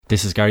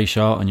This is Gary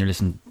Shaw and you're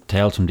listening to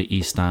Tales from the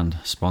East Stand,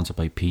 sponsored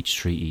by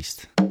Peachtree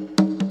East.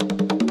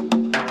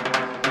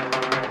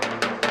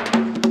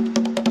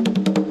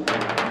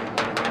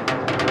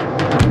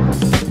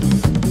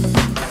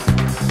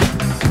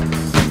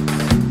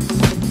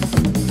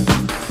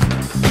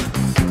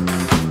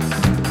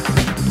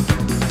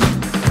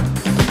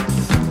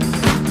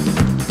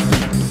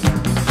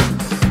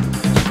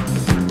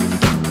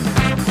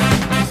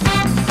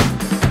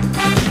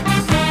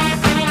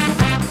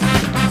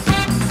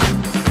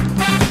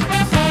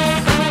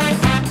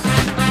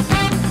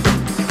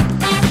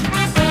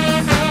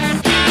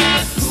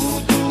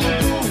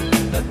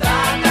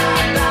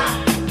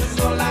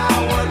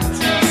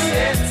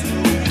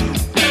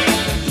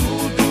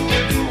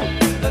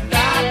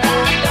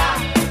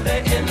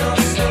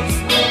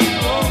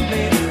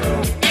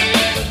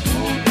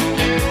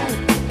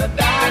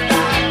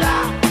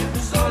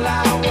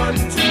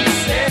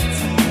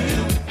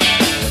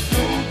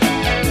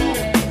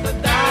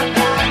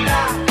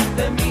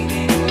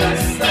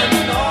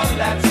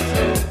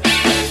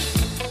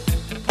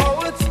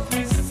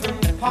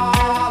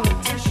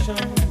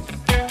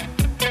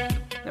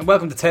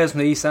 Welcome to Tales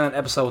from the East Stand,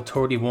 episode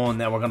 31.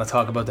 Now we're going to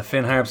talk about the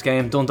Finn Harps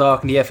game,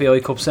 Dundalk in the FAI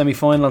Cup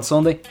semi-final on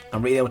Sunday,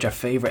 and read out your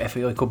favourite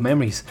FAI Cup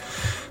memories.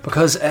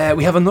 Because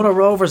we have another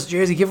Rovers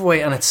jersey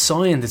giveaway and it's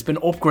signed, it's been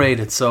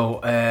upgraded,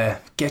 so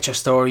get your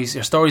stories.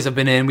 Your stories have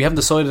been in, we haven't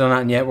decided on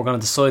that yet, we're going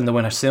to decide on the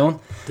winner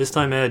soon. This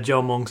time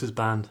Joe Monks is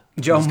banned.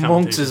 Joe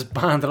Monks is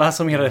banned. The last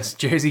time we had a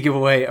jersey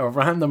giveaway, a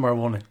randomer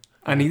won it.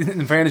 And he,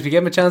 in fairness, we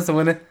gave him a chance to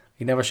win it.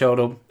 He never showed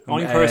up.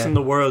 Only person in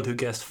the world who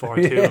guessed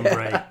 4-2 in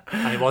Bray,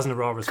 and he wasn't a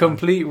Rovers fan.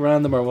 Complete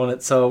randomer won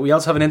it. So we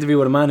also have an interview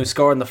with a man who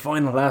scored in the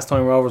final last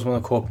time Rovers won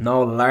a cup,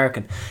 Noel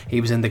Larkin.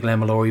 He was in the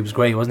Glenmalure. He was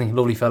great, wasn't he?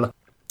 Lovely fella.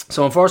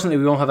 So unfortunately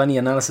we won't have any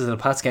analysis of the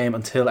Pats game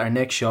until our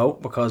next show,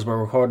 because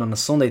we're recording on a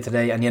Sunday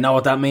today, and you know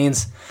what that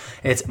means.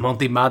 It's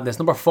Monday Madness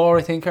number 4,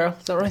 I think, Carl.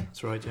 Is that right?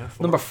 That's right, yeah.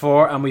 4. Number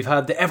 4, and we've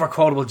had the ever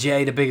quotable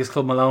Jay, the biggest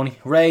club Maloney,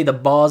 Ray the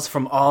Boz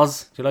from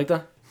Oz. Do you like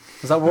that?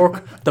 Does that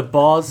work? The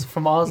Boz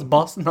from Oz?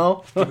 Boss?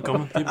 No? Keep it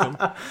coming.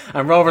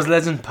 And Rovers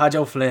legend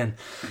Padjo Flynn.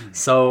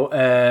 So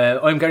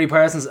I'm Gary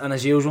Parsons, and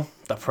as usual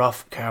the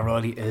Prof Carl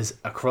Riley is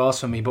across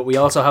from me. But we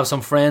also have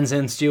some friends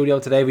in studio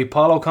today. We've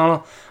Paul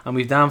O'Connell and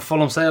we've Dan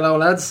Fulham. Say hello,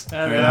 lads.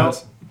 Hello.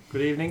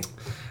 Good evening.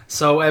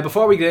 So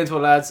before we get into it,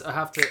 lads, I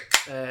have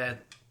to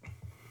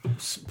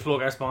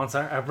plug our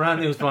sponsor, our brand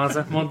new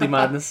sponsor, Monday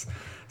Madness.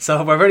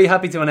 So we're very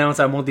happy to announce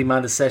our Monday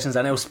Madness sessions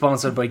are now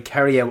sponsored by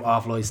Carry Out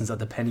Off Licence at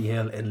the Penny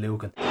Hill in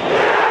Lucan.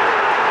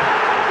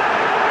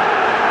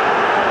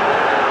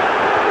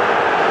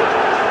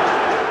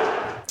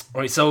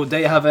 Right, so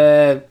they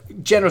have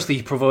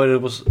generously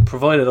provided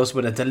us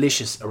with a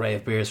delicious array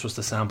of beers for us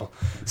to sample.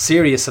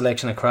 Serious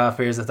selection of craft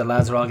beers that the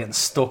lads are all getting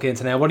stuck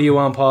into now. What are you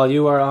on, Paul?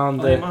 You are on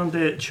the... I'm on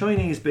the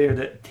Chinese beer,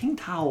 the Ting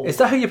Tao. Is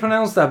that how you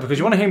pronounce that? Because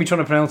you want to hear me trying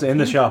to pronounce it in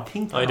the shop.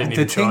 I didn't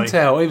The even try. Ting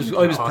Tao. I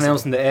was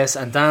pronouncing the S,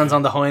 and Dan's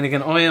on the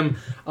Heineken. I am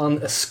on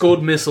a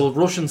Scud missile,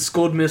 Russian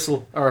Scud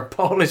missile, or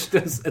Polish.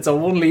 It's a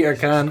 1 litre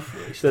can.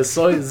 The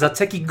size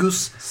Zateki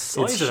Gus.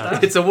 Size of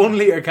that? It's a 1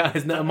 litre can.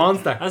 Isn't it a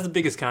monster? That's the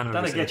biggest can I've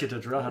ever That'll seen. get you to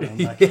draw it on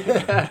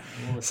that.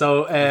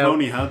 So I've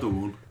only had the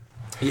one.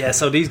 yeah,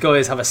 so these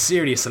guys have a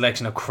serious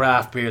selection of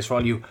craft beers for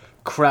all you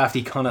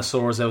crafty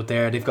connoisseurs out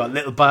there. They've got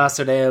Little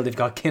Bastard Ale, they've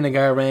got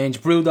Kinnegar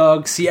Range,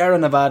 Brewdog, Sierra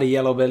Nevada,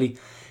 Yellow Belly,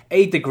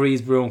 8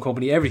 Degrees Brewing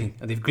Company, everything.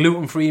 And they've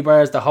gluten-free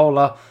bars, the whole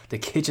lot, the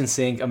kitchen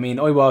sink. I mean,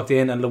 I walked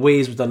in and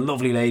Louise was the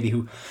lovely lady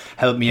who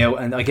helped me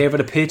out, and I gave her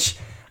the pitch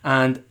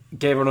and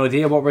gave her an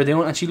idea of what we're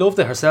doing, and she loved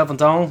it. Herself and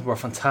Donald were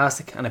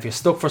fantastic. And if you're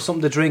stuck for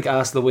something to drink,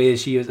 ask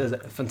Louise. She has a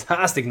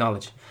fantastic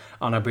knowledge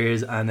on her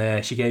beers,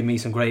 and she gave me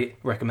some great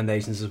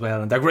recommendations as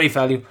well, and they're great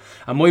value.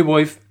 And my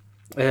wife,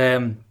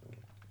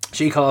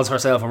 she calls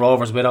herself a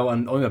Rovers widow,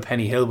 and I'm a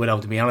Penny Hill widow,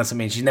 to be honest. I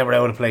mean, she's never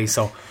out of place,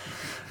 so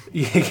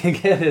you can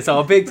get it. So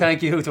a big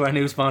thank you to our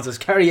new sponsors,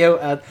 Carry Out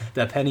at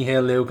the Penny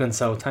Hill Lucan.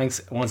 So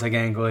thanks once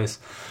again, guys,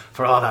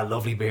 for all that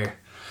lovely beer.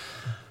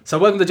 So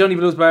welcome to Johnny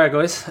Blues Bar,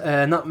 guys.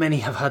 Not many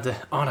have had the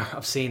honour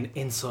of seeing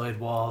inside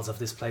walls of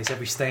this place.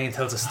 Every stain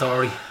tells a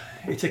story.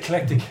 It's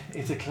eclectic.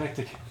 It's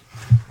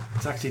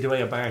actually the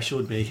way a bar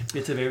should be.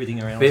 Bits of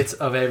everything around. Bits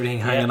of everything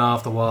hanging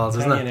off the walls,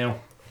 isn't it? You know,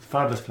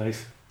 fabulous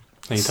place.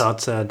 Any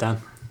thoughts, Dan?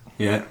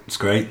 Yeah, it's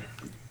great.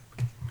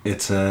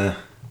 It's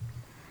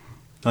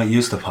not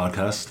used to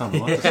podcasts. Don't know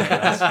what to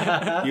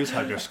say. You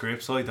have your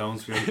scripts, I don't.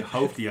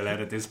 Hopefully you'll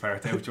edit this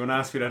part out. Do you want to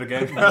ask me that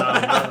again?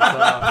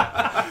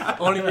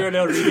 Only we're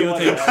allowed to review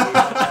things.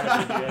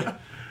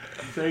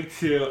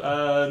 Thank you.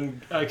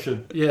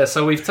 Action. Yeah,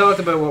 so we've talked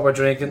about what we're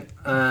drinking,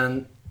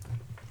 and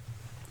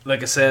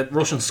like I said,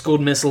 Russian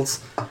Scud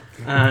missiles,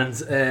 and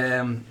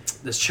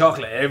there's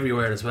chocolate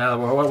everywhere as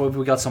well.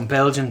 We got some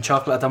Belgian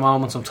chocolate at the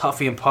moment, some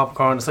toffee and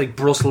popcorn. It's like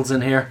Brussels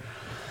in here.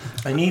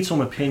 I need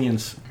some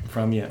opinions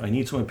from you. I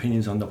need some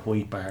opinions on the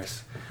white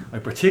bars. I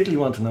particularly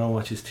want to know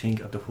what you think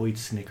of the white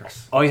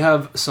Snickers. I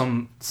have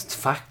some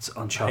facts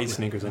on chocolate. Hate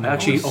Snickers, I I know.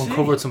 actually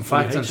uncovered some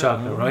facts on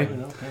chocolate, right?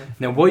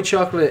 Now, white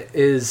chocolate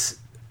it's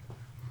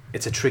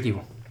a tricky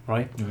one,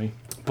 right? Right.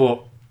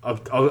 But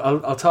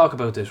I'll talk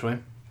about this, right?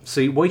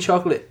 See, white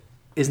chocolate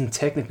isn't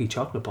technically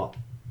chocolate, Paul.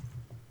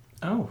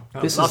 Oh,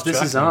 This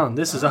is on.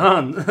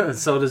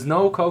 So there's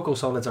no cocoa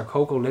solids or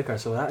cocoa liquor,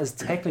 so that is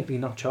technically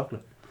not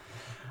chocolate.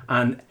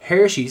 And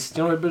Hershey's,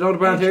 do you know the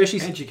brand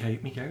Hershey's?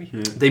 Educate me, Gary.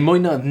 They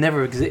might not have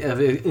never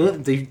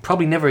they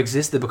probably never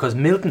existed because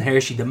Milton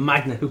Hershey, the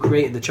magnate who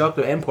created the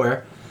chocolate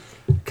empire,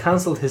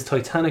 cancelled his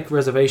Titanic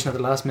reservation at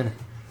the last minute.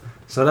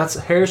 So that's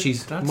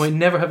Hershey's might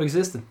never have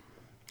existed.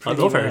 I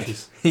love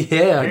Hershey's.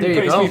 Yeah, there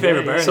you It's go. my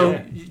favourite bar. So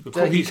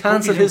Yeah. he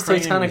cancelled his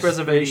Titanic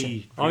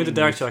reservation. Only the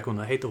dark chocolate one.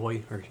 I hate the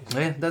white Hershey's.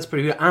 Yeah, that's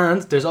pretty good.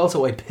 And there's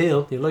also a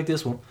pill, you like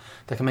this one,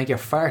 that can make your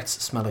farts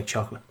smell like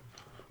chocolate.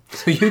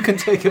 So you can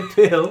take a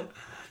pill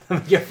and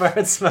make your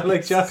farts smell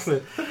like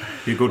chocolate.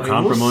 Be a good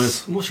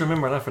compromise. Must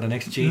remember that for the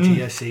next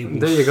GTSC.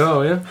 There you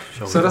go, yeah.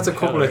 Shall So we? that's a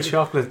couple of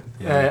chocolate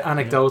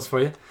anecdotes for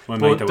you. Might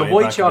make But the the way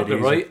white back a bit chocolate,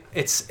 easier. right?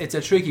 It's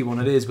a tricky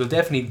one. It is. We'll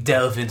definitely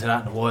delve into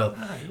that in a while.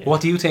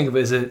 What do you think of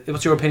it?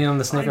 What's your opinion on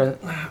the Snicker?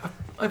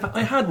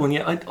 I had one,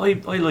 yeah. I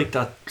like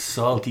that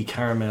salty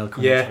caramel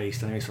kind Yeah. of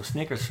taste. Anyway, so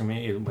Snickers for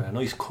me, with a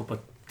nice cup of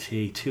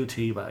tea, 2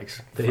 tea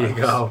bags. There you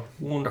go.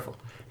 Wonderful.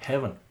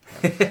 Heaven.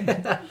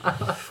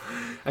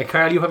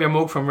 Carl, you have your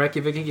mug from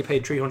Reykjavik. I think you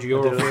paid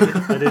 €300 for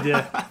it. I did,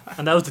 yeah.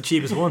 And that was the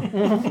cheapest one.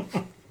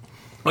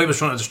 I was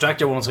trying to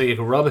distract you once so you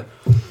could rob it.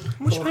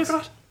 How much you pay for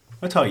that?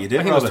 I thought you did.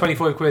 I think it was Robert.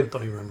 25 quid.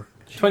 Don't even remember.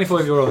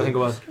 €25, I think it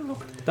was.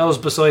 That was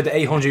beside the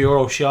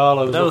 €800 shawl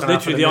I was That was looking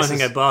at for literally the only thing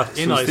I missus. bought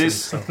in So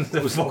Iceland.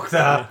 this- Fuck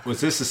that. Was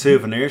this a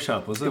souvenir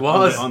shop? Was it? It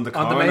was on the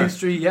on the corner? main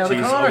street. Yeah, the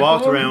Jeez, corner. I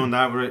walked Come on. around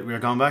that. We were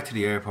going back to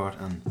the airport,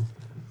 and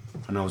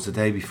it was the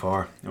day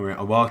before. And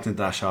I walked into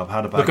that shop,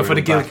 had a bag Looking for the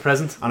around guilt back,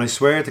 present. and I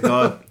swear to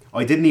God,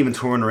 I didn't even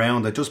turn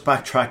around. I just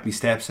backtracked my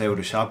steps out of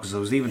the shop because I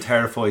was even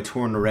terrified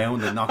turning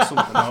around and knock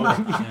something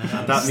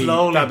over.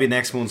 That'd be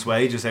next month's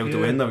wages out the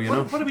window, you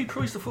know. What did we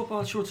price the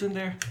football shirts in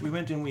there? We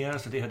went in, we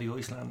asked if they had the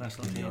Iceland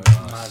national team.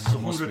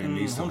 It must have been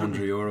at least €100,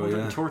 yeah.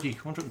 130,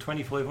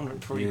 125,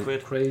 130 Yeah.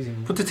 quid. Crazy.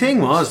 But the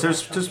thing was,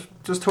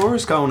 there's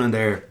tourists going in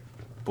there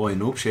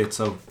buying up shit.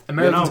 So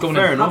Americans you know, going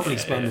fair in enough. happily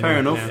spending. Fair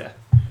enough.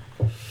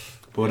 Yeah.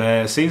 But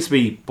it seems to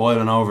be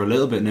boiling over a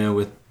little bit now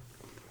with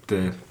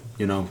the,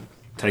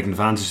 taking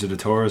advantage of the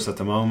tourists at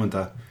the moment.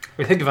 That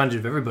We take advantage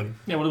of everybody.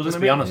 Yeah, well, Let's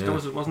be honest. There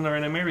wasn't there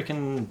an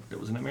American? There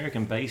was an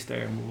American base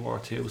there in World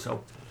War II.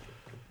 So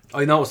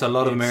I noticed a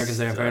lot of it's, Americans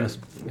there, in fairness.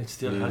 it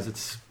still has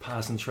its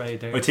passing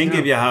trade there. I think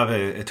if you have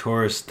a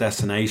tourist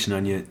destination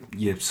and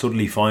you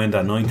suddenly find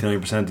that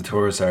 99% of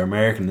tourists are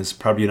American, it's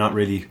probably not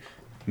really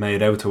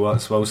made out to what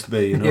it's supposed to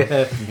be, you know.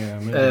 Yeah. Yeah,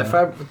 maybe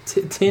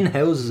not. Tin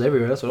houses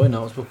everywhere, that's what I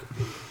noticed. But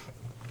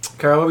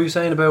Carl, what were you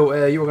saying about,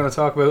 you were going to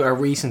talk about our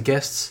recent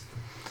guests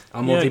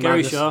on Yeah, Monty Gary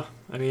Madness? Shaw.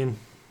 I mean,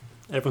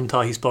 everyone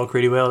thought he spoke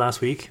really well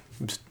last week.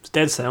 He was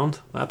dead sound,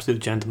 absolute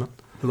gentleman.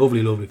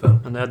 Lovely, lovely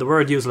fellow. And the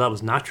word used a lot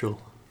was natural.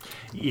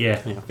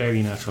 Yeah, Yeah.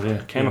 very natural.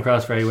 Yeah, came Yeah.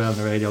 across very well on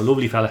the radio.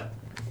 Lovely fella.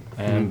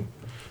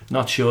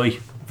 Not shy.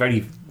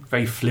 Very,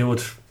 very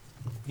fluid.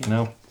 You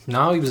know.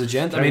 No, he was a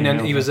gent. I Very mean, and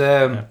well, he was,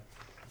 yeah.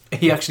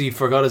 he actually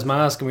forgot his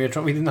mask and we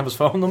didn't have his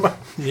phone number.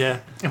 Yeah.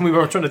 And we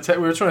were trying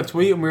to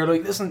tweet and we were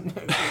like, listen,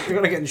 you're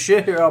going to get in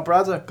shit here, oh,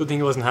 Bradza. Good thing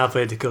he wasn't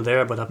halfway to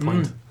Kildare by that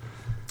point.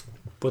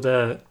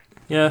 But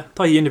yeah,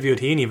 thought he interviewed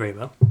Heaney very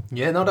well.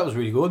 Yeah, no, that was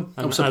really good.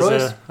 I And was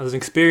surprised. as an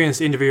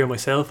experienced interviewer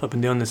myself, I've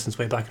been doing this since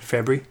way back in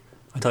February.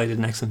 I thought he did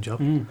an excellent job.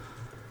 Yeah,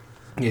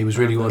 he was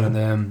really good.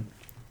 And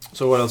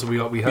so what else have we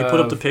got? We We put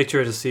up the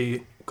picture to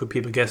see could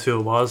people guess who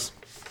it was.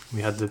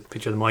 We had the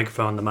picture of the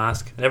microphone, the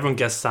mask, and everyone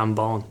guessed Sam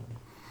Bowen.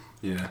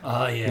 Yeah.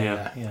 Oh,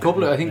 Yeah.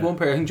 couple of, I think one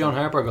pair, I think John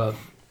Harper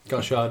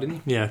got shot,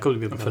 didn't he? Yeah, a couple of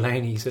people. And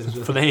Fellaini, he said as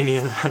well.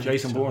 Fellaini and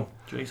Jason Bourne.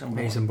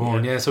 Mason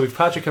Bourne, yeah. So we've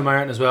Patrick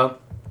Kilmartin as well.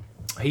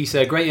 He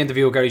said, great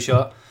interview with Gary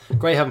Shaw.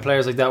 Great having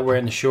players like that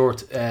wearing the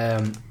short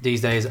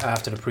these days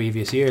after the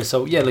previous years.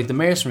 So yeah, like the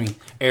mercenary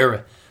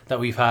era that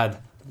we've had,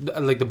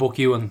 like the book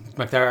you and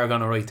McDarragh are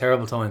going to write,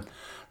 Terrible Time.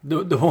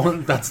 The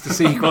one that's the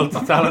sequel to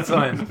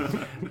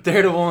Talatine.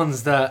 They're the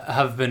ones that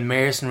have been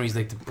mercenaries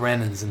like the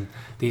Brennans and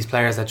these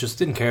players that just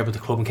didn't care about the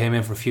club and came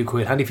in for a few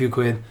quid, handy few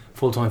quid,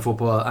 full time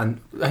football.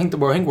 And I think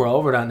we're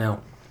over that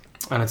now.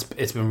 And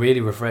it's been really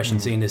refreshing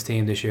seeing this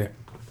team this year.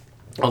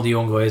 All the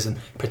young guys, and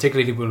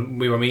particularly when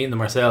we were meeting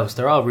them ourselves,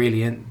 they're all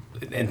really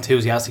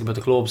enthusiastic about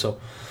the club. So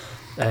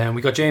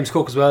we got James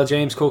Cook as well.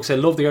 James Cook said,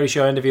 love the Gary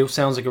Shaw interview,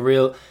 sounds like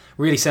a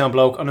really sound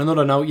bloke. On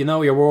another note, you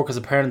know your work as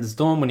a parent is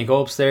done when you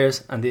go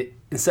upstairs and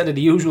instead of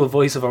the usual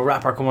voice of a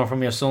rapper coming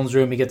from your son's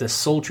room, you get the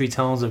sultry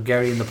tones of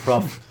Gary and the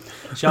Prof.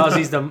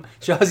 Shawsy's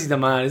the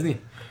man, isn't he?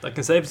 I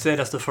can safely say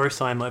that's the first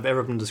time I've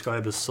ever been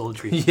described as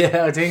sultry.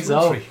 Yeah, I think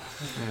so.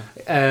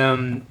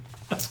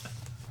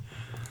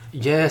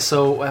 Yeah,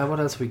 so what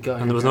else we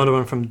got? And there was another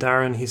one from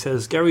Darren. He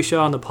says, Gary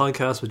Shaw on the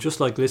podcast was just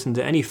like listening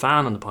to any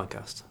fan on the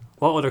podcast.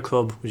 What other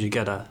club would you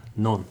get at?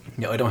 None.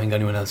 Yeah, I don't think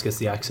anyone else gets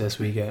the access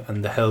we get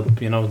and the help,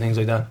 things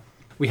like that.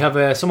 We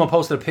have someone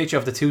posted a picture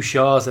of the two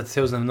Shaws at the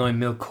 2009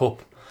 Milk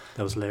Cup.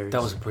 That was hilarious.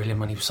 That was brilliant,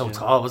 man. He was so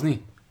tall, wasn't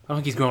he? I don't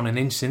think he's grown an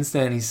inch since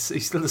then. He's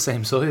still the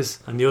same size.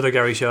 And the other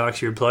Gary Shaw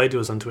actually replied to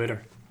us on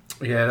Twitter.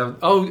 Yeah.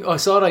 I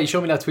saw that. You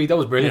showed me that tweet. That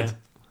was brilliant. Yeah.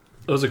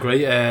 That was a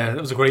great. That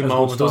was a great That was a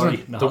moment, good story.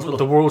 wasn't In the it? hospital.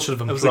 The world should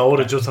have That was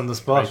imploded just on the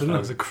spot, That shouldn't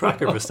was it? a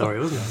cracker of a story,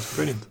 wasn't it? It was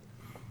brilliant.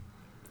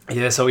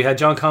 Yeah. So we had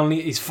John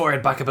Connolly. He's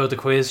fired back about the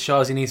quiz.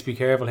 Shawsey needs to be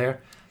careful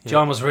here. Yeah.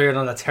 John was reared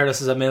on the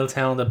terraces of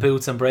Milltown, the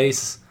boots and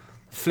braces,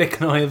 flick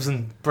knives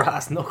and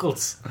brass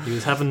knuckles. He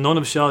was having none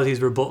of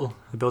Shawsey's rebuttal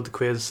about the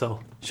quiz, so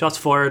shots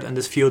fired and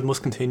this feud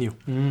must continue.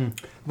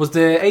 Was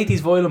the 80s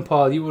violent,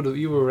 Paul? You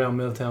were around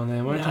Milltown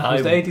then, weren't you?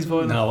 Was the 80s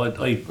violent? No,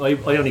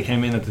 I only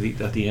came in at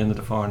the end of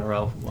the 4 in a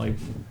row.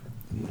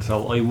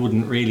 So I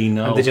wouldn't really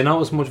know. And did you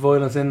notice much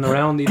violence in and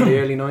around either the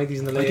early 90s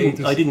and the late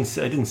 80s? I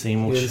didn't see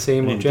much. You didn't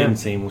see much, yeah. Didn't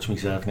see much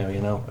myself now, you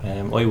know.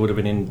 I would have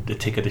been in the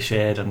tick of the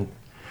shed, and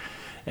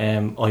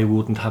I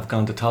wouldn't have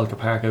gone to Talca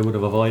Park. I would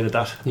have avoided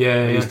that. Yeah,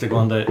 I used to go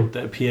on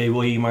the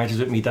PAYE marches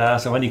with me dad,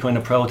 so any kind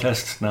of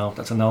protest, no,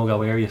 that's a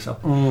no-go area, so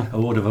I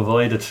would have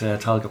avoided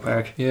Talca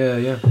Park,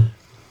 Yeah.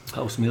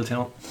 post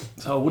Milltown.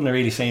 So I wouldn't have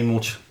really seen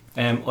much.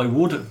 I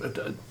would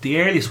have,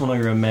 the earliest one I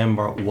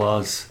remember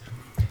was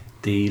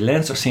the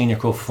Leinster Senior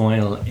Cup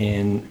final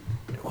in,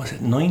 was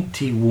it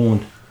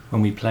 91,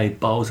 when we played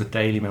Bows at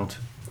Dalymount,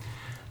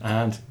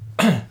 and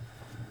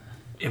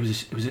it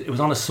was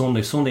on a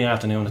Sunday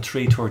afternoon, a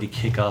 3:30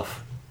 kickoff,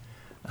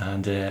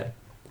 and there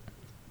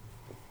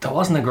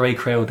wasn't a great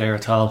crowd there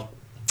at all.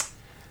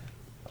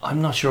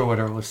 I'm not sure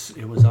whether it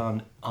was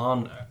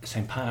on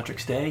St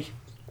Patrick's Day.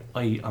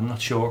 I'm not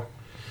sure.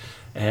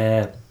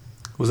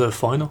 Was it a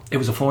final? It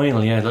was a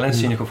final, yeah, the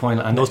Leinster Senior Cup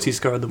final, and Nutsy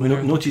scored the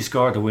winner. Nutsy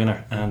scored the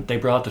winner, and they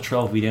brought the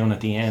trophy down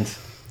at the end.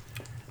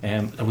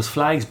 There was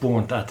flags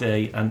burnt that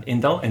day, and in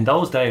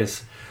those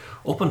days,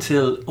 up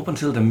until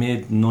the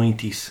mid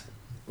 90s,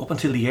 up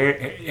until the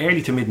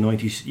early to mid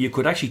 90s, you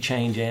could actually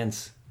change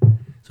ends.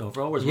 So if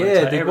rowers were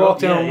They'd walk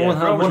down one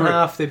rowers were-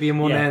 half, they'd be in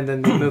one Yeah. end,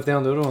 and they'd move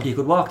down the other one. You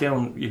could walk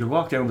down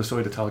the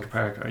side of Talca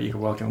Park, or you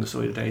could walk down the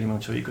side of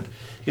Dalymount. So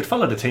you'd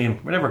follow the team.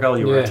 Whatever goal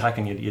you were Yeah.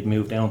 attacking, you'd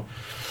move down.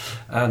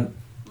 And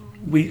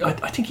I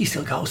think he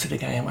still goes to the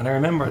game. And I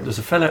remember there's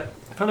a fella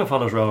who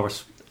follows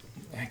Rovers,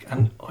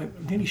 and I'm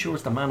nearly sure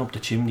it's the man up the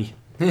chimney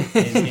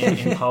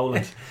in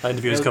Poland. I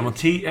knew he was coming.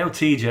 Out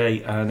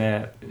TJ,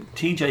 and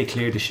TJ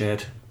cleared the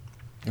shed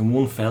in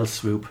one fell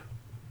swoop.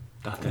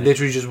 That day.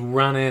 Literally just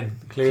ran in,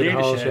 cleared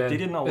the whole shed. They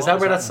didn't know Is what that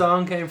was where that happening.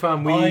 song came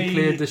from? We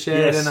cleared the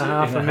shed Yes, in a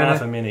half a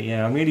half a minute. minute.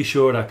 Yeah, I'm really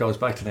sure that goes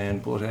back to then.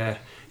 But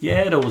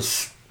there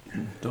was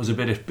a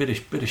bit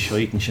of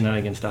shite and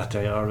shenanigans that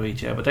day. All right,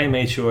 yeah, but they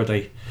made sure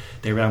they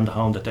rammed it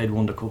home that they'd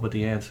won the cup at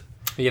the end.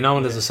 You know,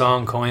 when there's a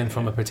song coined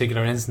from a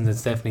particular incident,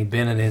 it's definitely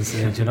been an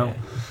incident, you know. Yeah.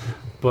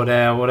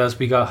 But what else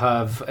we got?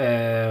 What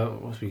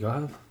else we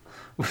got?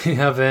 We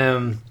have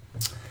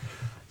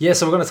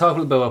so we're going to talk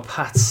a little bit about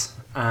Pats,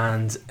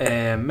 and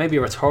maybe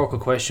a rhetorical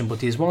question, but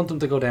do you want them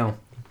to go down?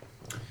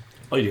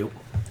 I do.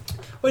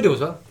 I do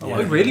as well. Yeah.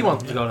 I really want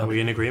them to go Are down. we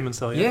in agreement?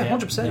 So Yeah, yeah.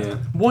 100%. Yeah.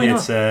 Why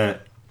not? It's,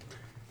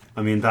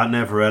 I mean, that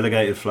never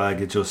relegated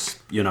flag, it just,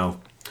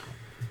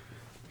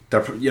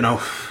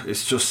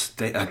 it's just,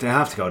 they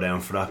have to go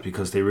down for that,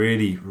 because they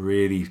really,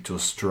 really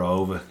just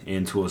drove it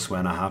into us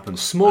when it happened.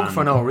 Smug And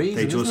for no reason,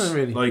 they just, isn't it,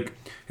 really? Like,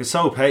 it's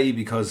so petty,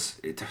 because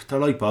they're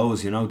like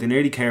Bows, they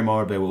nearly care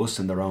more about us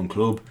than their own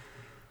club.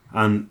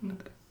 And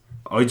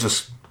I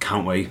just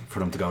can't wait for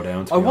them to go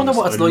down. To I be wonder honest.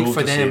 what it's I'd like love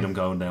for to see them. them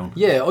going down.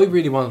 Yeah, I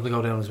really want them to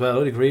go down as well.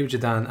 I'd agree with you,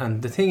 Dan.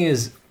 And the thing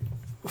is,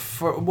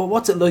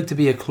 what's it like to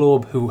be a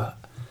club who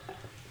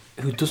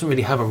doesn't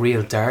really have a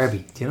real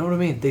derby? Do you know what I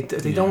mean? They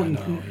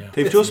don't.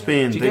 They've just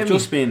been Do you get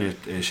me?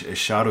 a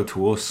shadow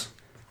to us,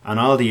 and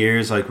all the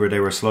years like where they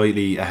were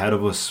slightly ahead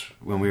of us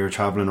when we were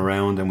travelling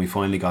around, and we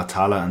finally got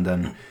Tala, and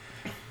then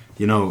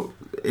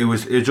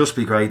it'd just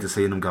be great to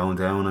see them going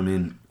down. I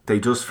mean, they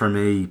just, for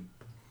me,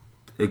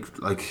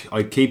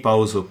 I'd keep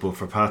Bows up, but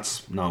for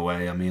Pats, no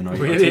way. I mean, I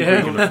Really, think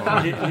yeah? we're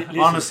gonna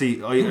fall.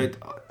 Honestly,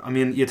 I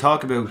mean, you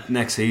talk about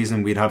next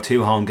season, we'd have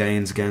 2 home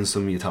games against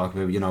them. You talk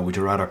about, would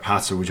you rather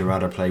Pats or would you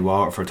rather play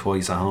Waterford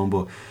twice at home?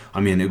 But I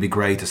mean, it'd be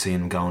great to see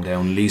them going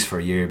down at least for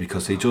a year,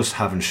 because they just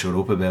haven't shut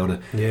up about it.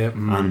 Yeah.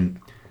 And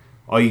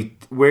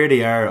where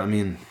they are, I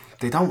mean,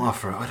 they don't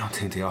offer. I don't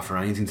think they offer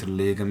anything to the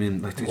league. I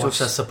mean, like, they Watch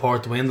that just.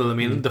 support dwindle. I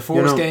mean, the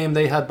first game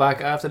they had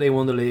back after they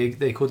won the league,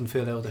 they couldn't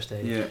fill out their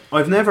stadium. Yeah,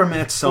 I've never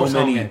met so First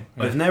home many. game,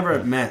 yeah. I've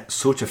never met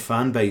such a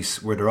fan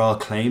base where they're all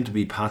claimed to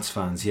be Pats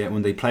fans. Yet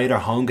when they play their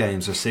home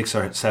games, there's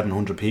 600 or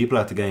 700 people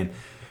at the game.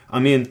 I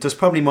mean, there's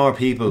probably more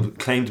people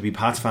claim to be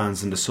Pats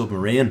fans in the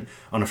Submarine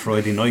on a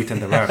Friday night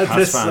than there are The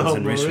Pats fans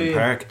in Richmond Submarine.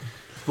 Park.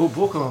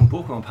 Buckle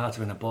and Pats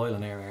have been a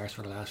boiling arse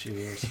for the last few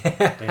years. They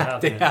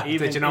have. They have.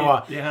 Did you know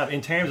what? They have.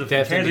 In terms of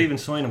Definitely. even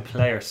signing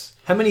players.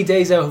 How many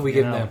days out have we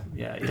given them?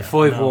 Yeah, The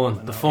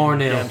 5-1, the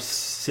 4-0. Yeah, I'm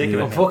sick of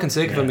it. I'm fucking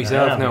sick of it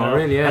myself now, I know.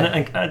 really, yeah.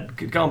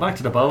 And going back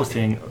to the Bows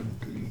thing,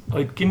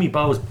 I'd give me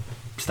Bows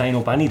staying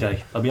up any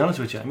day. I'll be honest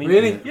with you. I mean,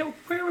 Really?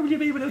 where would you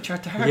be without your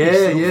target?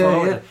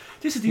 Yeah.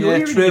 This is the Yeah,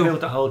 irony true.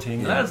 about the whole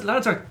thing. Yeah.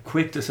 Lads are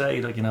quick to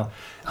say, like,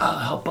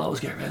 I hope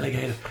Bows get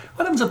relegated.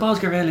 What happens if Bows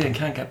get relegated and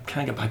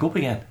can't get back up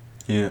again?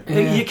 Yeah.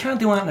 You can't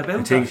do anything about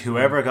I think that.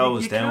 whoever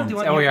goes You down, can't do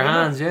It's anything out of your about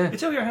hands, that. yeah.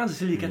 It's out of your hands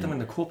until you get them in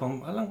the cup.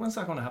 And how long, when's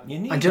that going to happen? You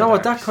need And do you know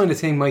what? That Dergs. kind of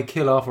thing might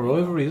kill off a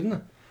rivalry, doesn't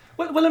it?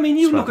 Well, I mean,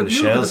 you look Swapping at the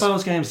the shells.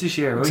 Bows games this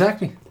year, right?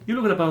 Exactly. You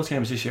look at the Bows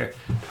games this year.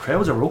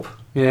 Crowds are up.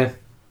 Yeah.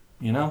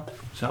 You know,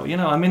 so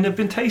I mean, they've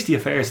been tasty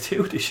affairs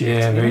too this year.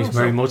 Yeah, you very, know, so-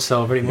 very much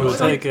so. Very much We'll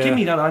so. take, give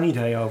me that any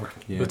day over.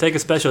 yeah. We'll take a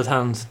special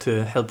hand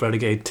to help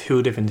relegate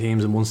 2 different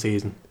teams in one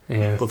season.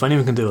 Yeah. But if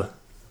anyone can do it,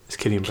 it's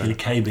Killian Brennan.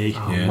 KB.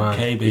 Oh, Yeah. man.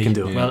 KB. You can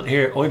do it. Well,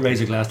 here, I'd raise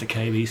a glass to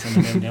KB,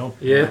 send them down.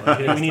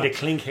 Yeah. We need a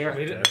clink here.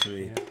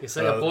 Definitely. You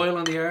say a boil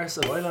on the arse.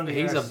 Boil on the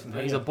he's arse,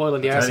 a boil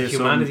on the arse Tell of you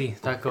humanity.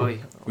 That guy.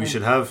 We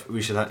should have.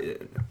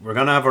 We're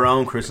gonna have our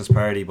own Christmas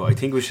party, but I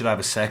think we should have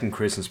a second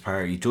Christmas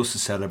party just to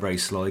celebrate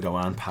Sligo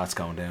and Pat's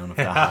going down. If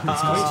that happens.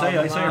 I'd say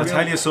I'll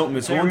tell you something.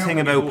 It's one thing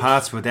about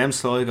Pats, but them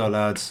Sligo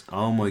lads.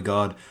 Oh my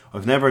God,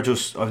 I've never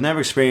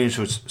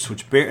experienced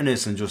such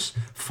bitterness and just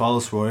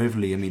false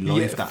rivalry in my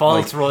life.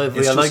 false rivalry,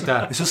 it's I like just-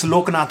 that. It's just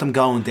looking at them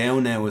going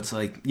down now. It's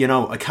like,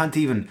 I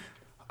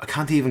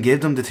can't even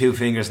give them the 2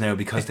 fingers now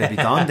because they'd be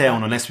gone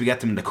down unless we get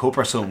them in the cup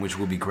or something, which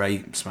would be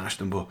great. Smash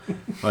them, but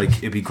like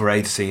it'd be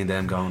great seeing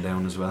them going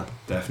down as well.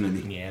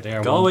 Definitely. Yeah,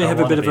 they're Galway one- have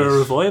they're a bit of a one these.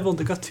 revival.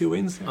 They got 2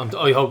 wins.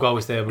 I hope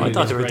Galway stay. I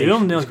thought they were great.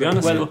 doing them, to be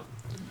honest. Well,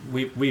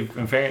 we've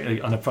in fair,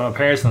 from a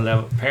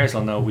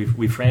personal note,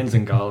 we've friends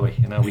in Galway.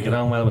 We get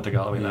on well with the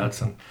Galway lads,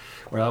 and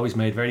we're always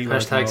made very well.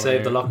 Hashtag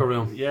save the locker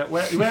room. Yeah,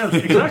 well,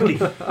 exactly.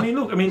 I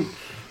mean,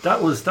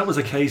 that was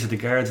a case of the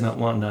guards not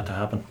wanting that to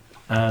happen,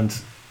 and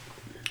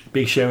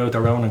big shout out to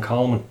Ronan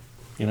Coleman,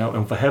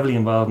 and for heavily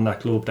involved in that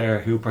club there,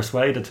 who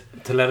persuaded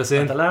To let us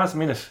at in. the last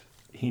minute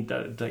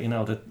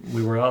that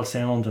we were all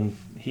sound, and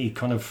he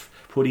kind of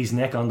put his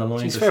neck on the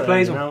line. He's to fair say,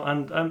 play to him.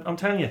 and I'm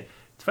telling you,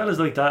 it's fellas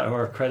like that who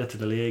are credit to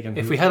the league. And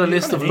If who- we had a who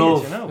list of kinda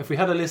love, needs, if we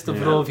had a list of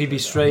Yeah. love, he'd be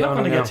straight I'm on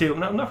not it going now. to get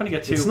too. I'm not going to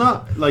get too It's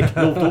not like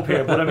loved up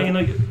here, but I mean,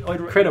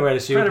 like, Credit where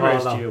it's due, credit where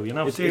Paul, it's due.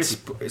 it's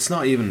Seriously, it's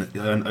not even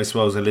I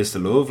suppose a list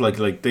of love. Like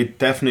they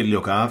definitely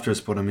look after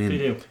us, but I they mean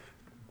do.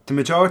 the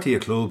majority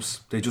of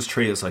clubs, they just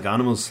treat us like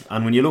animals.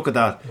 And when you look at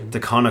that, the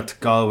Connacht,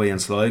 Galway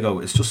and Sligo,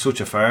 it's just such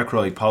a far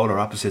cry, polar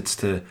opposites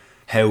to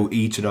how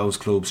each of those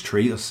clubs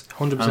treat us.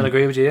 100%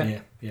 agree with you. Yeah.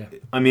 Yeah.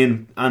 I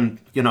mean, and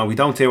we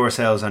don't do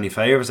ourselves any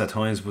favours at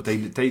times, but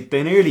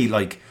they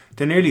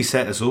nearly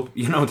set us up.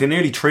 They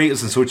nearly treat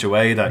us in such a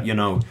way that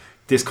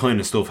this kind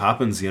of stuff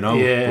happens. Yeah, But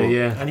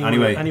yeah.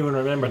 Anyone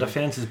remember the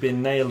fence has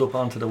been nailed up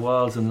onto the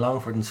walls in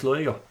Longford and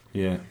Sligo?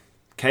 yeah,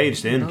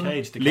 caged in,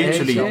 Caged,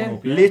 literally,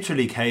 caged in.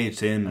 literally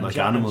caged in And like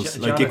John- animals.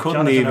 Jo- Like you Jonathan- couldn't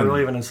Jonathan even.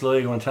 arriving in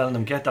Sligo and telling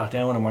them get that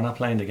down and we're not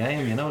playing the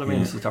game. You know what I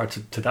mean? Yeah. Or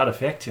to that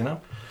effect.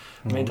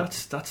 I mean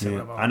that's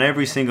Yeah. And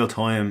every single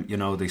time,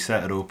 they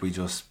set it up, we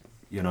just,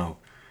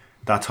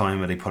 that time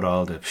where they put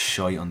all the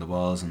shite on the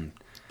walls and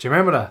Do you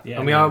remember that? Yeah,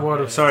 And we all wore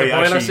yeah. the Sorry,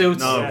 boiler actually,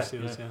 suits. no.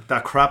 Yeah.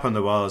 that crap on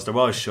the walls. There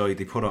was shite.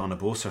 They put it on a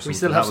bus or something. We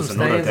still that have was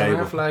some another stains day. on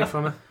our But, flag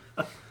from it.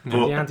 but,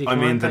 The I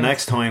mean, the paint.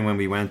 next time when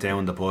we went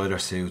down the boiler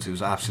suits, it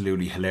was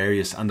absolutely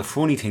hilarious. And the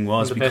funny thing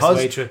was The best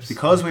away trips.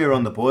 because we were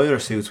on the boiler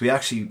suits, we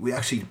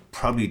actually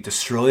probably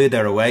destroyed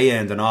their away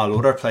end and all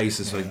other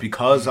places, like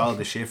because all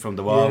the shit from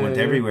the wall Yeah, went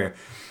yeah. everywhere.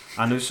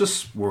 And it was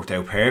just worked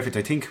out perfect.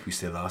 I think we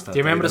still lost that. Do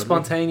you remember day, the though,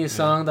 didn't spontaneous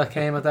song that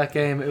came at that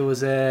game? It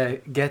was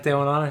Get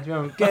Down On It. Do you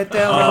remember? Get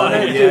Down we? On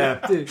Oh It.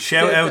 yeah! Dude,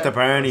 Shout get out to down.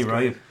 Barney,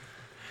 right?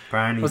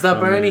 Barney Was that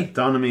from, Barney?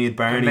 Donomead,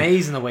 Barney.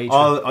 Amazing away trip.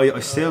 I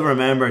still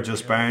remember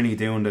just Barney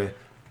doing the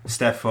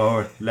step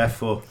forward, left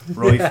foot,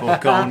 right foot,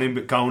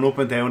 going up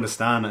and down the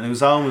stand, and it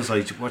was almost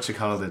like what you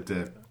call it,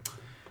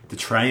 the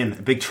train, a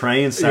big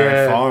train started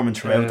Yeah, forming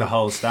throughout yeah. the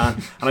whole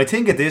stand. And I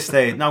think at this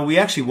stage, now we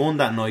actually won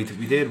that night.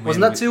 We did. Wasn't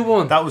that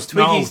 2-1? That was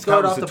Twiggy no,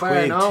 scored that was off the bar,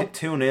 Twig, no?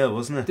 2-0,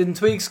 wasn't it? Didn't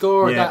Twig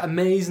score Yeah. that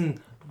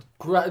amazing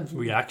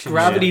Reaction.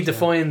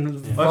 gravity-defying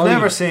I've volley?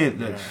 never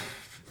seen.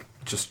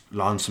 Just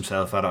launched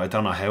himself at it. I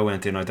don't know how it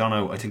went in. I don't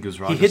know. I think it was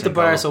Roger He hit the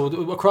bar, St.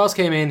 so a cross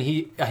came in.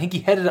 I think he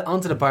headed it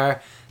onto the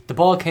bar. The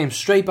ball came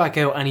straight back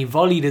out, and he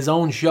volleyed his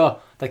own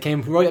shot that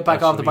came right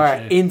back off the bar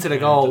Absolutely, into the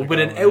yeah, goal into the with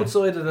goal, an yeah.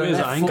 outside of the With his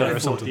left ankle foot. or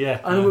something.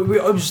 Yeah. And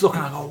I was just looking,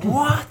 I go,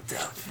 what the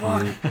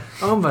fuck?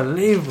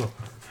 Unbelievable.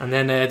 And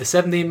then the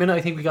 17th minute,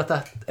 I think we got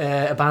that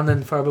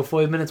abandoned for about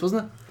 5 minutes,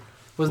 wasn't it?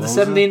 Was What the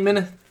was 17th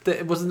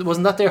minute?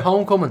 Wasn't that their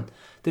homecoming?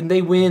 Didn't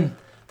they win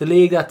the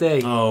league that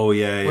day? Oh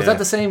yeah, yeah. Was that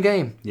the same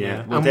game?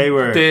 Yeah. Well, And they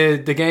were.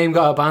 the game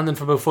got abandoned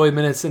for about 5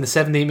 minutes in the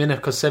 17th minute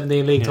because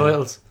 17 league Yeah.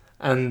 titles,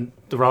 and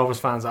the Rovers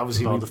fans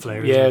obviously All the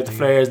flares yeah, and the everything.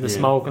 flares and the Yeah.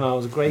 smoke and all. It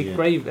was a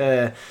great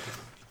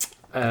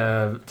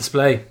Yeah.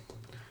 display.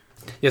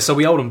 Yeah, so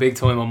we owed them big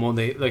time on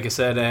Monday. Like I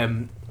said,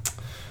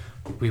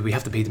 we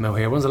have to beat them out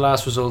here. When's the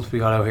last result we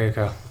got out here,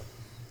 Carl?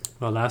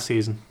 Well, last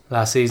season.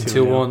 Last season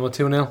 2-0. 2-1, what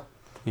 2-0?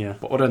 Yeah.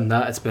 But other than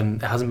that,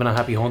 it hasn't been a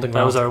happy hunting That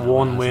ground. was our No,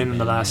 one it win hasn't in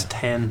the been, last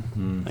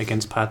 10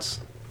 against Pats.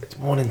 It's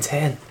 1 in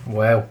 10.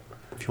 Wow.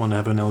 If you want to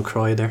have an old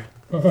cry there.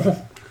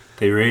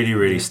 They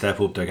really step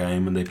up their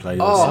game when they play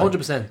Oh, us.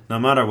 100%. No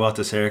matter what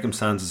the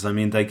circumstances. I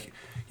mean, they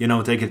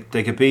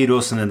could beat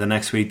us and then the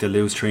next week they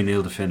lose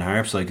 3-0 to Finn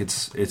Harps. Like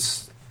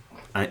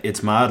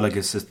it's mad. Like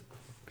it's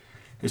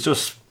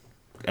just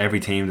every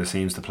team that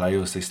seems to play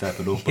us, they step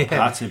it up. But Yeah.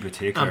 Pats in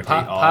particular, And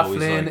Pat always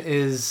Flynn like,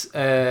 is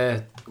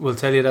will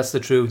tell you that's the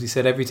truth. He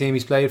said every team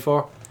he's played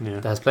for Yeah.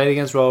 that has played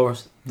against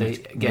Rovers, they Let's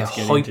get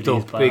into hyped these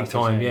up big bastards,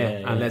 time,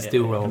 and let's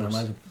do Can Rovers.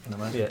 imagine, can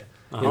imagine. Yeah,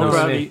 I You know hope what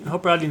I Bradley, mean? I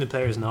hope Bradley and the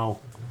players know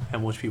how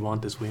much we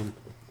want this win.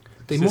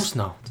 they It's must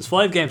know. There's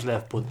 5 games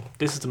left, but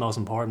this is the most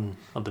important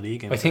of the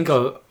league games. I think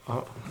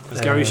As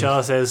Gary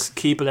Shaw says,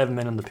 keep 11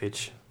 men on the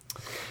pitch.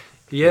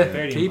 yeah,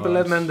 Very keep involved.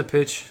 11 men on the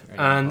pitch, Very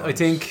and involved. I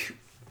think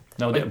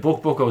No,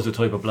 Bucko's the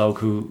type of bloke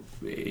who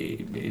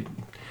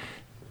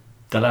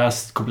the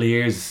last couple of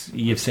years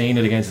you've seen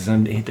it against us,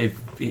 and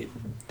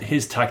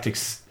his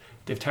tactics,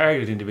 they've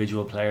targeted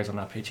individual players on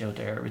that pitch out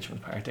there at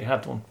Richmond Park. They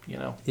have done, you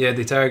know. they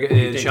They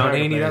targeted Sean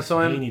targeted Heaney that players.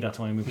 time. Heaney that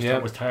time Yeah.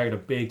 was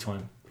targeted big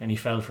time, and he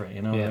fell for it.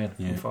 You know what I mean?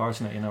 Yeah.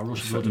 Unfortunate, you know.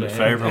 Rush So to the the head.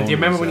 favourite And do you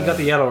remember was, when he got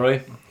the yellow,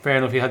 right? Fair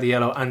enough, he had the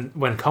yellow. And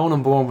when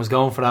Conan Bourne was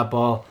going for that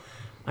ball,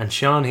 and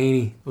Sean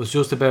Heaney was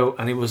just about,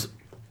 and he was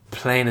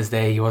plain as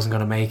day, he wasn't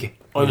going to make it.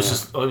 I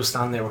was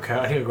standing there with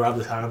Carl. I think I grabbed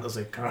his hand. I was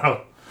like,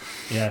 Carl.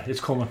 Yeah,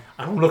 it's coming.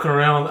 And I'm looking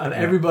around, and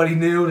everybody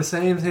knew the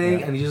same thing,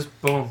 Yeah. and he just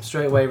boom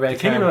straight away red The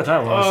thing card. about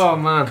that was, Oh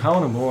man,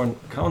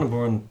 Conan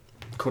Bourne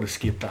could have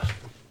skipped that.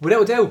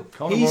 without a doubt,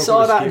 Conan he Bourne saw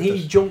could've that and skipped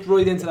he it. jumped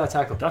right into that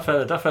tackle.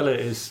 That fella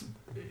is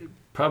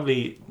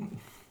probably.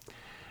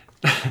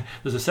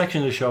 There's a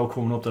section of the show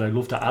coming up that I'd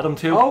love to add him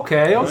to.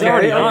 Okay, He's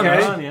already on,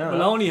 okay. right? yeah.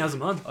 Maloney has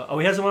him on. Oh,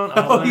 he has him on.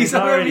 Oh, he's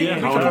already yeah,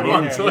 in. he's Conan already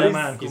Bourne in there. twice. Yeah,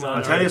 man. He's Come on. on,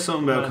 I'll tell you Jerry.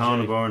 something about Come on, Conan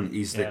Jerry.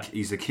 Bourne.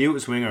 He's the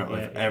cutest winger Yeah,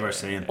 I've ever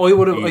seen. I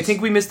would have. I He's-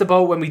 think we missed the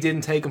boat when we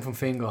didn't take him from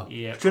Fingal.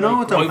 Yeah, Do you know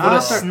what though? I would have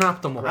After-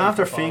 snapped him up.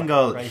 After footballer,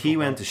 Fingal, great he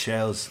footballer. went to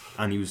Shells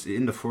and he was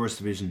in the first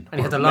division. And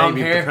he had Or the long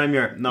maybe hair. The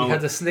Premier. No, He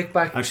had the slick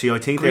back. actually, I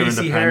think they were in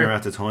the greasy Premier hair.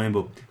 at the time,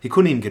 but he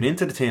couldn't even get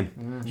into the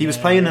team. He was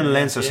playing in a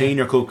Leinster yeah.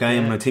 Senior Cup game,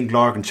 Yeah. and I think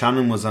Lorcan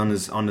Shannon was on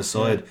the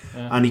side,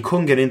 yeah. and he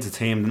couldn't get into the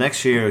team. The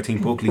next year, I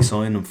think Buckley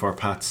signed him for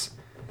Pats,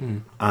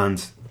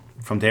 and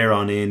from there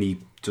on in, he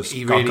just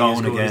He got really going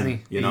is good, again. isn't he?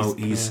 You know,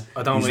 he's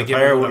I don't he's like a giving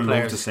player other would have loved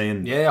players. to see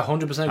him. Yeah,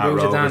 100% At agree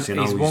with you, Dan. Rovers, you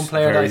know, He's he's one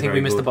player that I very, think we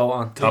very missed the good. boat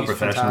on. Top He's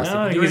professional. fantastic.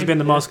 Yeah, I He's agree. been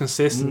the most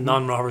consistent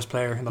non-Rovers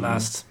player in the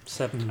last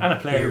 7 And a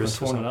player who years.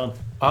 was turning on.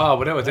 Oh,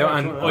 without a doubt.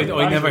 And Yeah,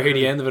 I never hear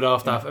the end of it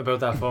off that about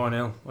that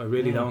 4-0. I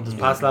really don't. There's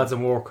past lads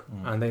in work,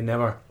 and they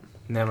never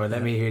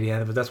let me hear the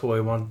end of it. That's why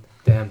I want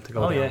them to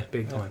go down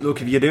big time.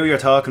 Look, if you do your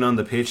talking on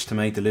the pitch to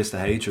make the list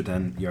of hatred,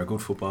 then you're a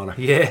good footballer.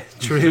 Yeah,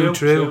 true. Yeah.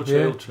 True.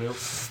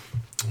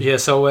 Yeah,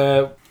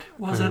 so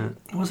Was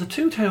it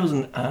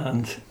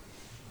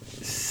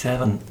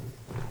 2007,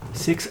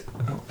 6?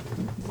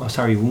 Oh,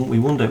 sorry, we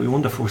won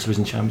the First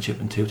Division Championship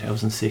in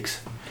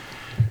 2006.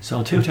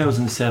 So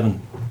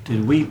 2007,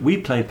 we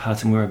played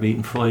Pats and we were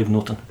beaten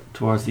 5-0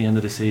 towards the end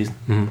of the season,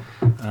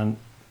 and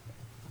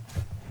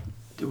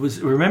it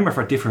was, remember,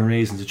 for different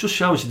reasons. It just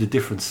shows you the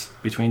difference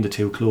between the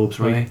two clubs,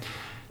 right?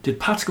 Did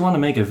Pats go on to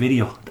make a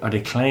video, or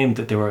they claimed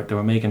that they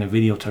were making a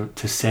video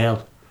to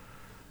sell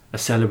a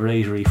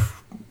celebratory?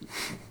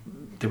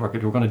 They were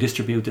going to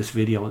distribute this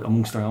video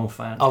amongst their own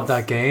fans of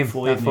that game,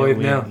 that 5-0,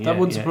 win. that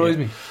wouldn't surprise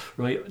me.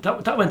 Right,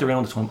 that went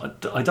around the time.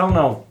 I don't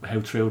know how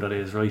true that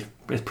is, right?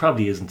 It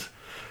probably isn't.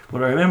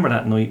 But I remember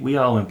that night we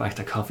all went back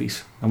to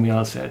coffees and we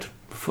all said,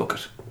 "Fuck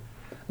it,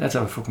 let's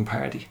have a fucking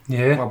party."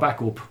 Yeah. We're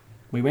back up.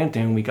 We went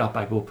down, we got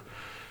back up.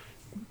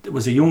 It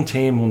was a young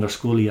team under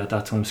Scully at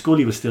that time.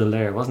 Scully was still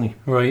there, wasn't he?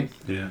 Right.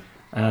 Yeah.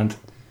 And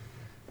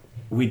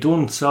we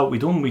done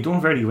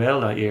very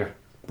well that year,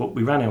 but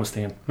we ran out of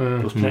steam. There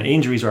was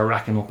injuries were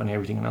racking up and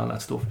everything and all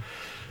that stuff.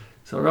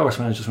 So Rovers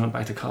fans just went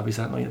back to coffees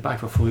that night, back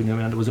for 5-0, and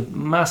there was a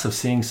massive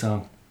sing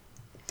song.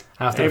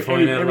 After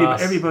 4-0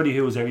 loss. Everybody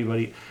who was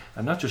everybody,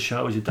 and that just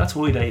shows you that's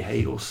why they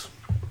hate us.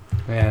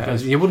 Yeah,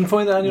 you wouldn't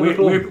find that in your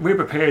club. We're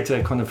prepared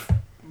to kind of,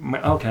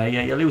 okay,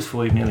 yeah, you lose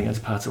 5-0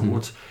 against Pats and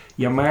Woods.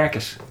 You mark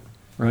it,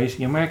 right?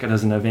 You mark it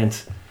as an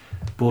event,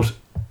 but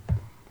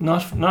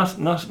not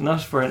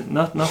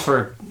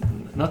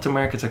to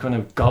mark it to kind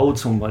of goad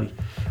somebody.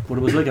 But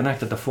it was like an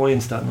act of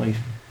defiance that night.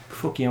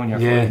 Fuck you and your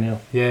 5-0.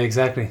 Yeah,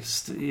 exactly.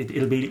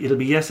 It'll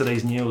be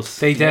yesterday's news.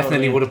 They You know what I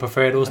definitely mean? would have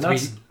preferred us And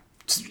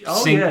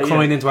to be that's-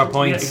 crying into our Yeah,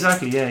 points.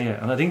 exactly,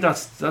 yeah. And I think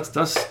that's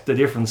the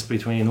difference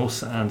between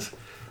us and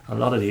a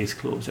lot of these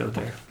clubs out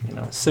there, you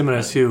know.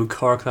 Similar to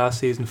Cork last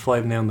season,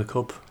 5-0 in the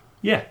cup.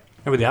 Yeah.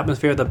 Remember the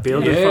atmosphere that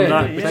built Yeah, from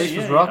that? the place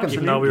was rocking.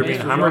 Even though we were The being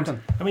place was hammered.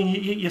 rocking. I mean,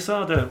 you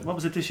saw what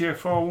was it this year,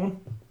 4-1?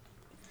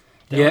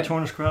 Yeah.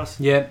 Turner's Cross.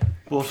 Yeah,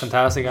 But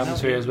fantastic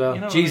atmosphere as well. you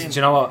know what I Jesus, mean? do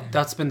you know what?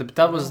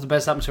 That was the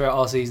best atmosphere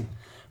all season.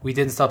 We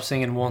didn't stop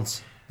singing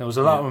once. There was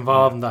a lot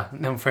involved in that.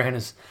 In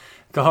fairness,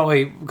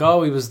 Galway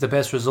was the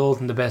best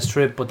result and the best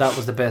trip, but that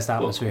was the best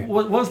atmosphere.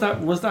 Was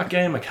that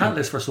game a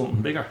catalyst for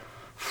something bigger?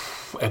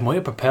 It might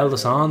have propelled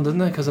us on,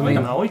 didn't it? Because I I mean,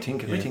 don't know. I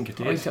think it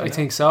did. I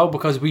think so,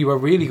 because we were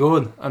really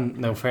good, and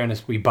no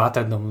fairness, we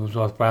battered them. Was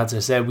what Brad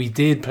just said. We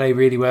did play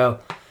really well.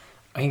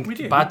 I think We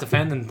did. bad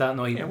defending that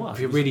night. Yeah, it was.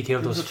 It really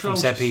killed It was us from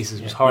atrocious. set pieces.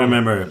 It was Yeah. I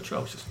horrible.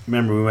 Atrocious.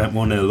 remember we went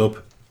 1-0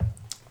 up,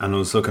 and I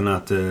was looking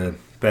at the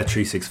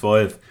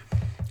Bet365,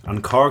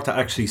 and Cork to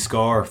actually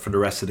score for the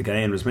rest of the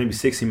game. There was maybe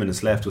 60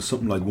 minutes left. It was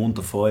something like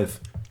 1-5.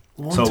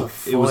 So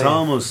it was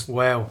almost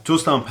wow.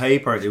 just on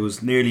paper. It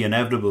was nearly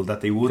inevitable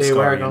that they would They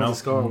score. were You going know, to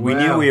score. we Wow.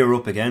 knew we were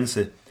up against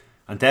it,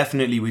 and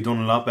definitely we done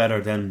a lot better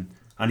than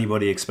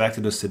anybody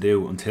expected us to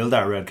do until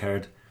that red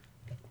card.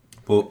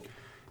 But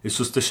it's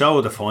just a show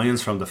of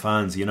defiance from the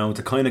fans, you know,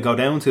 to kind of go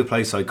down to a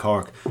place like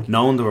Cork,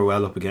 knowing they were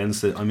well up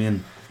against it. I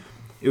mean,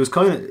 it was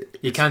kind of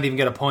You can't even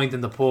get a point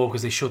in the pub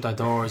because they shut their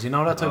doors. You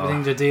know that type of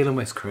thing they're dealing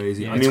it's with.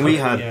 crazy. Yeah, I mean, we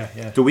it's had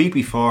yeah. the week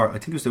before. I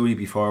think it was the week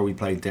before we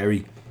played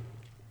Derry,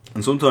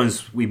 and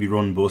sometimes we'd be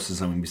running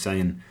buses and we'd be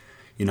saying,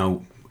 you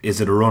know,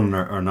 is it a run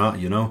or not?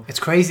 You know,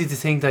 It's crazy to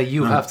think that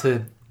you have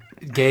to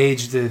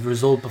gauge the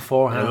result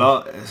beforehand.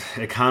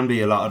 it can be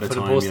a lot of for the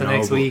the time. bus you the know,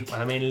 next but- week.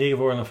 I mean, League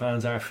of Ireland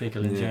fans are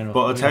fickle in Yeah. general.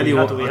 But I'll tell you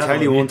what. I'll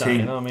tell you one thing.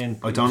 You know what I mean?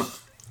 I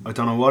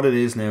don't know what it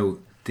is now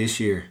this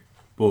year,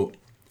 but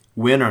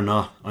win or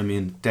not, I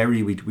mean,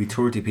 Derry, we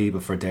 30 people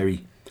for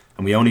Derry,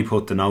 and we only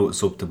put the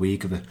notice up the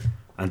week of it,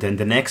 and then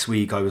the next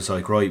week I was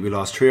like, right, we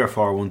lost 3 or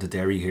 4-1 to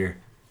Derry here.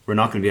 We're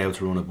not going to be able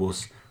to run a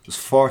bus. There's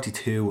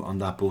 42 on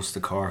that bus to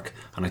Cork,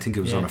 and I think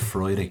it was on a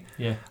Friday,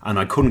 Yeah. and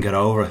I couldn't get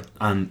over it,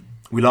 and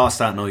we lost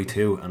that night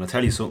too. And I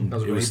tell you something, That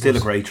was a it was great still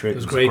bus. a great trip. It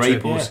was a great great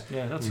trip. bus.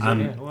 Yeah, that's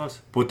And- yeah, it was.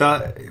 But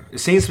that it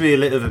seems to be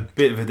a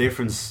bit of a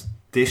difference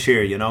this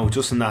year, you know,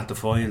 just in that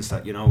defiance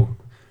that, you know,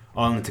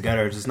 all in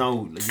together. There's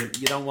no,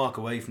 you don't walk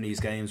away from these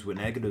games with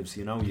negatives,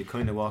 you know. You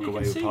kind of walk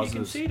away with You can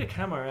positives. see the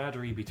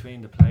camaraderie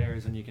between the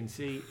players, and you can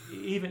see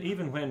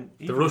even when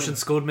The Russian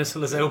Scud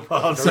missile is out,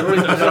 Paul. The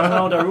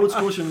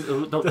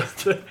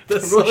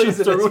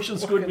Russian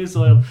Scud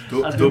missile has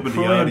been Double the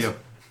primed. audio.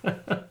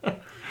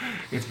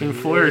 It's been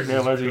fired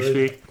now as we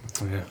speak.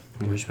 Yeah,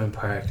 Richmond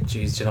Park.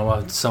 Jeez, do you know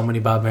what? So many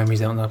bad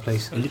memories out in that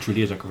place. It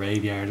literally is a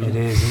graveyard. It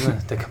is, isn't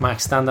it? The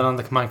Canucks standing on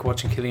the Canuck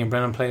watching Killian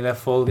Brennan play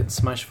left full, getting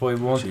smashed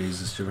 5-1.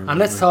 Jesus, do you remember And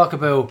let's that? talk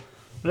about.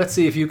 Let's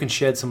see if you can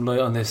shed some light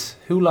on this.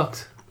 Who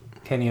locked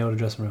Kenny out of the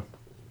dressing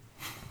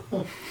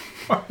room?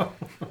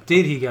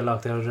 Did he get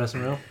locked out of the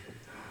dressing room?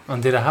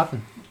 And did it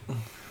happen?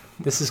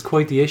 This is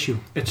quite the issue.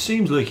 It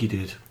seems like he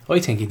did. I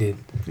think he did.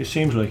 It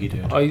seems like he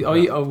did.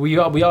 We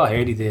all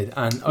heard he did.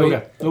 And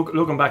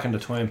Looking back in the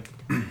time,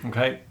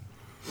 okay,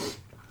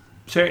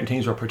 certain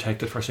things were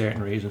protected for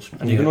certain reasons,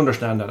 and you Yeah. can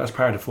understand that. That's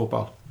part of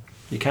football.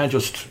 You can't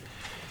just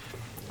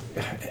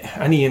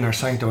any inner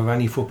sanctum of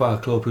any football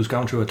club who's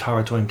gone through a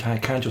torrid time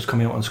can't just come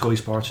out on Sky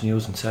Sports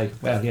News and say,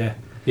 "Well, yeah,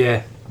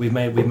 we've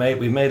made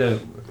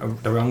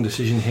the wrong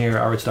decision here,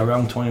 or it's the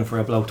wrong time for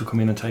a bloke to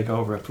come in and take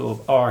over a club,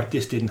 or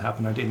this didn't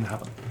happen or didn't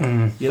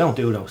happen." You don't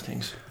do those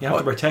things. You have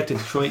to protect it.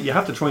 You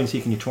have to try and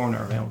see can you turn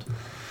it around.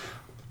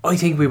 I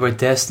think we were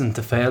destined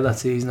to fail that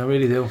season. I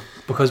really do.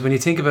 Because when you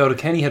think about it,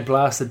 Kenny had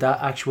blasted that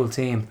actual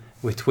team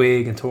with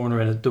Twig and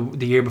Turner in it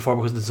the year before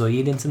because of the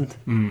Zaid incident.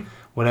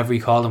 Whatever he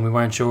called him, we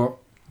weren't sure.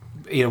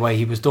 Either way,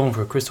 he was done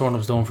for it. Chris Turner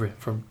was done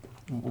for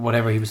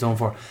whatever he was done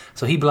for.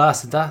 So he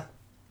blasted that.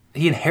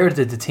 He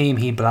inherited the team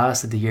he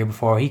blasted the year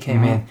before. He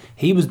came in.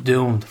 He was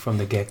doomed from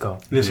the get-go.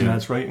 Listen,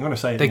 that's right. I'm going to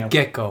say it The now.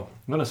 get-go.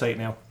 I'm going to say it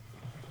now.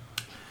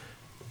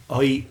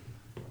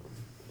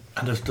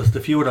 And there's a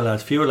few other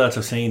lads. Few other lads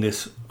have seen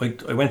this.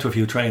 I went to a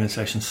few training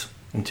sessions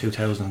in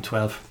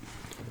 2012,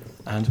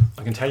 and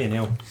I can tell you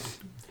now,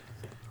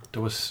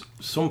 there was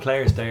some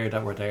players there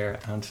that were there,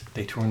 and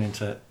they turned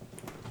into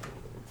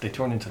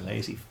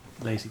lazy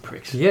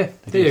pricks. Yeah,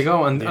 They there did. you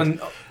go. They did.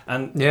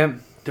 And yeah,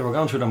 They were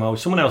going through the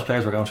motions. Someone else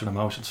players were going through the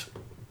motions.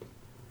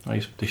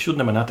 Right? They shouldn't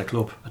have been at the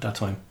club at that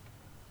time.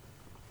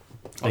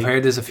 I've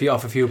heard this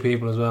off a few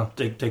people as well.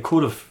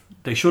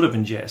 They should have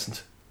been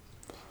jettisoned.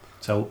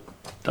 So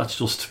that's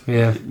just,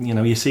 Yeah.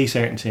 you see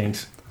certain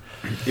things.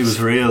 It was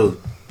real.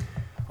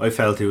 I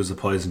felt it was a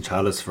poison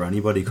chalice for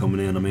anybody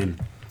coming in. I mean,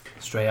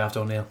 Straight after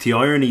O'Neill. the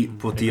irony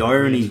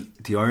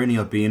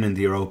of being in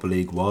the Europa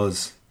League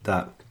was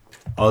that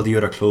all the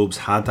other clubs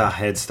had that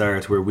head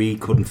start where we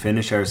couldn't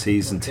finish our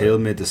season till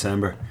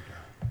mid-December,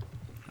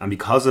 and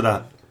because of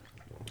that,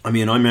 I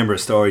mean, I remember a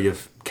story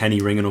of Kenny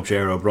ringing up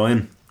Gerard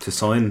O'Brien to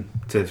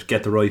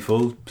get the right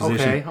full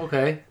position,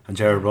 Okay. and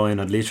Gerard O'Brien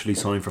had literally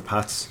signed for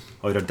Pats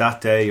either that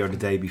day or the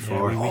day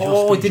before.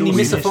 Didn't he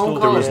miss a phone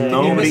call? There was Did he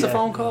nobody. miss a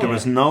phone call? There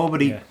was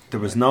nobody. Yeah. There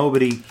was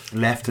nobody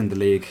left in the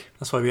league.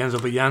 That's why we ended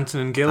up with Janssen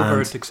and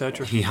Gilbert, And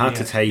etc. he had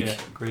to take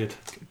Great.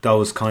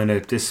 those kind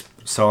of this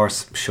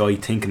source shy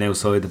thinking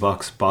outside the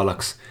box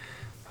bollocks.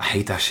 I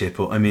hate that shit,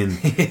 but I mean,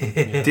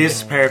 this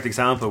is a perfect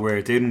example where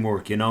it didn't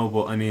work,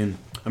 But I mean,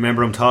 I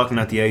remember him talking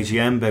at the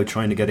AGM about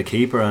trying to get a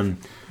keeper, and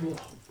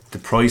the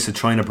price of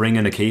trying to bring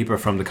in a keeper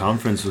from the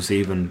conference was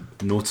even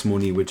nuts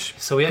money, which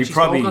So we actually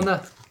probably spoke on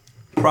that.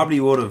 probably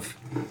would have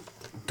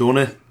done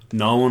it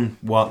knowing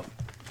what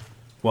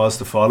was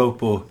to follow,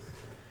 but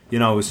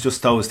it's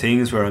just those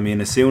things where, I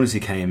mean, as soon as he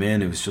came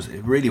in, it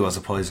really was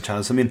a poison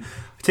chalice. I mean,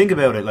 think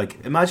about it,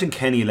 like, imagine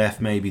Kenny left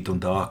maybe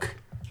Dundalk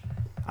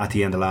at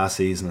the end of last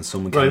season and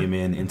someone came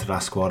in into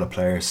that squad of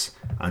players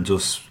and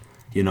just,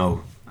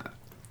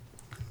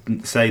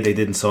 say they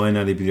didn't sign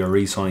anybody or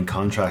re-sign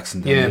contracts,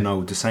 and then,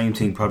 the same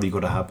thing probably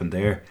could have happened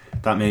there.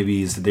 That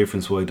maybe is the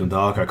difference why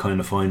Dundalk are kind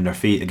of finding their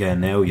feet again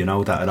now,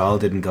 that it all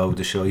didn't go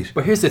to shite.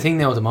 But here's the thing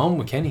now at the moment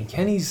with Kenny.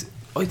 Kenny's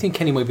I think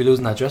Kenny might be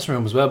losing that dressing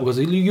room as well, because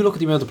you look at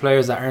the amount of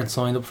players that aren't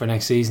signed up for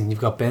next season. You've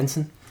got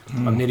Benson,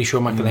 I'm nearly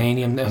sure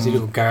McElhaney, and as you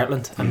look at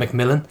Gartland and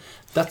Macmillan.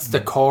 That's the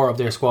core of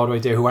their squad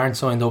right there, who aren't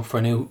signed up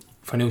for new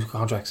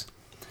contracts.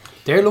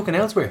 They're looking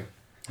elsewhere.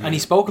 And he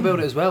spoke about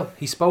it as well.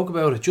 He spoke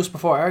about it just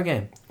before our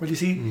game. Well, you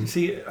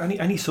see,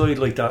 any side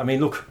like that. I mean,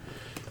 look,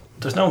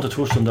 there's no one to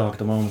trust Dundalk at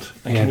the moment.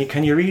 And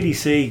can you really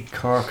see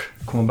Cork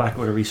coming back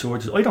with a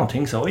resurgence? I don't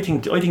think so. I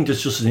think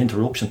there's just an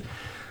interruption.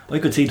 I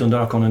could see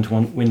Dundalk going to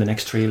win the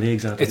next 3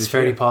 leagues after It's this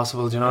very year.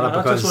 possible, do you know that?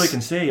 That's Because what I can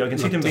see. I can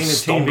see them being a team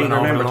stumbling being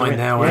over the remembered line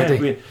now, aren't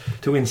they?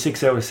 to win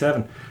 6 out of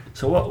 7.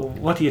 So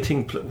what do you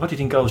think? What do you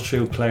think goes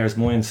through players'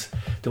 minds?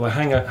 Do I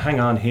hang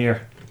on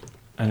here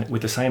and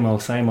with the same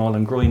old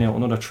and grind out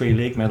another 3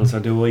 league medals, or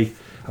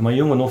am I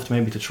young enough to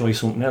maybe to try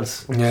something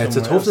else? Yeah, it's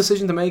a tough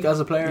decision to make as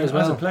a player as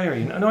well. As a player,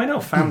 I know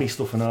family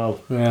stuff and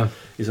all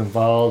is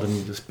involved,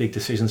 and there's big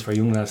decisions for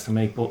young lads to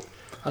make. But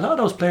a lot of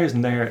those players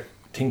in there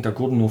think they're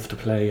good enough to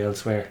play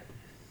elsewhere.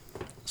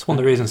 It's one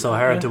of the reasons it's so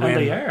hard to win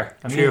they are.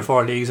 3 or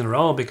 4 leagues in a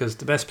row, because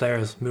the best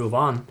players move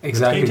on.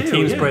 Exactly.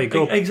 Teams break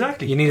up.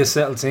 Exactly. You need a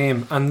settled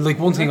team. And like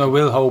one thing I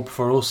will hope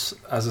for us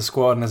as a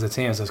squad and as a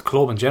team, as a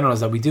club in general, is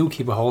that we do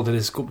keep a hold of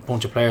this good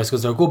bunch of players,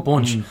 because they're a good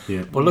bunch.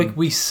 But like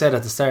we said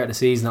at the start of the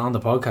season on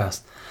the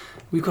podcast,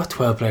 we've got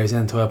 12 players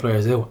in, 12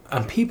 players out,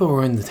 and people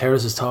were in the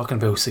terraces talking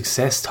about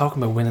success,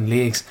 talking about winning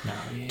leagues.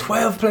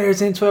 12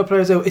 players in, 12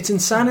 players out. It's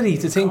insanity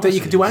to think that you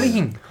could do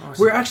anything.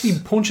 We're actually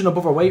punching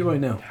above our weight right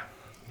now.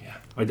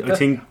 I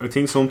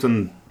think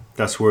something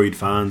that's worried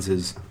fans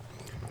is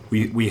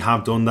we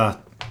have done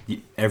that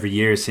every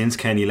year since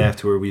Kenny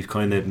left, where we've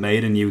kind of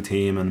made a new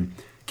team and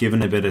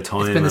given a bit of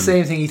time. It's been the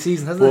same thing each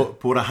season, hasn't it?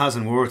 But it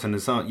hasn't worked, and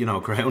it's not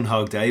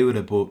Groundhog Day with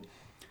it. But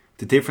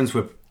the difference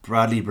with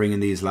Bradley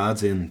bringing these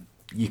lads in,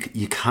 you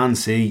can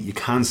see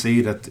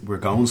that we're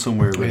going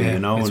somewhere with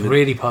it. It's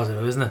really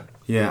positive, isn't it?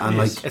 Yeah, and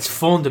it's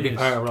fun to be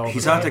part of it.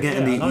 He's after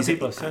getting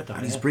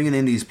he's bringing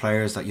in these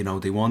players that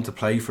they want to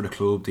play for the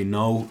club. They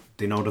know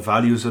the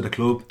values of the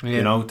club.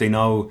 Yeah. They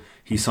know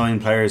he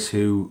signed players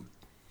who,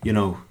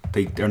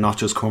 they're not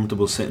just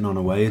comfortable sitting on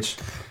a wage.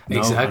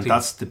 Exactly, and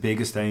that's the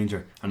biggest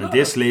danger. And in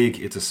this league,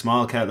 it's a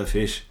small kettle of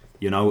fish.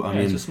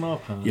 It's a small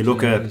pond. You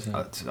look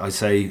at, I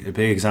say a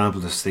big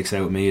example that sticks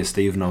out with me is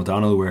Stephen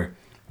O'Donnell, where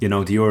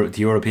the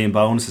European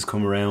bonus has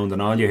come around,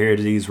 and all you hear are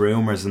these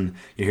rumours, and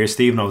you hear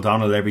Stephen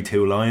O'Donnell every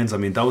 2 lines. I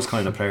mean, those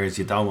kind of players,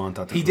 you don't want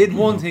that. He did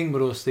one thing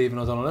with us, Stephen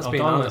O'Donnell. Let's be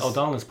honest.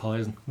 O'Donnell's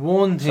poison.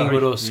 One thing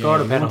with us, scored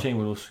a penalty.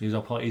 One thing with us,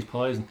 he's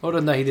poison. Other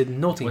than that, he did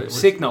nothing.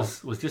 Signal.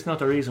 Was this not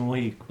the reason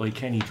why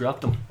Kenny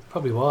dropped him?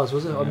 Probably was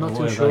it? I'm not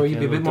too sure. He'd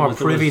be a bit more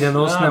privy than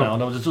us now.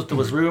 No, there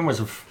was rumours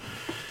of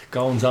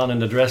goings on in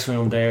the dressing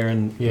room there,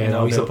 and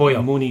he's a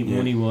boy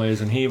money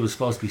wise, and he was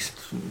supposed to be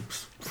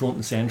front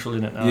and central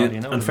in it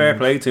now. And fair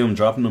play to him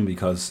dropping them,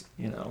 because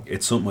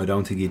it's something I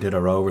don't think he did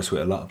at Rovers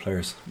with a lot of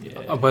players.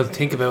 Well,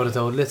 think about it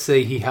though. Let's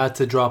say he had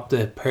to drop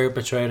the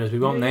perpetrators. We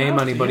won't name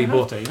anybody,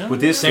 but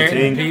this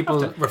certain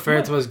people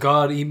referred to as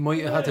God, he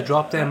might have had to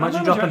drop them.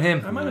 Imagine dropping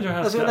him.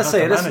 Let's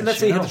say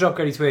he had to drop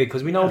Gary Twigg,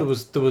 because we know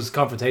there was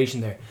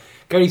confrontation there.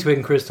 Gary Twigg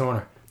and Chris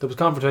Turner. There was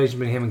confrontation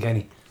between him and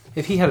Kenny.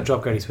 If he had to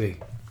drop Gary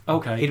Twigg,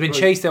 he'd been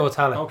chased out of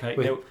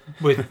Tallaght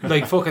with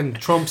like fucking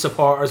Trump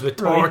supporters with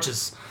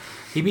torches.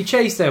 He'd be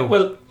chased out.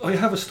 Well, I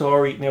have a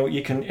story now.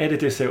 You can edit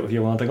this out if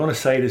you want. I'm going to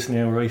say this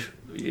now, right?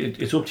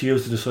 It's up to you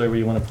to decide where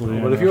you want to put it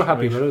in. Well, if you're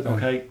happy with it, then.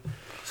 Okay.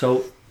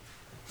 So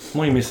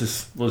my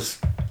missus was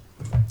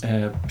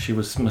she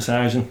was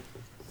massaging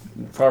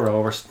for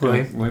Rovers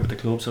right with the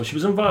club, so she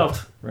was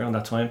involved around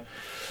that time,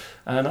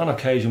 and on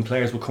occasion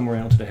players would come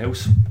around to the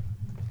house,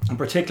 and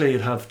particularly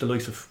you'd have the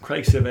likes of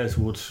Craig Sivez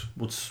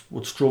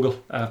would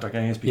struggle after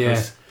games,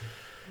 because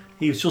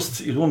he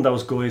was one of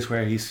those guys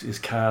where his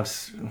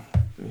calves,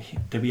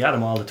 they'd be at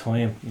him all the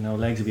time,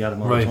 legs would be at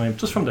him all the time,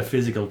 just from the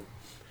physical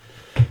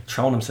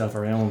throwing himself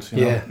around,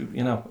 you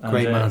know. And,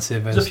 great man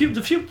Sivez. A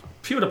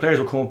few of the players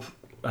would come up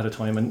at a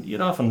time, and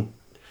you'd often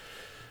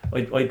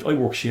I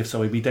work shifts,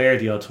 so I'd be there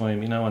the odd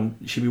time, and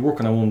she'd be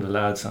working on one of the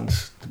lads and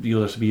the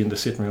others would be in the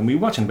sitting room. We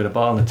were watching a bit of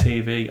ball on the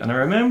TV, and I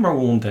remember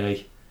one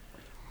day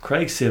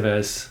Craig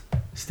Sivez,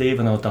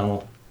 Stephen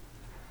O'Donnell,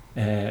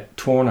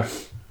 Turner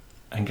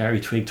and Gary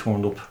Twigg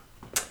turned up,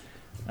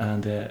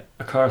 and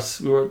of course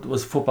there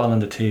was football on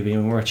the TV,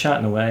 and we were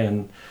chatting away,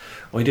 and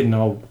I didn't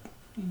know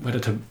whether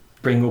to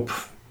bring up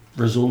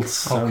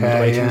results and the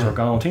way things were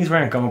going. Things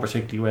weren't going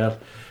particularly well,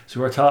 so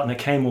we were talking.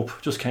 It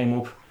just came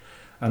up,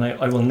 and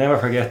I will never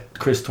forget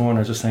Chris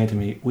Turner just saying to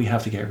me, "We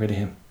have to get rid of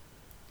him."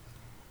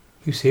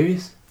 You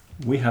serious?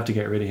 We have to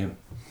get rid of him,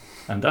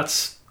 and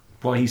that's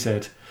what he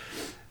said.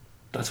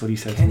 That's what he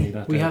said to me.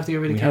 We have to get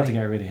rid of Kenny. We have to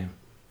get rid of him.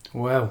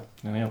 Wow.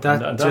 Do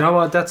you know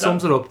what? That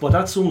sums it up. But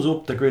that sums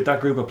up that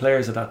group of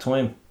players at that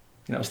time.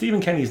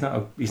 Stephen Kenny's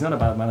he's not a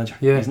bad manager.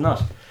 Yeah. He's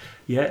not.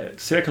 Yeah,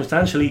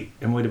 circumstantially,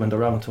 it might have been the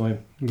wrong time.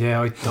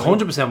 Yeah,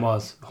 100%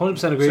 was.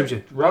 100% agree with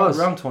you.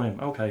 Wrong time.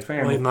 Okay, fair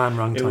enough. Right man,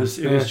 wrong time.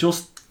 It was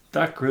just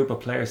that group of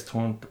players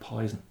turned to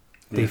poison.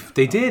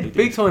 They did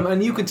big time,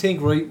 and you can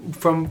think right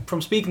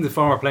from speaking to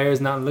former players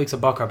and that, and likes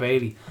of Bocker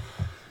Bailey.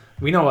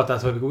 We know what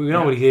that's like. We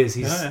know what he is.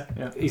 He's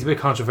Yeah. he's a bit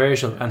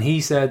controversial, and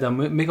he said that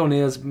Mick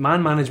O'Neill's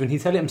man management. He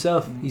said it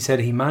himself. He said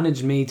he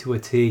managed me to a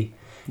T.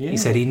 Yeah. He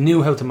said he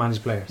knew how to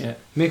manage players. Yeah.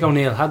 Mick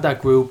O'Neill had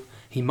that group.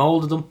 He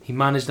moulded them. He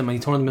managed them, and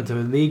he turned them into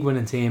a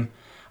league-winning team.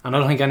 And I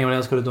don't think anyone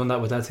else could have done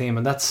that with that team.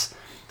 And that's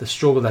the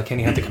struggle that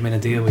Kenny had to come in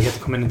and deal with. He had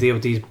to come in and deal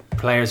with these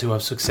players who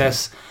have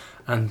success,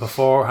 and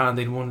beforehand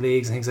they'd won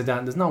leagues and things like that.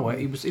 And there's no way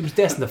he was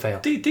destined to fail.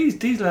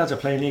 These lads are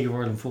playing League of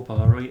Ireland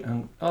football, right?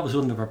 And all of a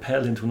sudden they're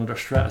propelled into another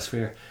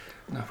stratosphere.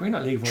 No, we're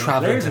not League of Ireland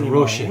Travelling players to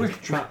anymore. Russia.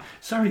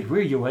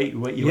 We're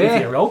UEFA Yeah.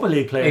 Europa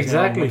League players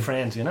Exactly. now, my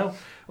friends, you know.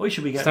 Why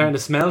should we get Starting to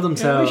smell we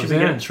themselves. should be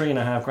getting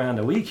 $3,500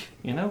 a week,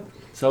 you know.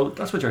 So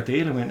that's what you're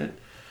dealing with.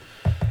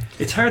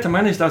 It's hard to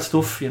manage that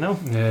stuff, you know.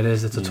 Yeah, it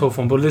is. It's a tough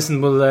one. But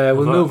listen, we'll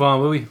move on,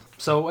 will we?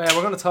 So we're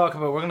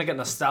going to get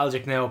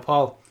nostalgic now,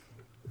 Paul,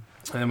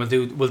 and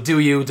then we'll do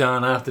you,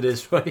 Dan, after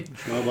this, right?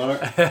 No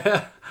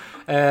bother.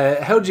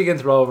 How did you get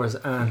into Rovers,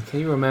 and can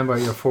you remember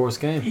your first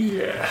game?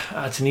 Yeah,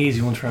 that's an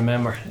easy one to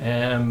remember.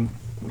 I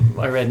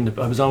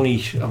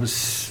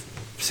was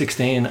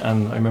 16,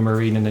 and I remember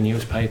reading in the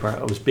newspaper.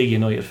 I was a big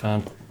United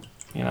fan,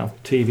 you know,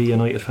 TV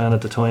United fan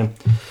at the time.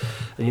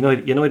 And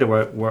United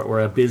were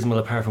abysmal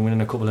apart from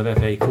winning a couple of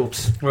FA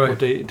Cups. Right.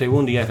 But they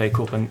won the FA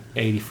Cup in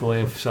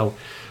 '85. So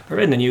I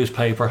read in the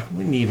newspaper,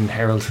 didn't even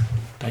Herald,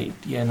 that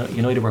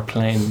United were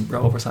playing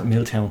Rovers at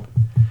Milltown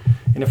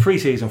in a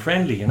pre-season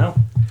friendly, you know.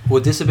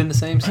 Would this have been the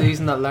same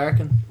season that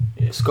Larkin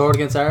scored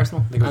against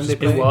Arsenal? think it was And they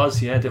just- It played?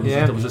 was, yeah. There was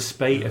Yeah. a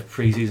spate of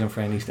pre-season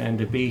friendlies. Then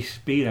they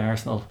beat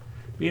Arsenal.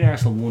 Beat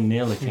Arsenal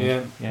 1-0, I think.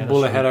 Yeah, that's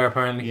Bulla right. header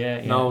apparently.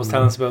 Yeah, No, was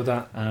telling us about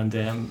that.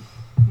 And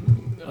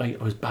I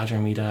was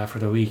badgering me dad for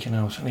the week, and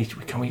I was saying,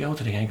 can we go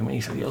to the game? And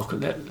he said, yeah, look,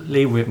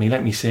 leave with me,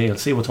 let me see. I'll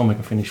see what time I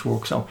can finish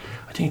work. So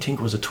I think it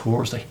was a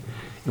Thursday.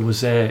 It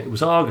was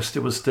August.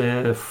 It was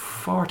the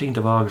 14th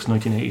of August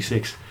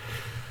 1986,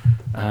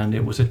 and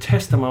it was a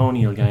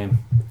testimonial game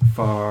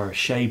for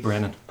Shay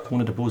Brennan,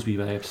 one of the Busby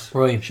babes.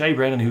 Right. Shay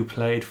Brennan, who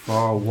played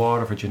for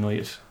Waterford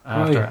United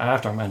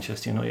after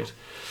Manchester United,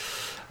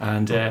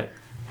 and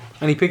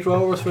And he picked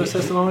Rovers for his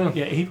testimonial?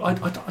 yeah, I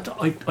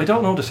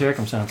don't know the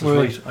circumstances,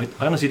 Right. right?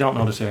 I honestly don't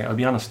know the circumstances, I'll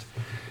be honest.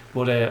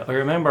 But I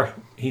remember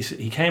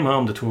he came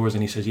home the tours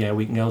and he said, yeah,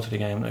 we can go to the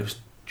game. And I was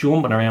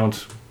jumping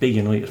around, big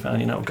United fan,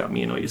 you know, got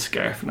me a United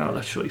scarf and all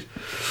that shit.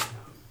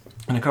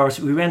 And of course,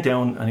 we went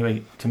down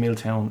anyway to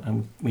Milltown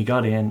and we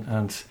got in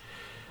and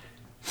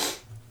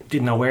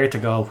didn't know where to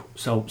go.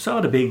 So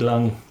saw the big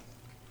long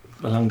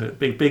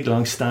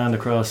stand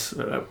across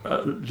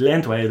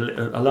lengthway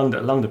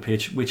along the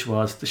pitch, which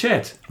was the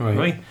shed,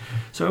 right?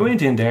 So I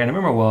went in there and I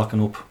remember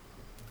walking up,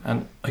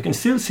 and I can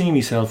still see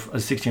myself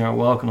as a 16-year-old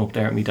walking up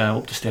there with me dad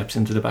up the steps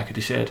into the back of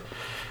the shed,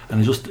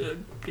 and I just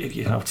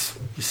you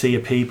see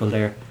people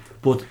there,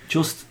 but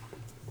just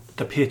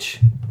the pitch.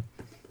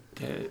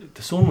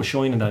 The sun was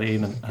shining that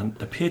evening, and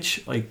the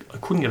pitch I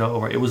couldn't get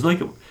over. It was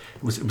like it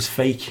was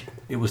fake.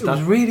 It was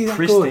really that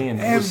pristine.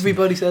 good.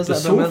 Everybody says The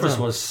that about surface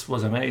Milltown.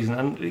 was amazing,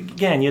 and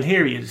again you'll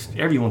hear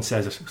everyone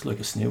says it's like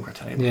a snooker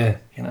table. Yeah.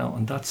 You know,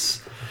 and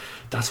that's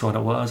what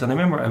it was. And I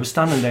remember I was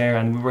standing there,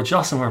 and we were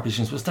jostling our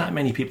positions. There was that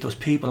many people? There was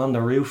people on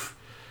the roof.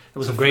 It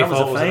was Some a great that was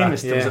a photos of that,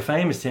 famous. There was yeah. a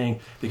famous thing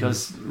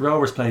because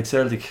Rovers played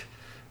Celtic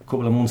a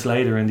couple of months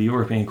later in the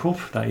European Cup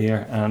that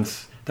year, and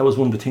that was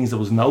one of the things that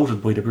was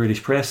noted by the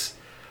British press.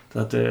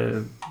 That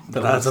the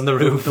lads on the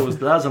roof. There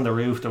was lads on the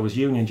roof. There was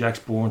Union Jacks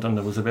burnt, and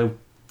there was about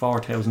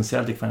 4,000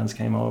 Celtic fans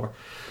came over.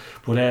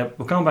 But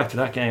going back to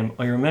that game,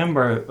 I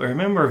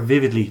remember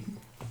vividly.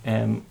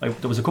 There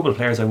was a couple of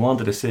players I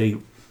wanted to see.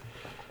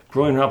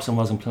 Brian Robson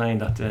wasn't playing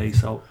that day,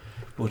 so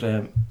but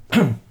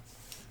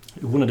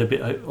one of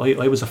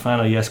the I was a fan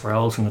of Jesper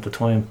Olsen at the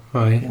time,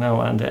 Right. you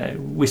know,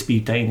 and wispy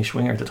Danish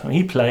winger at the time.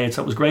 He played,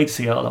 so it was great to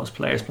see all those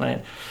players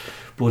playing.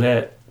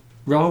 But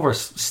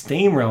Rovers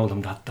steamrolled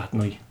them that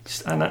night,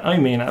 and I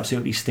mean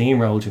absolutely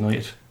steamrolled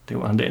United. They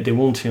won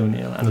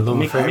 2-0, and The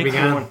love affair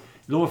began.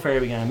 Love affair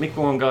began. Mick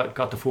Bourne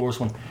got the first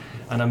one,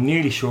 and I'm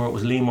nearly sure it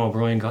was Liam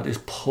O'Brien got this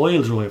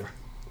pile driver.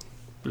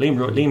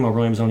 Liam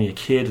O'Brien was only a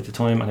kid at the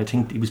time, and I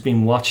think he was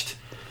being watched.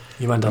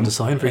 He went on to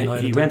sign for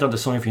United. He went on to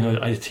sign for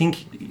United. I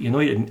think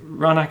United.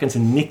 Ron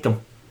Atkinson nicked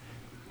him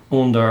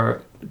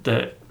under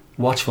the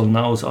watchful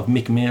nose of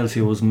Mick Mills,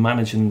 who was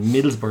managing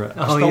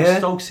Middlesbrough,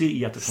 Stoke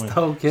City at the time.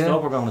 Stoke, yeah.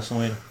 Stoke were going to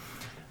sign him,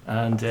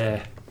 and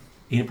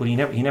but he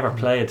never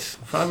played.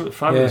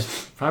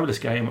 Fabulous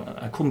game.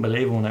 I couldn't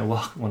believe it when I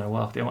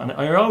walked out. And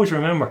I always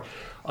remember,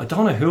 I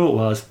don't know who it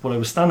was, but I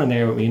was standing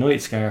there with my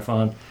United scarf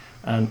on,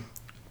 and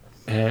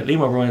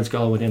Liam O'Brien's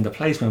goal within the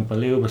placement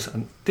Balubas,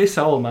 and this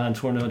old man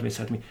turned around to me and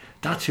said to me,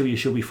 "That's who you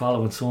should be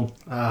following, son."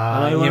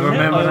 Ah, And you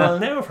remember I will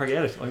that? never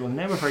forget it. I will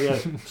never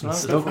forget it. It's not-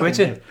 Stuck with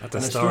you? At the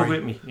and it story. stuck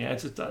with me. Yeah,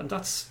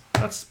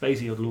 that's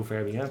basically how the love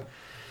affair began.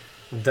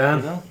 Dan,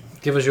 You know?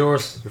 give us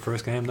yours. Your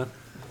first game then?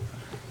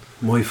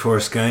 My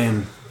first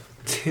game,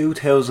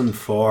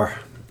 2004,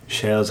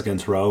 Shells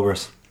against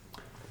Rovers,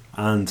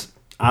 and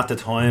at the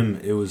time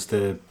it was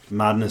the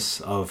madness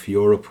of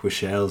Europe with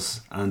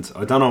Shells, and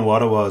I don't know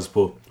what it was,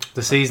 but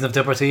The season of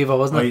Deportivo,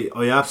 wasn't it?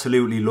 I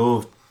absolutely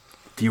loved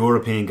the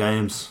European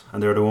games,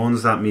 and they're the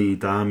ones that my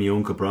dad, my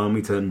uncle brought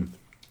me to. And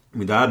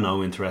my dad had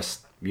no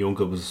interest. My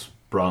uncle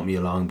brought me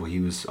along, but he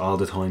was all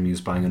the time he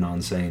was banging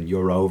on saying,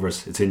 "You're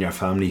Rovers. It's in your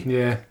family.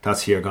 Yeah.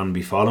 That's who you're going to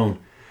be following."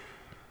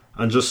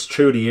 And just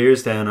through the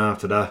years then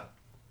after that,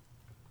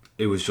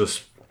 it was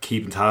just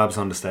keeping tabs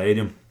on the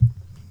stadium.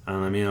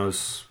 And I mean, I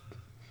was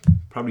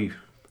probably...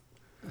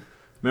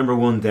 remember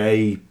one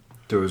day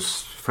there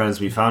was friends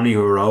of my family who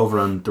were over,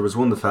 and there was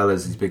one of the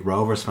fellas, he's a big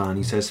Rovers fan.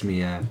 He says to me,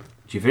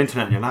 "Do you have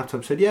internet on your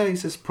laptop?" I said, "Yeah." He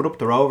says, "Put up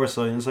the Rovers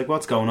side." And I was like,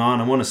 "What's going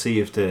on? I want to see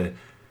if it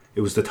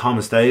was the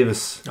Thomas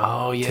Davis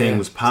thing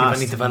was passed."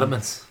 See if any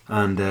developments.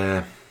 And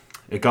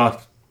it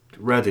got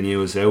read the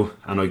news out,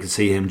 and I could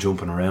see him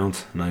jumping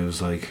around, and I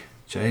was like,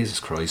 Jesus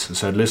Christ. I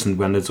said, "Listen,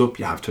 when it's up,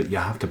 you have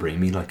to bring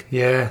me, like."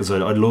 Yeah. Because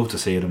I'd love to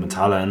see it in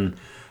Metalla. And I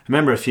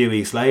remember a few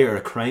weeks later,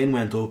 a crane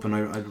went up, and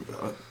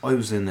I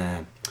was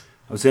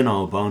in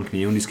Old Bond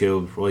Community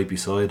School right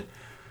beside,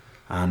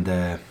 and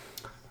I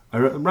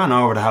ran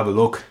over to have a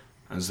look.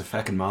 And there's a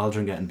fucking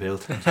Maldron getting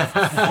built. I was like,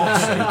 for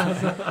fuck's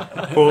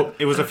sake. But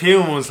it was a few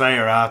months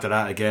later after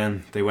that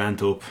again, they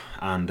went up,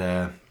 and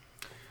as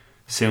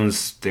soon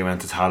as they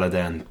went to Tala,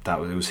 then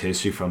it was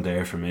history from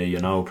there for me. You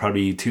know,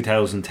 probably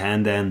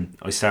 2010. Then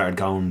I started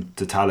going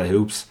to Tala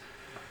hoops,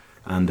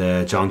 and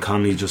John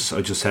Connolly I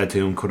just said to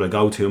him, "Could I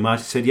go to a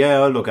match?" He said,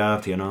 "Yeah, I'll look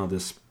after you and all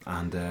this."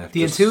 And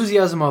the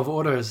enthusiasm of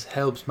others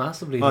helps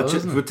massively,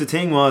 doesn't it? But the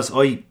thing was,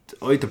 I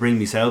had to bring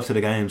myself to the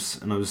games,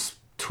 and I was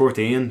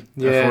 13,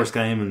 the first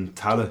game in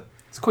Tala.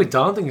 It's quite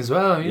daunting as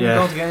well. You know,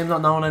 going to games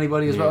not knowing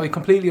anybody as well. I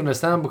completely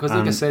understand, because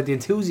like I said, the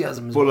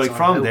enthusiasm is. But like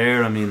from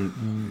there, I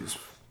mean,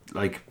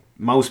 like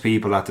most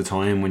people at the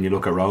time, when you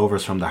look at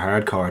Rovers from the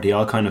hardcore, they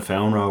all kind of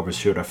found Rovers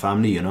through their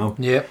family, you know.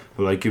 Yeah.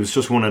 But like it was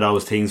just one of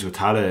those things with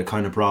Tala. It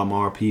kind of brought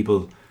more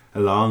people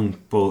along,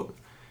 but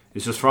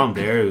it's just from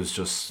there. It was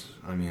just,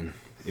 I mean,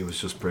 it was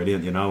just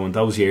brilliant, you know. And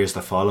those years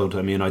that followed,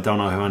 I mean, I don't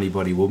know how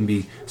anybody wouldn't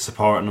be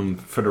supporting them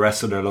for the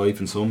rest of their life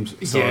in some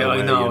sort of way,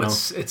 I know. you know?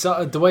 It's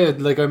the way.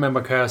 I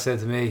remember Carl said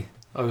to me,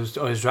 I was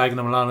dragging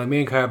them along. Like, me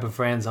and Carl have been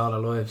friends all our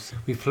lives.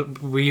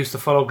 We used to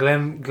follow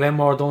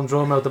Glenmore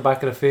Dundrum out the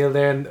back of the field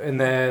there in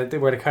the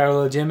where the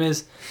Carroll gym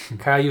is.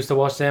 Carl used to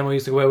watch them. We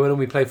used to go out with them.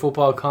 We played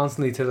football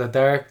constantly till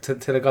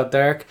it got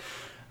dark.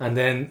 And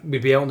then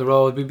we'd be out on the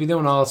road, we'd be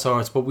doing all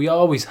sorts, but we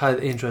always had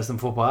interest in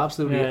football,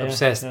 absolutely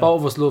obsessed. Both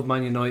of us loved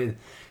Man United.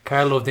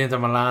 Carl loved Inter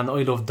Milan,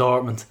 I loved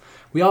Dortmund.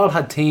 We all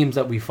had teams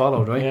that we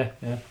followed, right?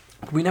 Yeah.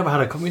 We never had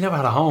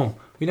a home.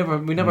 We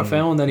never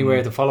found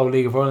anywhere to follow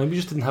League of Ireland. We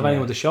just didn't have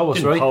anyone to show us,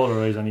 didn't right?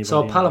 Polarise anybody,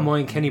 so pal of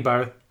mine, Kenny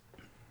Barrett.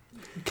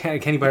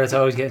 Kenny Barrett's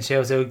always getting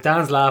shouts out.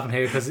 Dan's laughing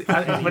here because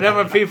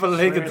whenever people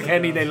link it to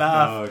Kenny, they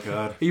laugh. Oh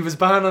God! He was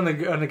banned on the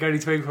Gary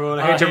Twig parole.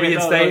 I heard you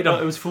reinstate him.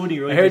 It was funny,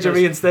 right? I heard you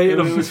reinstate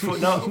him. It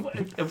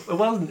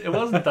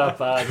wasn't that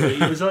bad. Right?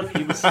 He was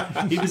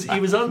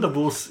on the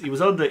bus. He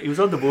was on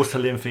the bus to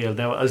Linfield.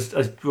 Now,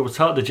 as we were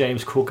talking to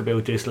James Cook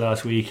about this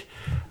last week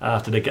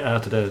after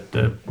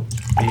the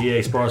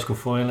EA Sports Cup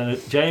final,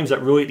 and James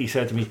that rightly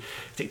said to me,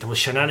 I think there was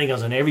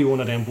shenanigans on every one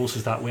of them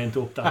buses that went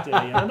up that day,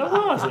 and there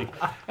was like,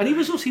 and he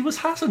was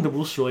hassling the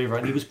bus driver,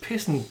 and he was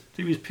pissing.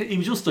 He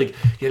was just like,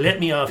 "You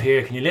let me off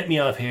here? Can you let me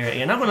off here?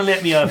 You're not going to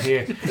let me off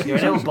here. You're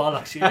an old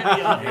bollocks. You let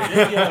me off here.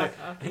 Let me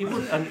off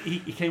here." And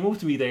he came up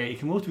to me there. He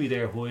came up to me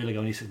there a while ago,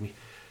 and he said to me,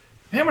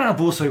 "Remember that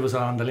bus I was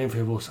on, the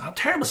Linfield bus? I'm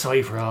terrible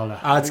sorry for all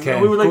that." That's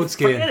we were like, good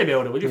skin. "Forget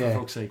about it, will you, for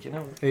fuck's sake?" You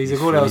know. He's a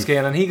good old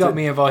skin, and he got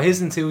me involved.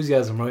 His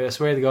enthusiasm, right? I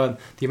swear to God,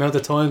 the amount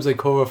of times I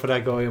cover for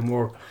that guy and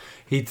work.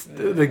 He'd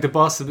like the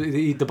boss would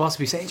be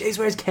saying, "Jace,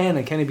 where's Ken?"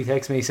 And Ken'd be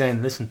texting me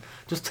saying, "Listen,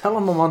 just tell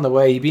him I'm on the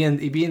way." He'd be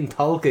in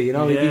Tolka, you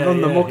know, he'd be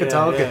running the muck of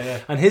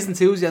Tolka, and his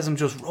enthusiasm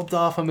just rubbed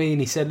off on me.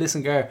 And he said,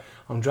 "Listen, Gar,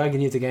 I'm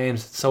dragging you to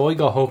games." So I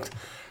got hooked.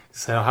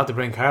 So I had to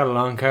bring Carl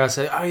along. Carl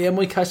said, "Oh yeah, I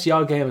might catch the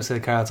odd game." I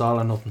said, "Carl, it's all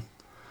or nothing.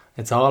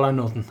 It's all or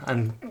nothing."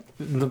 And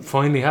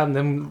finally had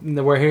them.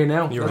 We're here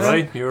now. You're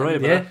right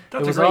about that.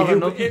 That's it was all or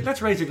nothing.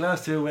 Let's raise a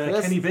glass to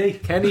Kenny B.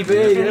 Kenny B.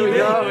 Here we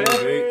go.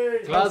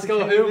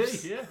 Glasgow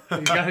Hoops. Yeah.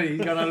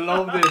 He's gonna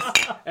love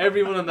this.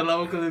 Everyone in the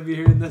local will be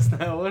hearing this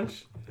now.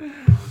 Watch.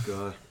 Oh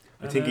God!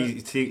 I think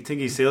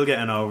he's still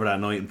getting over that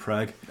night in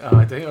Prague.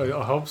 I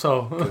hope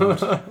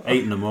so.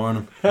 8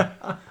 a.m.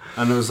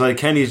 And it was like,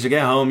 "Kenny, did you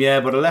get home?"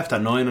 "Yeah, but I left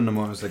at 9 a.m.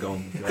 I was like, "Oh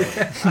God,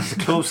 the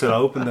club's still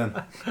open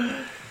then."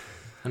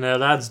 And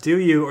lads, do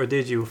you or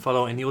did you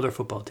follow any other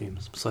football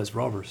teams besides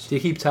Rovers? Do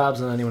you keep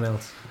tabs on anyone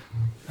else?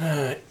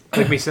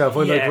 Like myself,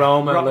 I like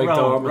Roma, like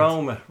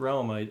Dortmund.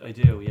 Roma, I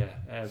do,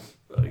 yeah.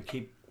 I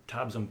keep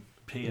tabs on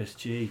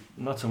PSG,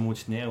 not so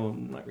much now.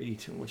 I'm not really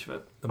too much of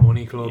it. The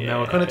money club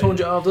now. It kind of turned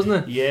you off, doesn't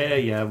it?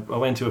 Yeah. I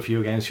went to a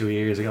few games 2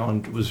 years ago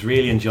and it was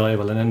really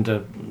enjoyable. And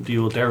then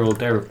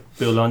their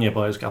Bologna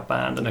boys got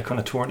banned, and it kind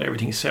of turned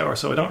everything sour.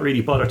 So I don't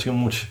really bother too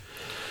much.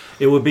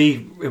 It would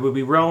be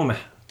Roma.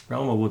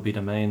 Roma would be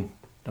the main.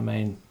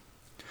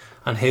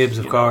 And Hibs,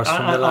 of course,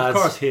 from the lads.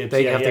 Of course, Hibs.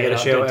 They have to get a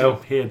shout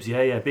out. Hibs,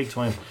 yeah, big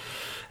time.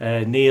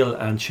 Neil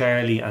and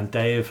Charlie and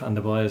Dave and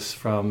the boys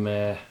from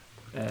the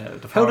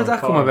how did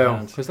that come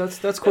about? Because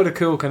that's quite a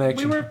cool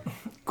connection.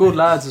 Good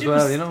lads as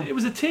well, you know. It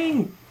was a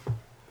thing.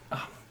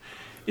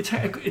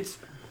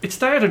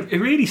 It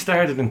really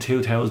started in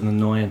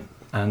 2009,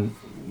 and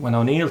when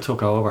O'Neill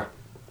took over,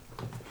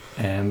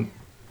 I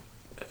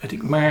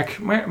think Mark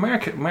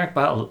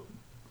Battle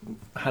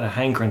had a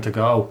hankering to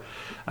go,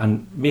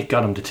 and Mick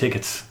got him the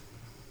tickets,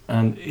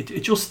 and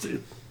it just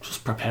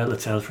propelled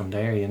itself from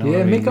there, you know. Yeah,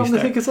 what I mean? Mick got him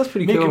the tickets, that's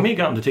pretty cool. Mick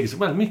got him the tickets.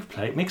 Well,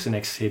 Mick's an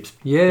ex-Hibs.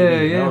 Yeah,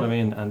 you yeah. know what I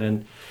mean? And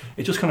then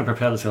it just kind of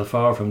propelled itself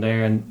forward from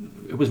there,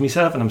 and it was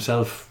myself and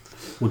himself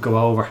would go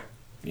over,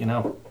 you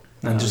know.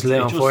 And just lit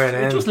on fire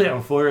then. It just lit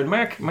on fire. And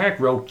Mark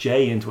wrote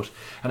Jay into it.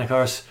 And of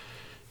course,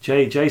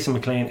 Jason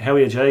McLean, how are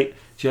you, Jay?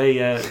 Jay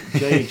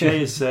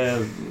is,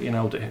 you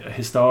know, a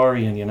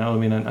historian, you know what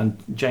I mean? And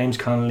James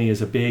Connolly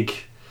is a big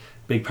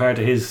part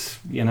of his,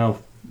 you know,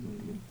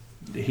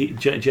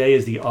 Jay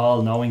is the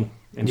all-knowing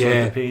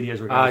encyclopedia.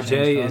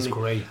 Jay is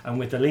great. And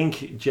with the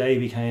link, Jay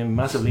became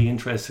massively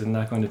interested in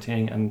that kind of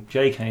thing. And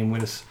Jay came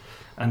with us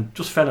and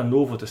just fell in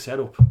love with the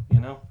setup, you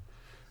know.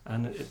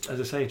 And as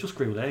I say, it just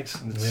grew legs,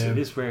 and it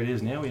is where it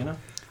is now, you know.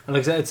 And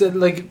like it's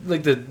like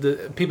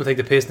the people take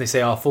the piss and they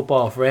say, "Oh,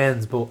 football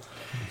friends," but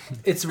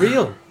it's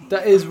real.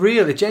 That is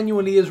real. It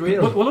genuinely is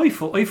real. Well, I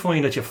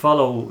find that you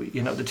follow,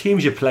 you know, the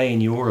teams you play in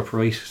Europe,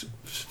 right?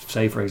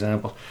 Say for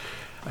example,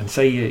 and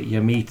say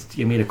you meet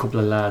a couple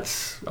of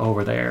lads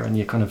over there, and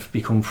you kind of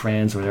become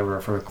friends or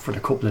whatever for a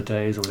couple of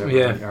days or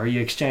whatever, or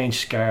you exchange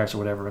scars or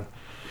whatever, and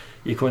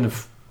you kind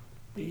of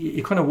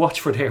watch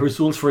for their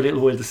results for a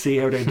little while to see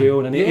how they're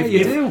doing. And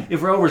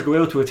if Rovers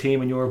go out to a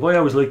team in Europe, I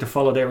always like to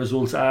follow their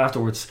results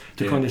afterwards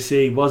to kind of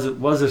see was it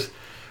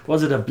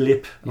a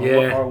blip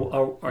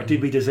or did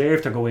we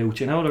deserve to go out?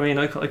 You know what I mean?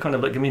 I kind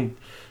of like, I mean,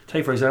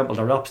 take for example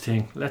the Rops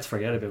thing. Let's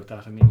forget about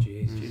that. I mean,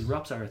 geez,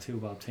 Rops are a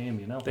 2-bob team.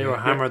 You know, they were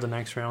hammered the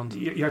next round.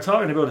 You're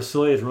talking about a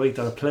side, right,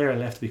 that a player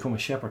left to become a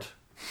shepherd.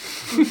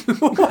 This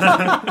is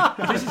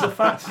a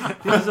fact.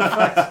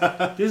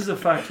 This is a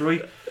fact,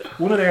 right?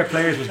 One of their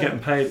players was getting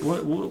paid. It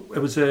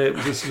was a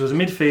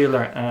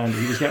midfielder, and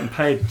he was getting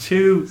paid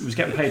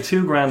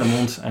 $2,000 a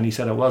month, and he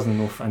said it wasn't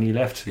enough, and he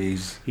left.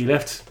 Jeez. He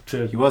left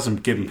to. He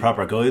wasn't given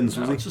proper guidance,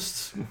 was he?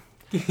 Just.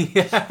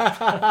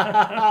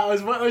 I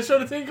was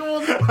trying to think of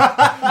one.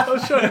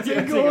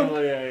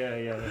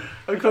 Yeah.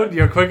 I couldn't.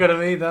 You're quicker than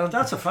me, Dan.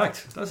 That's a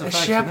fact. A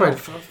shepherd.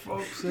 For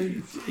fuck's sake.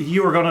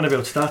 You were going on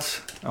about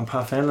stats on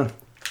Pat Fenlon.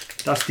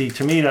 That's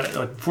to me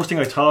that first thing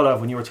I thought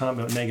of when you were talking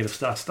about negative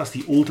stats. That's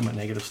the ultimate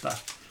negative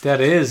stat. That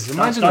is.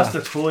 Imagine that's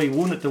the tie.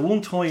 The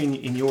one tie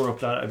in Europe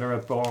that I've ever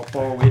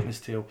bore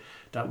witness to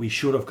that we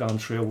should have gone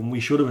through when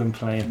we should have been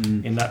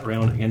playing in that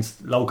round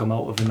against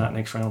Lokomotiv in that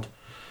next round.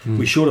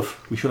 We should have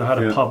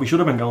had a pop. We should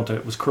have been going to.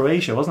 It was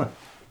Croatia, wasn't it?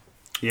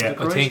 Yeah,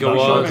 I think it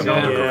was.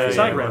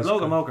 Zagreb,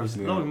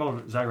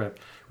 Lokomotiv, Zagreb.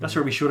 That's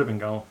where we should have been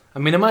going. I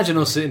mean, imagine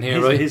us sitting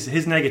here, right? His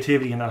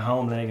negativity in that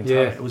home leg,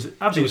 it was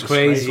absolutely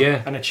crazy,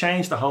 and it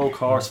changed the whole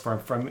course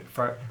for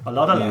a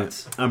lot of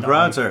lads. And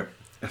Bradzer,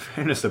 in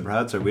fairness to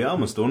Bradzer, we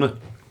almost done it.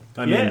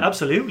 I mean,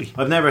 absolutely.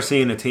 I've never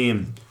seen a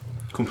team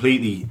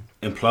completely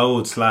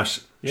implode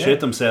 / shit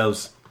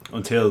themselves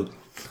until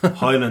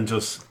Highland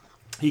just.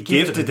 He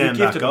gifted them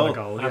that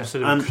goal.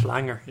 Absolute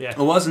clanger. Yeah. It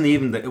wasn't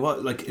even it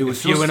was like it was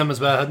a few in him as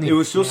well, hadn't he? It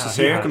was just the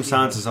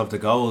circumstances of the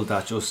goal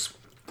that just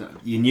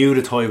you knew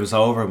the tie was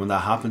over when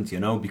that happened, you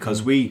know,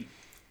 because we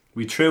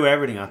threw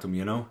everything at them,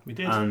 you know. We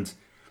did. And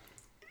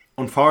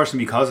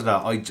unfortunately because of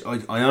that,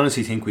 I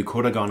honestly think we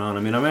could have gone on. I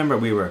mean, I remember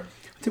we were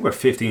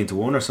 15-1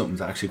 or something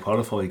to actually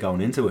qualify going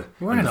into it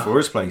in the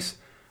first place.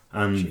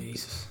 And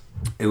Jesus.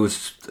 It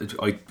was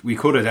we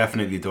could have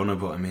definitely done it,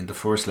 but I mean the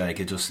first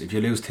leg, if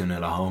you lose 2-0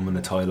 at home in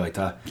a tie like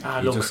that,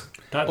 you just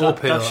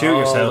shoot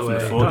yourself in the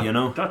foot, you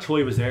know. That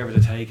tie was there for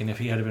the taking if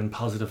he had been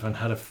positive and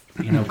had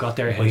got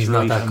their heads he's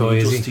not right. that guy,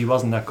 is he? He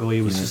wasn't that guy.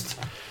 He was just.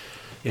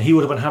 Yeah, he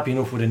would have been happy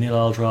enough with a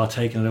 0-0 draw,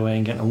 taking it away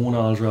and getting a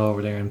 1-1 draw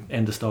over there and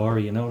end the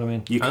story. You know what I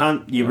mean?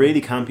 You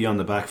really can't be on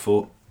the back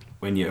foot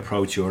when you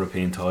approach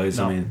European ties.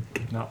 No, I mean,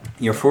 no.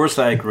 Your first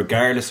leg,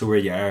 regardless of where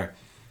you are,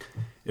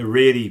 it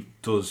really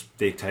does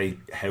dictate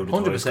how the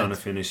tie is going to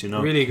finish. You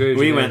know, really agree with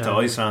we you went there, to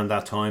Iceland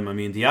that time. I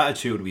mean, the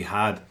attitude we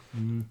had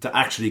to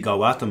actually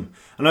go at them,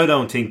 and I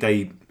don't think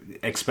they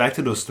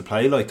expected us to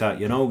play like that.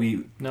 You know,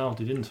 no,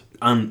 they didn't.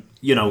 And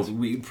you know,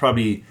 we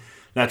probably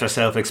let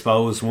ourselves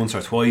expose once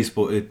or twice,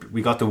 but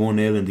we got the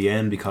 1-0 in the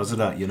end because of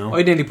that. You know,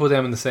 I nearly put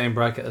them in the same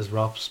bracket as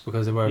Rops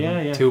because they were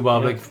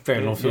 2-bob. Like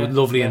fair enough, they were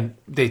lovely and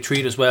they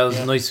treat us well. It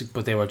was nice,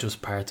 but they were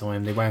just part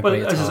time. They weren't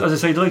great. As I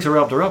say, the likes of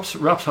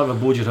Rops have a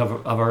budget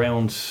of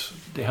around.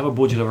 They have a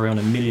budget of around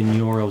 €1 million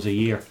a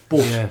year,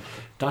 but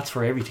that's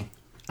for everything.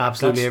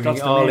 Absolutely everything.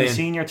 That's all the in.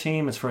 Senior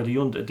team. It's for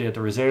the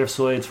reserve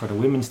sides, for the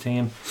women's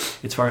team.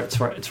 It's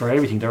for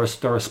everything. They're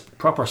a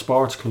proper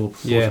sports club.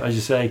 Yeah, but as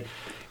you say.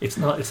 It's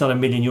not €1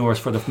 million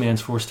for the men's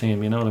first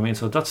team, you know what I mean?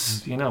 So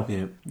that's, you know,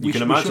 you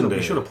can imagine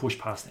we should have pushed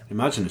past them.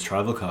 Imagine the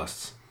travel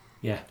costs.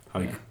 Yeah,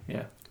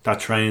 yeah.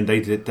 That train, they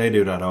do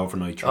that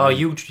overnight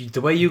train.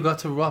 The way you got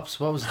to Rops,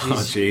 what was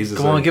it? Jesus.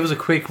 Come on, give us a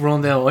quick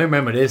rundown. I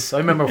remember this. I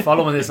remember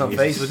following this on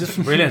Facebook. This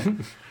was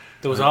brilliant.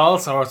 There was all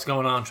sorts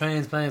going on: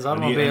 trains, planes,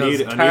 automobiles, I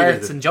needed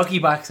carts, it. and jockey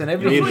backs and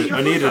everything.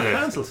 I needed it.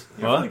 Cancelled.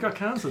 What? It got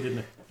cancelled, didn't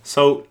it?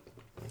 So,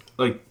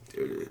 like,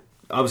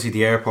 obviously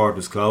the airport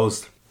was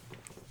closed,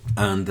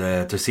 and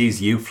there's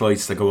these youth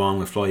flights that go on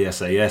with Fly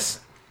SAS.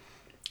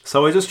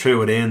 So I just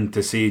threw it in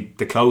to see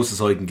the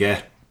closest I can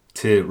get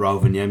to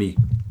Rovaniemi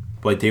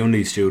by doing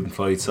these student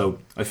flights. So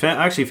I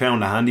actually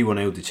found a handy one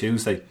out the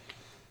Tuesday,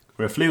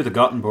 where I flew to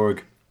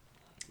Gothenburg,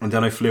 and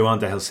then I flew on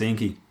to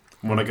Helsinki.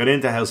 When I got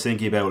into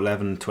Helsinki about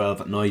 11,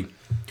 12 at night,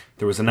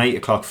 there was an 8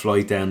 o'clock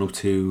flight down up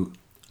to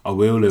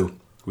Oulu,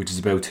 which is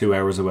about 2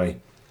 hours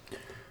away.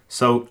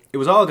 So it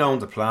was all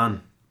going to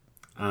plan,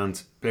 and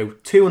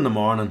about 2 in the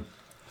morning,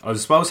 I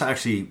was supposed to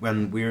actually,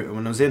 when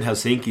I was in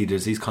Helsinki,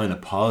 there's these kind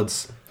of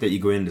pods that you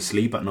go in to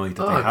sleep at night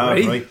that they have,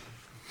 great. right?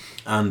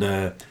 And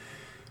I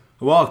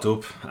walked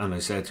up and I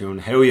said to him,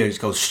 "How are you?" He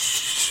just goes,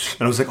 "Shh."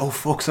 And I was like, "Oh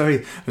fuck, sorry."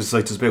 It was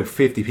like there's about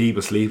 50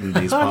 people sleeping in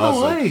these pods.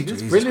 No like, way, that's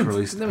Jesus brilliant.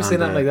 Christ. I've never And, seen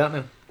that like that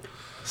now.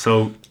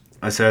 So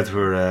I said to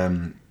her,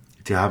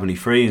 "Do you have any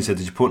free?" And said,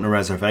 "Did you put in a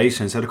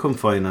reservation?" I said, "I couldn't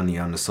find any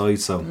on the site."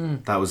 So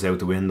that was out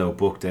the window,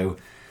 booked out.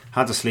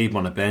 Had to sleep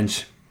on a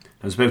bench.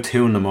 It was about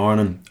 2 in the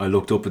morning. I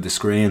looked up at the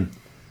screen,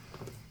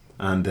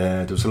 and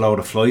there was a load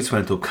of flights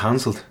went up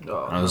cancelled. And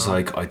I was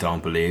like, I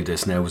don't believe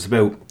this. Now it was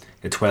about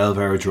a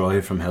 12-hour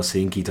drive from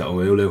Helsinki to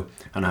Oulu,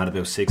 and I had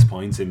about 6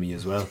 points in me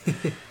as well.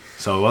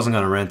 So I wasn't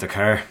going to rent a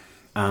car,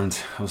 and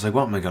I was like,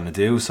 what am I going to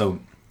do? So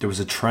there was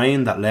a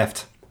train that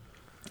left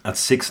at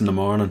 6 in the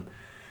morning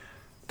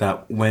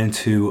that went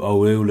to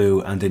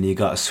Oulu, and then you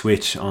got a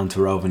switch onto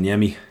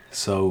Rovaniemi.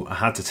 So I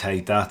had to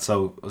take that.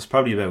 So it was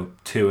probably about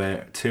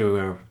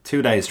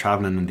 2 days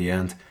travelling in the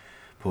end.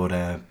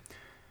 But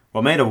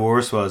what made it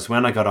worse was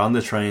when I got on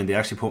the train, they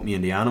actually put me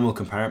in the animal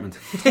compartment.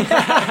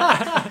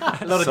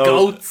 A lot of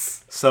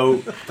goats. So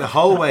the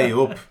whole way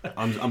up,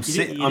 I'm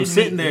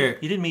sitting there.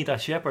 You didn't meet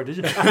that shepherd, did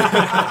you?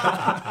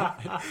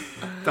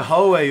 The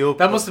whole way up.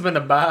 That must have been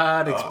a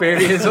bad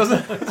experience,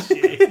 wasn't it?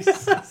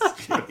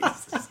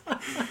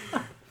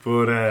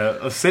 But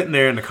I was sitting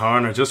there in the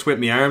corner, just with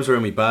my arms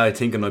around my bag,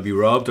 thinking I'd be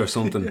robbed or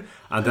something.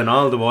 And then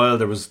all the while,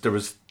 there was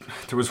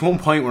one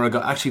point where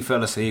I actually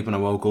fell asleep and I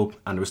woke up,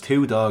 and there was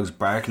 2 dogs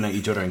barking at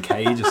each other in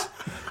cages,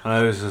 and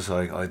I was just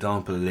like, I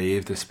don't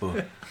believe this.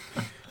 But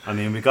I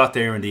mean, we got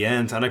there in the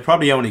end, and I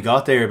probably only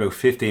got there about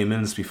 15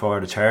 minutes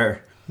before the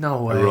charter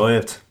No way.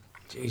 arrived.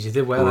 Jeez, you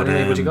did well But,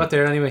 anyway, but you got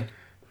there anyway.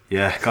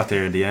 Yeah, got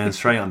there in the end,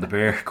 straight on the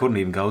bear. Couldn't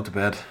even go to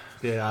bed.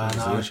 Yeah,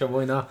 no, sure,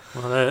 why not?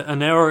 Well,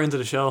 an hour into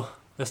the show,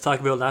 let's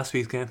talk about last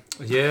week's game.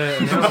 Yeah,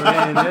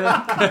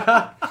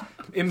 yeah.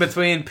 In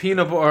between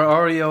peanut butter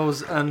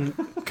Oreos and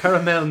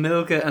caramel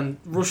Milka and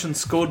Russian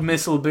Scud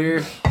missile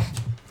beer.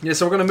 Yeah,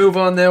 so we're going to move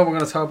on now. We're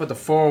going to talk about the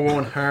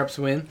 4-1 Harps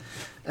win.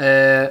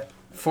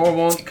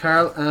 4-1,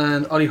 Carl,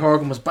 and Ollie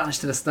Horgan was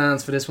banished to the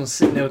stands for this one,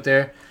 sitting out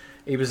there.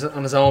 He was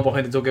on his own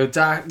behind the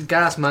dugout.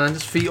 Gas man,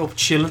 just feet up,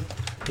 chilling.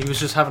 He was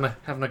just having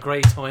a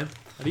great time.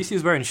 At least he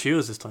was wearing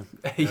shoes this time.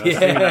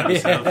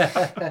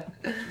 Yeah.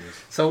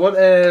 So what?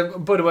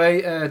 By the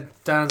way,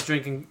 Dan's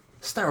drinking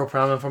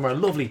Staropramen from our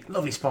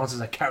lovely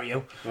sponsors at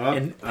Carrio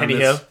in Penny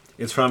Hill.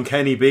 It's from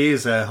Kenny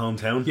B's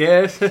hometown.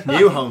 Yes.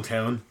 New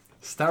hometown.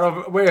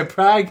 Where?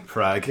 Prague?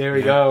 Prague. There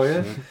we go,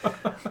 yeah.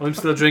 I'm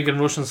still drinking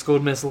Russian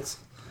Scud missiles.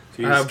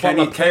 Jeez,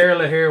 Bottle of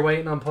Perla here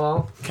waiting on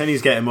Paul.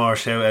 Kenny's getting more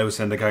shout outs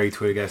than the Gary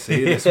Twig SC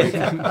this week.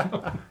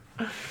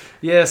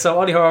 Yeah, so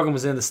Ollie Horgan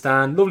was in the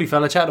stand. Lovely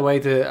fella, chatted away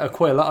to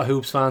quite a lot of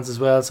Hoops fans as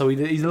well. So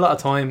he's a lot of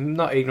time,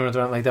 not ignorant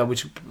or anything like that,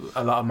 which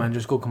a lot of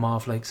managers could come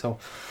off like. So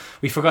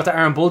we forgot that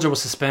Aaron Bulger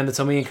was suspended,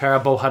 so me and Cara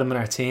both had him in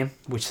our team,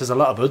 which says a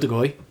lot about the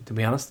guy, to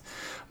be honest.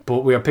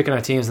 But we were picking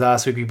our teams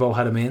last week, we both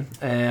had him in.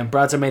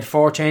 Bradzer made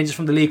 4 changes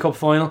from the League Cup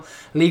final.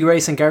 League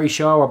Race and Gary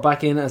Shaw were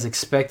back in as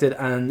expected,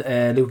 and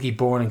Lukey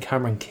Bourne and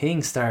Cameron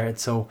King started.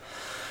 So,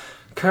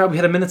 Carl, we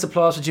had a minute's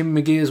applause for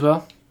Jimmy McGee as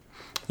well.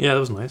 Yeah, that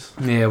was nice.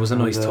 Yeah, it was a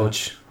nice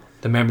touch.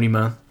 The memory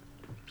man.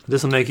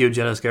 This will make you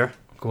jealous, Gar.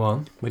 Go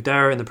on.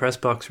 McDara in the press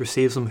box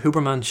received some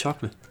Huberman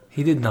chocolate.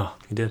 He did not.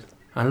 He did.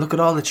 And look at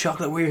all the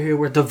chocolate we're here.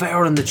 We're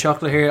devouring the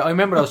chocolate here. I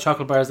remember those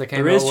chocolate bars that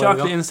came out. There is a while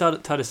chocolate ago. inside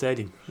Tada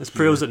Stadium. This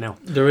proves it now.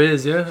 There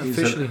is, yeah,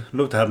 officially. I'd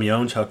love to have my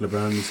own chocolate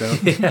brand myself.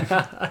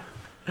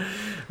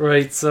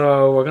 Right,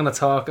 so we're going to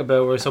talk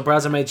about... So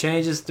Bradzer made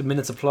changes. The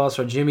minute's applause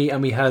for Jimmy.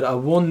 And we had a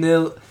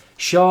 1-0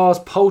 Shaw's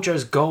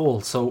Poacher's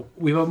goal. So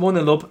we went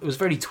 1-0 up. It was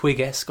very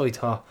Twig-esque, I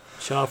thought.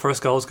 Shaw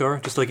first goal scorer,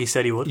 just like he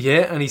said he would.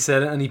 Yeah, and he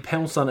said it, and he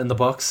pounced on it in the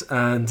box.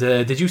 And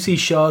did you see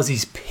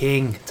Shaw's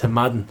ping to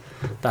Madden?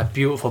 That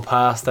beautiful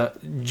pass that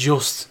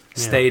just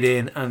stayed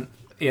in, and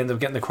he ended up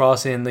getting the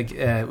cross in. Like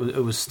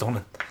it was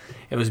stunning.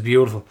 It was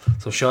beautiful.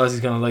 So Shaw's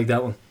going to like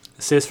that one.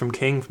 Assist from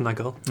King from that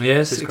goal.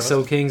 Yes,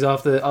 so King's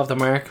off the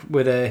mark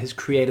with his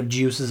creative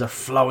juices are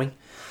flowing.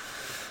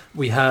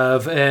 We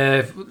have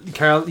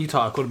Carl. You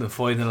thought it could have been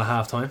 5-0 at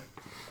half time.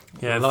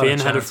 Yeah, Finn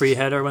had a free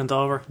header, went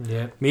over.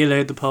 Yeah, Mia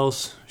laid the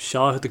post.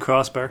 Shaw hit the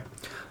crossbar.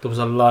 there was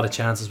a lot of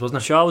chances, wasn't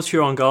there? Shaw was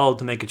sure on goal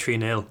to make it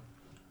 3-0,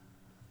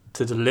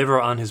 to deliver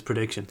on his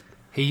prediction.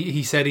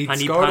 He said he'd And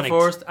he score the panicked.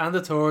 first and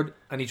the third,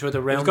 and he tried to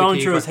It round was the going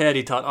keeper. through his head.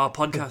 He thought, "Oh,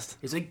 podcast."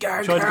 He's like,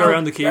 "Guard Tried to Carl, go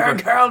around the keeper.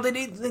 Guard Carl, they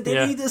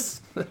Yeah. need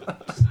this."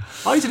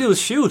 All he had to do was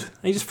shoot. And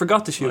he just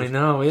forgot to shoot. I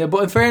know, yeah.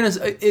 But in fairness,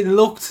 it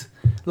looked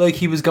like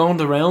he was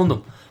going around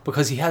him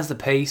because he has the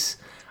pace,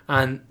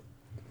 and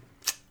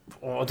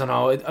I don't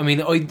know. I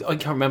mean, I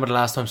can't remember the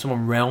last time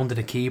someone rounded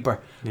a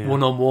keeper Yeah.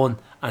 1-on-1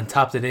 and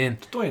tapped it in.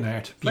 Dying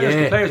art.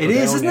 Yeah, players it go is,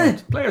 down, isn't yeah.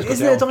 it? Players go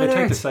Isn't it down. They dying take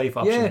art? the safe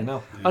option, Yeah. you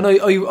know. And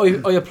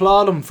I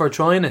applaud him for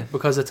trying it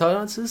because I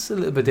thought it's just a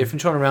little bit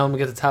different, trying around and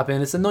get the tap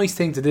in. It's a nice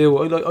thing to do.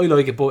 I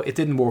like it, but it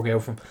didn't work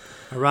out for him.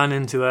 I ran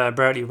into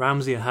Bartley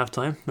Ramsey at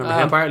halftime.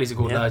 Remember him? Bartley's a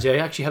good Yeah. lad. Yeah, he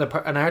actually had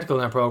an article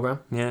in our programme.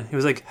 Yeah, he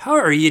was like, "How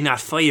are you not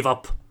 5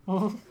 up?"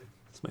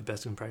 That's my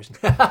best impression.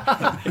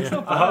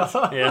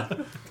 Yeah.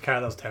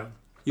 Carlos Town.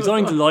 You was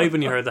only live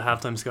when you heard the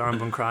halftime score on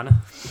Buncrana.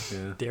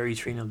 Yeah. Derry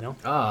 3-0 down.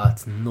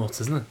 It's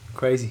nuts, isn't it?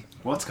 Crazy.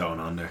 What's going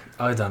on there?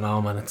 I don't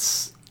know, man.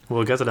 It's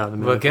We'll get to that in a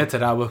minute. We'll get to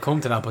that. We'll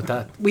come to that. But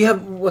that we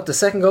have the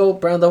second goal,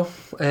 Brando.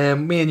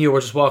 Me and you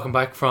were just walking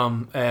back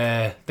from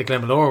the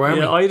Glenmalure, weren't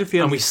we? Yeah, I had a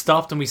feeling. And we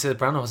stopped and we said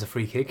Brando has a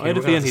free kick. I had a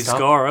We're gonna feeling he'd stop.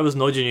 score. I was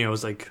nudging you. I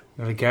was like,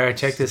 Like, Garrett,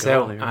 check this Score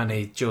out. here. And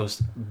he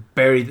just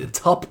buried the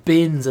top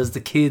bins, as the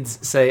kids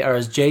say, or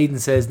as Jaden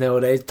says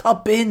nowadays.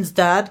 Top bins,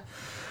 Dad.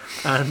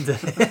 And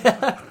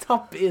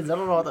top bins. I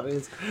don't know what that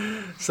means.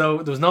 So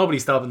there was nobody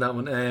stopping that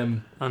one.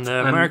 and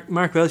And-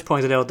 Mark Welch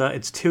pointed out that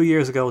it's 2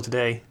 years ago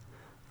today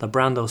that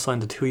Brando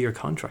signed a 2-year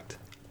contract.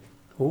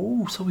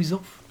 Oh, so he's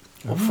up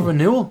for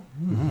renewal.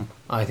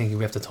 I think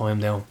we have to tie him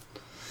down.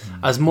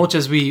 As much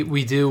as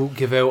we do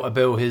give out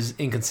about his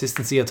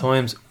inconsistency at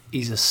times,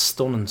 he's a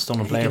stunning He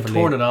player can for turn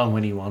Leeds. it on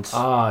when he wants.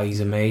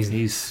 He's amazing.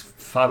 He's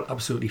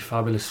absolutely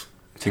fabulous.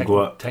 Think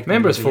what?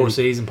 Remember his first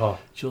season, Paul?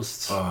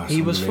 Just Oh, it's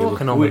He was unbelievable.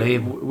 fucking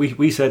unbelievable.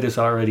 we said this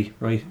already,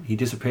 right? He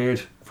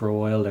disappeared for a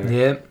while there.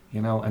 Yeah.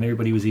 You know, and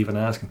everybody was even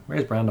asking,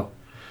 "Where's Brando?"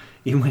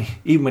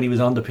 Even when he was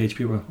on the pitch,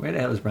 people were, "Where the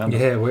hell is Brando?"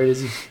 Yeah, where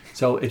is he?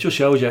 So it just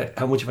shows you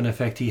how much of an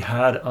effect he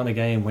had on a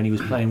game when he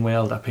was playing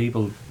well. That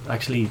people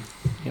actually,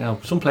 you know,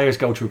 some players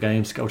go through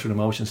games, go through the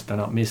motions. They're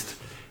not missed.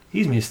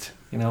 He's missed.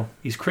 You know,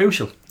 he's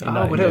crucial.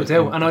 Without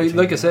doubt. And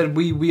like I said,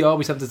 we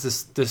always have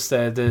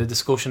the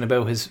discussion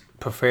about his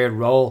preferred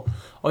role.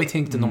 I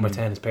think the number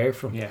 10 is perfect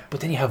for him. Yeah. But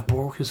then you have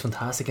Burke, who's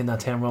fantastic in that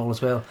 10 role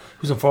as well,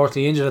 who's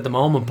unfortunately injured at the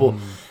moment. But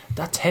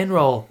that 10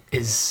 role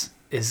is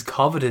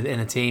coveted in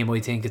a team. I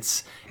think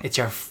it's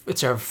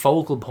your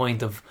focal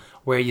point of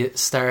where you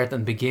start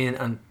and begin.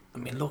 And I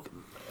mean, look,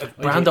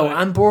 Brando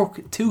and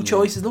Burke, two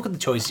choices. Look at the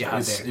choices you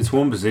have there. It's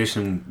one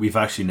position we've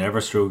actually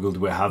never struggled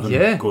with having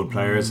Yeah. good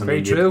players. Very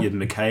I mean, true. you'd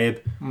McCabe,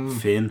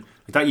 Finn.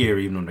 Like that year,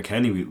 even under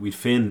Kenny, we'd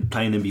Finn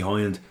playing in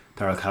behind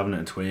Darrell Kavanagh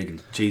and Twig.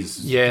 And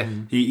Jesus, Yeah.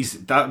 he's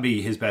that'd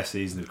be his best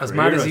season. Of As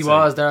career, mad as I'd he say.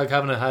 was, Darrell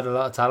Kavanagh had a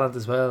lot of talent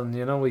as well, and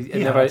you know, it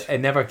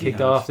never kicked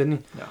had. off, didn't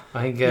he? No.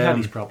 I think He had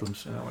these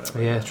problems. You know,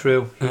 whatever. yeah,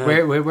 true.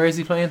 Where is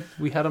he playing?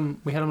 We had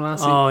him last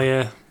season. Oh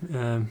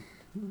yeah,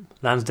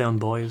 Lansdowne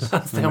Boys.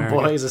 That's in down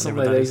America. boys or something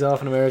Never like that. done He's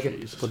off in America.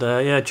 Jesus.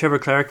 But yeah, Trevor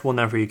Clark won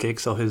that free kick,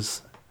 so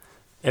his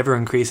ever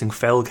increasing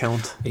foul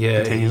count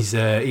Yeah, continues.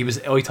 he was.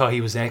 I thought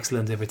he was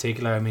excellent in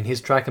particular. I mean, his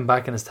tracking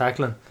back and his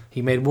tackling.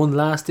 He made one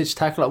last ditch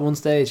tackle at one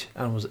stage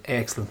and was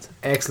excellent.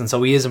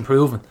 So he is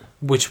improving,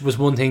 which was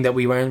one thing that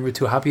we weren't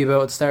too happy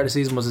about at the start of the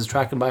season, was his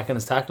tracking back and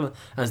his tackling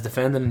and his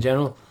defending in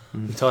general.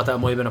 We thought that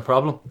might have been a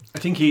problem. I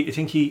think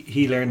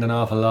he learned an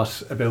awful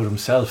lot about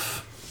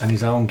himself and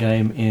his own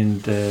game in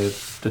the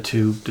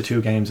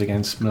two games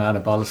against Milan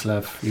and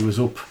Boleslav. He was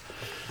up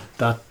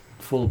that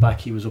full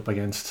back. He was up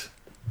against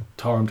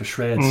tore him to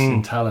shreds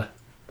in Tala,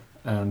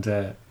 and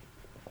I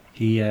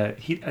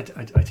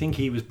think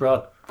he was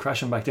brought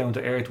crashing back down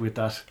to earth with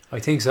that. I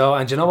think so.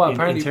 And you know what? In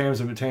Apparently, terms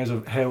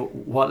of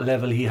what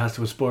level he has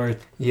to aspire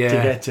yeah.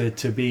 to get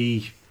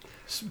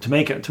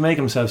to make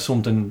himself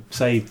something.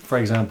 Say, for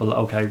example,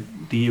 okay,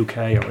 the UK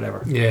or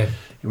whatever, Yeah.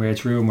 where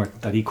it's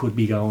rumoured that he could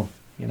be going.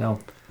 You know,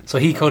 So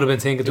he could have been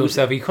thinking to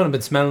himself, he could have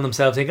been smelling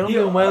himself, thinking, I'm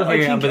doing well I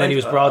here, think- but then he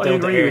was brought I down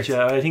to agree with earth. you.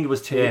 I think it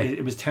was Yeah.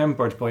 it was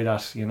tempered by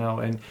that, you know,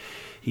 and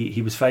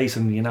he was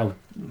facing, you know,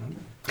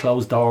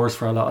 closed doors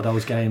for a lot of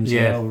those games.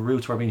 Yeah. You know,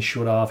 routes were being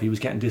shut off. He was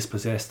getting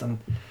dispossessed, and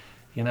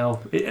you know,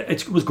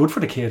 it was good for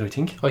the kid. I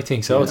think. I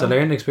think so. You It's a know?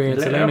 learning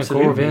experience, a learning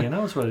Absolutely, curve, yeah. you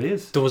know, that's what it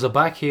is. There was a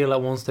back heel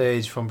at one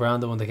stage from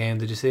Brando in the game.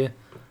 Did you see it?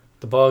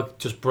 The ball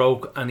just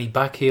broke and he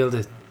back heeled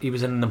it. He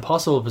was in an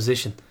impossible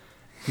position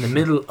in the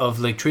middle of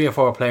like 3 or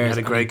 4 players. He had a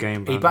and great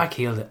game, He Brando. back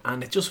heeled it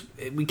and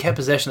we kept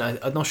possession.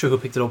 I'm not sure who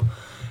picked it up,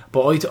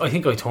 but I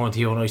think I turned to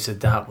you and I said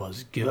that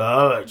was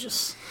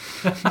gorgeous.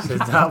 I said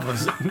that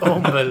was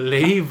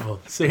unbelievable.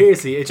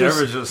 Seriously, it Do you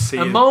ever just just see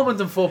a moment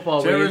in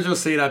football. Do you where ever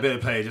just see that bit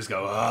of play? Just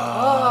go,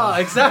 ah.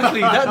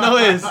 exactly that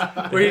noise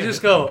where you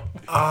just go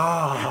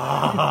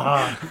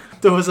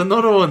There was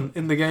another one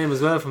in the game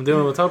as well from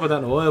Dylan. We'll talk about that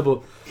in a while,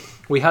 but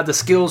we had the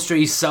Skill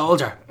Street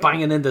Soldier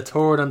banging in the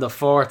third and the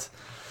fourth.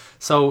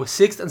 So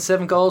 6th and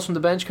 7th goals from the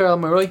bench, Carl,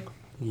 am I right?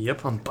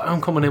 Yep.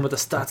 I'm coming in with the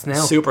stats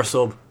now. Super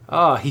sub.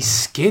 He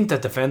skint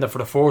that defender for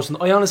the first, and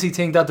I honestly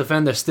think that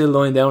defender's still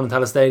lying down in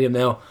Tallaght Stadium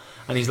now,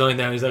 and he's lying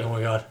down. He's like, oh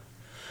my god,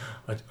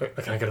 I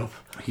can't get up.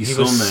 He's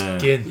He was some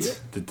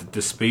skint.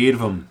 the speed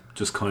of him,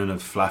 just kind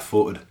of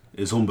flat-footed,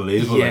 is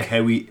unbelievable. Yeah.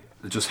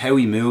 Like how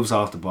he moves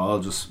off the ball,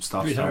 just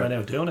stops. You're talking there.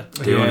 about now doing it.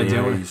 Doing it,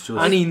 doing it. he's just-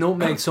 And he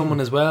nutmegged someone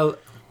as well,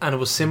 and it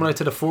was similar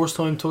to the first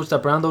time touch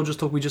that Brando just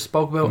took. We just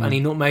spoke about, and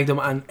he nutmegged him,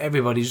 and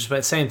everybody just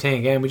went same thing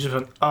again. We just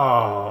went,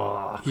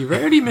 oh, He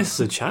rarely misses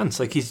a chance.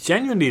 Like, he's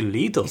genuinely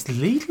lethal. he's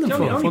leading them The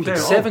from only front. player-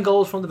 7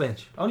 goals from the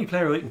bench. Only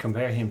player I can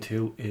compare him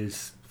to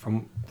is,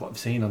 from what I've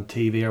seen on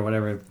TV or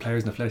whatever,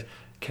 players in the flesh,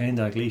 Kane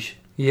Dalglish.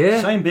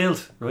 Yeah, Same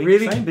build, right?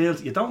 Really? Same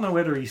build. You don't know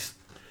whether he's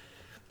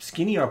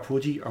skinny or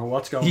pudgy or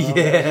what's going on.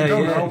 Yeah, You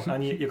don't yeah. know,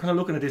 and you're kind of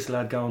looking at this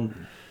lad going,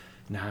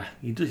 nah,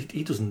 he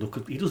doesn't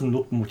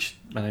look much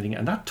anything.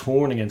 And that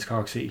turn against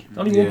Cork City,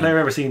 only one Yeah. player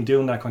I've ever seen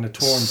doing that kind of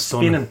turn,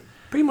 Stunning. spinning.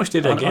 Pretty much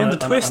did it On- again. on-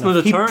 The on- twist on- and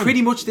the he turn.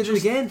 pretty much did it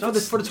again for the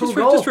third just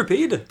goal.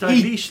 repeat it.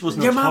 Dalglish was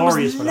Your man was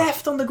notorious for that.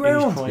 left on the He was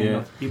ground. trying Yeah.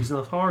 that. He was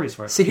notorious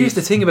for it. See, here's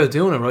the thing about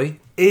doing it, right?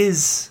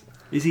 Is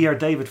Is he our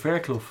David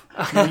Fairclough?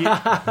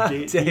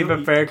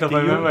 David Fairclough,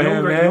 I remember him,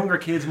 younger, yeah. younger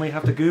kids might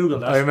have to Google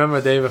that. I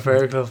remember David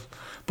Fairclough.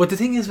 But the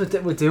thing is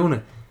with doing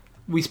it,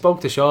 we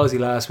spoke to Shawsey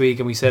last week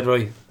and we said,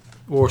 right,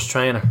 worst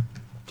trainer,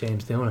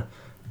 James Dooner.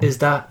 Is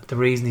that the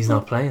reason he's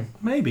not playing?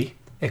 Maybe.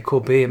 It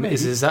could be. Maybe.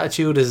 Is his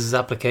attitude, is his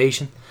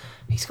application?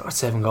 He scored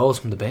 7 goals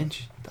from the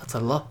bench. That's a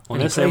lot. And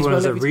he Unless plays everyone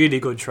is well a every- really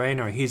good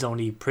trainer, he's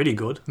only pretty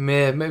good.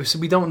 Maybe, so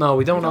we don't know.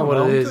 We don't know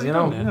what it is, you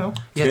know. know.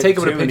 Yeah, take it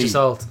with a pinch many- of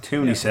salt.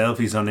 Too many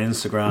selfies on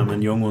Instagram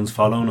and young ones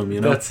following him,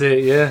 you know. That's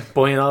it, yeah.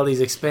 Buying all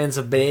these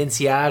expensive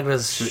Balenciagas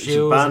So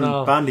shoes and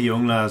all. ban the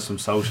young lads from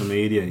social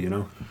media, you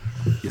know.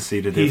 You see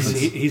the He's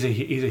difference.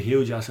 he's a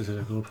huge asset to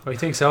the club. I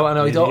think so, and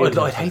He's a huge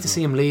I'd hate to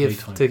see him leave Big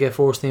time. to get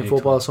first team Big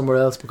football time. somewhere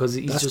else because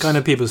he's That's just kind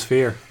of people's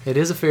fear. it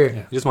is a fear. Yeah.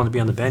 You just want to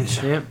be on the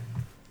bench. Yeah.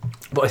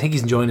 But I think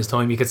he's enjoying his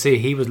time. You could see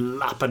he was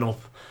lapping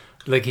up.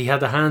 Like he had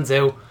the hands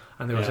out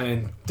and they were Yeah.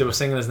 saying they were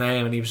singing his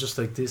name and he was just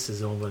like, this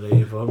is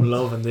unbelievable. I'm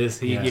loving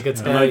this. Yeah. You could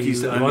Yeah. tell Like he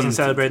he's- was- I He wasn't mean,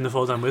 celebrating the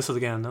full-time whistle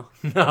again, no.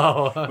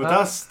 no. But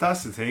that's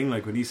the thing.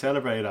 Like when he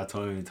celebrated that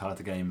time, he thought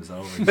the game was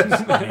over. He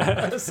just-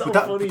 That's so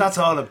but funny. that's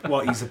all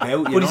what he's about.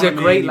 You But know he's what a I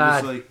mean? great He was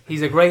lad. like-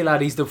 He's a great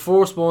lad. He's the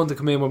first one to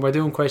come in when we're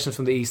doing questions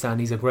from the East End.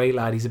 He's a great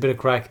lad. He's a bit of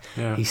crack.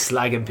 Yeah. He's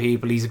slagging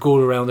people. He's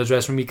good around the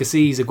dressing room. You can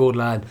see he's a good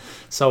lad.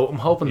 So I'm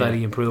hoping that Yeah.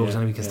 he improves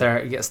Yeah. and we can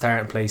Yeah. get a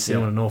starting place soon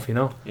Yeah. enough, you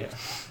know. Yeah.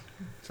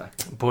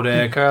 Exactly.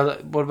 But Carl,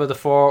 what about the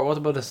 4? What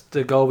about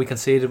the goal we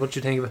conceded? What do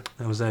you think of it?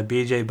 It was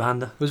BJ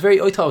Banda. I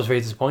thought it was very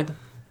disappointing.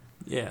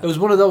 Yeah. It was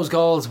one of those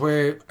goals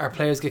where our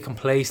players get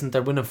complacent.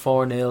 They're winning It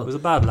 4-0. was a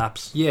bad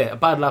lapse. Yeah, a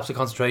bad lapse of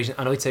concentration,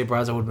 and I'd say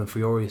Brazza would have been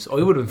furious. I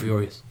would have been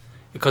furious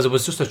because it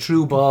was just a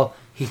true ball.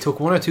 He took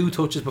 1 or 2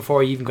 touches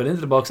before he even got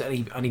into the box, and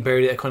he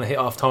buried it. Kind of hit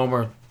off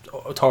Tomer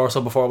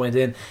torso before it went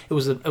in. It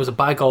was a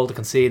bad goal to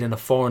concede in a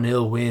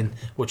 4-0 win,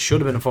 which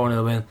should have been a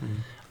 4-0 win,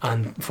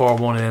 and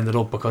 4-1 it ended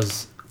up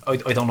because I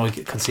don't know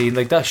conceding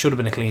like that should have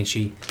been a clean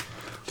sheet.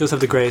 Just have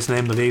the greatest name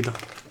in the league, though.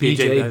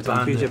 BJ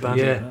Banda, BJ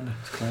Banda. yeah.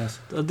 It's class.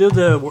 I'll do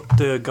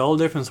the goal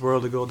difference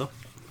world ago, though.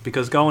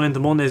 Because going into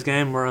Monday's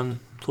game, we're on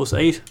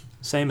 +8.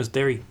 Same as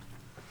Derry.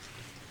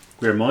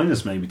 We were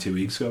minus maybe 2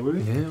 weeks ago, were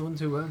we? Yeah, it wasn't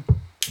too bad.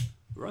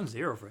 We're on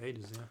 0 for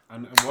ages, yeah.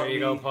 And There you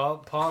go, Paul.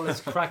 Paul is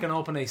cracking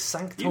open a Even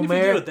if you do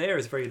Sanctomer. it there,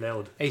 it's very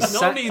loud. A No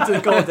sa- need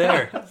to go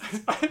there.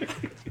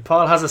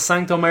 Paul has a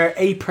Sanctomer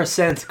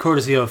 8%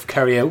 courtesy of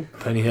Carry Out,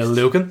 Penny Hill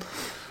Lucan.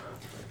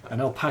 I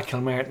know Pat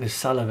Kilmartin is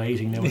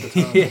salivating now at the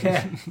time.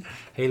 Yeah,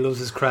 he loves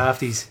his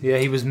crafties. Yeah,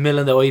 he was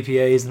milling the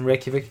IPAs in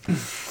Reykjavik.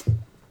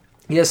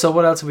 Yeah, so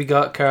what else have we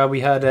got, Carl?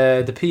 We had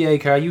the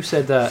PA, Carl. You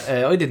said that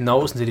I didn't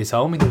notice until you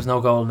told me there was no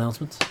goal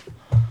announcements.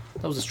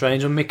 That was a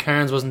strange one. Mick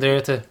Carnes wasn't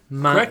there to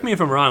man. Correct me if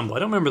I'm wrong, but I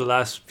don't remember the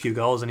last few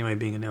goals anyway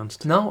being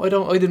announced. No, I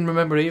don't. I didn't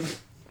remember it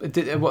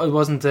either. It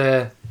wasn't.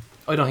 I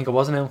don't think it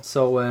was announced.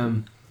 So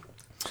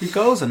The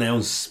goals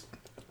announced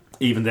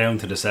even down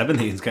to the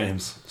 17th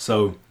games.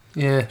 So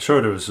yeah,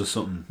 sure there was just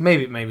something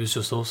maybe it was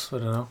just us. I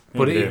don't know. in,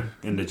 But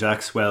in the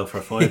Jacks well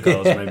for 5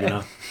 goals, maybe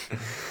not.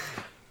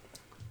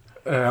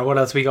 what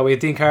else we got? We had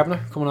Dean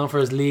Carpenter coming on for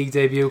his league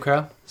debut,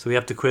 Carl. So we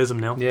have to quiz him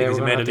now Yeah, because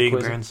he we're made gonna a have to league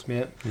quiz him. appearance.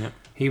 Yeah. Yeah.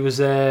 He was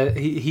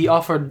he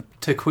offered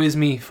to quiz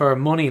me for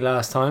money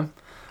last time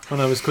when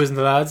I was quizzing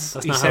the lads.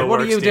 That's He not said, how it "What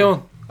are works, you Dean."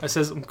 doing?" I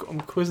says,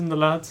 "I'm quizzing the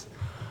lads,"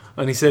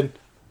 and he said,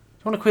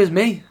 "You want to quiz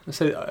me?" I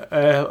said,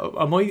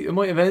 "I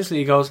might eventually."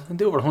 He goes, "And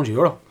do it for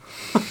 €100."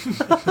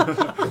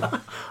 I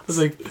was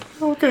like,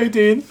 "Okay,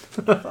 Dean."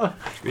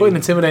 Quite an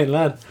intimidating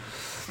lad.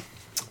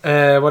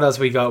 What else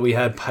we got? We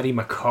had Paddy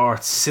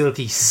McCourt's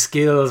silky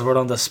skills were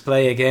on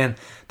display again.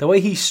 The way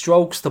he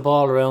strokes the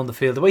ball around the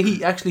field, the way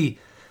he actually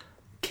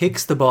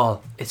kicks the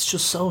ball, it's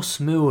just so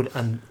smooth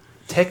and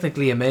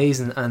technically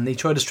amazing. And he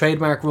tried his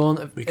trademark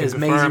run, We can his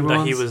mazy confirm that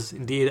runs. he was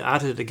indeed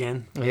at it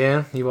again.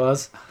 Yeah, he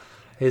was.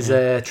 His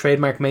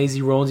trademark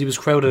mazy runs. He was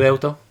crowded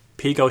out though.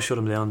 Pico shut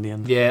him down in the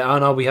end. Yeah, I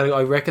know.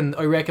 I reckon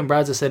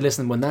Bradza said,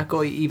 "Listen, when that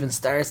guy even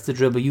starts to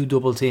dribble, you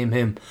double team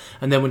him,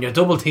 and then when your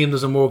double team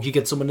doesn't work, you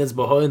get someone else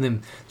behind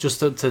him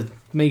just to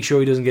make sure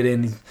he doesn't get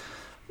in."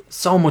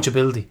 So much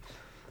ability.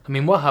 I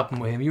mean, what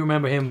happened with him? You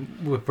remember him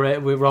with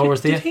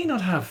Rovers, Did did you? he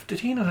not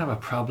have a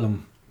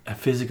problem, a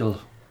physical?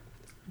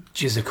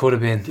 Jeez, it could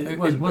have been.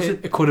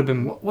 It could have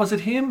been. Was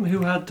it him who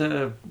had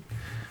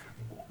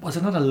was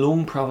it not a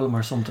lung problem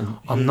or something?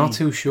 I'm not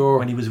too sure.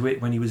 when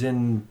he was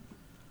in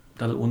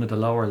one of the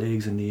lower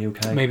leagues in the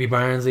UK. Maybe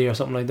Barnsley or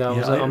something like that.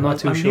 Yeah, I'm not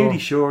too I'm sure. really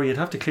sure. You'd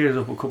have to clear it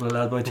up with a couple of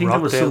lads, but I think there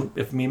was Rockdale. some.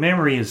 If my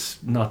memory is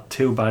not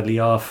too badly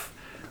off,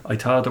 I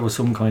thought there was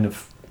some kind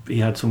of. He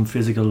had some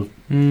physical.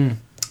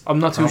 I'm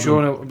not too problem.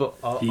 sure now,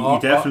 but He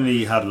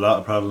definitely had a lot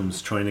of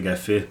problems trying to get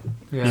fit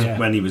yeah.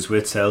 when he was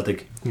with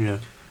Celtic, Yeah.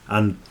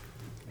 and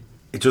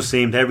it just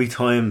seemed every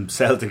time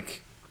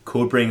Celtic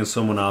could bring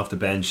someone off the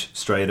bench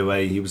straight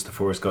away, he was the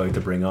first guy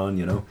to bring on.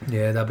 You know,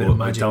 Yeah, that bit but of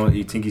magic.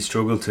 you think he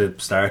struggled to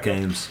start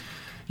games?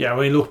 Yeah,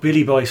 well, look,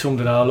 Billy Boy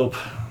summed it all up.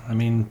 I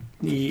mean,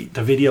 the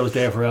video's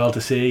there for all to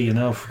see. You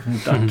know,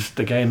 that's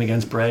the game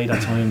against Bray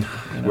that time.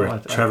 You know, Where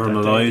Trevor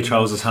Malloy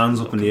throws his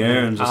hands up in the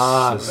air and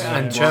just.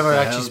 and what Trevor the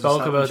actually hell spoke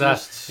just about that.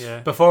 happened? Yeah.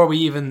 Before we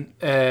even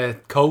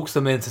coaxed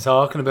him into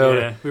talking about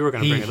Yeah, it, we were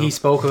going to bring it he up.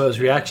 spoke about his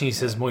reaction. He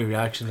says, "My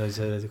reaction." I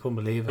said, "I couldn't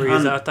believe Were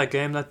it." you at that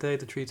game that day,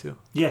 the 3-2?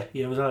 Yeah,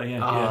 it was that. Yeah,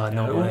 Ah, yeah.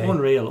 no way.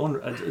 Unreal.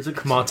 It's a,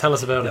 Come on, tell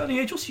us about Yeah,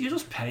 it. you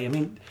just pay. I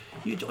mean,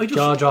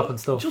 Jaw-dropping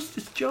stuff. Just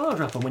it's jaw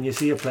dropping when you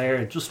see a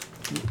player. Just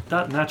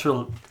that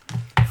natural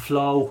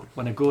flow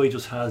when a guy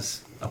just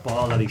has a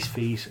ball at his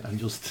feet and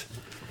just.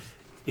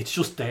 It's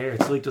just there.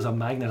 It's like there's a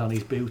magnet on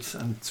his boots,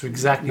 and It's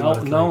exactly no, what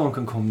it's no like. one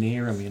can come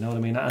near him. You know what I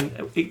mean?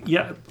 And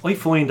yeah, I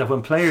find that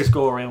when players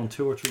go around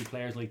 2 or 3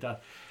 players like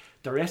that,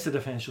 the rest of the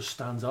defence just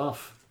stands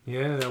off.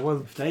 Yeah,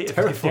 well, If they're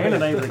Terrifying.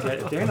 not able to get,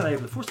 if they're not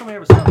able. The first time I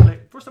ever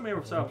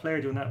saw a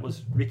player doing that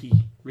was Ricky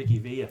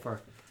Villa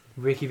for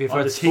Ricky V on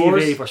for the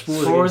Spurs. TV for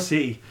Spurs against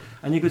City,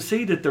 and you could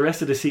see that the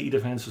rest of the City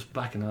defence was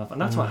backing off, and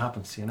that's what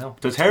happens. You know,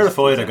 They're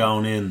terrified of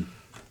going in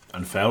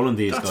and fouling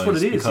these that's guys. what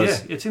it is.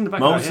 because Yeah, it's in the back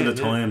most of of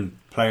the time,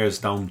 players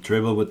don't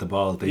dribble with the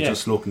ball; they Yeah.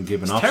 just look and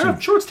give an It's option.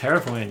 sure, it's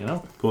terrifying. You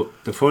know, But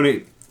the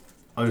funny,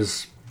 I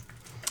was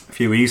a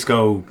few weeks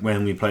ago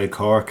when we played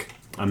Cork,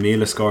 and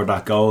Mila scored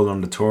that goal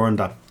on the turn,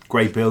 that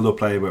great build-up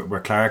play where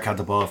Clark had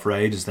the ball for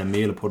ages, then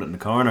Mila put it in the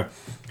corner.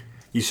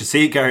 You should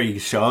see Gary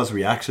Shaw's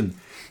reaction,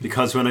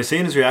 because when I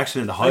seen his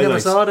reaction in the I never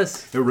highlights, saw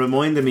this. it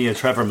reminded me of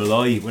Trevor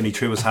Malloy when he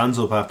threw his hands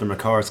up after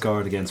McCart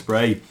scored against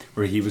Bray,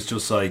 where he was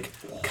just like,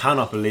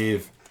 cannot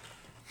believe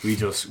we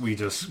just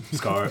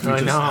scored. We I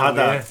just know, had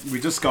that. We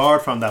just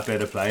scored from that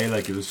bit of play.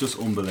 Like, it was just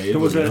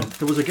unbelievable.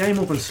 there was a game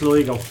up in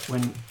Sligo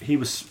when he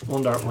was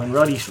when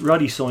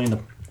Roddy signed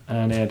him,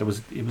 and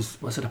was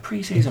it a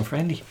pre-season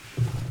friendly?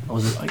 Or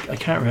was it, I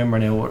can't remember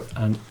now.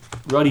 And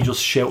Roddy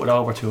just shouted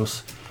over to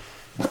us,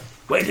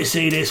 "Wait to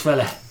see this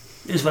fella.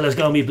 This fella's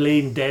gonna be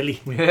bleeding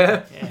deadly.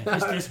 Yeah. Yeah,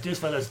 this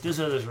fella's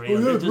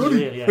real. This is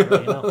real, yeah, right,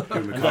 you know."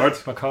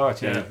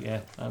 McCart,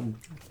 yeah. And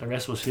the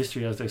rest was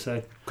history, as they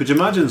say. Could you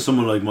imagine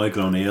someone like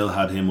Michael O'Neill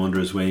had him under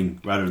his wing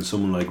rather than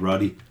someone like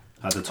Roddy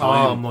at the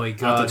time? Oh my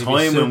God, At the he'd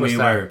be a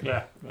time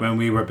superstar. when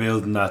we were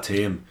building that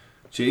team,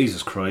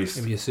 Jesus Christ.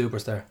 He'd be a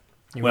superstar.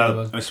 He really Well,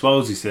 was. I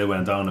suppose he still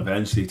went down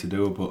eventually to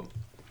do it, but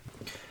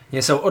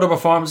Yeah, so other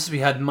performances, we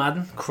had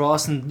Madden.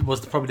 Crossing was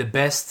probably the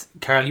best.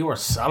 Carl, you were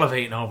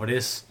salivating over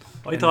this.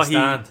 I in thought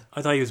the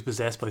stand. he was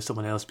possessed by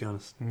someone else, to be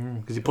honest,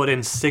 because he put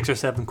in 6 or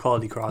 7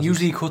 quality crosses.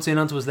 Usually he cuts in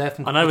onto his left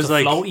and I was puts a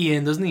like- floaty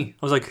in, doesn't he?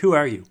 I was like, "Who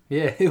are you?"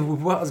 Yeah,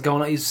 what was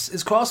going on?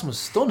 His crossing was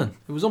stunning.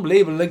 It was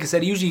unbelievable. Like I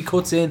said, usually he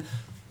cuts in,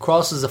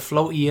 crosses a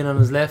floaty in on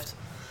his left.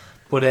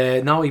 But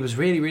no, he was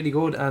really, really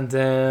good. And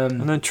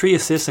And then 3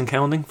 assists and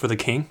counting for the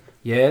King.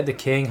 yeah, the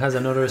King has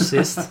another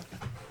assist.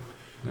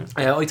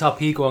 I thought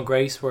Pico and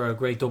Grace were a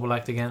great double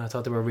act again. I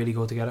thought they were really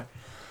good together.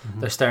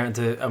 They're starting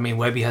to. I mean,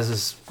 Webby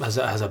has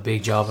a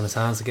big job in his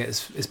hands to get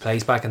his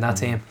place back in that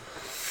team.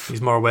 He's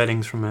more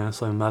weddings from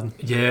Simon Madden.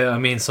 Yeah, I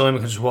mean, Simon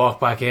can just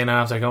walk back in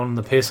after going on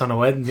the piss on a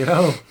wedding, you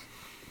know.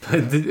 But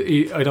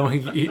I don't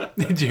think.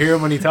 Did you hear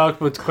him when he talked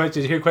about the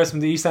question? Did you hear a question from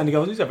the East End? He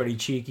goes, "These are very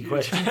cheeky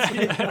questions."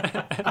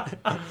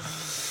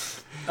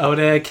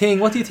 King,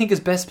 what do you think his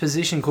best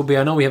position could be?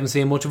 I know we haven't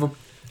seen much of him.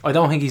 I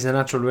don't think he's a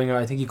natural winger.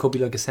 I think he could be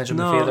like a central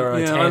No, midfielder or a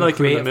yeah, 10 I like him in the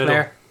creative middle.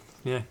 player.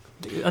 Yeah,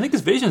 I think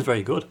his vision is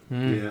very good.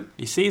 yeah.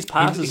 He sees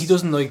passes. He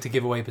doesn't like to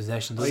give away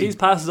possession, does He he? sees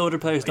passes other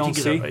players don't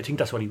see. I think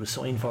that's what he was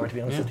signed for. To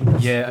be honest,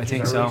 Yeah, I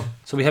think so.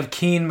 So we have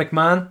Keane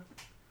McMahon.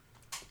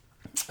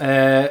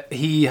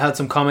 He had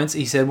some comments.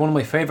 He said, "One of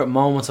my favourite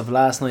moments of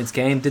last night's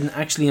game didn't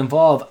actually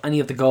involve any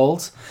of the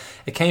goals.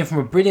 It came from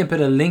a brilliant bit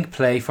of link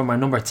play from our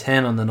number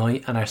 10 on the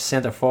night and our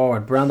centre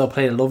forward. Brando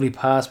played a lovely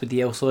pass with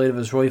the outside of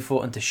his right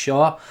foot into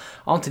Shaw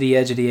onto the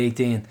edge of the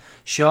 18.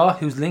 Shaw,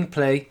 whose link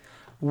play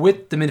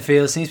with the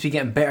midfield seems to be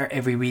getting better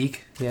every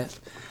week.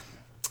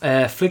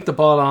 Yeah, flicked the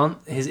ball on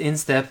his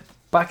instep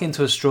back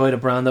into a stride of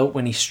Brando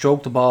when he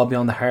stroked the ball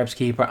beyond the Harps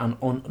keeper and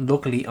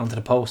unluckily onto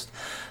the post.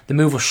 The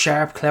move was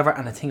sharp, clever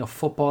and a thing of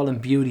football and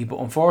beauty, but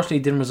unfortunately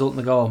didn't result in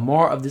a goal.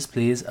 More of this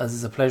please, as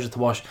it's a pleasure to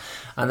watch."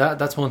 And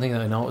that's one thing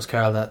that I noticed,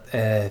 Carl,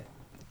 that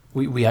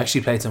we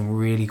actually played some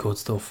really good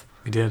stuff.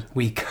 We did.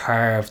 We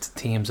carved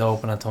teams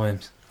open at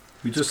times.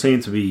 We just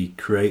seem to be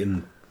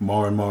creating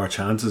more and more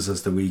chances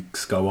as the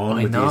weeks go on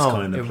I with know, these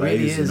kind of it plays.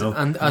 really is. You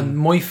know? And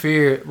my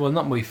fear, well,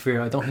 not my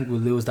fear, I don't think we'll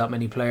lose that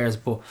many players,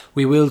 but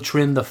we will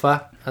trim the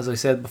fat, as I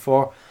said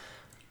before.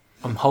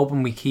 I'm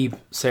hoping we keep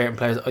certain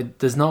players.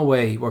 There's no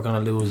way we're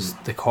going to lose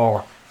the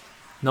core.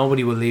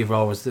 Nobody will leave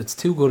Rovers. It's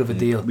too good of a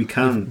deal. We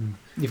can.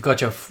 You've got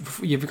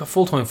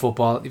full-time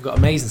football. You've got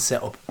amazing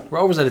setup.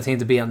 Rovers are the team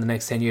to beat in the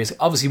next 10 years.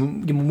 Obviously,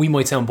 we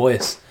might sound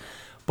biased,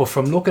 but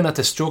from looking at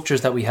the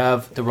structures that we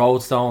have, the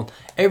Roadstone,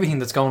 everything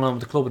that's going on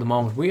with the club at the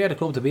moment, we are the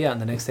club to be at in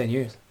the next 10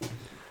 years.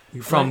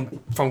 From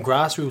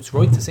grassroots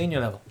right to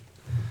senior level.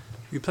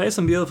 We played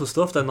some beautiful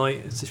stuff that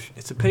night.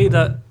 It's a pity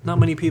that not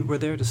many people were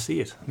there to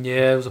see it.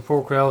 Yeah, it was a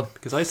poor crowd.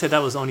 Because I said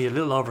that was only a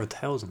little over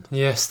 1,000.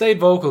 Yeah, stayed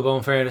vocal, but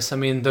in fairness, I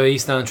mean, the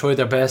East End tried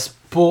their best,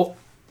 but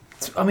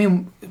I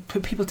mean,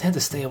 people tend to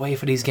stay away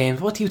for these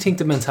games. What do you think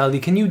the mentality?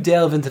 Can you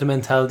delve into the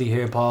mentality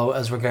here, Paul,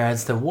 as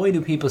regards to why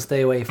do people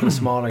stay away from the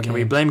smaller games? Can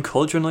we blame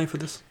culture night for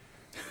this?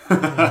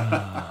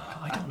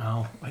 I don't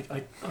know.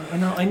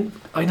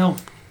 I know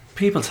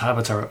people's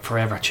habits are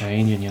forever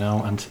changing, you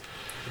know, and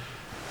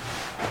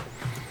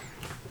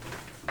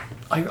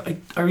I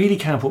really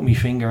can't put my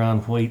finger on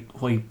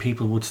why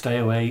people would stay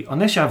away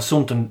unless you have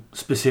something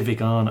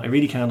specific on. I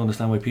really can't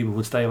understand why people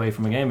would stay away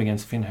from a game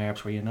against Finn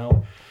Harps where, you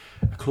know,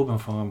 a club in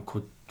form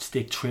could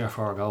stick 3 or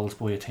 4 goals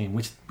by a team,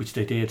 which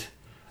they did.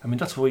 I mean,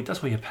 that's why you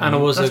pay. And it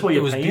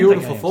was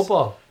beautiful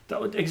football.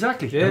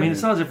 Exactly. Yeah. I mean,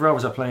 it's not as if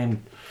Rovers are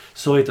playing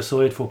side to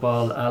side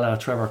football a la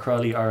Trevor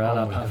Crowley or a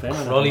la Pat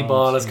Fennan. Crowley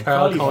ball, as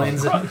Carl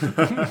coins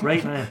it.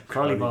 Great name,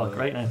 Crowley ball,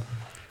 great name.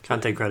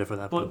 Can't take credit for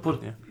that.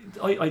 But yeah.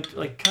 I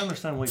can't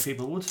understand why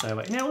people would stay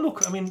away. Now,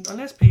 look, I mean,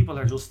 unless people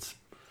are just,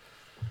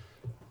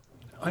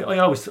 I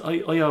always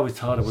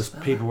thought it was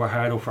people were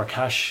hard up for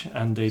cash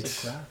and they'd,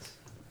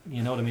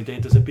 you know what I mean.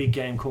 There's a big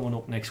game coming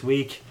up next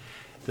week.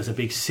 There's a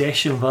big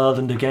session involved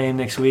in the game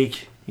next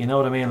week. You know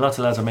what I mean. Lots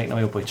of lads are making their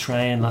way up by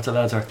train. Lots of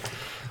lads are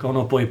going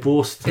up by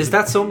bus. Is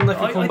that something that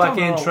can come back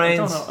in?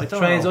 Trains. I don't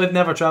Trains. know. I've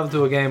never travelled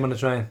to a game on a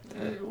train.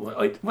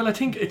 Well, I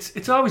think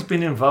it's always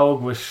been in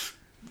vogue with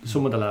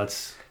some of the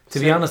lads. To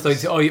be honest,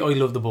 I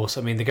love the bus.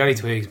 I mean, the Gary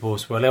Twiggs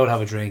bus. We're allowed to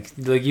have a drink.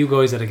 Like you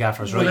guys are the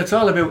gaffers, right? Well, it's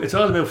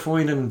all about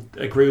finding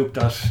a group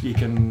that you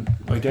can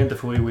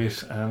identify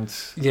with, and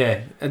yeah,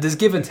 and there's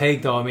give and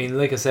take though. I mean,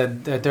 like I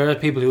said, there are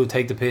people who will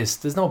take the piss.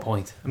 There's no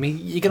point. I mean,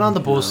 you get on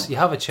the bus, you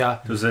have a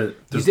chat.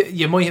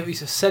 You might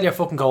sell your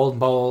fucking golden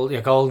ball,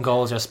 your golden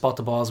goals, your spot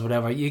the balls,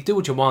 whatever. You do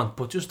what you want,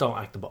 but just don't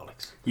act the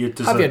bollocks.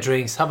 Have your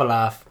drinks, have a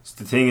laugh.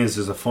 The thing is,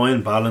 there's a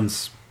fine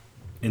balance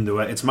in the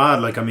way. It's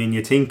mad. Like, I mean,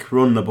 you think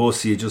running a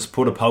bus, you just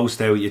put a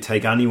post out, you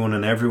take anyone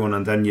and everyone,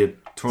 and then you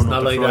turn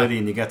up on Friday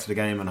and you get to the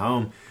game and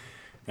home.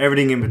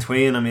 Everything in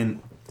between. I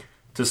mean,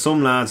 there's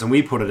some lads, and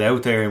we put it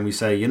out there and we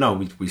say, you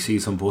know, we see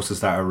some buses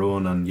that are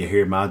run and you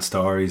hear mad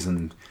stories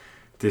and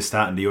this,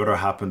 that and the other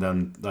happened,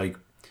 and like,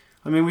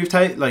 I mean,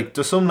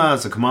 there's some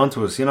lads that come on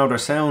to us, you know, they're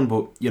sound,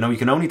 but you know, you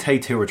can only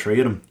take 2 or 3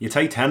 of them. You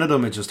take 10 of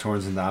them, it just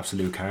turns into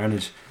absolute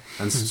carnage.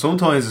 And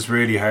sometimes it's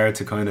really hard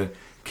to kind of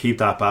keep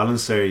that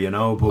balance there, you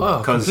know. But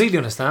because completely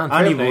understand.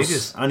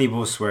 Any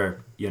bus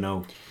where, you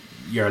know,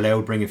 you're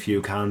allowed to bring a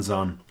few cans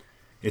on,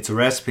 it's a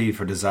recipe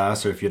for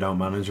disaster if you don't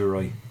manage it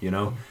right, you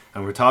know.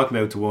 And we're talking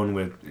about the one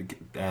with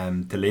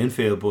the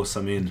Linfield bus.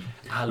 I mean,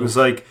 it was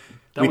like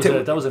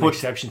that was an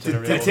exception to the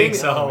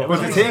rule.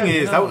 But the thing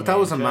is, that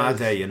was a mad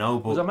day, you know.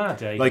 But it was a mad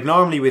day. Like,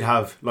 normally we'd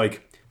have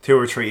like 2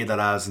 or 3 of the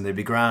lads and they'd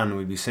be grand and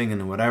we'd be singing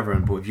and whatever,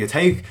 but if you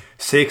take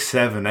 6,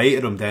 7, 8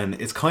 of them, then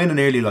it's kind of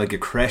nearly like a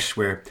creche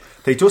where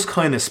they just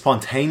kind of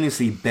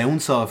spontaneously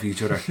bounce off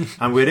each other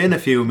and within a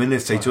few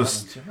minutes they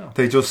just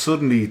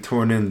suddenly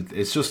turn in.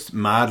 It's just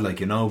mad,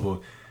 like, you know.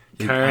 But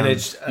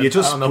carnage you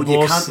just on a but bus,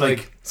 you can't,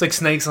 like it's like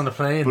snakes on a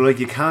plane. But like,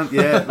 you can't,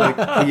 yeah, like,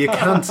 but you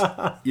can't,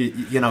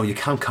 you know, you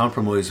can't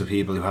compromise with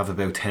people who have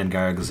about 10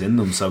 gargles in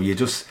them. So you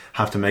just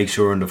have to make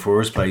sure in the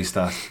first place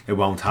that it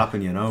won't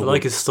happen, you know. I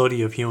like a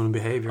study of human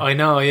behaviour. I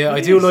know, yeah,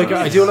 I do like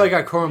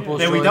our current bus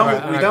driver and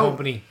our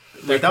company.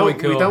 We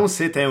don't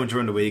sit down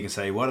during the week and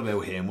say, what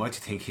about him? What do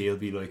you think he'll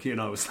be like? You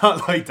know, it's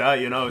not like that,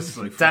 you know. It's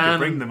like, Dan,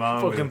 bring them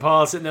on. Fucking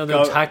Paul sitting there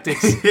doing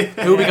tactics.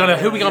 Who we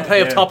gonna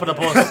play up top of the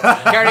bus?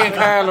 Gary and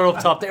Carl are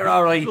up top. They're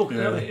all right. Look,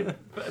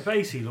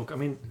 basically, look. I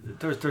mean,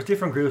 there's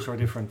different groups for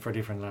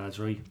different lads,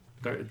 right?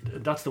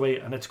 That's the way,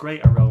 and it's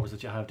great at Rovers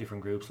that you have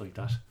different groups like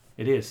that.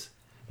 It is,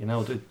 you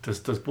know. There's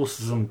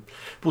buses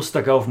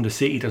that go from the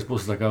city. There's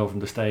buses that go from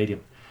the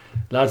stadium.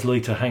 Lads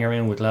like to hang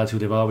around with lads who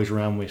they've always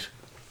ran with.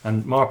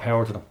 And more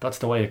power to them. That's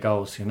the way it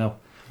goes, you know.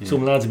 Yeah.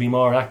 Some lads will be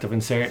more active in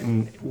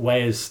certain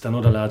ways than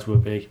other lads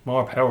would be.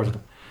 More power to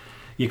them.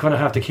 You kind of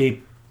have to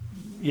keep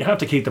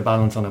the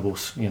balance on a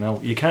bus, you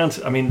know. You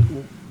can't. I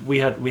mean, we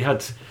had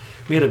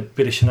a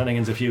bit of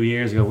shenanigans a few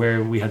years ago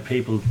where we had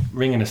people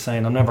ringing us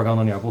saying, "I'm never going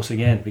on your bus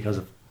again" because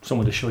of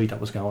some of the shite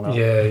that was going on.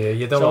 Yeah,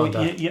 you don't want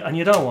that. And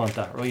you don't want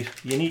that, right?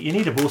 You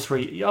need a bus where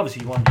you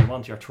obviously you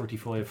want your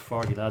 35,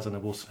 40 lads on a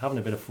bus having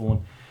a bit of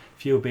fun, a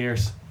few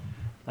beers.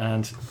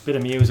 And a bit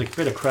of music, a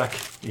bit of crack.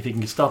 If you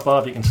can stop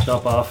off, you can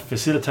stop off.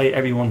 Facilitate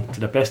everyone to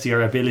the best of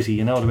your ability,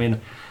 you know what I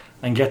mean?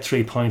 and get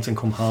 3 points and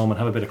come home and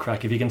have a bit of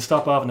crack. If you can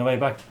stop off on the way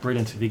back,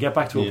 brilliant. If you get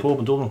back to a pub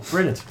in Dublin,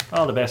 brilliant.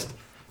 All the best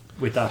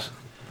with that.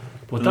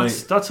 But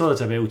that's what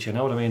it's about, you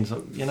know what I mean?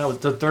 So, you know,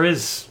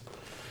 there's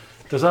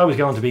always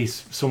going to be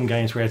some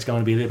games where it's going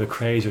to be a little bit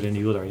crazier than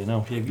the other, you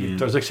know.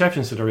 There's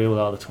exceptions to the rule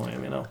all the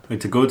time, you know.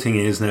 Like, the good thing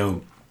is now,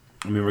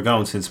 I mean, we're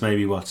going since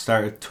maybe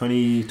started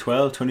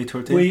 2012,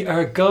 2013? We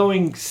are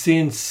going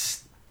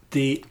since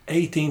the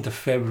 18th of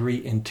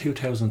February in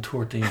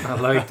 2013. I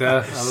like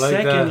that.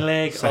 Second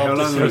leg So how of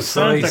long the was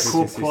Santa this?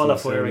 Cup This is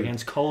qualifier insane.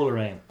 against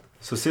Coleraine.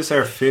 So is this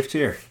our 5th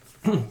year?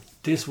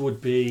 This would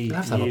be We'll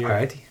have to have a year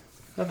party.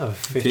 We'll have a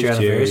 5th 5th year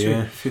year, anniversary.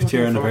 yeah. 5th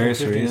year 14,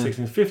 anniversary, 15, yeah.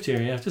 16, 5th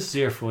year, yeah. This is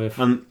year 5.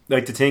 And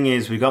like, the thing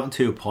is, we got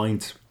to a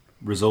point,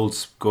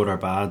 results good or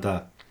bad,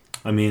 that,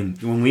 I mean,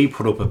 when we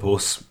put up a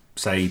bus,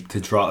 say, to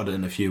Drogheda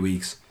in a few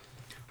weeks,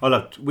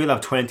 we'll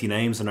have 20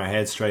 names in our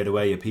head straight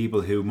away of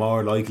people who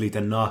more likely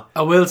than not.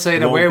 I will say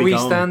that Won't where be we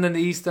going. stand in the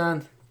East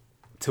Stand,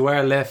 to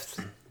our left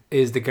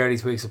is the Gerry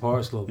Twig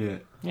Supporters Club. Yeah.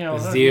 Yeah,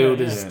 There's you,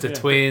 there's the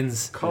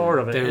twins, core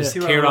of it. there's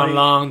yeah. Kieran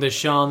Long, there's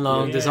Sean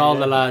Long, there's all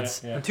the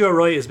lads. And to our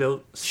right is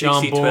about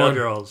Sean 60 Bourne.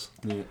 12-year-olds.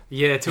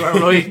 Yeah, to our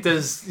right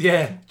there's Do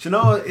you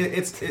know,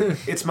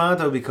 it's mad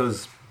though,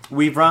 because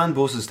we've ran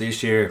buses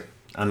this year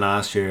and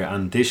last year,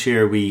 and this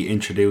year we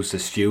introduced a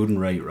student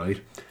rate, right?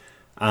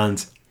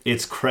 And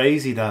it's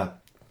crazy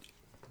that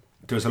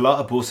there's a lot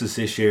of buses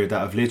this year that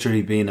have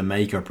literally been a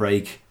make or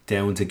break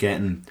down to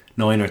getting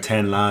 9 or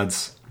 10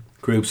 lads,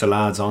 groups of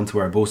lads onto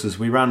our buses.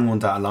 We ran one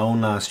that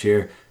alone last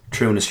year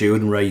through a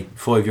student rate,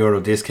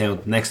 €5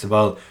 discount. Next of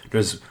all,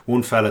 there's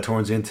one fella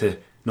turns into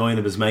 9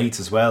 of his mates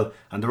as well,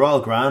 and they're all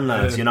grand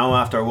lads, you know.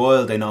 After a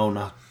while they know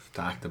not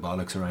to act the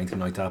bollocks or anything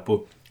like that,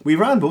 but we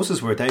ran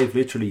buses where they've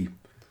literally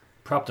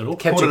propped it up.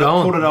 kept put you it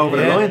going. over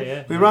the Yeah. line.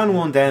 Yeah. We ran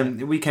one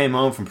then. We came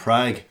home from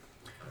Prague,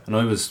 and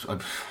I must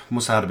have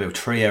had about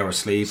 3 hours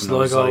sleep. And I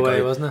was Sligo like,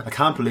 away, wasn't it? I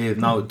can't believe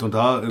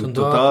Dundalk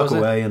was it?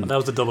 away, And and that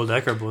was the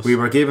double-decker bus. we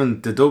were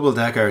given the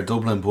double-decker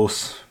Dublin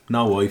bus.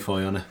 No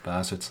Wi-Fi on it,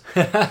 bastards.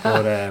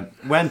 But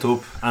went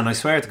up, and I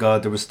swear to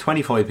God, there was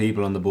 25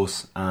 people on the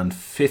bus, and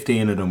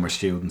 15 of them were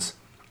students.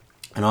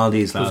 And all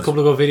these There was lads, a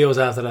couple of good videos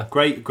after that.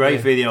 great Yeah.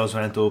 videos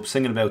went up,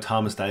 singing about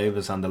Thomas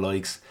Davis and the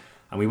likes.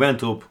 And we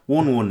went up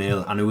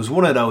 1-0, and it was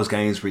one of those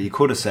games where you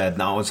could have said,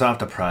 no, it's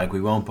after Prague, we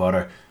won't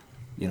bother,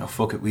 you know,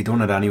 fuck it, we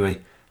done it anyway.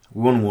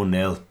 We won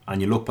 1-0,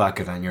 and you look back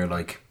at it and you're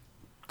like,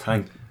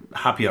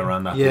 happy I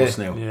ran that bus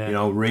now, Yeah. you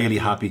know, really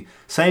happy.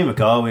 Same with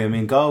Galway. I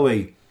mean,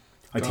 Galway,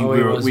 I think Galway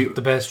we was were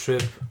the best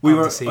trip. we of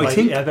were the season. I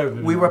think Yeah, they're-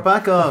 we were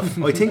back off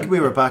I think we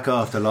were back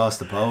off the lost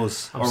the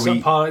pose, I'm or so-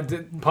 we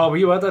Paul, were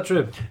you at that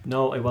trip?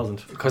 No, I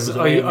wasn't. Because was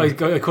I away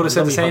could in- have said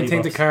the only same Paddy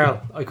thing to Box.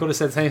 Carl. I could have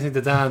said the same thing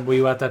to Dan. Were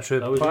you at that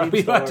trip? I was Paul,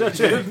 reading were you at that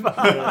stories. trip?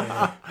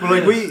 Yeah. But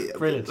like we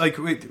Brilliant. like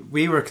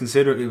we were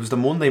considered, it was the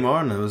Monday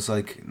morning. I was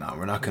like, no,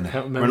 we're not gonna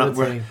Can't we're remember not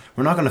the time.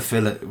 we're not gonna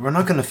fill it we're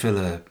not gonna fill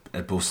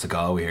a bus to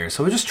Galway here.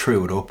 So we just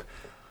threw it up,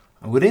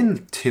 and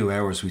within 2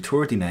 hours we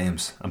toured the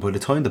names, and by the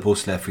time the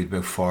bus left we had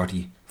about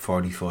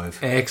 40-45.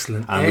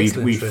 Excellent, And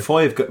excellent we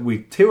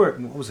trip.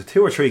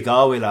 2 or 3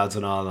 Galway lads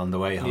and all on the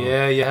way home.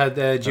 Yeah, you had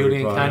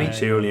Julian Everybody. Canny.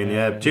 Julian,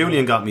 yeah.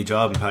 Julian got me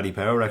job in Paddy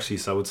Power actually,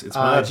 so it's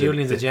mad.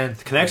 Julian's a gent.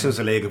 The connections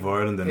to League of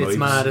Ireland and It's life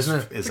mad, isn't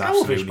it? Is It's a Galfish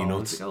absolutely ball,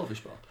 nuts. it's a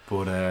Galfish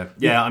ball. But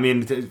yeah, I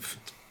mean,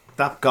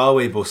 that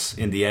Galway bus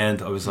in the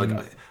end, I was like,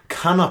 I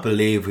cannot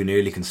believe we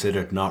nearly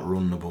considered not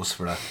running a bus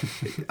for that.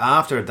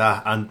 After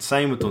that, and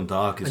same with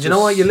Dundalk. It's And you know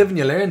what? You live and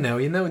you learn now.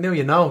 You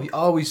know. You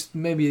always,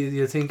 maybe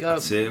you think, oh,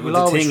 That's it. we'll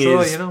Well, the always thing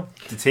try, is, you know.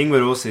 the thing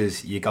with us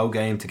is you go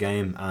game to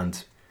game,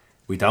 and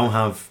we don't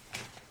have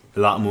a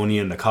lot of money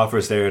in the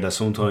coffers there that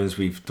sometimes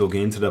we've dug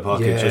into the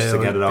pocket just to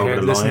get it over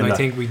the listen, line. I that-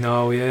 think we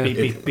know, yeah.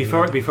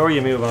 Before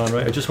you move on,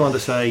 right? I just want to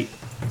say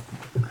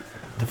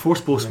the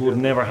first bus would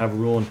never have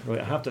run. Right,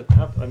 I have to.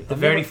 The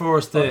very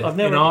first, the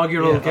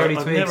inaugural Gerry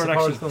I've Twig never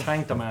Supporters actually Club.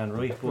 thanked the man,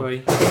 right? But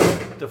Right.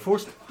 the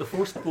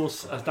first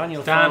bus, as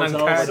Daniel Dan Falls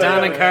and always Dan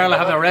said, and Carl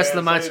have a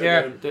wrestling match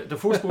here. the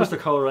first bus to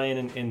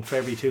Coleraine in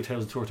February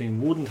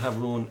 2013 wouldn't have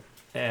run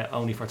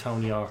only for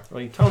Tony Orr.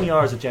 Right, Tony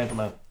Orr is a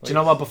gentleman. Right? Do you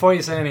know what? Before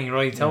you say anything,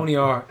 right? Tony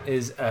Orr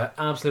is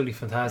absolutely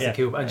fantastic Yeah.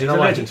 coupe, and do He's you know a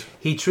what? legend.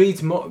 He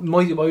treats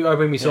I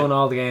bring my son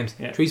all the games.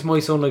 Yeah. Treats my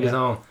son like his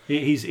own.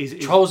 He's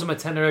Throws him a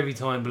tenner every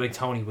time, but like,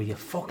 Tony, will you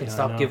fucking Yeah, I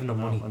stop know, giving him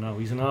I know, money? I know,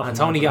 he's an awful And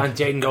Tony man. and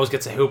Jaden goes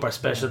gets a hooper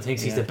special,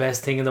 thinks he's Yeah. the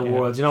best thing in the Yeah.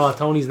 world. You know what?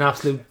 Tony's an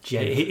absolute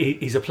gent.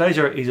 He's a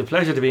pleasure. He's a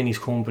pleasure to be in his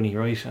company,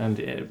 right?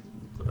 And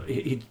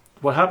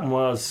what happened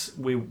was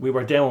we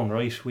were down,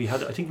 right? I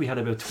think we had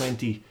about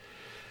 20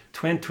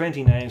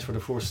 names for the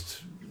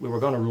first. We were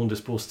going to run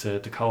this bus to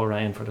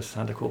Coleraine for the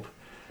Santa Cup,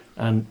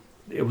 and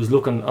it was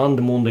looking on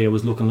the Monday. It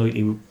was looking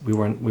likely we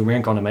weren't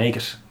going to make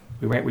it.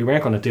 We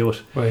weren't going to do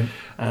it. Right.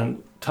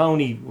 And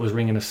Tony was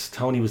ringing us.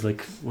 Tony was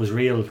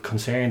real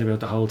concerned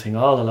about the whole thing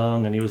all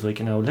along, and he was like,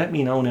 let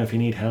me know now if you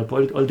need help.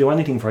 I'll do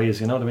anything for you.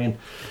 You know what I mean?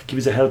 Give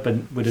us a help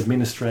with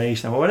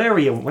administration or whatever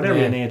you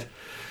need.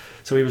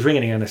 So he was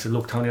ringing again. I said,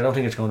 look, Tony, I don't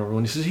think it's going to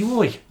run. He says,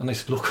 why? And I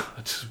said, look,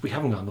 we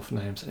haven't got enough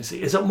names. And I said,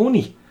 is it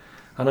money?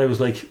 And I was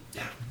like,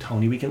 yeah,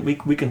 Tony, we can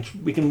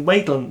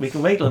wait till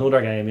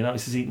another game. You know, he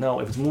says, no,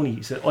 if it's money,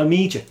 he said, I'll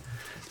meet you.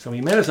 So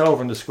he met us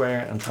over in the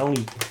square, and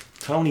Tony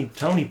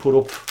put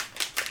up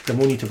the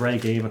money to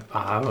break even.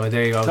 Well,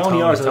 there you go, Tony,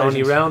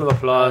 Tony, round of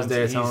applause And there,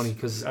 he's- Tony,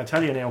 because I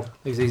tell you now,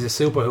 he's a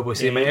super hoop. I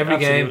see him at every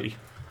absolutely. game,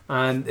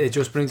 and it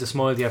just brings a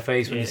smile to your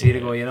face when Yeah, you see the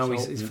yeah, guy. You know,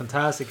 so- he's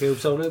fantastic hoop.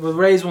 So we'll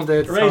raise one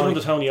there. Raise one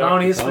to Tony.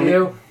 Tony, it's for Tony.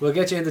 you. We'll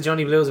get you into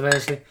Johnny Blues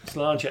eventually.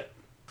 Slant you.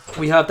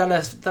 We have that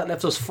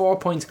left us 4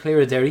 points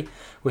clear of Derry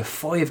with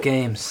 5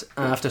 games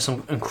after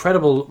some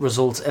incredible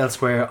results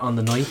elsewhere on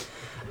the night.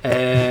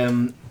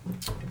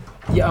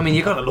 Yeah, I mean,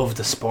 you gotta love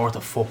the sport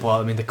of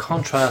football. I mean, the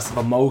contrast of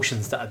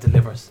emotions that it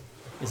delivers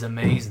is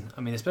amazing.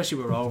 I mean, especially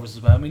with Rovers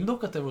as well. I mean,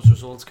 look at those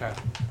results, Carl.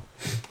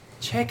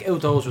 Check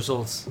out those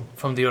results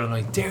from the other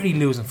night. Derry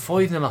losing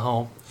 5-0 at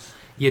home.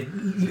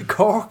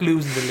 Cork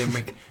losing to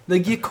Limerick.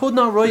 Like, you could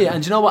not write it.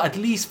 And do you know what? At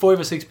least 5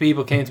 or 6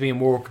 people came to me in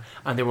work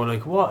and they were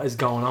like, what is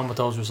going on with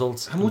those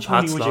results? How much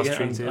Pat's money would you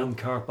lost get 3-2. on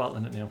Cork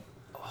bottling it now?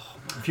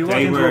 If you They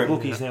went into were- our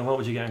bookies now, what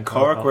would you get in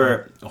Cork bottling?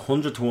 were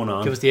 100 to 1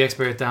 on, Give us the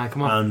expert, Dan.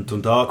 Come on. and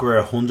Dundalk were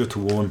 100 to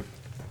 1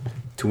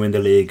 to win the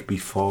league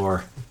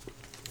before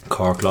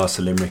Cork lost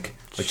to Limerick.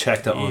 I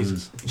checked it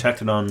Jesus.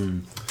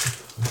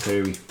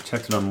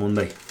 on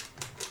Monday.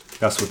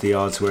 That's what the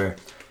odds were,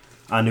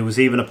 and it was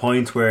even a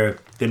point where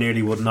they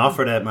nearly wouldn't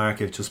offer that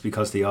market just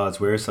because the odds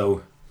were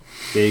so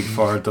big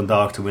for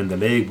Dundalk to win the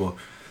league. But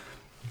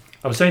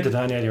I was saying to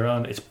Dan earlier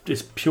on,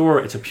 it's a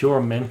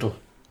pure mental.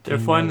 They're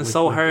thing, finding with- it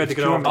so with- hard it's to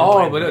get pure over. mental.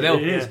 Oh, but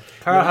it is.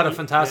 Carl had a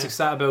fantastic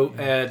stat about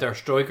their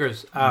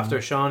strikers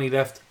after Shawnee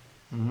left.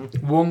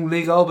 One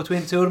league goal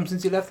between the two of them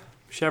since he left.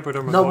 Shepherd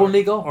or Not McCoy. one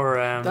league goal. Or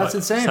That's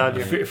insane.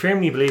 Sadlier.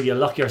 Firmly believe you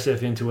lock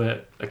yourself into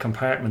a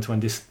compartment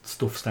when this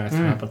stuff starts to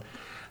happen,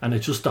 and it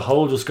just, the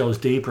hole just goes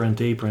deeper and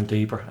deeper and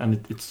deeper,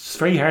 and it's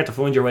very hard to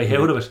find your way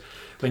out of it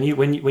when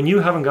you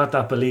haven't got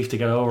that belief to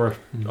get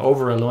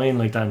over a line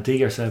like that and dig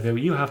yourself out.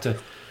 You have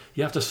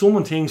to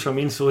summon things from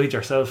inside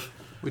yourself.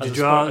 Would as you a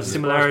draw sport- as a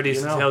similarities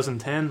sport, to you know?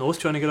 2010? Us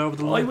trying to get over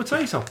the I line? would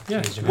say so.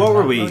 Yeah. what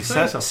were we? I'd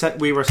say so.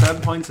 We were 7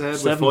 points ahead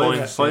 7 with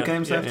points, five yeah,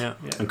 games yeah, left,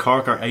 yeah. and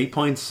Cork are 8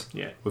 points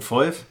Yeah. with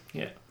 5.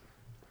 Yeah.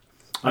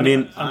 I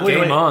mean, And by the Game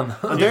way- on.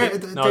 and they're,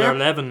 No, they're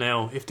 11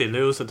 now. If they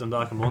lose to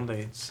Dundalk on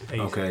Monday, it's 8.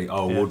 okay.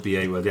 Oh, Yeah. would be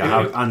 8. Well,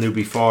 yeah, and there'll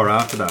be 4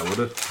 after that, would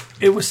it?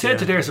 It was said Yeah.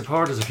 to their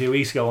supporters a few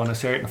weeks ago on a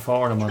certain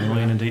forum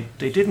online, and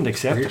they didn't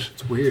accept it.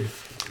 It's weird.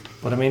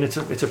 But I mean, it's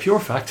a pure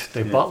fact.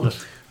 They bottle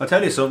it. I'll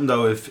tell you something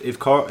though.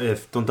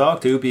 If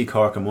Dundalk do beat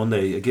Cork on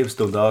Monday, it gives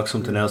Dundalk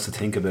something else to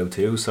think about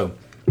too. So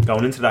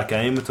going into that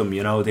game with them,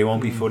 you know, they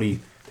won't be fully.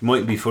 They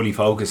might be fully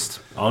focused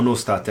on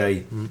us that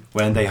day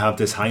when they have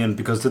this hanging,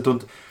 because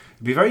it'd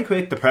be very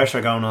quick the pressure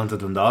going on to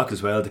Dundalk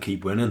as well to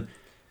keep winning.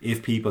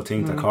 If people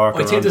think that Cork I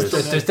are think on there's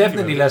this,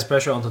 definitely less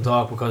pressure on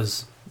Dundalk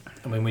because,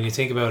 I mean, when you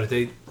think about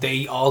it,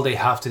 they all they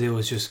have to do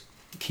is just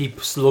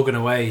keep slugging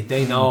away.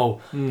 They know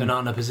they're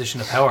not in a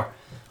position of power.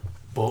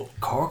 But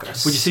Cork are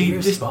But you see,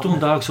 this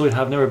Dundalk side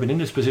have never been in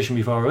this position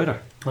before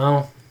either.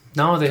 No,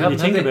 they When you haven't.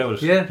 think have they? about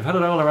it, Yeah. they've had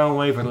it all around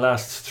way for the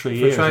last 3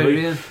 For years. trying, right?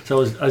 yeah.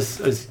 So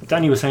as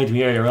Danny was saying to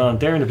me earlier on,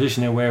 they're in a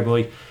position now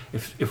whereby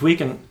if we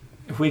can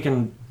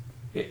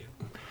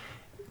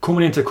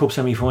coming into Cup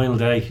semi-final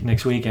day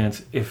next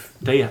weekend, if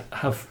they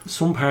have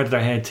some part of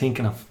their head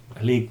thinking of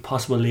a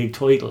possible league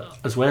title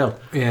as well,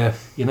 Yeah.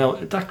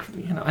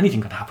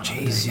 anything can happen.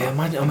 Jeez, yeah.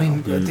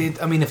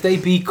 I mean, if they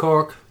beat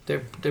Cork,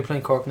 they're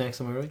playing Cork next.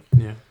 Am I right?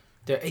 Yeah.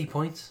 They're 8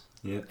 points.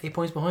 yeah. 8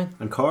 points behind.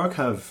 And Cork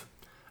have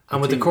And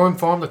with the current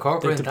form, the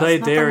Cork They are have in, to that's play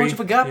not that Derry. much of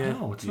a gap. Yeah.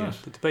 No, it's Yeah.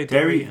 not. They play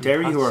Derry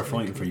and who are Pats.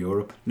 fighting for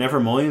Europe. Never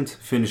mind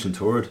finishing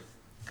third.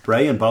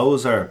 Bray and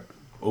Bowes are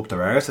up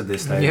their arse at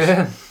this stage.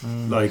 Yeah.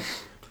 Like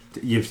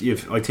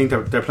I think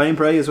they're playing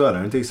Bray as well,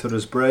 aren't they? So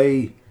there's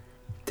Bray,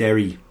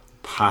 Derry,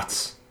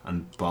 Pats,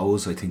 and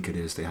Bowes. I think it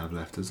is they have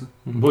left, is it?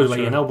 By the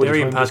way, you know, by the Derry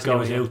time and this Pats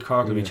goes go, yeah. out,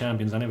 Cork will be Yeah.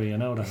 champions anyway. You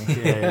know that.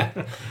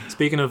 Yeah.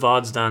 Speaking of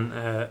odds,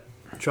 Dan,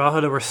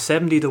 Drogheda were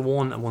 70 to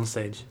 1 at one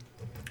stage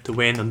to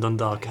win in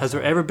Dundalk. Has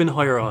there ever been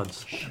higher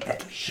odds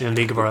in a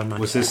League of Ireland match?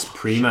 Was this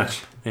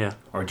pre-match Yeah.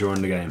 or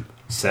during the game?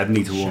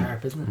 70 to 1.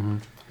 Sharp, isn't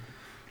it?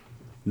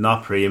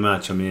 Not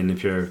pre-match. I mean,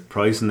 if you're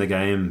pricing the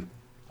game,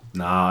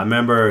 nah. I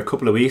remember a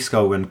couple of weeks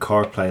ago when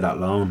Cork played at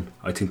Lone.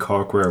 I think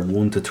Cork were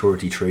 1 to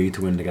 33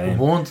 to win the game.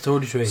 1 to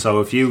 33. So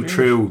if you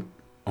threw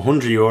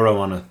 €100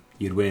 on it,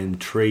 you'd win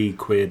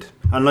 £3.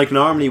 And like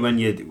normally when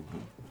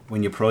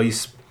you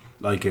price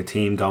like a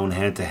team going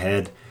head to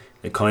head,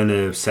 it kind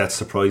of sets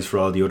the price for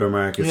all the other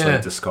markets, Yeah.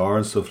 like the score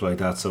and stuff like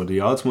that. So the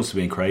odds must have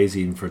been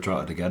crazy even for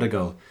Drogheda to get a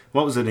goal.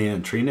 What was it in the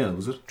end? 3-0,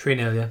 was it?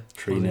 3-0, yeah.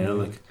 3-0.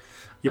 Like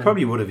you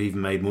probably would have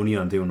even made money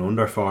on doing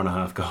under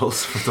 4.5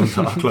 goals for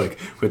Dundalk. Like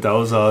with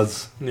those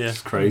odds, Yeah.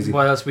 it's crazy.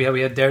 What else we had?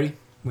 We had Derry.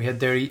 We had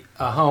Derry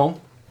at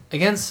home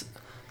against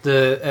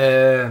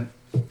the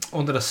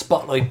under the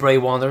spotlight Bray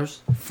Wanderers.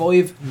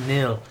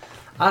 5-0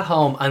 at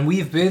home, and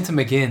we've been to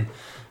McGinn.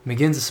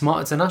 McGinn's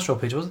it's an Astro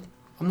pitch, was it?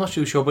 I'm not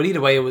too sure, but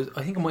either way,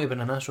 I think it might have been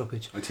an Astro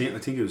pitch. I think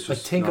it was I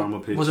just think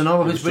normal it pitch. was a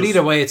normal It pitch, but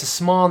either way, it's a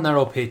small,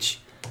 narrow pitch.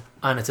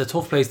 and it's a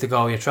tough place to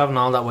go. You're travelling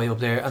all that way up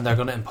there, and they're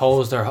going to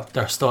impose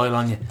their style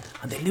on you,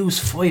 and they lose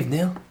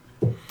 5-0.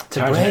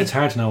 It's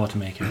hard to know what to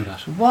make of that.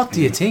 What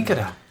do you think of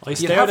that? I You'd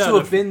stared have at to it.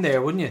 have been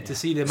there, wouldn't you, to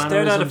see the Stared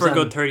at it mannerisms for a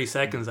good and- 30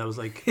 seconds. I was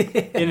like,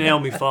 in and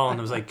out of my phone.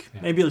 I was like,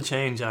 maybe it'll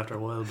change after a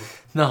while.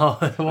 But No,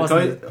 it Like,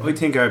 wasn't. I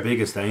think our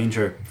biggest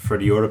danger for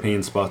the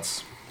European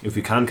spots, if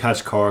we can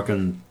catch Cork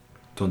and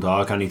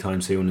Dundalk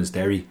anytime soon, is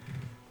Derry.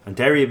 And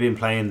Derry have been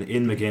playing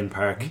in McGinn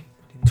Park.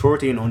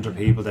 1,300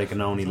 people they can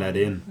only let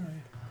in.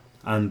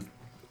 And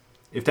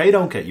if they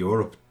don't get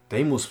Europe,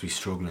 they must be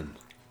struggling.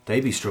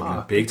 They'd be struggling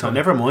Oh, big time.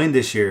 Never mind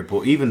this year,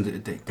 but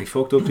even they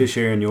fucked up this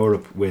year in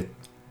Europe with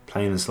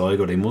playing in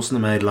Sligo. They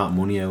mustn't have made a lot of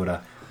money out of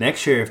that.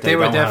 Next year, if they, They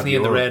were don't have definitely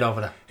in the Europe, red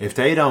over that. if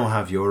they don't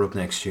have Europe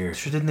next year,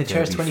 Sure, didn't they they'd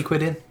charge be 20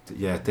 quid in?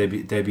 yeah, they'd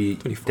be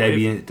 25.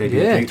 in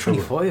Yeah, big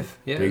trouble. 25.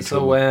 Yeah. Big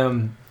So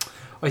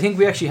I think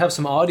we actually have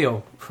some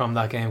audio from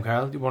that game,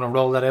 Carl. Do you want to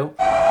roll that out?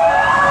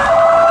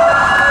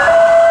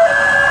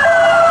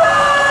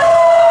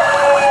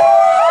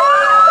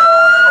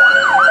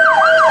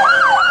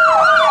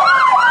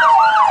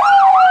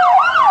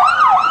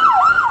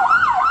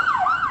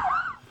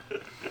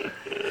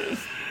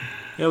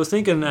 yeah, I was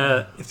thinking,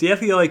 if the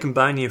FEI can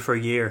ban you for a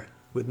year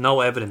with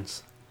no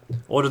evidence,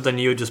 other than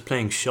you just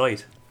playing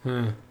shite,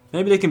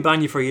 maybe they can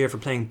ban you for a year for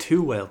playing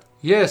too well.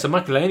 Yeah, so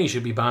McElhaney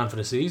should be banned for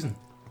the season.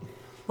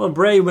 Well,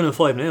 Bray winning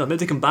 5-0. Maybe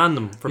they can ban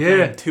them for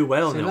playing too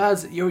well So now.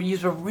 lads, you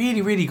were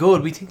really, really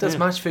good. We think that's Yeah.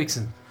 match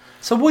fixing.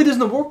 So why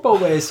doesn't it work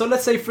both ways? So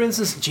let's say, for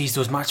instance, geez,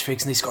 there was match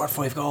fixing. They scored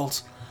 5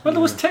 goals. Well,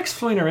 there was text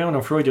flying around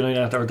on Friday night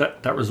after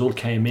that result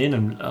came in,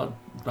 and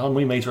all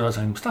my mates were all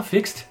saying, was that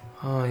fixed?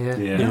 Oh yeah.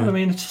 Yeah. You know what I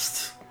mean? It's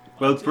just...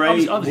 Well,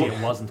 Bray, Obviously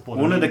it wasn't. But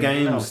one I of the mean,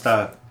 you know, games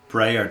that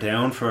Bray are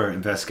down for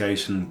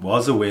investigation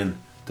was a win,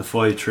 the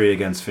 5-3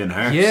 against Finn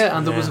Harps. Yeah,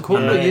 and there was a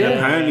couple of And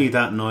apparently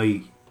that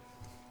night,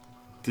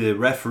 the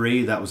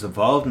referee that was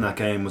involved in that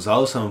game was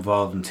also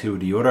involved in 2 of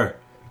the other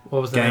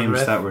What was the name of games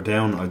the that ref? were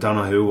down. I don't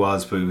know who it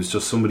was, but it was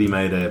just somebody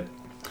made a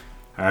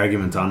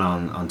argument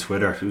on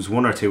Twitter. It was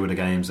 1 or 2 of the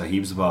games that he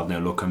was involved. Now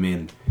look, I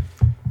mean,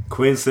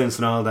 coincidence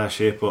and all that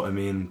shit, but I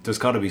mean, there's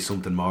got to be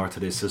something more to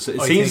this. It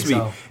I seems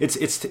think to be. so.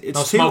 It's No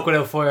too, smoke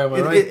without fire, am I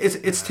right?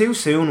 it's too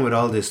soon with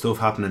all this stuff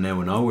happening now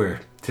and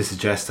nowhere to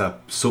suggest that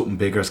something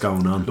bigger's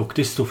going on. Look,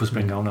 this stuff has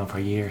been going on for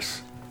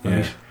years. Yeah.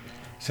 Right?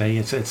 Say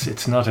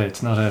it's not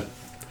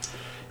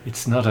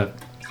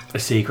a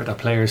secret that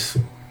players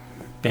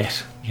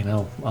bet, you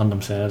know, on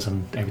themselves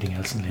and everything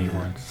else in League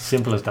One.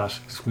 Simple as that.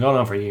 It's been going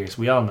on for years.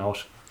 We all know it.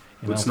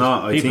 You But know, it's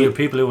not. I people, think.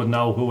 people who would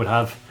know, who would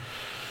have,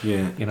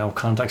 Yeah. you know,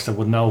 contacts that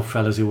would know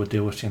fellas who would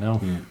do it. You know.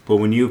 Yeah. But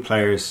when you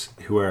players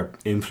who are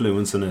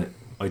influencing it,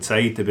 I'd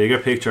say the bigger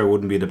picture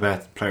wouldn't be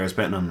the players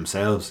betting on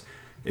themselves.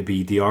 It'd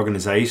be the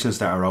organisations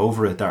that are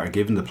over it, that are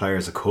giving the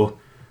players a cut.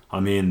 I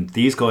mean,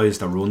 these guys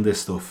that run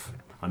this stuff,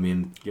 I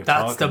mean, you're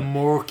That's the talking...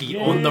 murky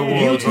Yeah.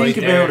 underworld You right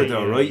think there. about it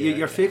though, right? Yeah.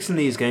 You're fixing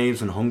these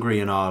games in Hungary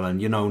and all,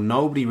 and you know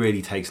nobody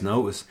really takes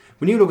notice.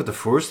 When you look at the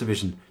first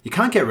division, you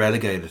can't get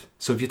relegated.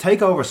 So if you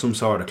take over some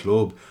sort of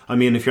club, I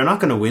mean, if you're not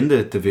going to win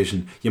the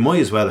division, you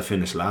might as well have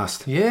finished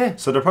last. Yeah.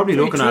 So they're probably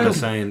Very looking at true. it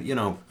saying, you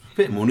know, a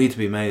bit of money to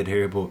be made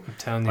here, but I'm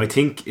telling you. I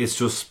think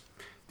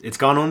it's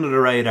gone under the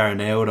radar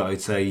now that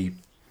I'd say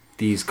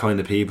these kind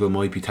of people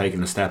might be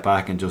taking a step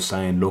back and just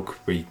saying, look,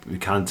 we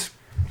can't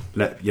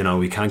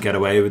we can't get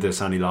away with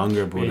this any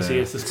longer. But You see,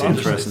 it's the it's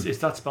sponsorship. interesting. It's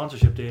that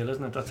sponsorship deal,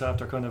 isn't it? That's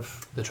after kind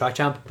of The track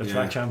champ. the Yeah.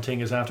 track champ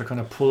thing is after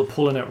kind of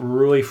pulling it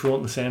right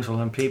front and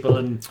central, and people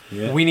and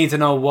Yeah. We need to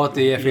know what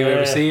the FAI Yeah,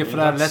 received for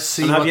that. that's- Let's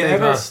see And what have you they've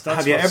ever got. That's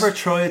have you what's ever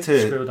tried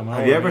screwed to them have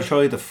over, you ever right?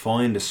 tried to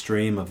find a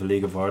stream of a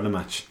League of Ireland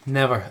match?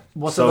 Never.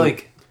 What's So- it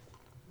like?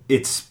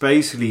 It's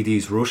basically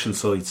these Russian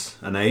sites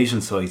and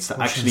Asian sites that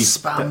Russian actually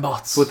spam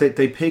bots. But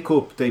they pick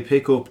up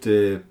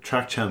the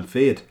track champ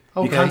feed.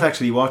 You Okay. can't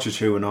actually watch it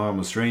through a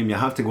normal stream. You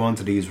have to go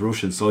onto these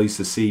Russian sites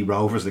to see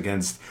Rovers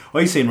against.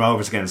 I seen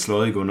Rovers against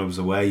Sligo when I was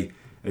away.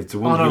 It's the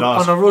one On we a-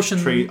 lost on a Russian-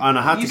 three, and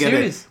I had Are to you get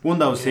serious? it. One of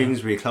those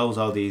things where you close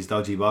all these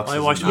dodgy boxes. I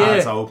watched and it.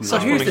 ads Yeah. open. So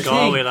and here's all the in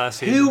Galway thing: last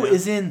season, who yeah.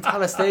 is in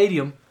Tallaght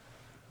Stadium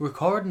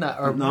recording that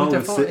or No, with their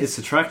it's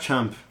phone? the track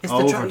champ It's the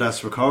over track-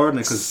 that's recording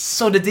it because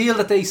So the deal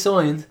that they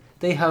signed,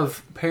 they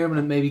have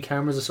permanent maybe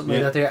cameras or something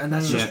Yeah. like that there, and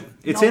that's just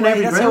it's no in way,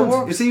 every that's how it ground.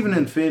 works. It's even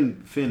in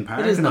Finn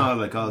Park is and not. all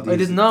like all I these,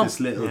 didn't know. this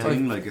little Yeah.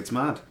 thing. Like it's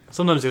mad.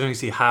 Sometimes you only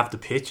see half the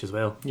pitch as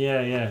well. yeah.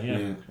 Yeah.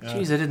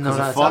 Jeez, I didn't know 'Cause it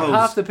that. It's follows-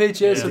 half the pitch,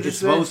 yeah. Yeah, So you're just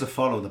supposed to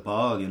follow the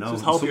ball, you know.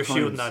 Just and hope you're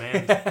sometimes- shooting that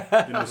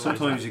end. You know,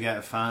 sometimes you get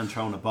a fan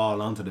throwing a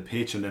ball onto the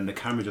pitch and then the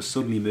camera just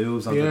suddenly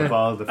moves onto Yeah. the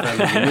ball. The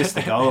fella, you missed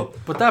the goal.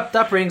 But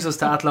that brings us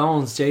to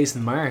Athlon's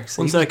Jason Marks.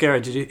 One sec,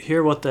 Garrett, did you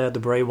hear what the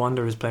Bray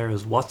Wanderers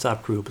players'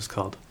 WhatsApp group is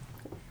called?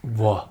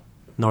 What?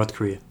 North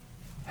Korea.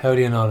 How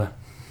do you know that?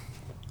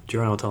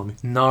 Giorno told me.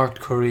 North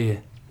Korea.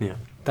 Yeah.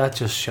 That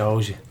just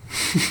shows you.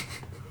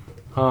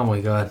 Oh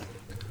my god.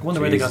 I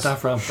wonder where they got Jesus. that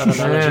from. That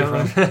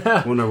analogy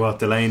from. Wonder what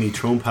Delaney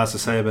Trump has to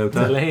say about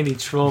that. Delaney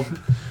Trump.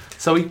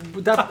 So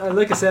that,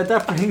 like I said,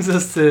 that brings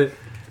us to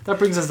That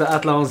brings us to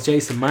Athlon's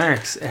Jason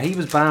Marks. He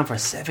was banned for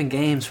 7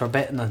 games for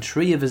betting on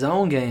 3 of his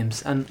own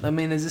games. And I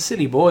mean, he's a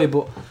silly boy,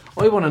 but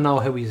I want to know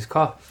how he was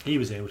caught. He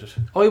was outed.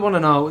 I want to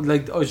know,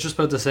 like I was just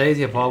about to say to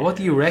you, Paul, what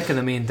do you reckon?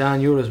 I mean,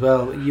 Dan, you're as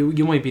well.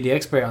 You might be the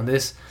expert on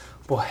this,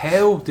 but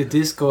how did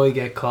this guy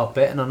get caught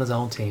betting on his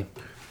own team?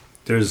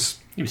 He was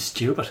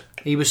stupid.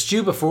 He was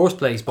stupid first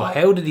place, but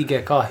how did he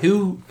get caught?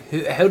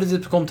 How did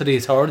it come to the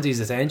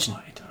authorities' attention?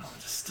 I don't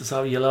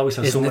know. You'll always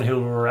have Isn't someone it?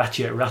 who will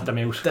rat them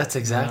out. That's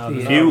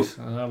exactly There's it.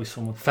 always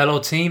someone. Fellow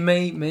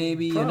teammate,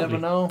 maybe, you Probably. never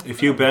know.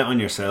 If you bet on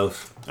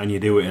yourself and you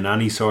do it in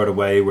any sort of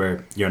way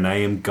where your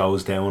name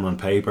goes down on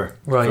paper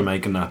Right. for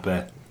making that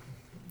bet,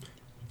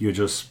 you're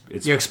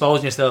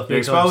exposing yourself. You're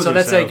big time. exposing So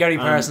let's say yourself, Gary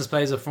and- Parsons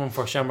plays up front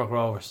for Shamrock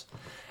Rovers,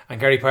 and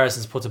Gary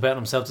Parsons puts a bet on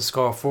himself to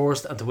score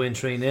first and to win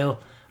 3-0,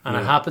 and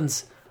it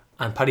happens,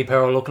 and Paddy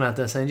Power looking at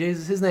this saying,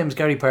 Jesus, his name is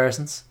Gary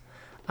Parsons,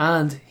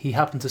 and he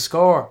happened to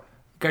score.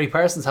 Gary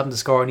Parsons happened to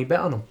score and he bet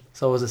on him.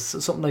 So was it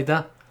something like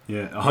that?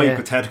 Yeah, a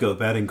hypothetical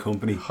betting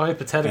company.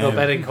 Hypothetical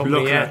betting company,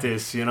 Looking yeah. at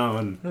this, you know,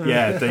 and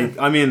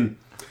I mean,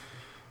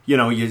 you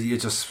know, you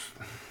just,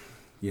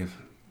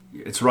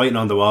 it's writing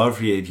on the wall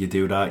for you if you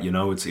do that. You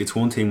know, it's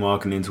one thing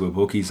walking into a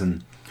bookies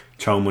and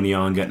throwing money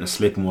on, getting a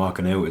slip and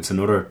walking out. It's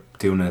another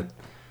doing it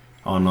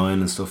online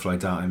and stuff like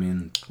that. I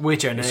mean,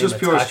 With your name it's just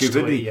pure attached to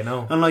stupidity, it, you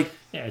know. And like,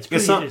 Yeah, it's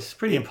It's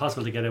pretty not-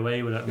 impossible to get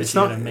away with it. It's unless you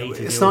not- get a mate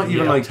to it's do not it.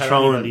 even You like don't tell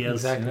throwing- anybody else,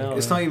 Exactly. you know?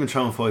 it's not even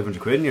throwing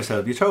 500 quid on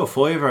yourself. You throw a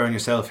fiver on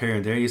yourself here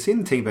and there. You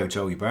seen the thing about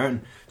Joey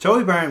Barton.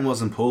 Joey Barton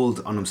wasn't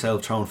pulled on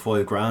himself throwing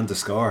 $5,000 to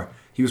score.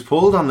 He was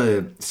pulled on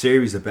a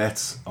series of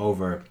bets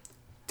over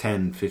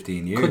 10,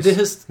 15 years. Could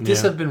this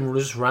Yeah. have been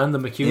just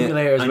random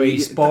accumulators And where you- he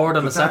scored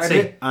on a but that's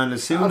Saturday? it. And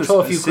as soon I'll as, throw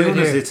a few quid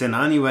here. it's in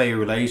any way in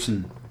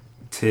relation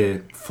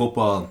to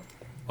football,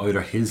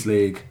 either his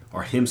league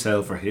or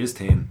himself or his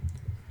team,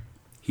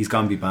 he's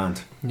gonna be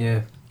banned.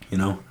 Yeah. You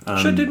know.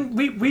 Sure, didn't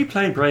we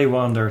played Bray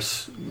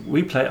Wanderers?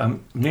 We play.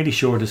 I'm nearly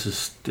sure this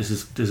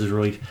is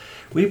right.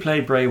 We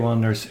played Bray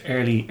Wanderers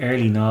early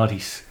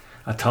noughties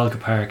at Talca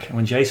Park, and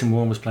when Jason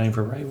Warren was playing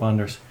for Bray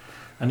Wanderers,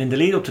 and in the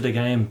lead up to the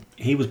game,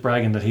 he was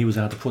bragging that he was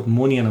had to put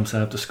money on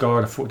himself to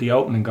score the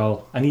opening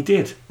goal, and he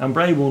did, and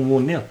Bray won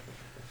 1-0.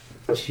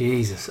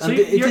 Jesus. So And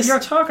you're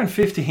talking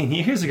 15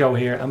 years ago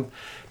here, and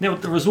now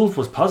the result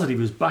was positive.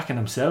 He was backing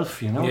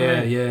himself, you know.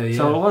 Yeah.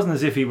 So it wasn't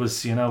as if he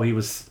was, he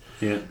was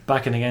Yeah.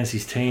 backing against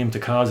his team to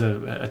cause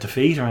a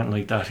defeat or anything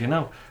like that, you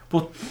know.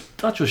 But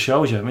that just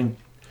shows you. I mean,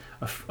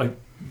 I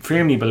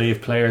firmly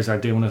believe players are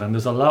doing it, and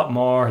there's a lot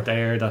more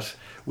there that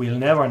we'll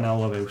never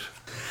know about.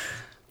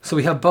 So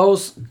we have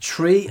Bows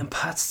 3 and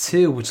Pats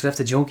 2, which left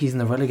the Junkies in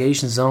the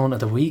relegation zone at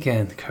the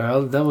weekend.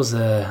 Carl, that was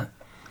a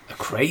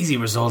crazy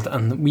result,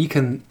 and we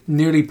can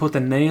nearly put the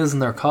nails in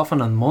their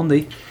coffin on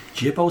Monday.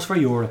 Jippos for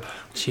Europe.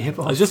 Chip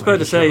I was just about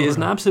to say,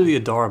 isn't it absolutely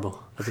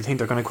adorable that they think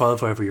they're going to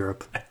qualify for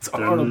Europe?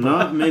 They're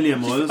not a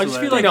million miles I just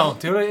away. feel like- no,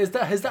 do I? Is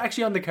that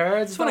actually on the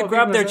cards? I just want to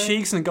grab their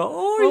cheeks and go,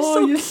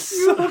 oh, You're he's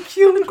so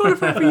cute. I'm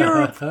qualifying for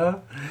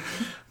Europe.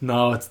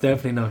 No, it's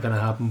definitely not going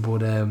to happen.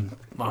 But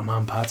my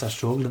man Pats are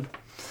struggling,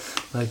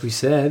 like we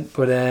said.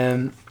 But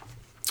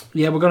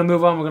yeah, we're going to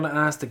move on. We're going to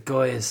ask the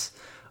guys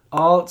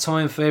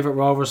all-time favourite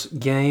Rovers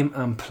game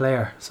and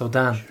player. So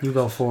Dan, you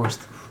go first.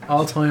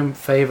 All-time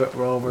favourite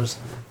Rovers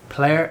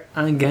player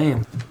and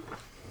game.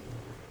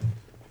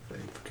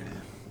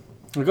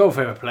 We'll go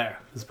favourite player.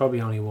 There's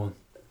probably only one.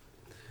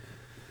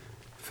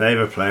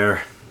 Favourite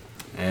player,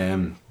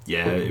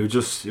 yeah, it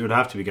would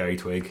have to be Gary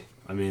Twigg.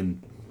 I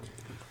mean,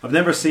 I've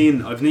never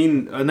seen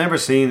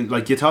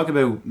like, you talk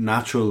about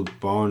natural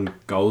born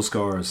goal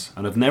scorers,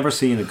 and I've never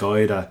seen a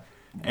guy that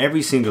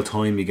every single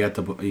time he got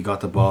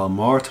the ball,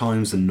 more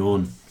times than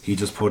none, he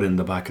just put it in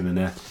the back of the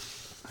net,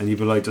 and you'd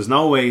be like, there's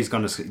no way he's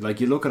gonna, like,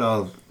 you look at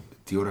all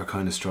the other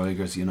kind of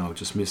strikers, you know,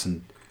 just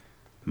missing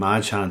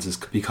mad chances,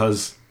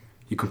 because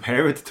you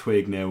compare it to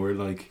Twig now, where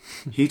like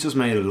he just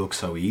made it look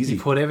so easy. He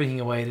put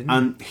everything away, didn't he?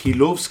 And he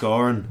loved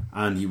scoring,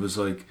 and he was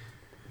like,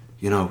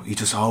 you know, he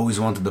just always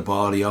wanted the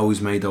ball. He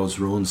always made those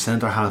runs.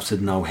 Centre halves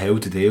didn't know how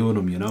to deal with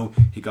him, you know.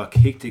 He got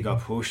kicked, he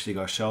got pushed, he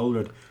got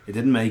shouldered. It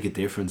didn't make a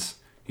difference.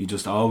 He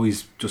just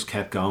always just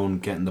kept going,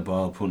 getting the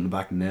ball, putting it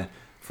back in there.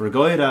 For a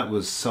guy that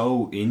was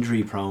so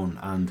injury prone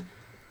and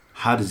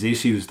had his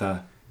issues,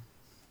 that,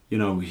 you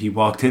know, he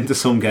walked into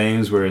some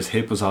games where his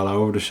hip was all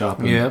over the shop,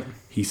 and Yeah.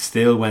 he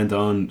still went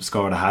on,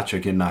 scored a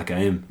hat-trick in that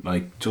game.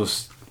 Like,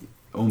 just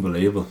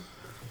unbelievable.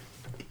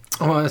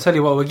 Well, I'll tell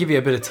you what, we'll give you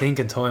a bit of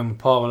thinking time.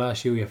 Paul will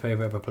ask you your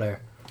favourite ever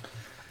player.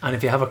 And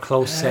if you have a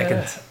close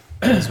second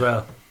as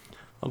well.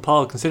 Well,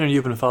 Paul, considering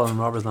you've been following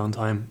Rovers a long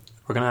time,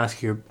 we're going to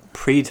ask you your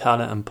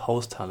pre-Tala and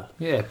post-Tala.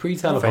 Yeah,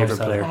 pre-Tala Favourite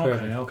post-Tala. player.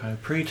 Perfect. Okay.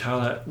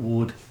 Pre-Tala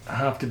would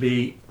have to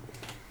be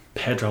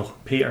Peter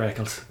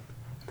Eccles.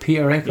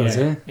 Peter Eccles,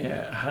 eh?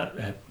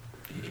 Yeah.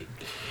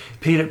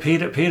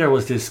 Peter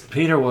was this.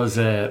 Peter was.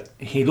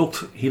 He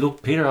looked.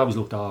 Peter always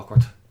looked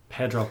awkward.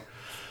 Pedro,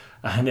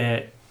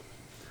 and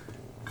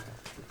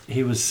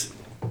he was.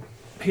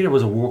 Peter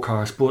was a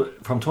workhorse,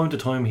 but from time to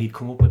time he'd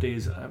come up with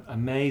these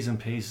amazing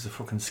pieces of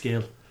fucking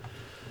skill.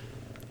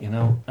 You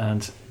know,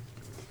 and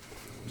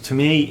to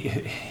me,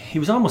 he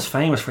was almost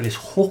famous for this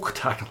hook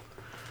tackle.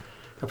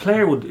 A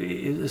player would,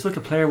 it's like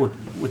a player would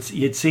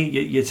a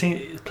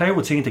player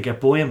would seem to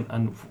get by him,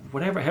 and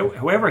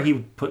however he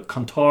would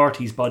contort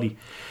his body,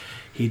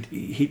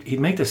 he'd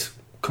make this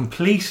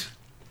complete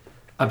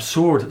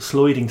absurd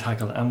sliding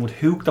tackle and would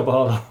hook the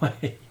ball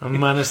away and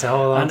managed to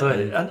hold on to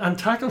it. And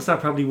tackles that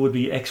probably would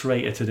be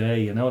X-rated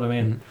today, you know what I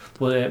mean?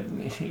 But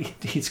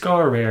he'd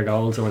score rare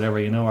goals or whatever,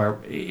 you know,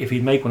 or if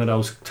he'd make one of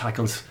those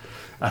tackles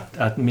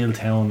at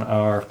Milltown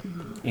or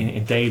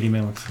in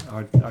Dalymount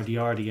or the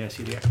RDS,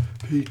 you'd hear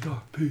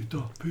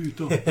Peter.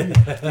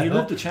 You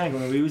loved the chant.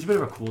 He was a bit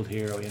of a cult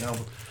hero, you know,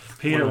 but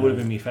Peter would have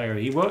been my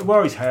favourite. He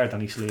wore his heart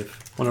on his sleeve.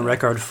 Won a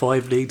record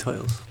 5 league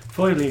titles.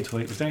 5 league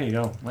titles, there you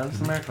go. Well, it's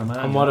the mark for a man.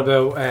 And what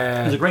about...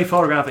 There's a great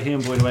photograph of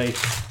him, by the way,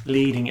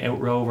 leading out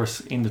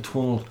Rovers in the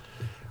tunnel.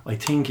 I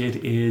think it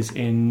is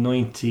in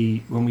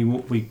 90, when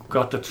we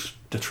got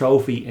the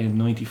trophy in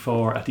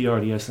 94 at the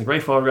RDS. And a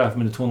great photograph of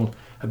him in the tunnel,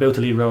 about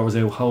to lead Rovers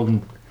out,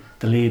 holding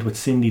the lead with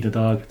Cindy the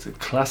dog. It's a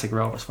classic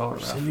Rovers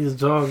photograph. Cindy the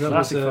dog,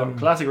 that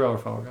classic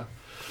Rovers photograph.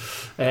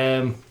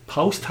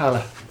 Post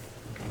Tala.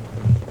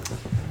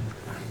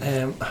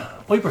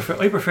 I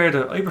prefer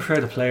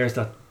the players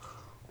that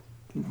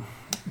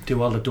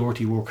do all the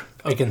dirty work.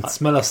 I can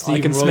smell a Stephen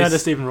I can Rice. smell the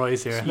Stephen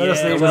Rice here.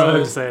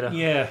 Say that.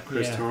 Yeah,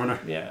 Chris Turner.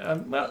 Yeah,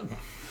 well,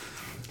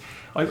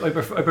 I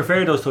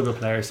prefer those type of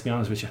players, to be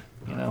honest with you.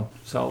 You know,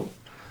 so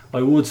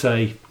I would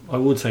say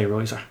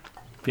Riser,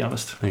 to be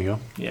honest. There you go.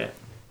 Yeah,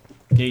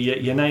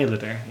 you nailed it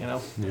there. You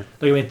know, Yeah.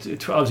 Like, I mean,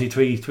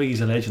 obviously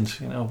Twiggy's a legend.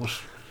 You know, but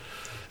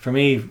for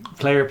me,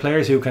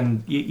 players who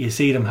can you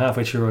see them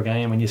halfway through a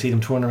game and you see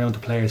them turn around to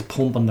players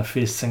pumping their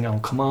fists and going,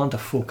 "Come on, the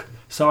fuck,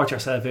 sort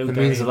yourself out." It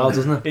there. means a lot,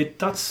 doesn't it?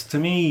 That's to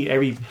me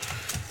every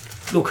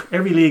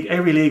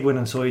league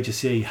winning side you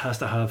see has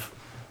to have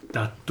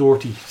that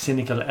dirty,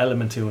 cynical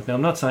element to it. Now,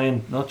 I'm not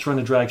trying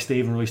to drag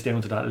Stephen Rice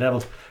down to that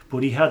level,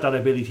 but he had that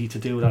ability to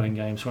do that in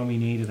games when we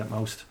needed it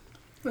most.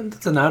 Well,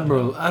 that's an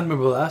admirable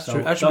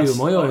attribute in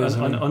my eyes.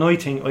 And I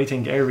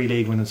think every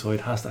league winning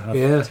side has to have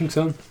I think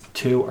so.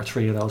 2 or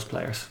 3 of those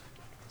players.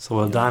 So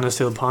while Dan is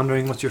still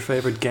pondering, what's your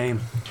favourite game?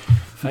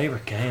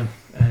 Favourite game?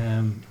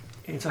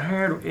 It's a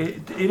hard.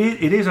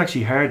 It is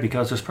actually hard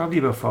because there's probably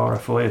about 4 or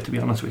 5, to be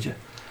honest with you.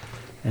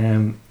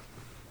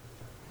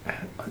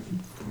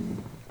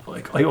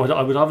 Like I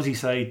would obviously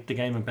say the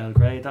game in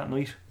Belgrade that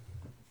night.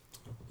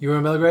 You were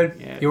in Belgrade.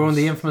 Yeah, you were on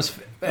the infamous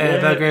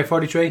Belgrade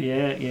 43.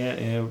 Yeah.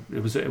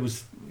 It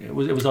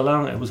was a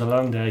long day. It was a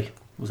long.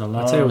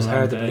 I'd say it was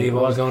hard to day. believe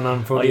what was going on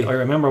in front of you. I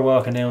remember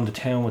walking down the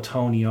town with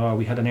Tony Orr.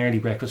 We had an early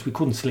breakfast. We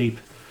couldn't sleep.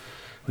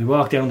 We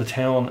walked down the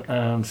town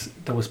and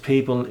there was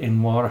people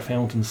in water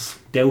fountains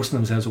dousing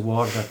themselves with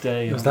water that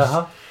day. Was that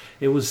hot?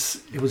 It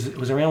was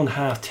around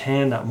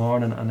 10:30 that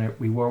morning, and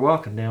we were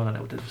walking down, and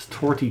it was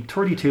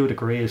 32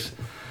 degrees.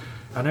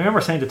 And I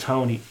remember saying to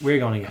Tony, "We're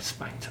going to get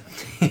spanked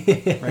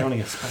tonight. We're going to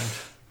get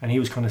spanked." And he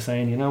was kind of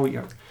saying, "You know,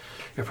 you're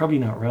probably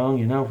not wrong.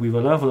 You know, we've a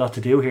lot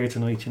to do here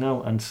tonight. You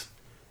know." And it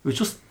was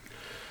just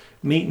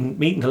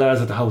meeting the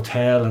lads at the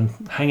hotel and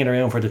hanging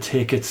around for the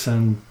tickets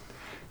and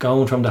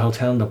going from the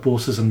hotel and the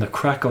buses and the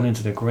crack going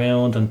into the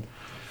ground. And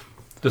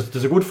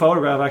there's a good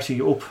photograph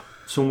actually up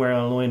somewhere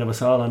online of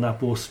us all on that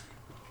bus,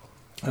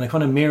 and it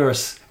kind of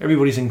mirrors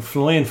everybody's in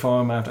flying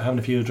form after having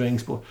a few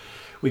drinks. But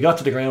we got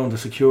to the ground, the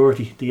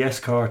security, the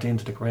escort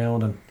into the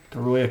ground, and the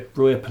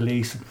riot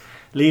police,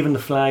 leaving the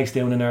flags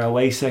down in our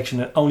away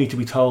section, only to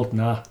be told,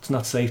 "Nah, it's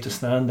not safe to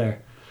stand there."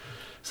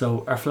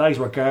 So our flags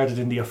were guarded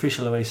in the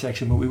official away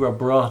section, but we were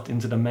brought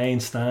into the main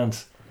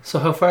stands. So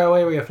how far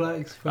away were your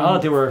flags? They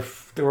were a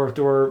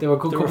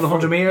good couple of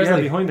 100 metres, Yeah,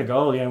 like? behind the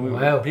goal. Yeah, we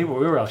were all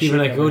Keeping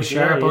a shooting good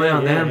sharp eye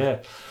on them. Yeah.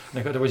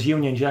 Like, there was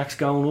Union Jacks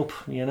going up,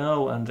 you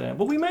know, and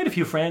but we made a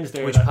few friends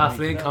there. Which that Pat night,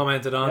 Flynn you know.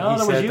 commented on. Yeah,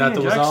 He said that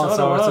there was all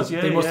sorts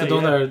of. They must have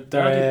done their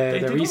they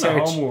did research. their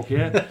homework,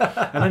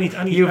 yeah. And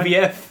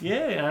UVF.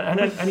 And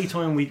any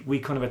time we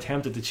kind of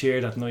attempted to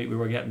cheer that night, we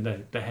were getting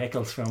the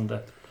heckles from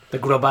the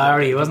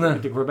Grabari, wasn't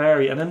it? The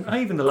Grabari, and then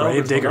even the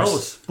locals.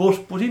 diggers.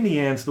 But in the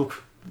end,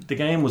 look, the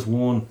game was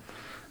won,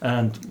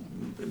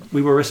 and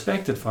we were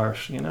respected for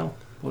it, you know.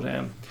 But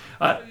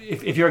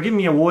if you're giving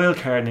me a wild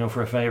card now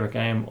for a favourite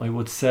game, I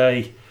would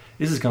say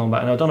this is going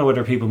back, and I don't know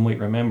whether people might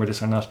remember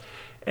this or not.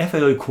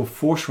 FAI Cup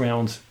first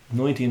round,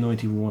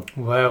 1991.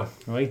 Wow,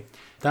 right?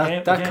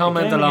 That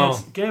comment alone.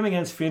 Game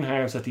against Finn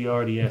Harps at the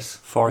RDS.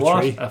 4-3.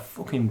 What a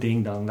fucking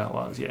ding dong that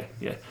was! Yeah.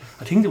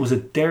 I think it was a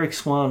Derek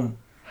Swan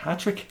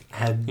hat-trick.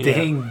 A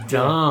ding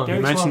dong. Derek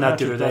You mentioned Swan that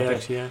the hat-trick other day, that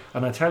actually, yeah.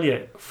 And I tell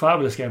you,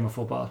 fabulous game of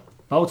football.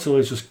 Both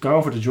sides just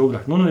going for the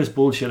jugular. None of this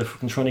bullshit of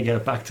fucking trying to get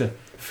it back to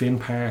Finn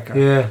Park.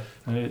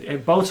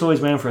 Both sides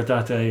went for it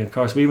that day. And of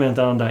course, we went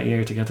on that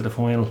year to get to the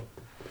final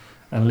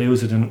and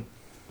lose it in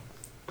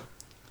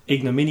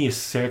ignominious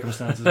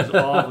circumstances. It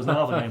was an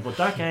awful game. But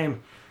that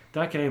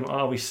game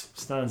always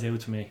stands out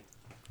to me.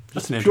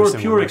 That's an Pure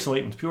interesting one.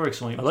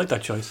 excitement. I like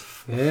that choice.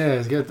 Yeah,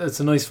 it's good. That's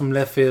a nice from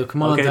left field.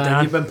 Come on, Okay,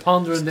 Dan. You've been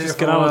pondering there Just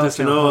for get a on with while. this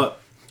You now. know what?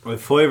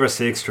 I've 5 or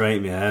 6 straight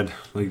in my head,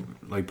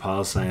 like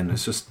Paul's saying.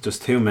 It's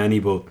just too many.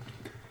 But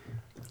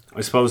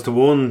I suppose the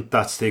one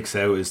that sticks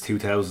out is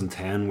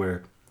 2010,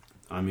 where,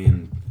 I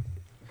mean,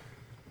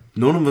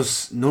 none of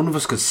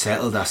us could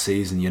settle that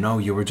season. You know,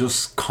 you were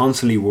just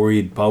constantly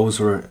worried. Bows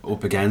were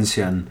up against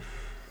you, and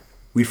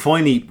we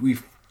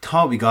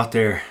thought we got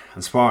there.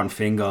 And Spartan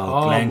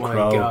Fingal, Glen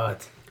Crowe. God.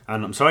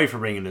 And I'm sorry for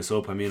bringing this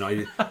up. I mean,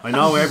 I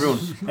know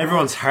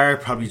everyone's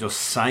heart probably just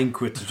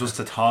sank with just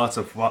the thoughts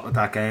of what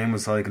that game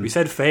was like. And We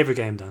said favourite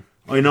game, Dan.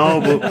 I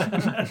know,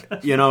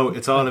 but you know,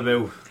 it's all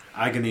about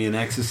agony and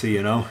ecstasy,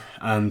 you know.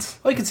 And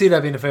I can see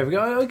that being a favourite.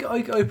 I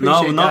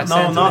appreciate not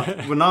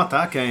that. not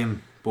that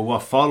game, but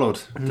what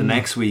followed the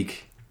next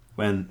week,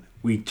 when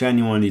we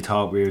genuinely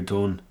thought we were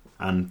done,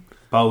 and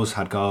Bows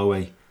had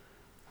Galway,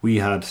 we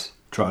had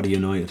Drogheda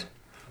United,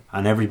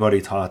 and everybody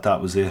thought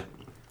that was it.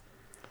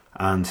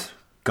 And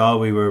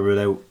Galway were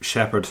without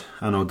Shepherd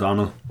and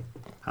O'Donnell,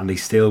 and they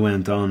still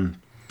went on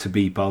to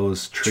beat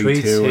Bows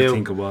 3-2, I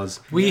think it was.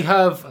 We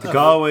have The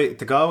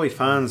Galway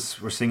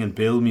fans were singing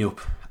 "Build Me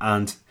Up,"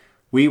 and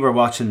we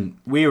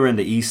were in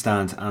the East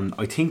Stand, and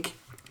I think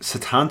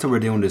Setanta were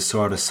doing this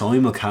sort of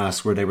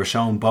simulcast where they were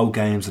showing both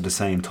games at the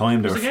same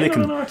time. They were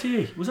flicking. On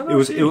RTE? Was that It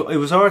was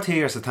RTE?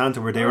 RTE or Setanta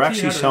where they were RTE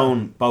actually had it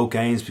showing both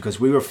games, because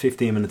we were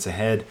 15 minutes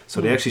ahead,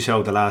 so they actually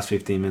showed the last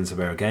 15 minutes of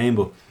our game.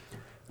 But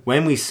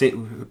when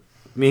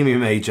me and my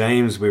mate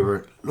James, we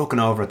were looking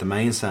over at the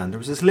main stand, there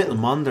was this little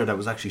monitor that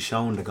was actually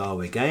showing the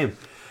Galway game,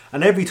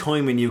 and every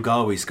time we knew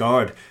Galway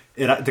scored,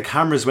 the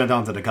cameras went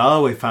on to the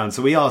Galway fans,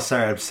 so we all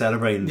started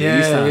celebrating the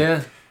East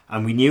Stand,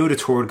 and we knew the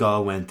third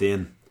goal went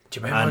in. Do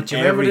you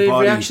remember the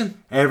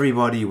reaction?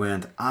 Everybody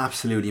went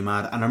absolutely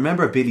mad. And I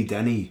remember Billy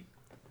Denny.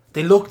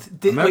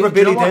 Remember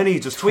Billy Denny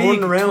just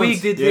turning around.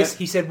 Twig did this.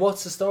 He said,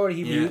 "What's the story?"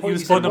 He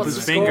was putting up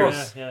his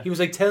fingers. He was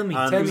like, "Tell me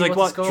what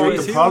the score But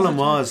is." the problem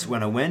was,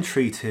 when I went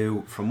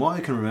 3-2, from what I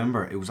can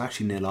remember, it was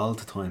actually 0-0 at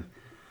the time.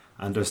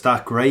 And there's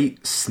that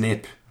great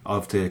snip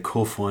of the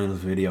cup final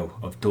video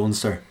of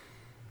Dunster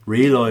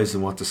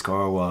realising what the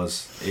score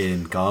was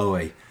in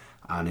Galway,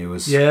 and it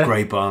was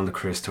great ball to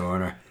Chris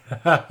Turner,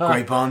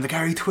 great ball to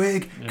Gary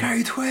Twig,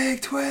 Gary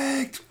Twig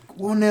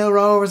 1-0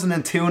 Rovers, and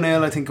then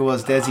 2-0 I think it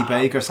was, Desi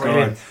Baker scored,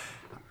 brilliant.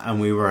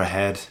 and we were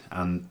ahead,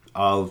 and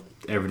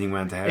everything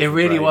went ahead. It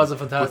really was a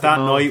fantastic But that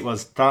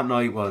moment.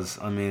 night was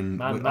I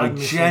mean, I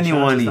missing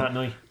genuinely chances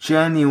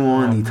that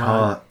night.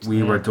 thought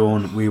we were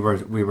done. We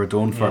were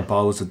done for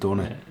Bows had done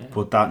it.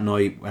 But that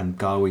night when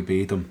Galway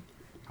beat them,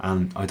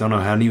 and I don't know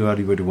how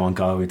anybody would want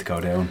Galway to go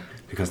down,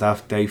 because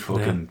they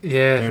fucking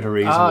they're the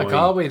reason why.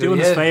 Galway Doing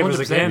us favours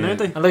 100%. again, aren't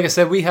they? And like I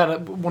said, we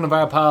had one of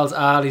our pals,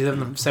 Al. He's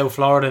living in South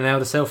Florida now,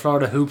 the South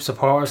Florida Hoop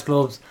Supporters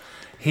Clubs.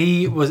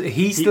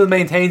 He still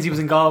maintains he was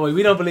in Galway.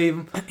 We don't believe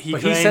him, but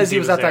he says he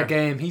was at that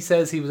game. He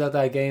says he was at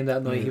that game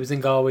that night. He was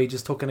in Galway,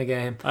 just took in a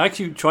game. I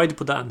actually tried to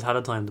put that in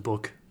Talatime, the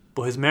book,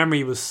 but his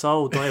memory was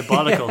so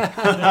diabolical.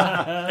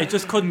 It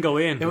just couldn't go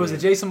in. It was a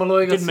Jason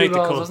Malloy got Didn't make 2 the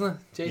goals, cut. wasn't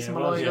it? Jason Yeah,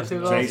 it Malloy was, got 2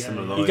 yeah. goals. Jason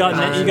Malloy.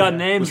 He got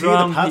names Was he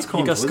wrong. the Pats He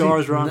cunt, got was he?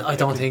 scores wrong. I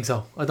don't think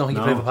so. I don't think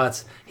he No. played for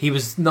Pats. He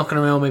was knocking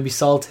around maybe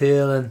Salt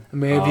Hill and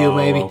Maryview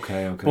maybe.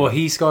 Okay. But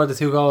he scored the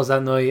 2 goals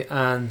that night,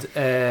 and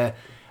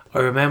I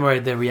remember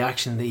the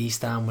reaction in the East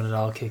Stand when it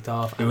all kicked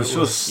off. It was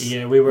just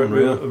We were.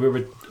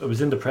 unreal. I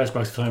was in the press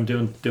box at the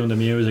time doing the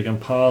music,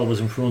 and Paul was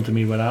in front of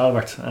me with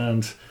Albert,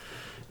 and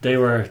they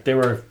were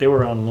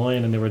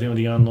online, and they were doing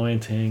the online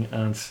thing,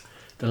 and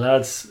the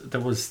lads. There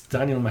was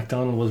Daniel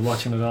McDonald was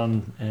watching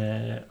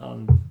it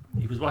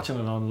he was watching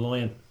it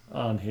online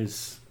on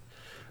his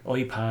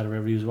iPad or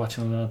whatever he was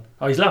watching it on.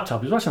 Oh, his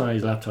laptop. He was watching it on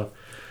his laptop,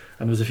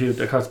 and there was a few.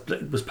 Of course,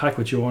 it was packed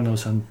with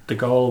journals, and the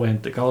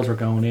goals were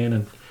going in,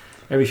 and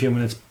every few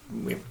minutes,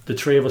 the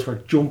three of us were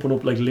jumping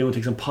up like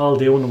lunatics, and Paul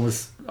Doonan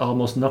was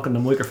almost knocking the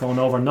microphone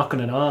over,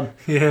 knocking it on,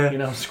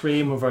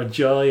 screaming for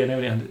joy and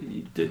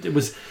everything. And it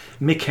was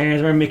Mick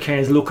Cairns. I remember Mick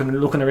Cairns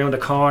looking around the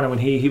corner when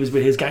he was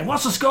with his gang.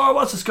 What's the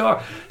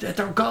score?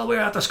 They're Galway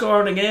after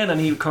scoring again,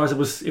 and of course it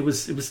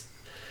was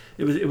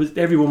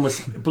everyone was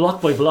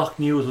block by block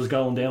news was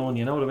going down.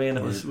 You know what I mean?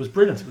 It was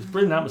brilliant. It was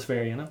brilliant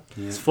atmosphere. You know.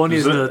 Yeah. It's funny,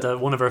 isn't it, that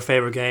one of our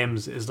favourite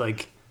games is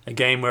like a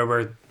game where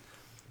we're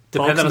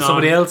Depending on focusing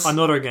somebody else.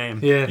 another game.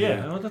 Yeah.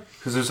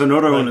 Because there's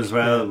another one as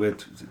well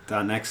with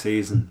that next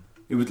season.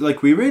 It was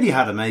like we really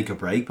had to make a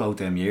break both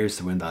them years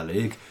to win that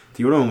league.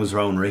 The other one was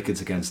Rowan Ricketts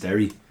against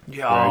Derry.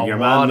 Yeah, Your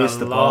man what a missed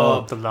the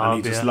ball lob, and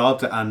he just yeah.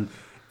 lobbed it. And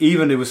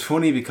even it was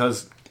funny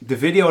because the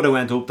video that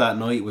went up that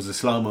night was a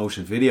slow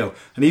motion video,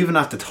 and even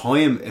at the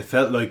time it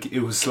felt like it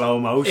was slow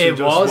motion. It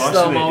just was watching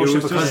slow it. motion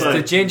It was because just the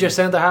like, ginger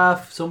centre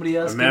half, somebody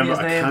else give me remember, his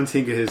I name. can't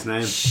think of his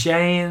name.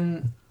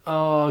 Shane.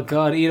 Oh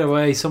God! Either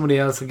way, somebody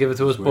else will give it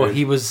to us. It's But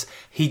weird.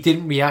 he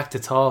didn't react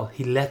at all.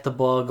 He let the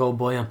ball go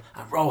by him,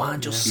 and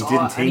Rohan just He saw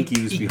didn't it, think and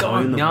he was he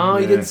behind him. No,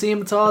 he Yeah. didn't see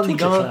him at all. And he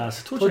Touch of gone.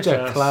 class. Touch Touch of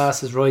of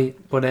class is right.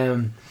 But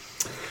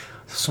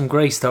some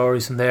great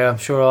stories from there. I'm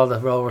sure all the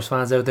Rovers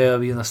fans out there will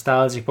be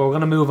nostalgic. But we're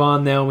going to move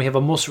on now, and we have a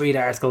must-read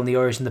article in the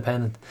Irish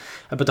Independent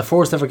about the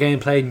first ever game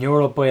played in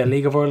Europe by a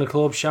League of Ireland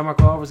club,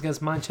 Shamrock Rovers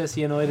against Manchester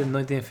United in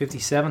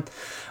 1957.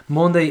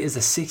 Monday is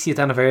the 60th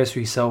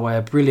anniversary,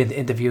 so brilliant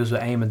interviews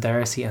with Eamon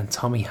Darcy and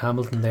Tommy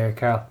Hamilton there,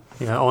 Carl.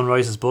 Yeah, Owen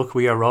Rice's book,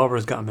 We Are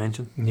Robbers, got a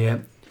mention. Yeah,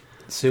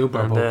 super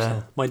And book.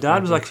 So. my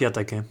dad was actually at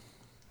that game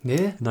Yeah,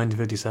 in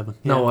 1957.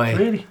 no Yeah. way.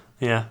 Really?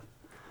 Yeah.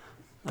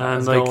 And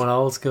That's like, going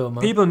old school,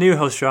 man. people knew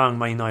how strong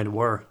Man United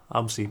were,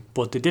 obviously,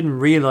 but they didn't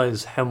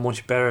realise how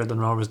much better than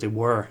Robbers they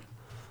were.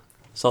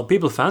 So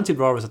people fancied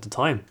Robbers at the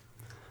time.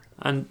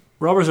 And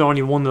Robbers were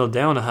only 1-0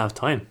 down at half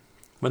time.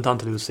 Went on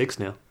to lose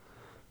 6-0.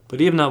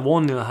 But even at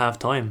 1-0 at half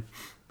time,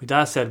 my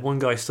dad said one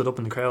guy stood up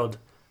in the crowd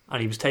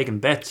and he was taking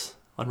bets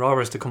on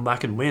Robbers to come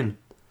back and win.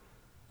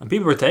 And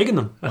people were taking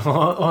them.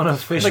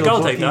 Unofficial. Like,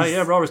 I'll take that, bookies.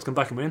 yeah, Robbers come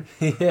back and win.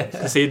 Yeah.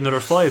 Concede another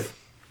 5.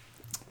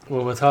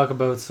 Well, we'll talk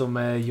about some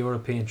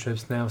European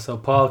trips now. So,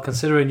 Paul,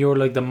 considering you're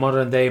like the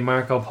modern day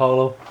Marco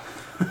Polo,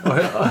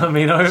 I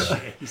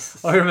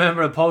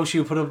remember a post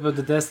you put up about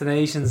the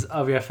destinations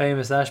of your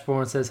famous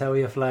Ashbourne. Says how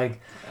you flag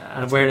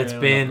and where it's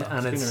been,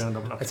 and it's. I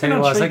tell you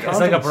what, it's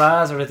like a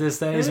browser at this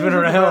stage. It's been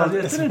around.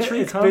 It's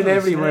been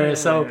everywhere.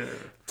 So,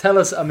 tell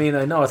us. I mean,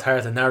 I know it's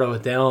hard to narrow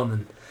it down,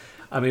 and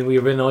I mean we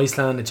were in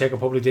Iceland and Czech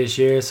Republic this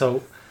year.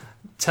 So,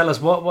 tell us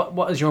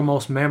what is your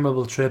most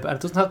memorable trip? And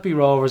it doesn't have to be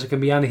Rovers; it can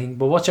be anything.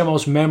 But what's your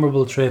most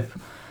memorable trip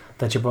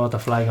that you brought the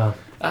flag on?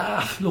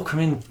 Look, I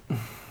mean,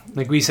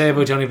 like we say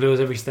about Johnny Blues,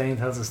 every stain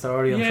tells a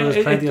story. I'm sure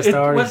there's plenty of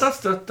stories.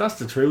 Well, that's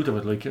the truth of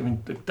it. Like, I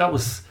mean, that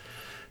was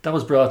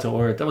brought to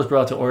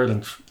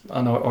Ireland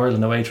on our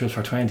Ireland away trips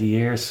for 20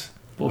 years.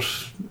 But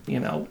you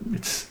know,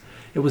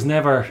 it was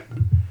never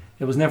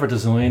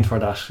designed for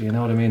that. You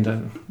know what I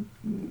mean?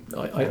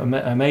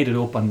 I made it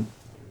up and.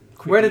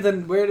 Where did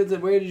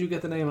you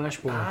get the name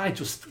Ashbourne? I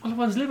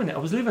was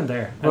living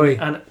there, Right.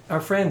 and our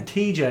friend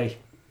TJ.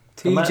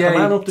 TJ, the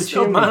man up the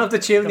chimney. man up the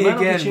chimney The man up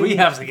the again. chimney. We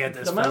have to get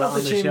this The man fella up the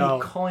on the chimney show.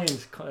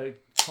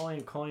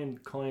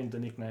 coined the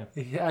nickname.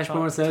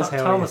 Ashbourne says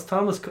how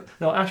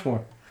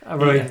Ashmore.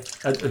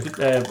 right.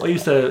 I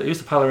used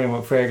to pal around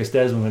with Fergus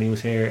Desmond when he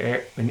was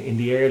here in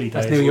the early days.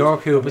 That's New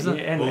York Hoop, isn't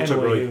it? Ultra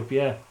NY bright. Hoop,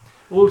 yeah,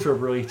 ultra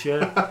bright,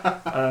 yeah.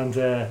 And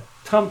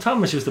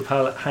Thomas used to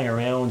hang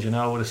around, you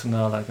know, with us and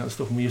all that kind of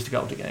stuff. And we used to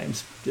go to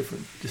games,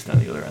 different, this and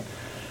the other.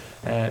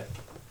 And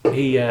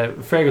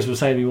Fergus was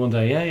saying to me one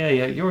day,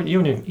 yeah, you're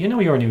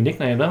your new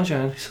nickname, don't you?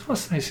 And he said,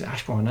 what's nice?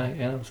 Ashbourne now, you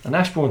know. And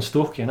Ashbourne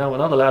stuck, you know,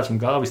 and all the lads from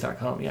Galway started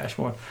calling me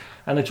Ashbourne.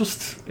 And it just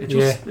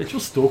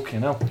stuck, you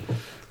know.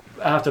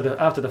 After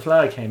the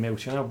flag came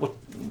out, you know, but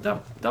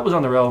that was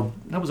on the road.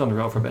 That was on the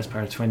road for the best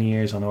part of 20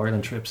 years on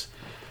Ireland trips.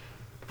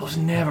 But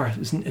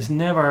it's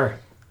never.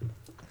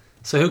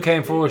 So who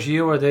came first,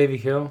 you or Davy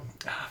Kill?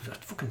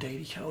 Fucking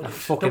Davy Cow.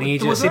 Fucking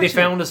Egypt. See, they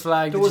found his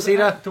flag. Did you see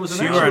that? There was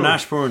So you were an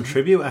Ashbourne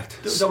tribute act.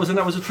 That was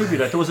a tribute.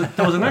 There was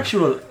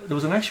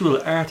an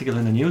actual article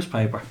in the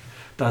newspaper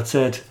that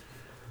said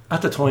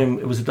at the time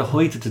it was at the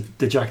height of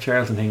the Jack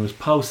Charlton thing. It was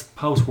post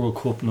World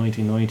Cup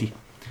 1990,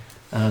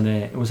 and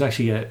it was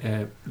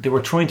actually they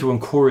were trying to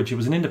encourage. It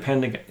was an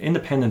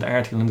independent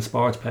article in the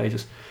sports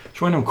pages,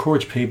 trying to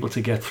encourage people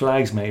to get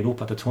flags made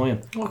up at the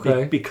time.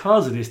 Okay.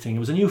 Because of this thing, it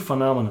was a new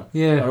phenomenon.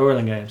 Yeah. At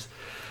Ireland games,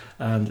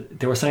 and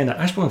they were saying that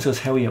Ashbourne says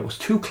Howie it was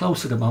too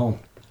close to the bone,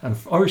 and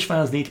Irish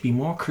fans need to be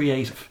more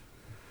creative.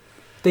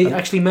 They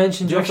actually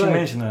mentioned You your actually flag.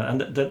 mentioned that,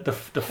 and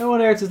the How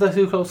on earth is that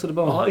too close to the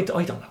bone? I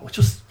don't know. It's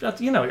just that,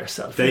 you know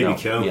yourself. Davy you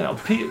Kill. know,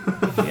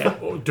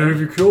 yeah.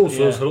 Davy Kill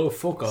says hello.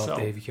 Fuck off, So-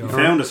 Davy Kill. He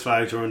found his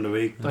flag during the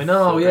week. I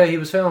know, yeah, he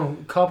was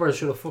found. Coppers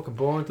should have fucking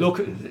burned it. Look,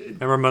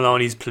 Remember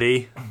Maloney's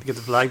plea to get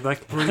the flag back?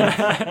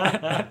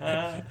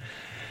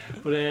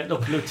 but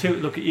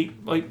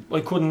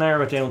I couldn't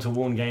narrow it down to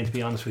one game. To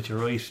be honest with you,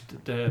 right?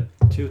 The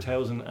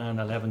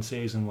 2011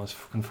 season was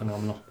fucking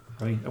phenomenal.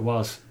 Right, it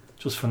was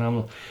just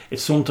phenomenal.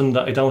 It's something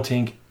that I don't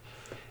think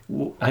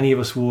any of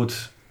us would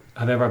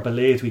have ever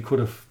believed we could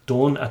have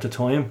done at the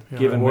time, Yeah,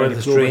 given where the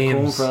wildest club had come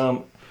dreams.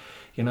 from.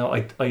 You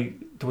know, there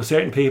were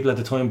certain people at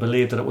the time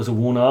believed that it was a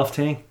one-off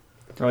thing.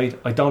 Right,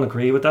 I don't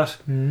agree with that.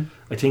 Mm.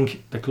 I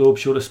think the club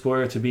should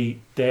aspire to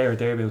be there or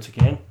thereabouts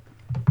again.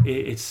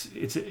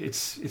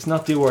 It's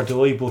not do or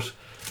die, but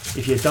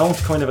if you don't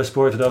kind of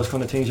aspire to those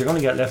kind of things, you're going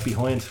to get left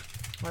behind.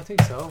 I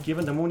think so.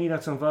 Given the money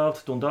that's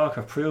involved, Dundalk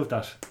have proved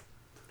that.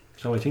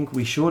 So I think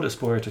we should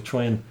aspire to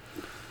try and,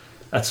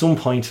 at some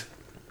point,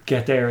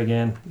 get there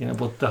again. You know,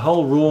 but the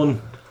whole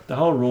run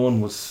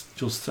was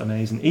just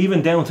amazing.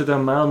 Even down to the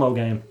Malmo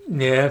game,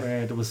 Yeah.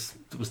 where there was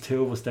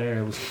two of us there.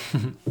 It was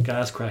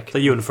gas crack. So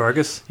you and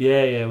Fergus?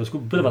 Yeah, it was a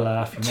bit of a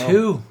laugh. You know?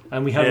 Two?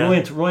 And we had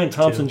Yeah. Ryan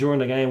Thompson Two. during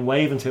the game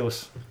waving to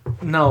us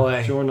No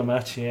way. during the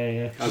match.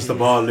 Yeah. As the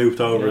ball looped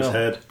over his Yeah.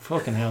 head.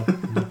 Fucking hell.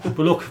 But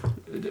look,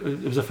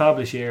 it was a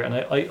fabulous year, and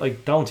I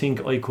don't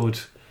think I could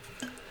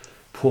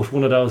put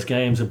one of those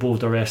games above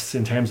the rest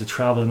in terms of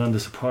travelling and the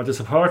support. The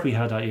support we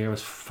had that year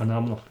was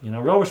phenomenal. You know,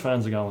 Rovers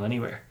fans are going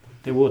anywhere.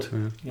 They would.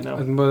 You know.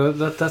 Well,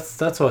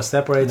 that's what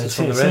separates And us it's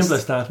from the simple rest.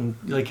 as that, and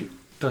like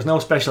there's no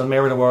special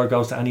merit award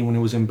goes to anyone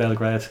who was in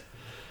Belgrade,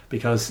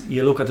 because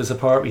you look at the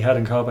support we had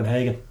in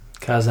Copenhagen.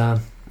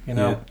 Kazan. You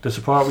know, Yeah. the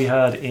support we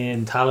had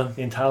in Talon.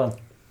 Tallinn.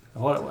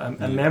 What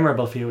a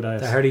memorable few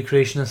days. The Hardy The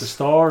Creationists.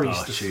 stories,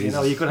 Oh, you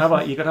know, you could have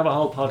a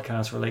whole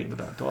podcast relating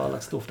to all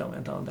that stuff that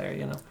went on there.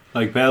 You know,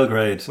 Like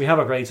Belgrade. we have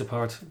a great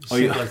support. Oh,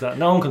 Simple yeah. as that.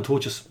 No one can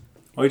touch us.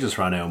 I just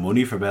ran out of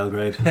money for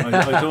Belgrade.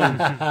 I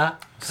done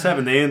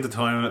 17 at the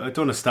time. I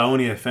done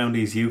Estonia. Found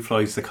these youth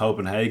flights to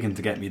Copenhagen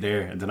to get me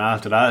there, and then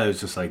after that, I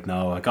was just like,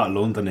 no, I got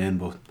London in,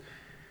 but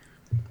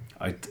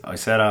I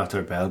said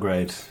after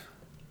Belgrade,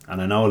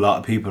 and I know a lot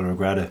of people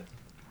regret it.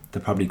 They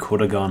probably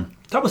could have gone.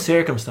 That was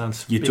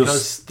circumstance. You got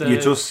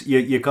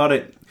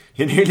it.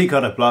 You nearly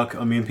got it blocked.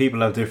 I mean, people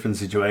have different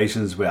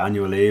situations with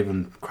annual leave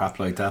and crap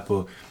like that,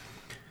 but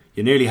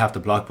you nearly have to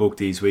block book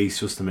these weeks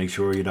just to make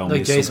sure you don't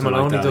Like miss Jason something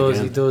Maloney like that does.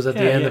 again. He does at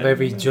the Yeah, end yeah, of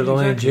every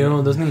July and exactly.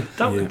 June,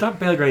 doesn't he? That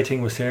Belgrade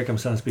thing was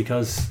circumstance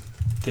because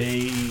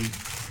there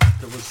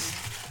was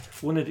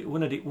one of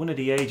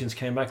the agents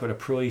came back with a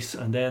price,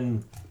 and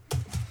then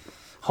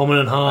Humming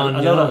and hawing.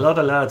 a lot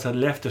of lads had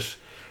left it,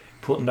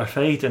 putting their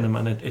faith in him,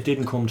 and it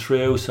didn't come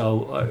true.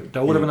 So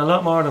there would have been a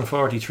lot more than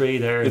 43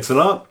 there. It's a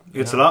lot.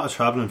 It's Yeah. a lot of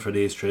travelling for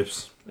these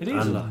trips. It is a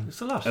And lot.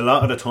 It's a lot. A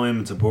lot of the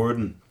time, it's a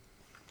burden,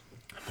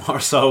 more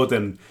so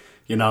than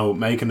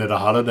making it a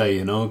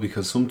holiday.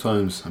 Because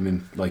sometimes, I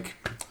mean, like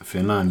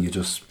Finland, you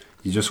just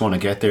want to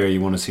get there.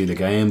 You want to see the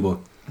game, but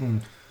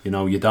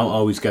you don't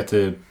always get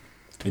to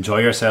enjoy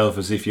yourself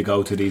as if you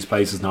go to these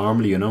places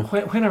normally.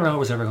 When are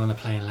Rovers ever going to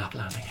play in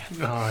Lapland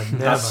again? Oh, never.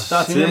 That's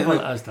Simple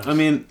it. as that. I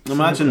mean,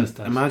 Simple as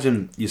that.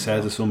 imagine you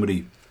said to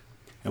somebody,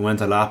 "I went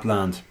to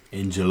Lapland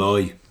in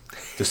July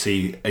to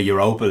see a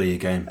Europa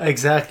League game."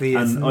 Exactly.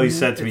 And I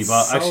said to me, it's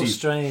 "Boss, so actually,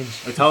 strange.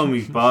 I told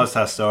me boss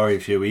that story a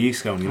few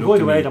weeks ago, and he And looked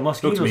by the at way, me, the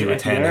looked mosquitoes at me at with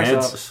the 10 air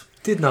heads. service.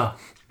 Did not.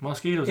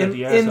 Mosquitoes In- at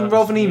the air in service.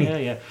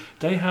 Rovaniemi? Yeah.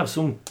 They have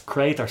some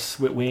craters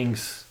with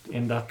wings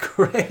in that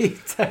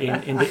Great.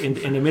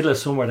 in the middle of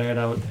somewhere there.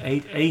 That would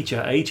ate you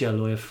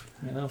alive.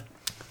 You know.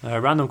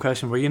 Random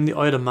question: were you in the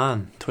Isle of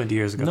Man 20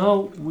 years ago?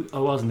 No, I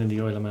wasn't in the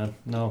Isle of Man.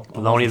 No, I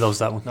Maloney wasn't. loves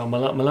that one. No,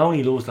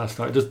 Maloney loves that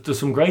story. There's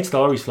some great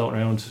stories floating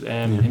around.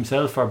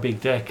 Himself or Big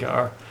Deck,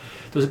 or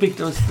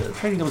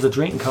apparently there was a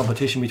drinking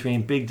competition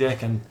between Big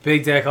Deck and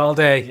Big deck all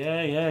day.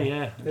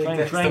 yeah. Big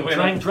Deck's the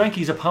winner. Drank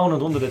his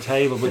opponent under the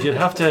table, but you'd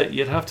have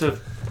to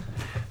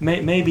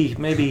maybe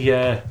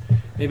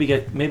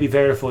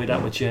verify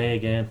that with Jay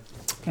again.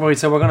 Right,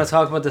 so we're going to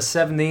talk about the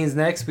 17s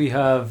next. We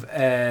have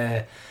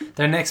their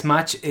next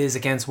match is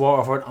against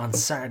Waterford on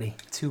Saturday,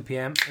 2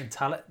 p.m. in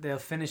Tallaght. They'll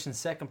finish in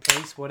second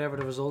place, whatever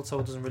the result, so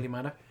it doesn't really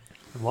matter.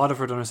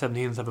 Waterford under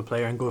 17s have a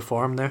player in good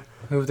form there.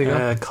 Who have they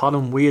got?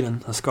 Colin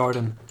Whelan has scored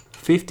in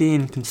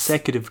 15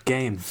 consecutive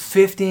games.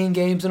 15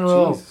 games in a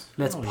row. Jeez.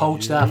 Let's Oh,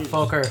 poach that jeez.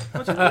 fucker.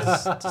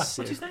 What's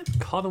his name?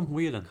 Colin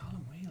Whelan.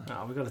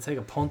 Oh, we've got to take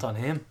a punt on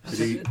him.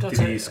 Did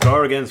he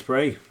score against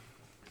Bray?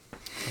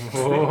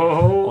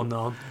 Oh.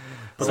 Unknown.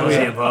 So was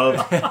he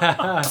involved?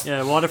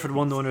 Yeah, Waterford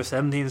won the under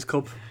 17s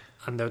cup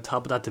and they're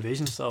top of that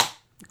division, so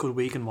good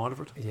week in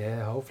Waterford.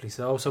 Yeah, hopefully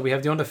so. So we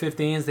have the under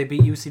 15s. They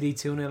beat UCD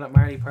 2-0 at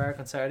Marley Park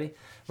on Saturday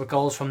with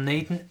goals from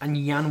Nathan and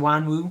Yan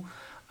Wanwu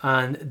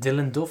and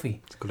Dylan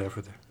Duffy. It's good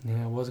effort there.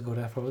 Yeah, it was a good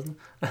effort, wasn't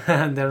it?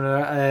 And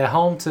they're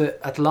home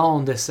to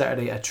Athlone this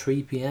Saturday at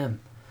 3 p.m.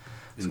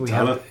 In we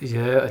Tallaght?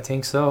 yeah, I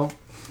think so.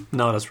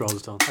 No, that's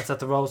Rosestown. That's at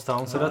the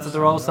Rollstone. So that's at the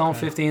Rollstone.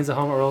 15s at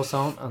home at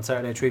Rollstone on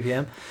Saturday at 3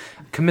 p.m.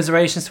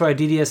 Commiserations to our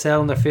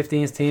DDSL and their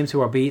 15s teams who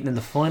are beaten in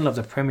the final of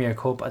the Premier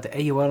Cup at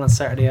the AUL on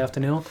Saturday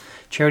afternoon.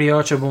 Charity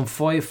Orchard won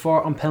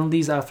 5-4 on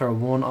penalties after a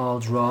 1-all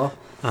draw.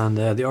 And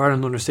the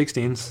Ireland under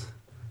 16s,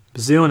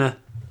 Bazuna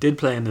did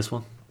play in this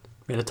one.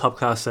 Made a top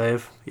class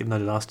save, even though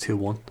they lost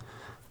 2-1.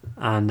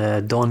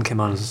 And Dunn came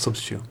on as a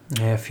substitute.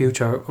 Yeah,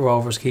 future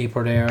Rovers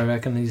keeper there. I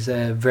reckon he's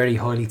very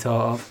highly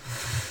thought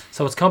of.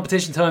 So it's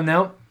competition time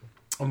now.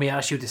 And we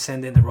ask you to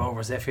send in the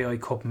Rovers FAI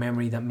Cup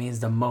memory that means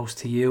the most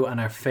to you and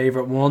our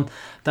favourite one.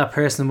 That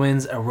person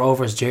wins a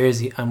Rovers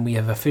jersey, and we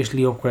have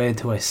officially upgraded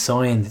to a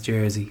signed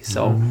jersey.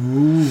 So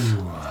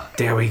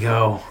there we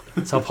go.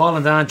 So Paul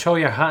and Dan, throw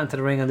your hat into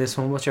the ring on this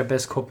one. What's your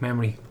best cup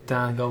memory?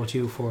 Dan, go with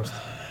you first.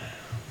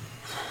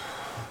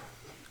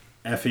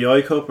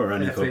 FEI Cup or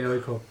any cup? FAI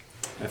Cup.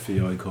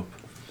 FEI Cup.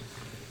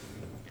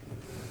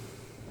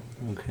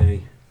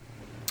 Okay.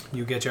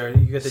 You get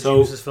the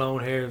So- juices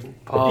flowing here,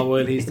 Paul.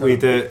 While he's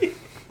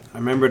I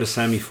remember the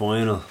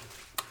semi-final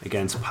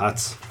against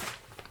Pats.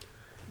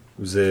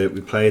 It was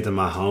we played them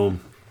at home.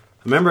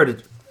 I remember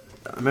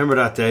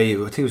that day. I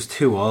think it was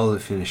 2-2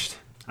 it finished,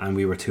 and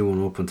we were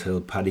 2-1 up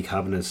until Paddy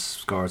Cabinet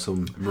scored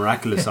some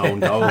miraculous own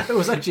goal. It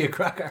was actually a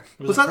cracker.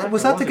 Was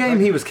that the game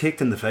he was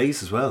kicked in the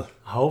face as well?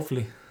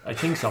 Hopefully, I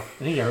think so.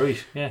 I think you're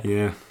right. Yeah.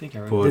 Yeah, I think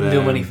you're right. but didn't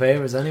do him any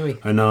favours anyway.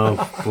 I know,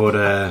 but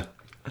I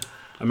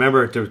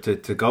remember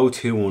to go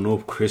 2-1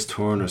 up, Chris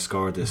Turner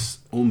scored this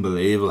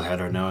unbelievable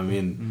header. Now, I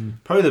mean,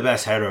 probably the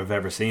best header I've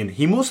ever seen.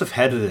 He must have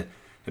headed it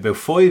about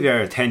 5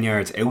 yards, 10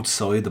 yards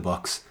outside the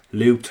box,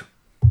 looped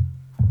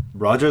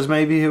Rogers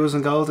maybe, who was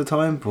in goal at the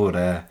time, but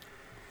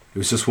it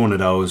was just one of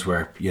those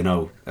where, you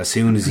know, as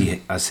soon as he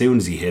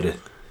hit it,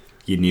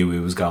 you knew he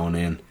was going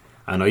in.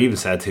 And I even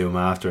said to him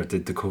after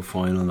the cup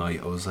final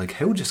night, I was like,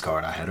 "How did you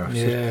score that header?"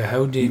 Yeah,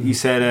 how did He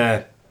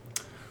said,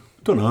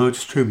 Don't know, it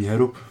just threw me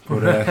head up.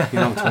 But,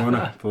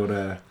 Turner.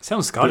 But,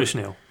 Sounds Scottish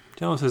now.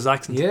 Do you know his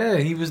accent? Yeah,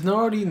 he was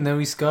Nordy, now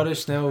he's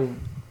Scottish, now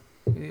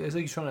it's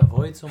like he's trying to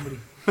avoid somebody.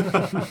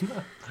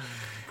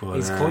 but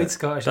He's quite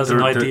Scottish. That's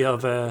an idea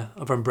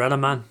of Umbrella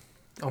Man.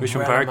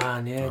 Richmond Umbrella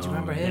Park. Man, yeah. Do you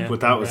remember him? yeah. But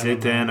that was Umbrella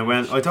it then.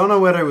 Man. I don't know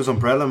whether it was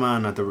Umbrella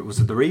Man. Was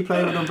it the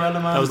replay with Umbrella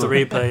Man? That was the But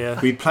replay,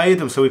 yeah. We played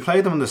them. So we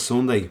played them on the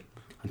Sunday.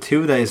 And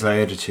 2 days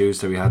later,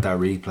 Tuesday, we had that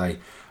replay.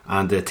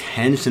 And the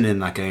tension in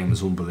that game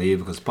was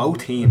unbelievable because both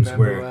teams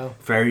Remember were well.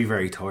 very,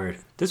 very tired.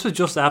 This was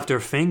just after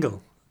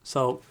Fingal.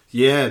 So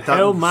Yeah.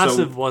 how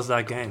massive was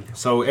that game?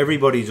 So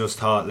everybody just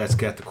thought, let's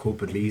get the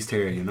cup at least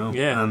here, you know?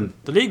 Yeah. And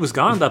The league was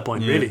gone at that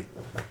point, Yeah. really.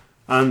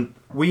 And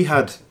we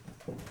had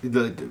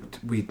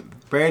we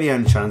barely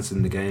had a chance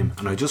in the game,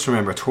 and I just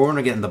remember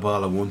Turner getting the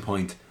ball at one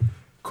point.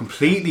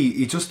 Completely,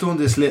 he just done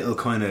this little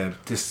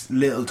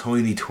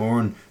tiny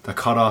turn that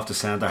cut off the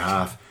centre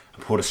half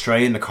and put it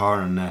straight in the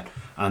corner net,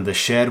 and the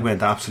shed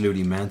went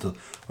absolutely mental.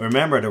 I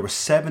remember there were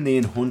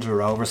 1,700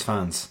 Rovers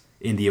fans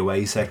in the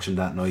away section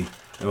that night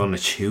on a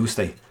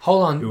Tuesday.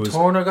 Hold on, It was-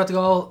 Turner got the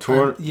goal.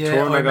 Turner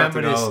I remember got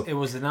the this. goal. It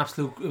was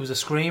it was a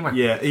screamer.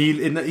 Yeah,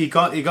 he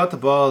got the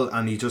ball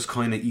and he just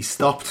he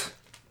stopped.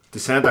 The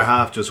centre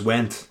half just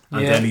went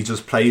and Yeah. then he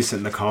just placed it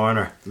in the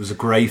corner. It was a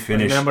great I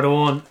finish. remember the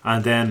one.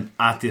 And then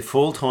at the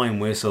full time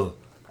whistle,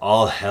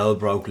 all hell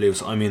broke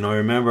loose. I mean, I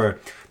remember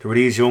there were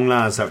these young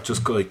lads that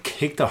just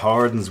kicked the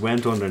hardens,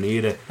 went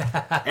underneath it.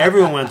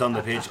 Everyone went on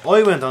the pitch.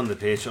 I went on the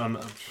pitch.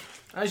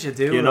 As you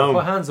do, You know-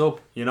 put hands up.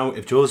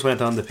 If Joe's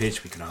went on the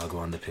pitch, we can all go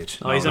on the pitch.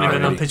 Oh, he's No, only not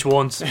been on really. pitch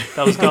once.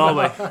 That was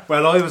Galway.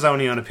 Well, I was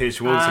only on a pitch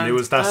once, and it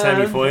was that And-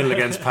 semi-final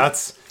against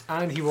Pats.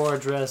 And he wore a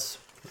dress.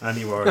 And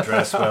he wore a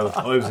dress. Well,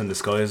 I was in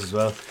disguise as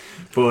well.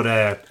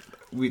 But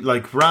we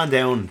ran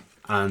down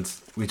and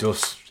it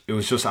was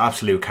just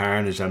absolute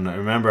carnage. And I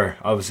remember,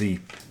 obviously,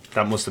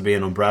 that must have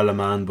been Umbrella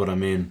Man, but I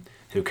mean,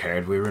 who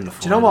cared? We were in the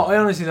final. Do you know what? I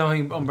honestly don't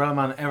think Umbrella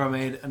Man ever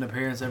made an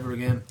appearance ever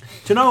again.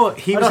 Do you know what?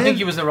 I don't think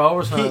he was a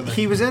Rovers fan.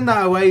 He was in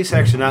that away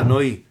section that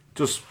night,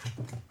 just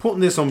putting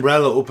this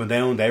umbrella up and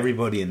down to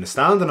everybody in the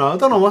stand and all. I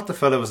don't know what the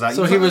fella was at.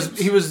 So he was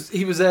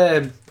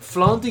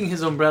flaunting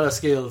his umbrella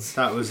skills.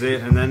 That was it.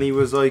 And then he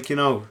was like,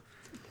 as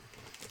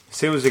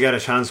soon as we get a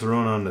chance to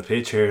run on the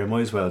pitch here, I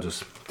might as well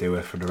just do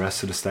it for the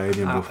rest of the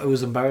stadium. But It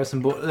was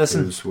embarrassing, but it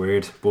listen, was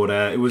weird. But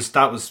that was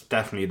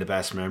definitely the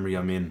best memory.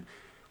 I mean,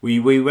 we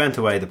went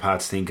away to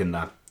Pats thinking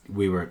that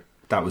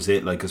that was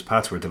it. Because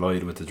Pats were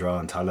delighted with the draw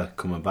and Tala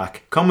coming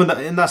back.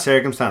 In that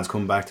circumstance,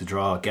 coming back to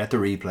draw, get the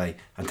replay,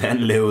 and then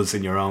lose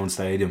in your own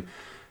stadium.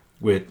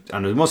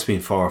 And it must have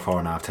been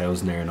 4,500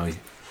 there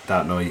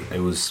that night. It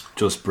was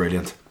just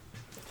brilliant.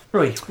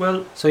 Right,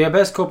 well, so your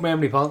best cup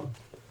memory, Paul.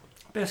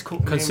 best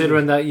cup.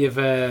 Considering that you've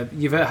have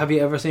you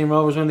ever seen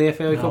Rovers win the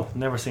FAI No, Cup?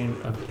 never seen.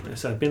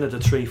 I've been at the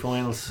 3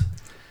 finals,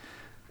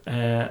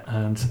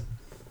 and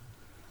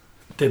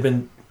they've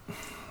been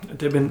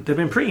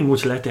pretty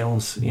much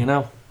letdowns, you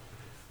know.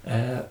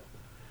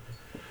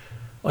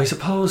 I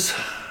suppose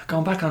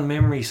going back on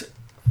memories,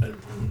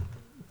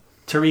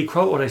 to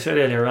requote what I said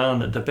earlier on,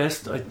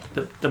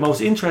 the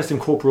most interesting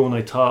cup run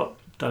I thought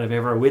that I've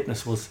ever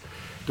witnessed was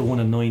the one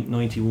in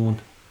 91.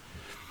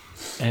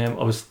 I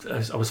was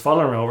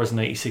following Rovers in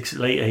 86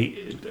 to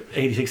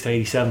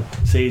 87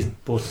 season,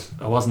 but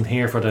I wasn't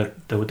here for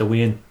the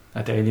win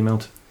at the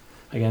Ailey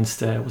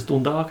against it was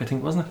Dundalk, I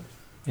think, wasn't it,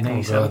 in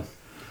 87?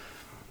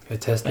 You're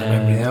testing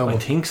memory now. I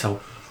think so.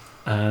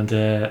 And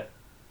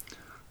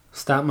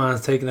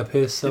Statman's taking a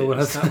piss, so we'll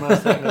have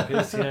Statman's taking a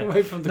piss, yeah.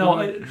 Away from the No,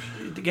 goal.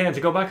 again, to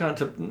go back on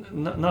to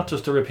not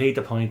just to repeat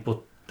the point, but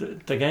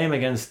the game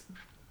against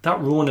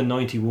that run in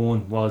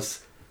 91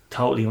 was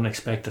totally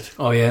unexpected.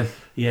 Oh yeah,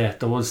 Yeah,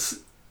 there was.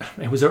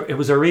 It was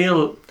a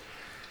real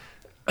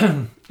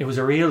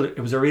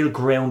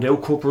ground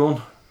out cup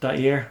run that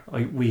year.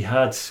 We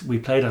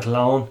played at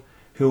Lone,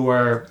 who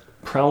were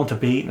prone to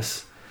beating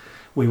us.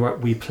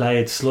 We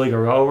played Sligo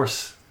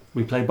Rovers.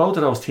 We played both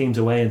of those teams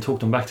away and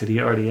took them back to the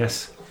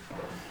RDS.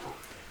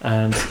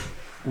 And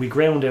we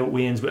ground out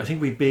wins, but I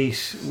think we beat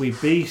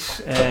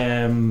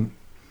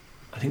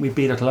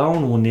at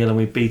Lone 1-0 and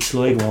we beat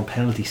Sligo on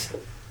penalties.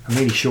 I'm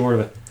really sure of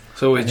it.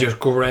 so we just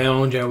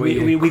ground. Yeah, We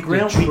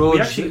trudged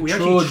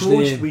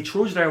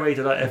trudged our way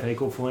to that FA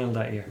Cup final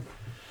that year.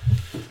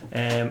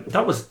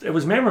 It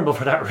was memorable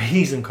for that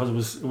reason, because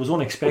it was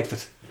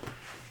unexpected.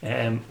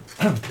 I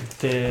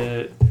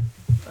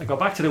got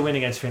back to the win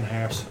against Finn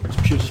Harps. It was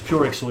just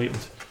pure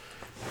excitement.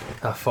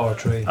 at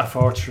 4-3. A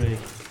 4-3.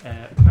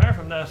 Apart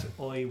from that,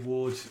 I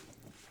would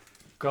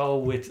go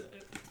with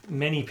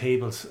many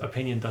people's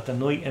opinion that the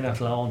night in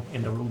Athlone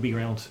in the rugby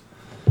ground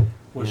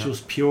was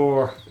just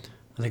pure.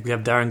 I think we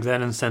have Darren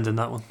Glennon sending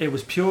that one. It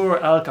was pure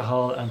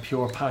alcohol and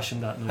pure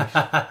passion that night.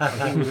 I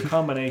think it was a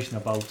combination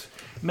of both.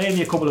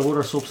 Maybe a couple of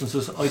other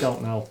substances, I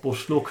don't know.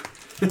 But look,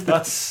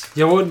 that's...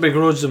 You wouldn't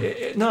begrudge them.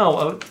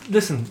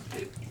 Listen,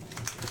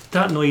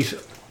 that night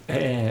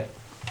they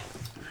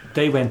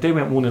went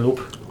 1-0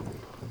 up.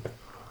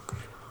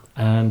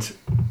 And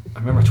I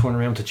remember turning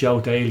around to Joe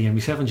Daly, and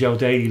myself and Joe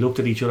Daly looked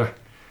at each other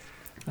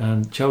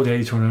And Joe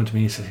Daly turned around to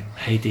me and said,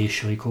 "Hate these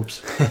shy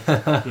cups."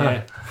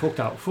 Yeah, fuck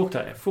that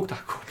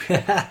cup.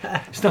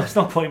 It's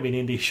not point being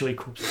in these shy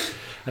cups.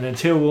 And then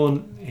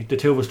 2-1, the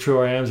two of us threw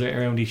our arms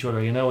around each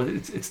other. You know,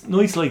 it's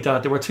nights like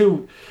that. There were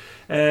two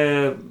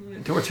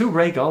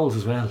great goals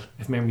as well,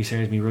 if memory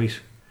serves me right.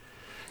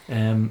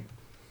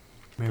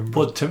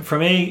 But for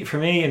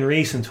me, in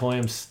recent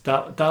times,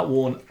 that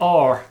one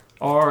or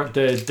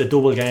the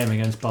double game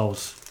against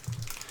Bows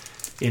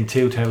in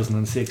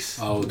 2006.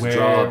 Oh, the where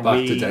draw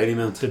back to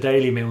Dalymount. The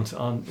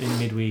Dalymount in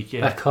midweek.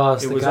 Yeah, That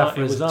cost the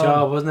gaffer's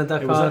job, wasn't it?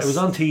 That it cost. was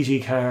on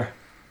TG Car.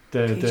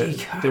 TG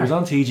Car. It was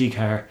on TG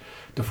Car.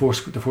 The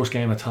first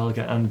game at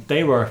Talga, and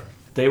they were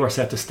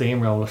set to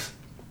steamroll us,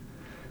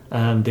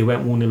 and they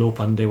went 1-0 up,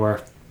 and they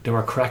were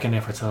cracking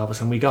efforts of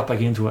us, and we got back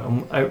into it.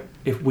 And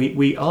if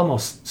we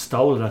almost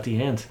stole it at the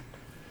end.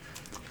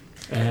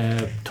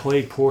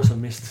 Toy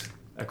Porson missed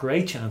a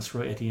great chance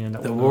right at the end.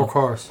 The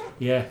workhorse.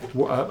 Yeah,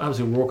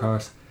 absolute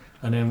workhorse.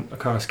 And then of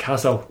course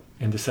Casso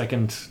in the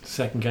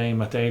second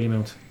game at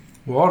Dalymount.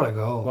 What a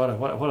goal! What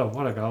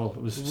a goal!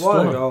 It was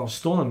What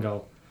stunning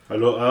goal. I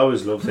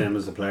always loved him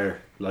as a player.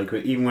 Like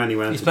even when he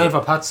went, He's playing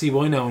for Patsy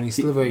Boy now, and he's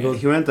still very good.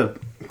 He went to,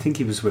 I think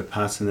he was with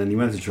Pats, and then he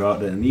went to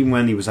Drogheda. And even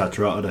when he was at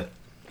Drogheda,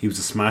 he was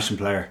a smashing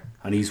player.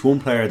 And he's one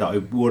player that I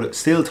would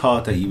still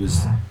thought that he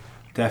was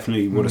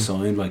definitely would have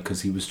signed, like,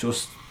 because he was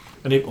just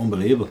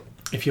unbelievable.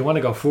 If you want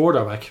to go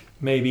further back,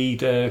 maybe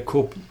the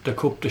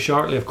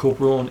short-lived cup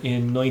run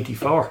in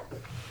 '94.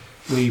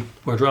 We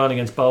were drawn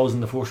against Bows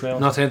in the first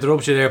round. Not to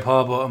interrupt you there,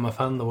 Paul, but I'm a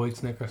fan of the White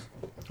Snickers.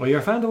 Oh, you're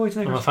a fan of the White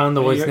Snickers? I'm a fan of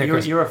the White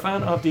Snickers. You're a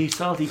fan of the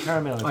salty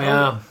caramel. I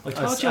am. I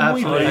thought you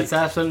might be. It's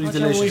absolutely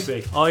delicious.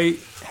 I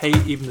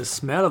hate even the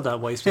smell of that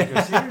White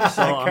Snickers.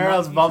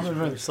 Carol's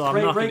vomiting. So I'm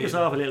not Break gonna us eat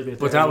it. off a little bit.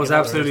 But there. that was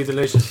absolutely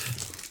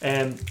delicious.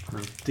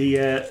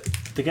 The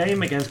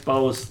game against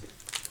Bows,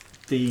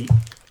 the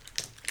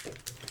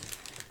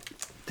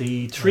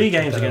three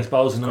games against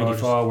Bows in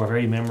 '94 were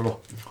very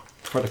memorable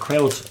for the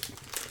crowds.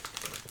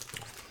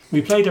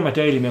 We played them at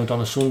Dalymount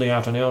on a Sunday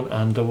afternoon,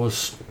 and there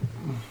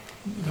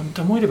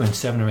might have been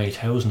 7,000 or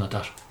 8,000 at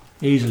that,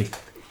 easily.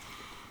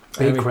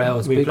 Big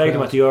crowds. We big played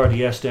them crowds. at the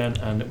RDS then,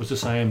 and it was the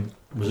same.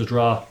 It was a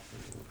draw,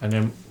 and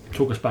then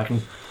took us back,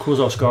 and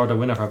Cuzo scored the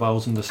winner for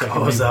Bows in the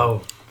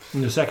second.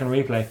 In the second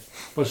replay,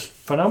 it was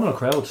phenomenal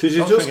crowds. Did you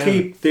Don't just forget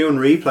keep doing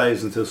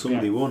replays until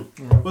somebody Yeah. won?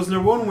 Wasn't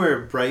there one where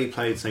Bray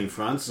played St.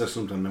 Francis or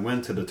something and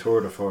went to the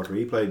third or fourth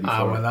replay before?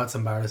 Ah, well, that's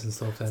embarrassing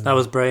stuff then. That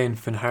was Bray and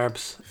Finn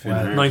Harps. Finn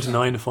Harps.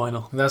 99 the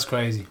final. That's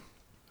crazy.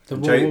 So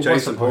what's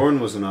Jason the point? Bourne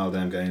was in all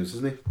them games,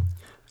 isn't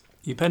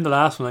He penned the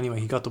last one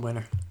anyway. He got the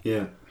winner. he?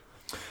 Yeah.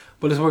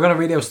 But listen, we're going to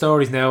read out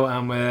stories now,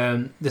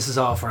 and this is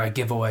all for our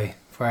giveaway,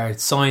 for our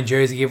signed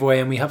jersey giveaway,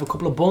 and we have a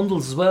couple of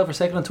bundles as well for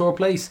second and third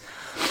place.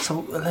 So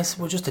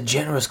we're just a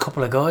generous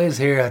couple of guys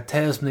here at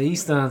Tales from the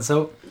East Stand.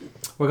 So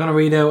we're going to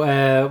read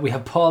out, we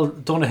have Paul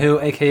Donoghue,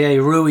 aka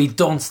Rui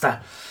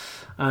Dunster,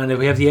 and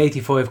we have the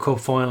 85 Cup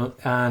final,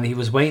 and he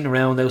was waiting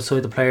around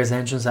outside the players'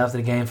 entrance after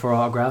the game for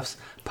autographs.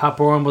 Pat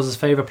Bourne was his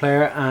favourite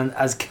player, and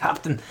as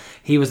captain,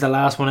 he was the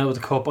last one out with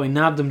the cup. I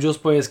nabbed him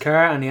just by his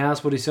car, and he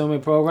asked would he sign my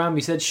programme.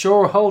 He said,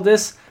 "Sure, hold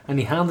this," and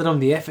he handed him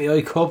the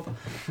FAI Cup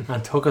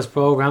and took his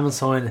programme and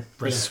signed it.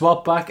 He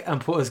swapped back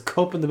and put his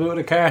cup in the boot of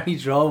the car, and he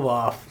drove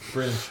off.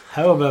 Brilliant.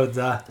 How about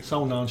that?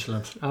 So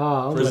nonchalant.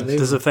 Oh, There's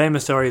unbelievable. a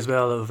famous story as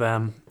well of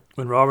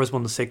when Rovers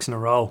won the 6 in a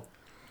row,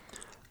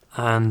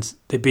 and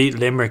they beat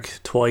Limerick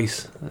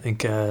twice. I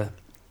think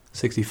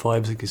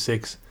 65,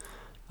 66.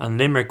 And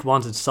Limerick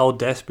wanted so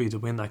desperately to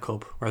win that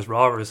cup, whereas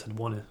Rovers had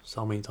won it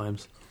so many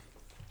times.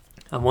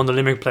 And one of the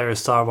Limerick players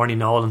saw Ronnie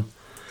Nolan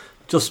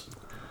just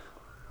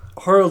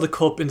hurl the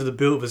cup into the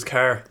boot of his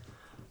car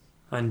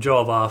and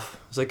drove off.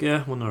 I was like,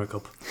 yeah, won another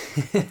cup.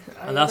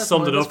 And that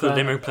summed it up for the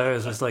Limerick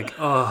players. It's like,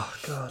 oh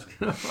god.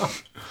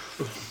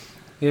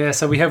 Yeah,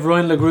 so we have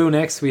Ryan LeGroux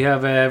next. We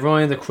have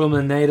Ryan, the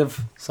Crumlin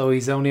native, so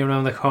he's only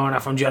around the corner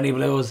from Johnny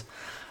Blues,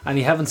 and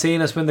you haven't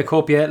seen us win the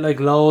cup yet, like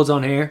loads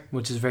on here,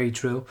 which is very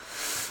true.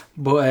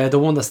 But the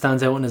one that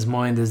stands out in his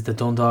mind is the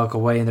Dundalk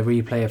away in the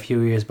replay a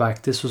few years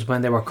back. This was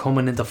when they were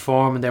coming into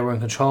form and they were in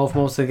control for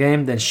most of the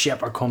game. Then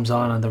Shepherd comes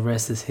on and the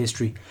rest is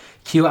history.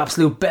 Cue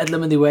absolute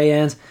bedlam in the way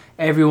ends.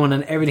 Everyone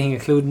and everything,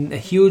 including a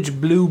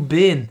huge blue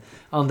bin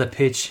on the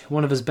pitch.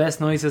 One of his best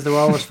nights as the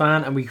Rovers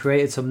fan, and we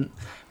created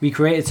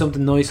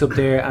something nice up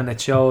there, and it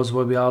shows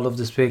why we all love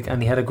this pick.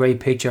 And he had a great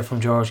picture from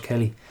George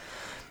Kelly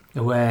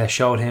who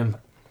showed him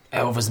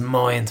out of his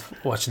mind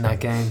watching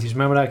that game. Do you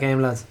remember that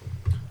game, lads?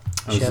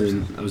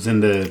 I was in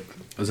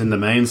the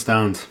main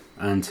stand,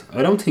 and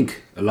I don't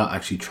think a lot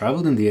actually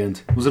travelled in the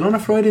end. Was it on a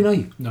Friday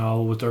night?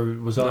 No, but there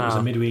was it was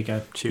a midweek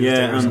Tuesday.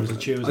 Yeah, It and was a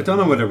Tuesday. I don't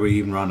know whether we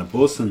even ran a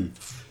bus, and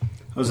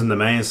I was in the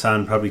main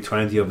stand, probably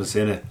 20 of us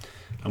in it.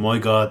 And my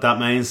God, that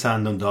main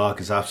stand Dundalk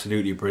is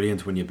absolutely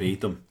brilliant when you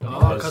beat them.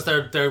 Oh, because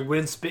they're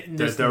wind spitting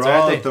distance,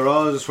 they're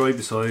all just right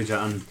beside you.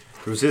 And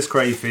there was this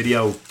great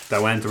video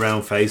that went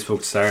around Facebook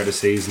to start the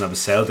season of a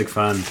Celtic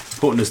fan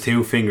putting his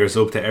two fingers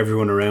up to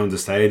everyone around the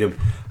stadium,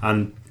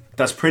 and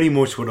that's pretty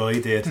much what I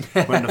did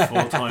when the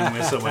full-time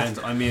whistle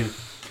went. I mean,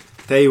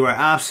 They were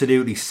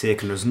absolutely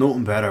sick, and there's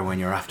nothing better when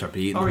you're after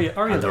beating them.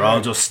 Oriel And they're all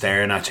Park. just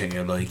staring at you, and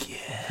you're like,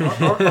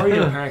 yeah.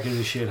 Oriel Park is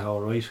a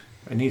shithole, right?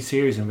 It needs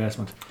serious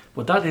investment.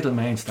 But that little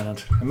main stand,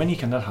 how many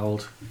can that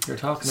hold? You're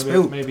talking It's about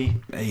about maybe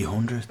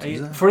 800,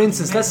 is it? For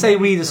instance, let's say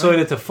we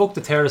decided to fuck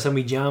the terrace and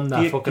we jammed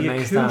that the fucking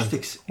main stand.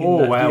 acoustics.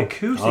 Oh, wow. The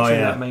acoustics Oh, in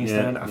yeah, that main yeah,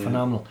 stand are yeah.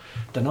 phenomenal.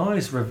 The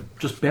noise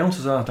just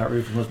bounces off that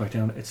roof and goes back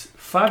down. It's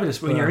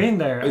fabulous when you're in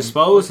there. I and-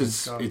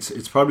 suppose Oh,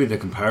 it's probably the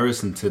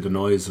comparison to the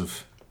noise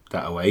of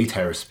that away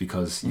terrace,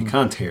 because you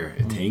can't hear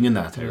a thing in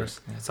that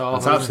terrace. It's awful.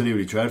 It's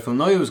absolutely dreadful.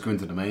 Now I was going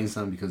to the main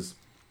stand because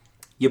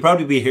you'd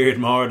probably be hearing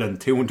more than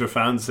 200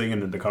 fans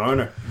singing in the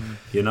corner,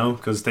 you know,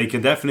 because they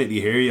can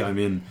definitely hear you. I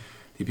mean,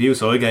 the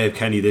abuse I gave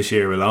Kenny this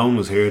year alone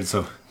was heard,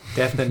 so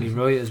Definitely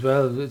right as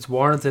well. It's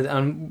warranted.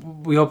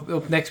 And we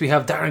up next we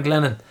have Darren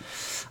Glennon,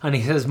 and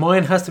he says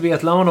mine has to be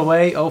at Lone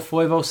Away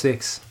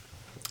 0506.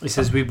 He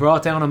says we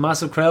brought down a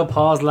massive crowd.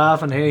 Paul's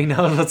laughing here. He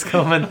knows what's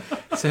coming.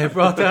 So he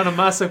brought down a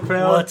massive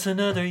crowd. What's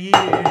another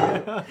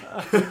year?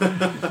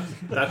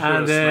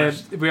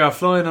 And we are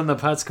flying on the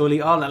Pat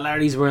Scully. All the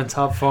Larrys were in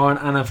top form,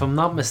 and if I'm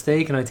not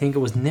mistaken, I think it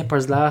was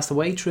Nipper's last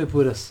away trip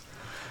with us.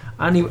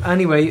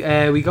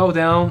 Anyway, we go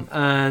down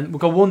and we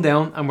go one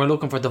down, and we're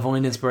looking for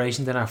divine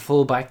inspiration. Then our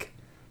fullback,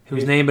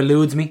 whose name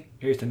eludes me.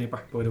 Here's the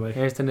nipper, by the way.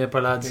 Here's the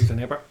Nipper, lads. Here's the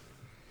nipper.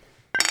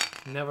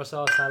 Never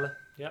saw Salah.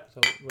 Yep.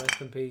 So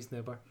rest in peace,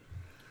 Nipper.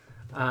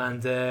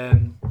 And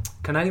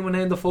can anyone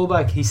name the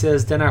fullback? He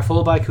says, then our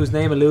fullback, whose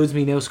name eludes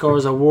me, now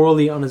scores a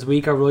whirly on his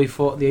weaker right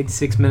foot in the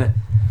 86th minute.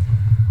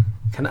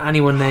 Can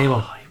anyone name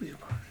him?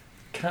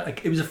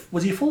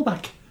 Was he a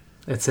fullback?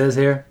 It says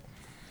here.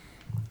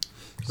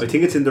 I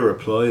think it's in the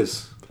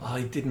replies. Oh,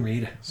 I didn't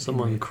read it.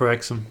 Someone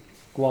corrects him.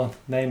 Go on,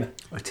 name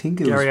it. I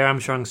think it Gary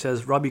Armstrong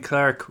says Robbie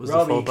Clark was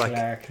the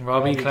fullback.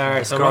 Robbie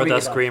Clark. So Scored Robbie,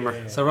 that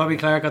screamer. so Robbie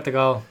Clark got the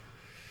goal.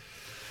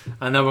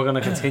 And now we're going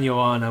to continue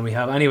on, and we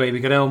have anyway we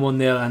go down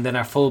 1-0, and then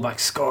our fullback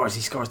scores.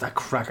 He scores that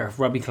cracker,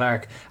 Robbie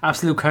Clark.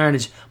 Absolute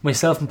carnage.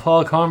 Myself and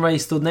Paul Conroy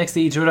stood next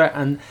to each other,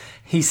 and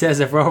he says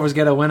if Rovers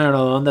get a winner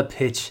on the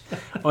pitch.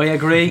 I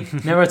agree.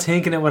 Never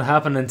thinking it would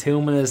happen, and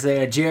 2 minutes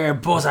later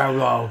Jared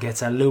Buzzarrow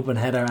gets a looping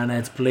header, and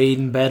it's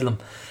bleeding bedlam.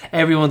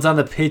 Everyone's on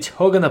the pitch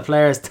hugging the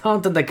players,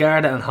 taunting the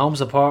Garda and home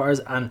supporters,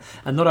 and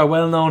another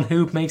well-known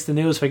hoop makes the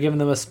news for giving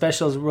them a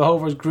special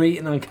Rovers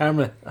greeting on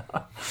camera.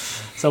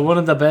 So one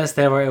of the best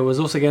ever. It was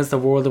us against the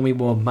world and we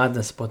won.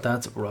 Madness, but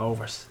that's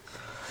Rovers.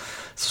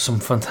 So some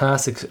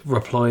fantastic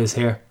replies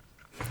here.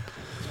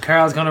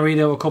 Carl's going to read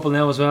out a couple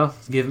now as well.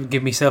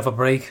 Give myself a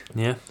break.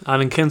 Yeah.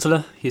 Alan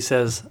Kinsella, he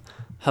says,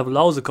 have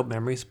loads of cup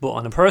memories, but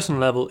on a personal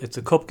level, it's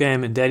a cup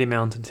game in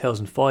Dalymount in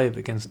 2005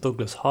 against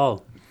Douglas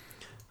Hall.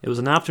 It was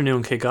an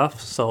afternoon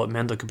kick-off, so it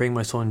meant I could bring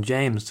my son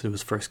James to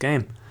his first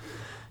game.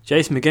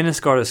 Jason McGuinness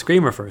scored a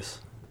screamer for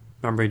us.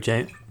 Remember,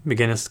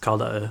 McGuinness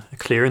called that a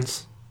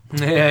clearance?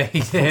 Yeah,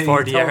 he 40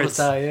 told us yards.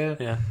 that,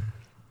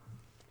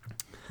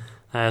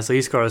 yeah. So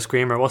he scored a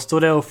screamer. What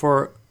stood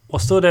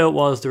out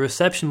was the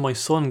reception my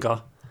son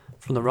got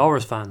from the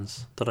Rovers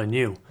fans that I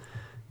knew.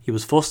 He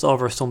was fussed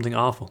over something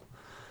awful.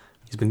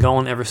 He's been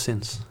going ever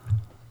since.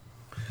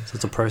 So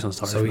it's a personal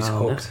story. So he's from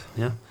Alan, hooked.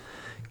 Yeah.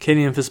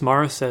 Killian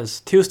Fitzmaurice says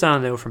 2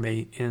 stand out for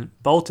me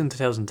both in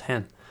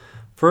 2010.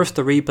 First,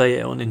 the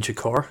replay on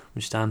Inchicore,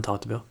 which Dan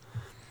talked about.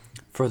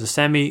 For the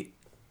semi,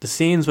 the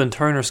scenes when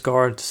Turner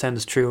scored to send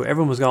us through,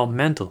 everyone was going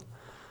mental.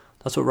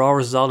 That's what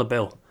Rovers is all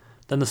about.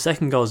 Then the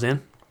second goes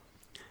in.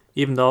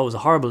 Even though it was a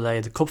horrible day,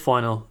 the cup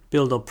final,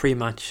 build-up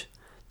pre-match,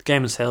 the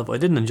game itself, I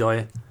didn't enjoy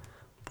it.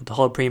 But the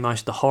whole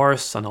pre-match, the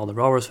horse and all the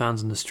Rovers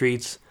fans in the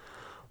streets,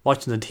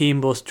 watching the team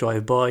bus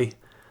drive by,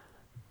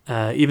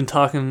 even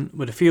talking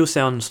with a few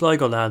sound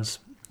Sligo lads,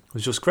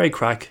 was just great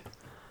crack.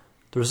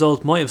 The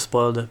result might have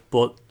spoiled it,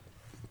 but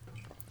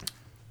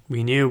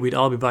we knew we'd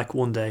all be back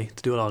one day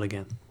to do it all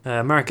again.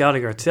 Mark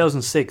Gallagher,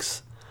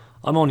 2006.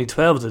 I'm only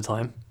 12 at the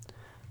time.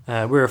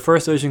 We're a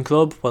first division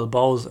club while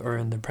Bows are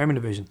in the Premier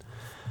Division.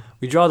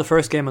 We draw the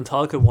first game on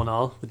Talca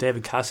 1-1 with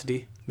David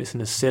Cassidy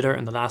missing his sitter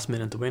in the last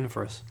minute to win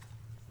for us.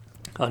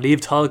 I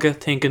leave Talca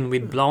thinking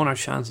we'd blown our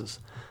chances.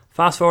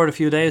 Fast forward a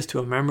few days to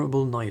a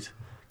memorable night.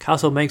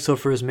 Castle makes up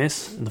for his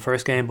miss in the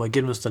first game by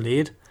giving us the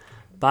lead.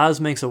 Baz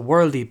makes a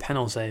worldy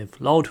penalty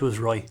save, low to his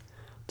right,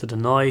 to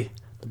deny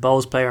the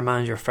Bows player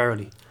manager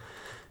fairly.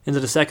 Into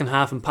the second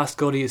half and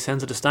Pascotti is sent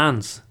to the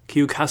stands.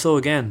 Cue Casso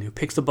again, who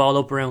picks the ball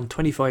up around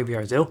 25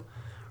 yards out,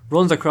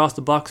 runs across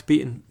the box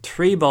beating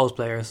 3 Bows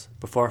players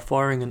before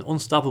firing an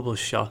unstoppable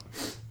shot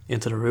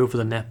into the roof of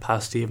the net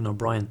past Stephen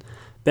O'Brien.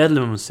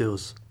 Bedlam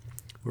ensues,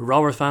 with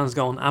Rovers fans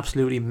going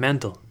absolutely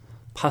mental.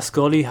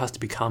 Pascotti has to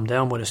be calmed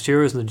down by the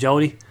stewards and the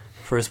Jody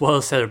for his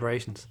wild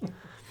celebrations.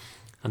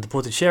 And to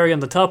put the cherry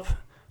on the top,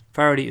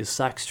 Faraday is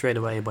sacked straight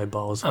away by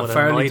Bows. And What a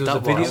Farley night does a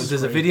that video. was.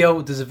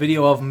 There's a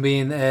video of him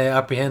being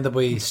apprehended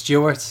by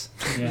stewards,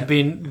 Yeah.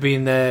 being He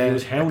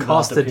was hounded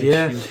off the accosted. pitch.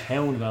 Yeah, He was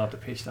hounded off the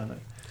pitch that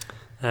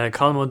night.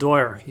 Colin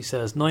O'Dwyer, he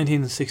says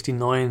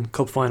 1969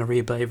 Cup Final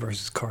replay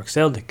versus Cork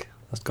Celtic.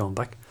 That's going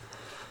back.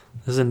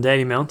 This is in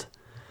Dalymount.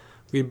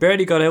 We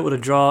barely got out with a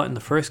draw in the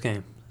first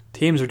game.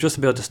 Teams were just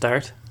about to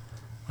start,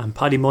 and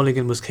Paddy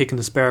Mulligan was kicking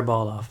the spare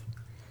ball off.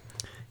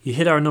 He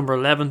hit our number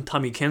 11,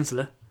 Tommy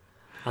Kinsella,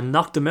 and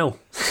knocked him out.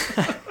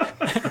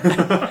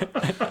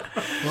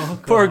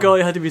 Poor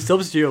guy had to be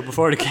substituted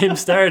before the game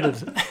started.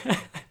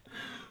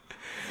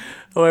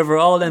 However,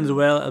 all ended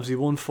well as we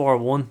won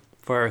 4-1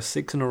 for our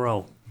 6th in a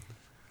row.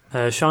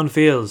 Sean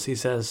Fields, he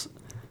says,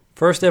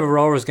 first ever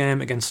Rovers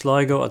game against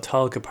Sligo at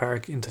Talca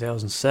Park in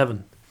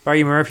 2007.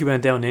 Barry Murphy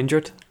went down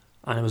injured,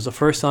 and it was the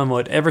first time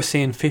I'd ever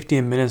seen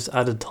 15 minutes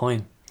added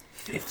time.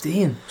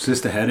 15. Was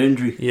this the head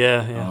injury?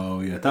 Yeah. Oh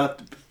yeah,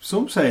 that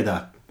some say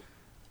that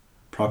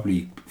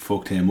probably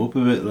fucked him up a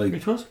bit. Like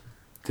Which was?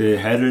 the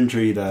head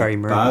injury that Barry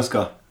Murphy. Baz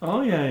got.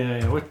 Oh yeah.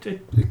 It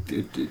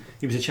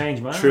He was a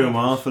changed man. threw him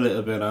off a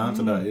little bit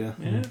after that. Yeah.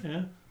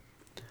 Yeah.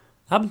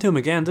 Happened to him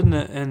again, didn't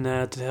it, in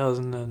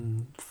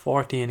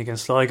 2014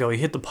 against Sligo. He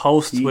hit the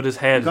post with his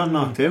head. He got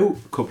knocked out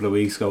a couple of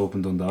weeks ago up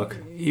in Dundalk.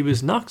 He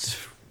was knocked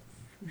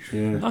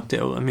Yeah. out.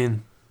 I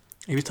mean,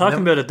 he was talking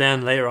about it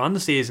then later on the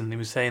season. He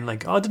was saying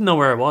like, I didn't know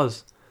where it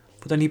was.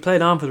 But then he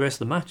played on for the rest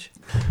of the match.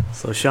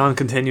 So Sean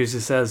continues, he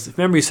says, if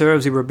memory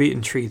serves, we were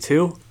beaten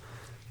 3-2,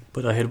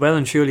 but I had well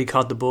and truly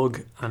caught the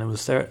bug, and it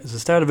was the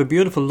start of a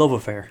beautiful love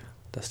affair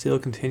that still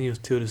continues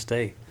to this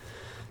day.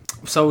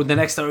 So the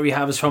next story we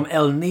have is from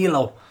El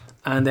Nilo,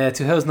 and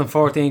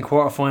 2014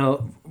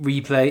 quarter-final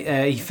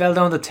replay. He fell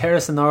down the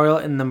terrace in Oriel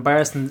in an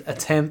embarrassing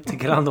attempt to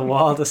get on the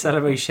wall to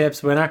celebrate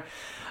Shep's winner.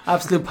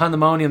 Absolute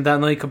pandemonium that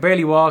night. Could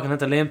barely walk and had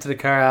to limp to the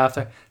car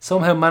after.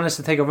 Somehow managed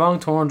to take a wrong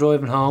turn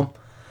driving home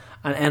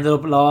and ended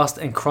up lost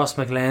in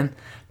Crossmaglen.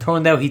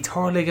 Turned out he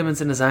tore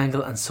ligaments in his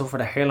ankle and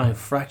suffered a hairline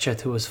fracture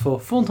to his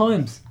foot. Fun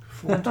times.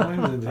 4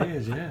 times in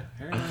days, yeah.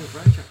 Hairline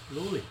fracture.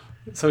 Lovely.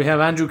 So we have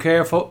Andrew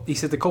Carefoot. He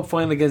said the cup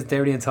final against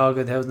Derry and Talca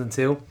in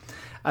 2002.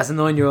 As a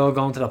 9-year-old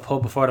going to the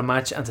pub before the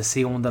match and to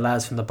see one of the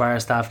lads from the bar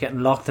staff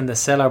getting locked in the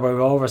cellar by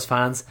Rovers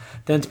fans,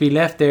 then to be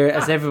left there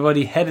as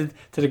everybody headed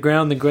to the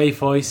ground in great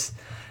voice.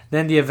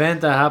 Then the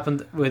event that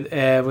happened with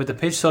the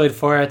pitch side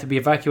fire to be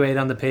evacuated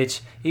on the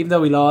pitch. Even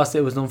though we lost,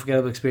 it was an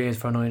unforgettable experience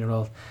for a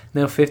 9-year-old.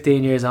 Now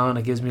 15 years on,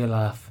 it gives me a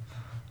laugh.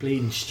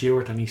 Bleeding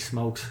Stewart and he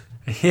smokes.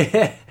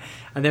 Yeah.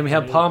 And then we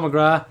have Paul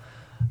McGrath.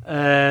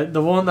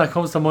 The one that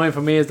comes to mind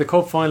for me is the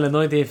cup final in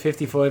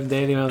 1955 in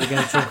Dalymount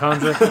against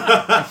Drumcondra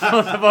in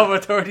front of over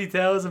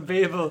 30,000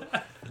 people.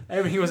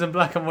 Everything was in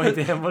black and white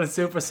then, but in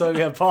Super Side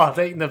we had Paul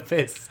taking the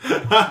piss.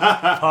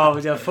 Paul,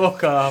 would you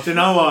fuck off? Do you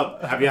know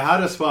what? Have you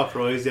had a spot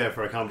prize yet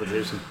for a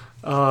competition?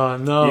 Oh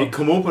no. You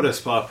come up with a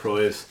spot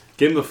prize,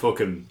 give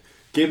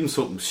him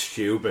something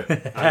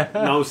stupid.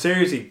 No,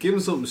 seriously, give him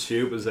something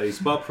stupid. Say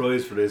spot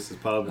prize for this is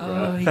Paul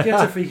McGrath.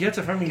 He gets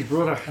it from his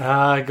brother.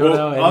 Good Well,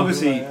 out,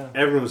 obviously, yeah.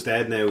 everyone's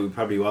dead now. He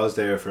probably was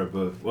there for it,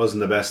 but it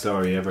wasn't the best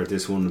story ever.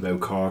 This one about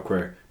Cork,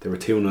 where they were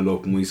 2-0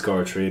 up and we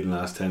scored 3 in the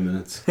last 10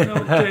 minutes. No,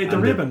 the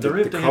ribbon. the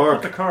They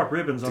Cork- put the Cork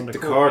ribbons on the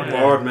cup. Cork Yeah.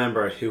 board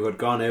member who had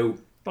gone out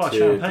Bought to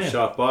champagne. the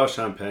shop, bought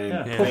champagne,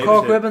 Yeah. Put gave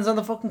Cork it to- ribbons on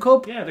the fucking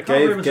cup? Yeah, the Cork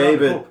gave, ribbons gave on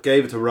the it cup.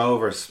 gave it to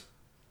Rovers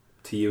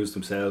to use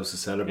themselves to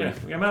celebrate. Yeah,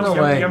 your No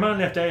way. man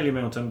left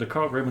Dalymount and the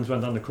Cork ribbons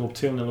went on the cup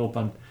 2-0 up,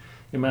 and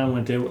your man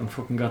went out and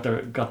fucking got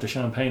the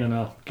champagne and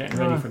all, getting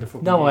ready for the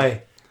fucking No game.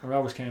 way. And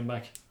Rovers came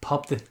back.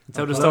 Popped it. That's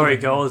how the story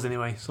goes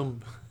anyway.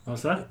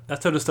 What's that?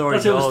 That's how the story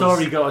That's how goes. the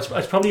story goes.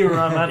 It's probably a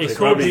romantic. It could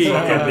Probably be,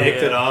 fucking yeah.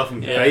 nicked it off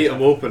and Yeah. bait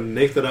him up and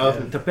nicked it off.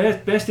 The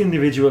best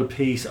individual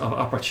piece of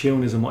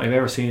opportunism I've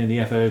ever seen in the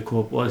FA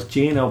Cup was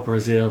Gino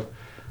Brazil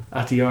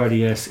at the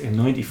RDS in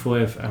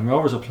 '95, and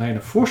Rovers were playing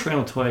a first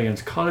round tie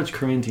against College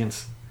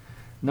Corinthians.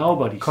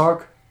 Nobody.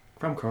 Cork.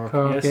 From Cork,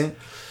 Cork, yes. yeah.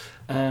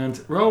 And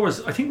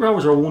I think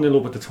Rovers were 1-0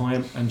 up at the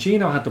time, and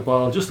Gino had the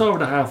ball just over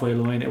the halfway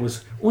line. It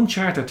was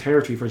uncharted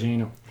territory for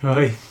Gino.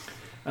 Right.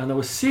 And there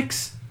was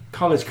 6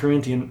 College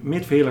Corinthian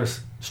midfielders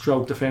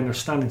stroke defenders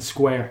standing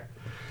square.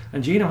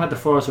 And Gino had the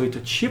foresight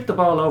to chip the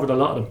ball over the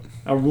lot of them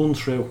and run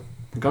through.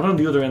 Got on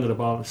the other end of the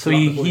ball. and So slot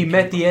the he bloody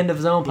met keeper. the end of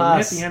his own He met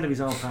pass. the end of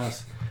his own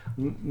pass.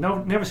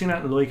 No, never seen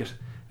anything like it.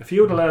 A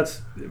few of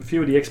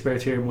the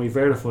experts here might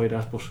verify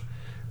that, but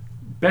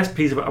best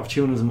piece of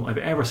opportunism I've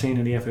ever seen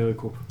in the FA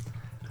Cup.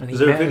 And he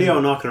There's a met video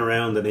him. knocking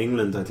around in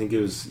England. I think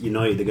it was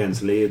United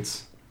against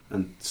Leeds,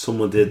 and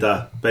someone did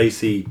that.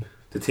 Basically,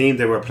 the team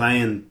they were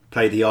playing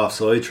played the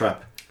offside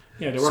trap.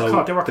 Yeah, they were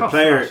caught. They were the caught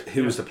player flat.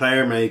 who was the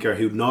player maker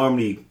who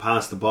normally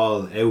passed the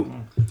ball out,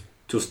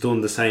 just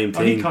done the same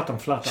Oh, he thing, caught them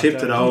flat.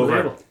 chipped that it day. over,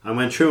 Unbelievable. and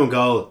went through and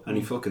goal, and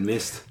he fucking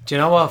missed. Do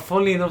you know what?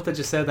 Funnily enough that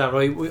you said that,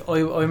 right? I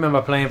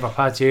remember playing for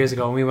Pats years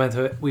ago, and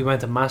we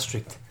went to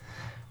Maastricht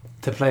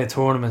to play a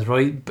tournament,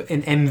 right,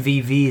 in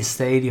MVV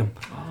Stadium,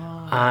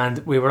 and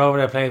we were over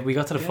there playing. We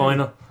got to the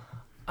final,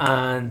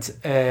 and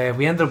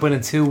we ended up winning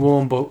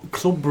 2-1. But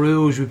Club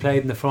Bruges we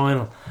played in the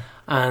final,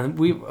 and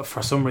we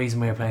for some reason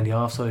we were playing the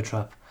offside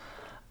trap,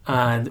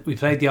 and we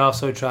played the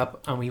offside trap,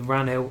 and we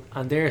ran out,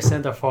 and their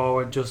centre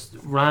forward just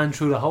ran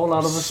through the whole lot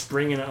of us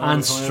Springing it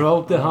and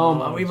stroked it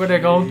home, and we were there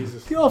going,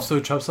 Jesus. the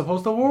offside trap's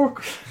supposed to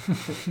work.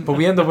 But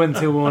we ended up winning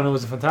 2-1. It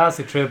was a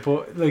fantastic trip,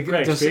 but like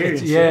Great just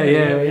experience.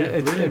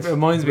 it Brilliant.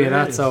 reminds me of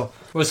that.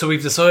 Brilliant. So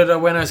we've decided our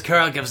winners.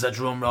 Carl, give us that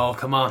drum roll.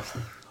 Come on,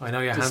 I know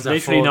your hands There's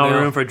are literally full no now.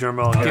 room for a drum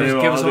roll. Give here.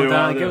 us one,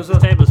 Dan. Give us The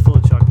one. table's full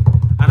of chocolate.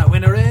 And our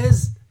winner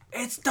is,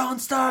 it's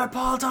Dunster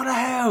Paul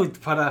Donohoe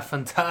for a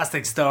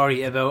fantastic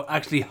story about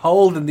actually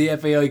holding the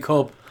FAI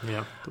Cup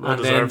Yeah, well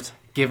and then deserved.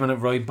 giving it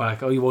right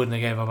back. Oh, you wouldn't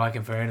have gave it back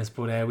in fairness,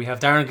 but we have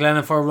Darren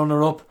Glennon for a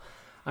runner-up,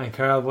 and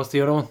Carl, what's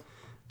the other one?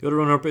 The other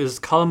runner-up is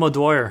Colin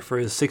O'Dwyer for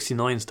his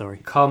 69 story.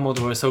 Colin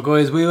Mulder. So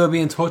guys, we will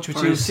be in touch with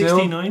For you his soon.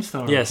 69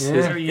 star. Yes, Yeah.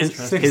 Very his,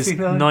 interesting. his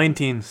 69.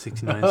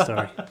 1969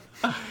 story.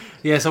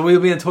 Yeah, so we'll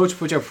be in touch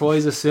with your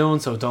prizes soon,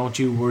 so don't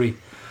you worry.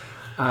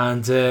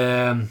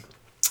 And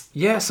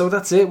yeah, so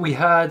that's it. We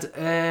had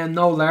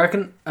Noel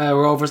Larkin,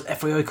 Rovers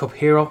FAI Cup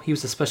hero. He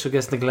was a special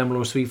guest in the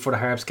Glenmalure Suite for the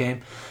Harps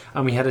game,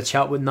 and we had a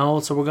chat with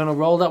Noel, so we're going to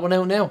roll that one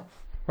out now.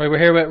 Right, we're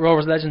here with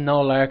Rovers legend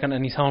Noel Larkin,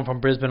 and he's home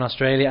from Brisbane,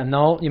 Australia. And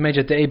Noel, you made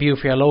your debut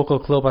for your local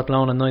club at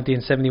Athlone in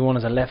 1971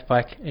 as a left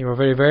back. You were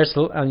very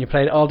versatile, and you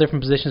played all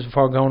different positions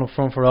before going up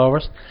front for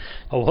Rovers.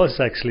 I was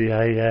actually.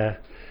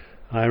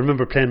 I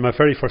remember playing my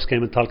very first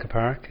game in Tolka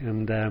Park,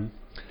 and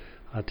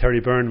Terry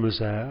Byrne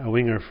was a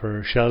winger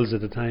for Shells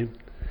at the time,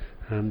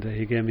 and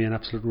he gave me an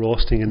absolute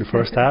roasting in the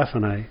first half,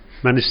 and I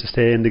managed to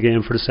stay in the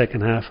game for the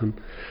second half. And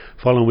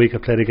following week I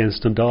played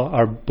against Dundalk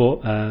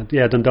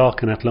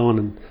and Athlone,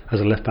 and as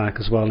a left back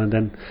as well, and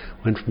then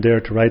went from there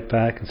to right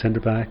back and centre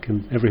back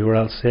and everywhere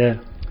else. Yeah.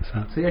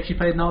 So you actually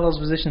played in all those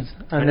positions,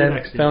 I and did then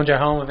actually. found your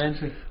home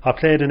eventually. I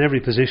played in every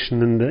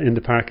position in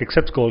the park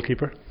except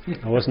goalkeeper.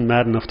 I wasn't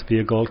mad enough to be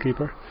a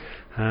goalkeeper.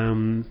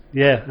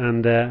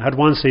 Had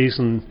one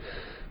season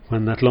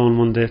when Athlone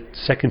won the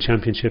second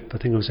championship. I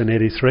think it was in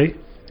 '83.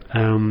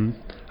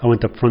 I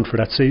went up front for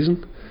that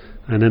season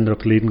and ended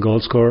up leading goal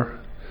scorer,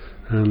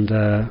 and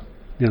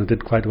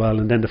did quite well.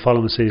 And then the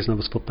following season I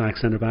was put back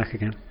centre back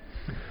again.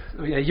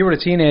 Yeah, you were a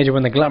teenager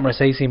when the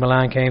glamorous AC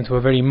Milan came to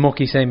a very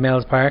mucky St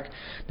Mel's Park.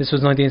 This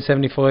was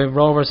 1975.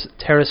 Rovers'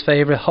 terrace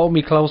favourite Hold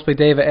Me Close by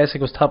David Essig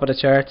was top of the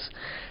charts.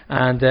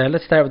 And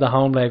let's start with the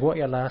home leg. What are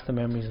your lasting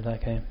memories of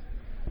that game?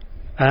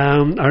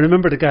 I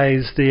remember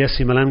the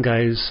SC Milan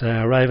guys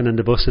arriving in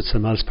the bus at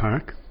St Mel's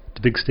Park,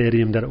 the big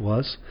stadium that it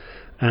was,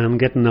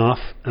 getting off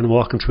and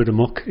walking through the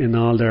muck in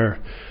all their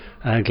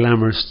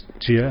glamorous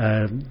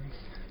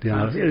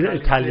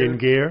Italian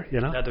gear,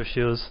 Leather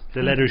shoes.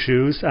 the leather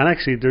shoes. And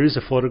actually there is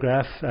a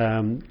photograph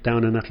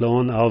down in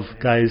Athlone of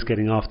guys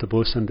getting off the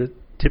bus and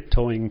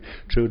tiptoeing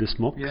through the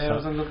smoke. Yeah, I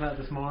was looking at it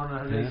this morning.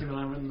 I had AC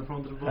Milan written in the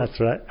front of the bus. That's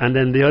right. And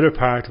then the other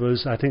part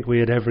was, I think we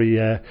had every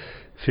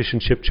fish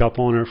and chip shop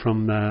owner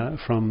from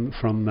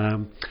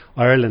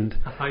Ireland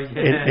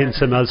in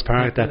St Mel's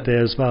Park that day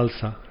as well.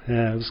 So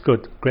yeah, it was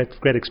good,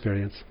 great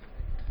experience.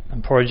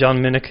 And poor John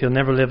Minnick, he'll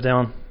never live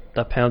down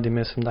that penalty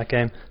miss from that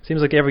game.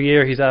 Seems like every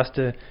year he's asked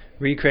to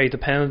recreate the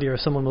penalty, or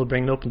someone will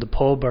bring it up in the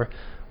pub, or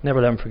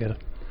never let him forget it.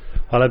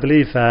 Well, I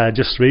believe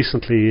just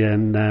recently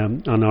on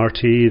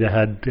RTE they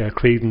had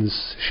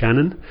Creedon's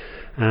Shannon.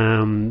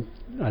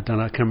 I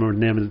can't remember the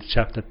name of the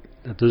chap that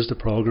does the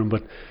programme,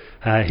 but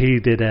he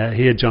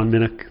had John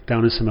Minnick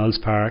down in St Mel's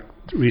Park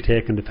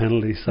retaking the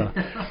penalty. So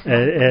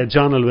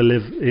John will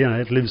live.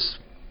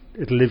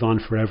 It'll live on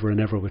forever and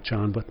ever with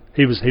John. But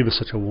he was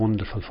such a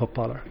wonderful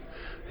footballer,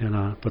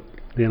 But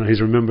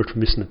he's remembered for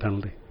missing a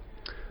penalty.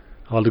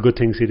 All the good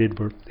things he did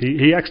were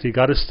he actually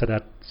got us to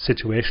that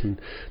situation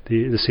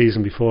the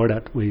season before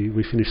that.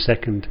 We finished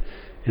second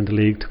in the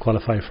league to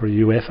qualify for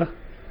UEFA,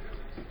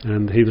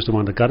 and he was the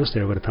one that got us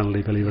there with a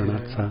penalty, believe it or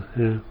not. So,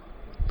 yeah.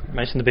 You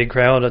mentioned the big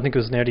crowd. I think it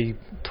was nearly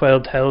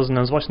 12,000.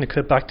 I was watching the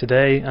clip back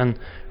today and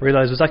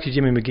realised it was actually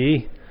Jimmy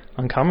McGee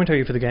on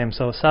commentary for the game.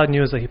 So sad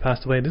news that he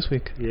passed away this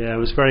week. Yeah, it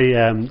was very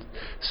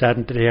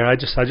saddened to hear. I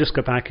just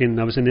got back in.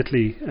 I was in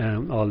Italy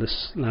all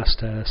this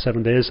last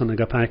 7 days, and I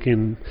got back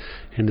in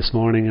this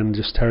morning and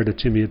just heard that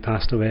Jimmy had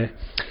passed away.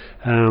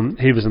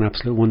 He was an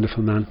absolute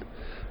wonderful man.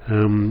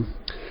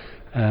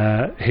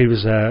 He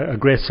was a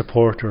great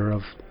supporter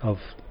of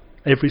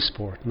every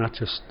sport, not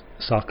just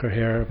soccer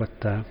here,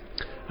 but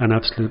an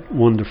absolute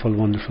wonderful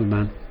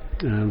man.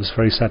 It was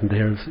very saddened to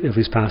hear of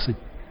his passing.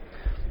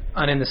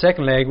 And in the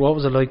second leg, what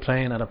was it like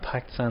playing at a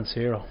packed San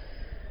Siro?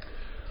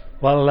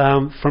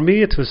 Well, for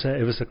me it was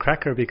a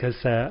cracker, because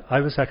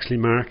I was actually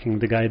marking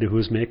the guy who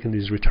was making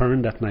his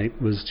return that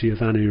night was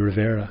Giovanni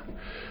Rivera,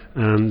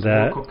 and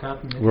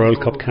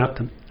World Cup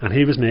captain, and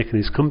he was making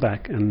his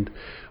comeback. And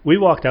we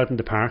walked out in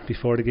the park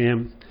before the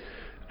game,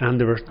 and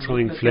they were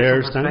throwing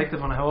flares down.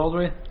 On how old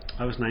were you?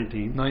 I was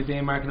 19.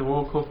 19, marking the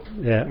World Cup.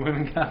 Yeah.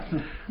 Women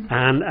captain.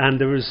 And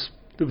there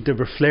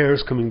were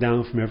flares coming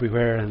down from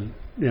everywhere, and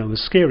it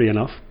was scary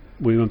enough.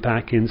 We went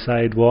back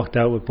inside, walked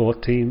out with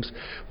both teams,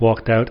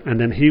 and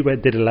then he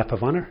did a lap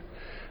of honour,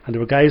 and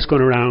there were guys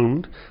going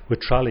around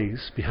with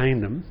trolleys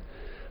behind them,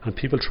 and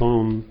people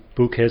throwing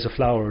bouquets of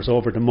flowers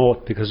over the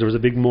moat, because there was a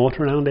big moat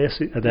around the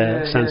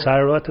San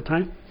Siro at the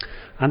time,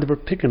 and they were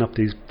picking up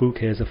these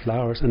bouquets of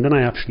flowers, and then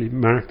I actually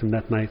marked them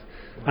that night,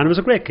 and it was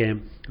a great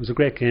game.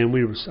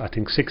 We were, I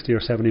think, 60 or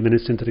 70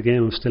 minutes into the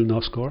game, and still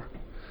no score.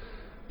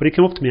 But he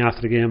came up to me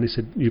after the game and he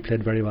said, "You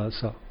played very well,"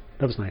 so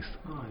that was nice.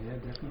 Oh yeah,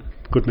 definitely.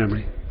 Good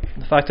memory.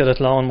 The fact that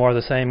Athlone wore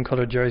the same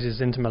coloured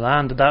jerseys into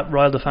Milan, did that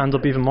rile the fans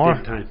up even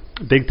more?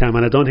 Big time,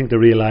 and I don't think they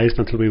realised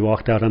until we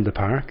walked out on the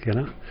park,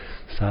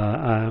 So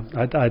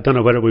I don't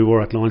know whether we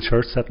wore Athlone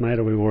shirts that night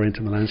or we wore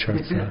Inter Milan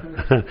shirts.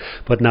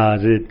 But no,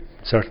 it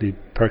certainly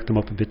perked them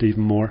up a bit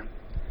even more.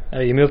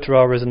 You moved to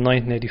Rovers in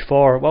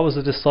 1984. What was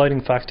the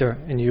deciding factor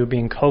in you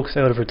being coaxed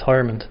out of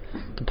retirement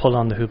to pull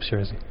on the Hoops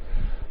jersey?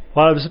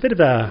 Well, it was a bit of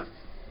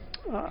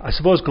I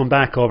suppose going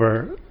back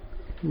over,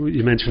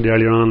 you mentioned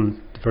earlier on,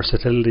 the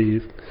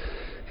versatility,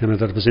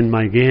 that was in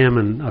my game,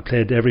 and I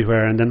played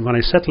everywhere. And then when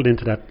I settled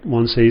into that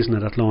one season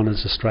at Athlone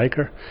as a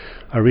striker,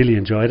 I really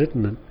enjoyed it,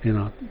 and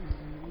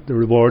the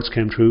rewards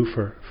came true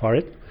for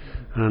it.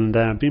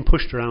 And being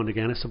pushed around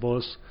again, I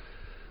suppose,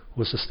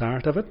 was the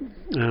start of it.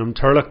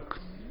 Turlock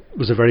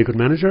was a very good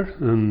manager,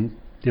 and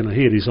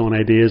he had his own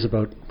ideas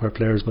about where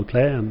players will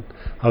play, and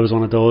I was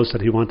one of those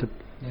that he wanted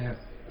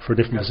for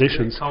different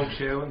positions. Coach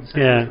you and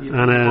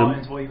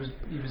and what he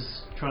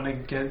was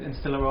trying to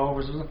instill at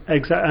Rovers, was it?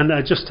 Exactly, and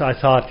I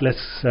thought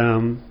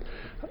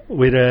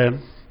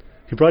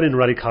he brought in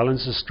Roddy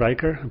Collins as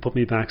striker and put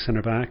me back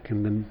centre back,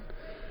 and then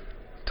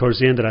towards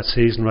the end of that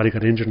season Roddy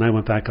got injured and I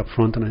went back up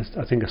front, and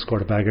I think I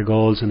scored a bag of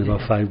goals in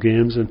about 5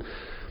 games, and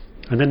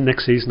then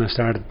next season I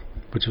started,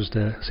 which was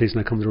the season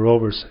I come to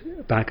Rovers,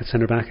 back at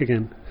centre back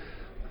again,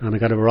 and I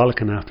got a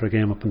rollicking after a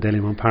game up in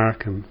Dalymount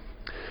Park,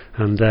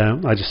 and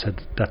I just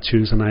said that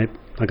Tuesday night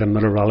I got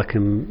another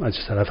rollicking. I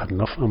just said, I've had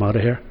enough, I'm out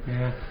of here.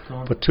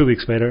 But 2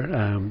 weeks later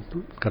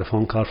got a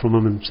phone call from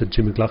him and said,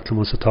 "Jim McLaughlin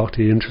wants to talk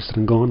to you, interested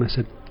in going?" I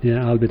said,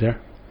 "Yeah, I'll be there."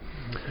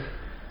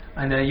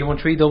 And you won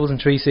 3 doubles in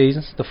 3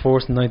 seasons. The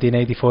first in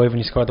 1985 when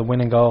you scored the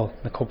winning goal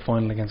in the cup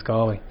final against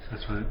Galway.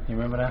 That's right. You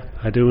remember that?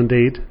 I do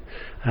indeed.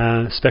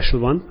 Special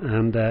one,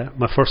 and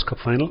my first cup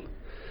final.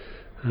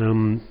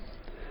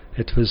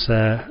 It was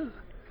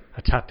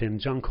a tap in.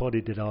 John Cody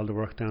did all the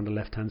work down the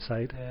left hand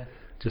side.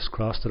 Just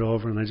crossed it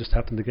over, and I just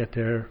happened to get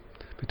there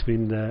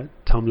between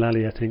Tom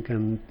Lally, I think,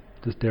 and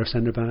their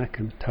centre back,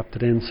 and tapped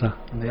it in. So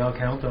and they all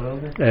count,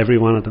 don't they? Every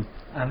one of them.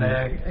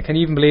 And can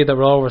you even believe that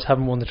Rovers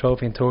haven't won the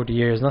trophy in 30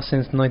 years? Not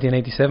since the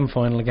 1987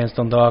 final against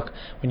Dundalk,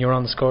 when you were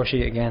on the score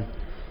sheet again.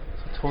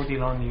 So 30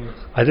 long years.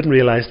 I didn't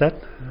realise that.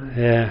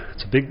 Yeah,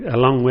 it's a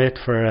long wait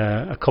for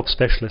a cup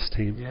specialist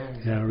team.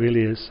 Yeah, it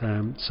really is.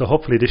 So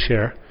hopefully this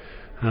year,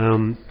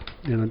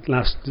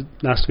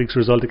 last week's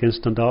result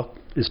against Dundalk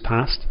is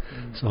past,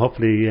 so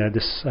hopefully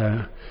this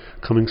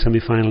coming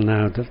semi-final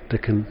now that they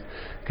can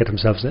get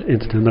themselves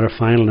into another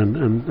final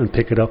and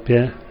pick it up.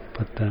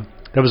 But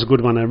that was a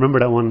good one. I remember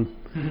that one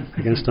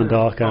against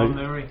Dundalk.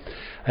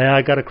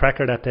 I got a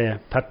cracker that day.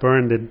 Pat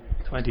Byrne did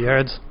 20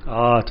 yards.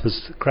 Oh, it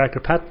was a cracker.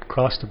 Pat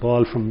crossed the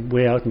ball from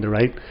way out in the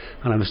right,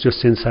 and I was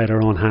just inside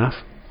our own half,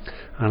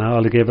 and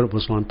all I gave it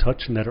was one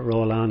touch and let it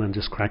roll on and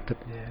just cracked it,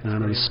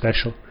 and it was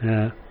special.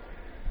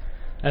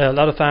 A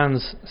lot of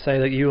fans say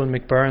that you and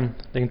McBurn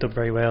linked up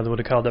very well. They would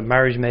have called it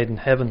marriage made in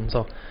heaven.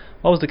 So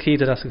what was the key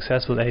to that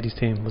successful 80s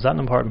team? Was that an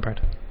important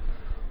part?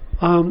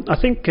 I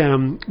think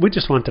we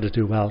just wanted to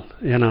do well,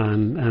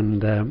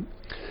 and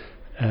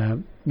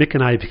Mick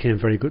and I became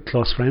very good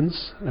close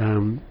friends,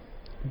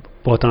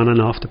 both on and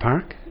off the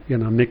park.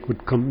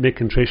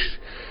 Mick and Trish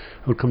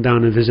would come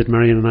down and visit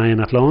Marion and I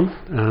in Athlone,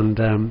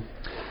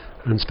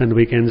 and spend the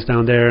weekends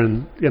down there,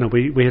 and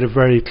we had a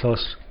very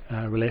close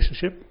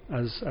relationship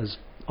as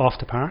off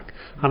the park,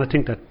 and I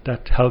think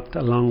that helped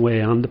a long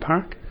way on the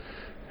park.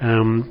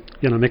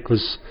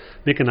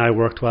 Mick and I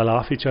worked well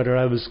off each other.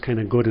 I was kind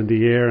of good in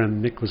the air,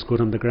 and Mick was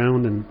good on the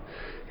ground, and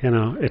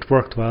it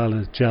worked well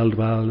and it gelled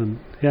well, and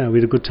we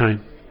had a good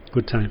time.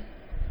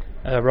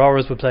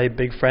 Rovers would play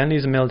big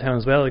friendlies in Milltown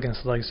as well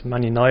against the likes of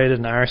Man United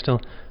and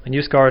Arsenal, and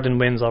you scored in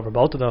wins over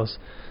both of those.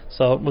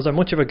 So was there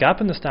much of a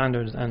gap in the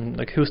standards, and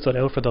who stood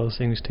out for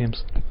those English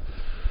teams?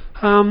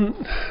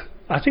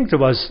 I think there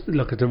was.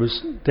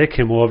 They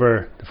came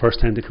over the first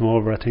time they came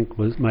over. I think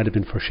might have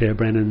been for Shea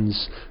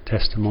Brennan's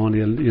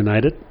Testimonial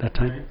United that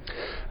time,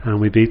 and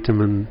we beat them.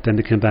 And then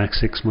they came back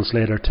 6 months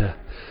later to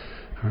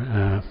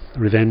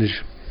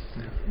revenge.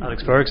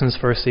 Alex Ferguson's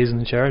first season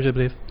in charge, I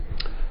believe.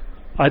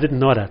 I didn't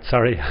know that.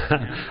 Sorry,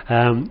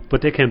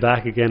 but they came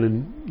back again,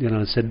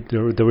 and said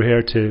they were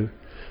here to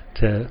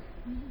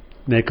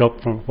make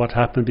up for what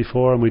happened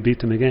before, and we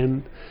beat them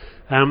again.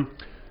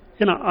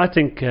 I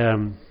think.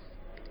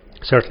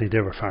 Certainly they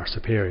were far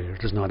superior,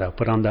 there's no doubt.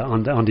 But on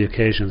the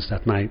occasions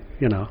that night,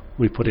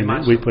 we put in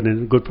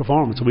a good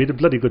performance. We had a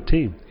bloody good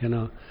team,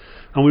 and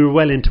we were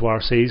well into our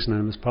season,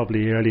 and it was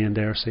probably early in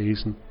their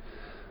season.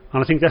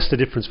 And I think that's the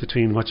difference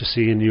between what you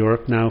see in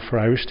Europe now for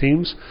Irish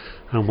teams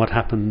and what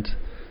happened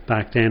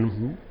back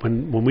then.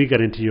 When we got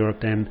into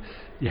Europe, then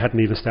you hadn't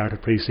even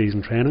started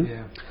pre-season training,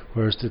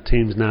 whereas the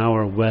teams now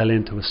are well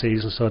into a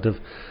season, so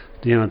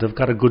they've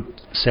got a good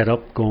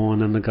setup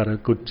going, and they've got a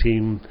good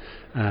team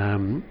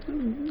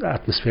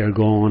atmosphere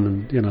going,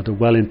 and they're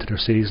well into their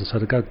season, so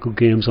they've got good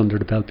games under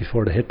the belt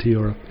before they hit to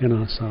Europe.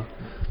 So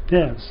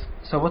yeah.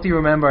 So what do you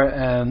remember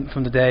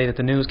from the day that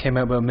the news came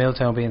out about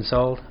Milltown being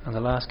sold and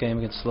the last game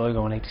against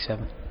Sligo in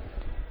 '87?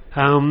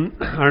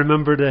 I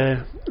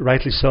remember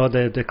rightly saw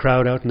the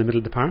crowd out in the middle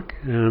of the park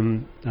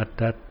at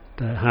that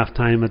half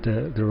time at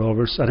the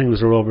Rovers. I think it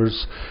was the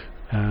Rovers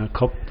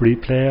Cup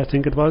replay, I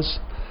think it was.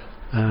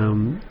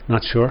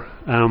 Not sure,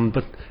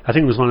 but I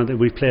think it was one of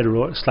we played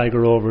Sligo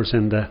Rovers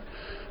and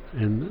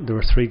there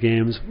were 3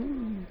 games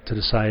to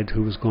decide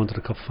who was going to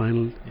the cup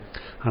final, and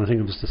I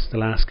think it was the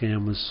last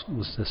game was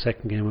the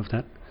second game of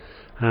that.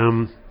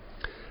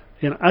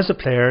 As a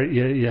player,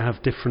 you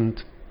have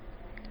different.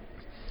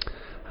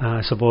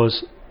 I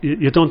suppose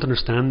you don't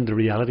understand the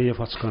reality of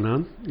what's going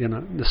on.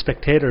 The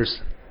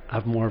spectators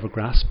have more of a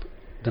grasp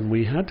than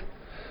we had.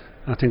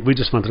 I think we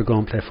just wanted to go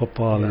and play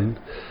football, and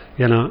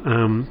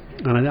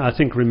I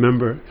think I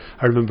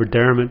remember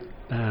Dermot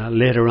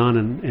later on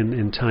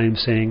in time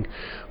saying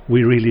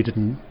we really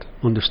didn't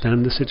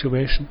understand the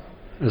situation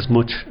as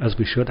much as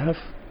we should have.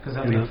 Because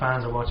I think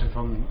fans are watching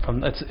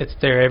from it's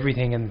their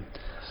everything, and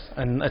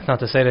it's not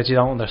to say that you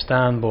don't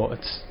understand, but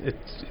it's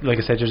like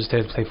I said, you're just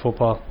there to play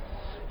football.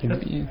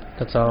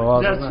 That's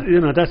all it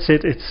was. That's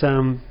it. It's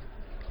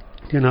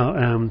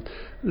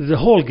the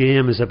whole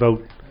game is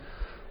about.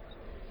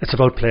 It's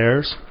about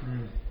players.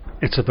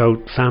 It's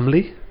about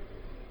family.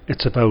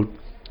 It's about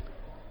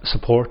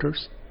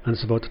supporters, and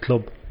it's about the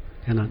club.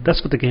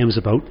 That's what the game is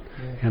about.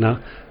 And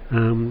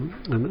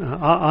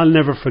I'll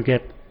never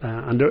forget.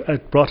 And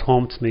it brought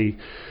home to me.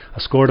 I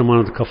scored in one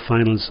of the cup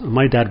finals. And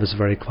my dad was a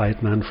very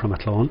quiet man from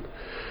Athlone,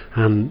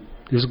 and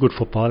he was a good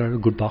footballer, a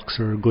good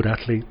boxer, a good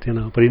athlete.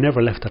 But he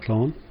never left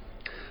Athlone.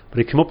 But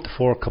he came up to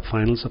 4 cup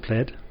finals I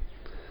played,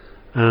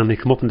 and he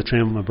came up in the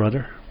train with my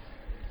brother.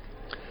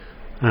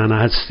 And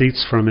I had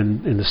seats for him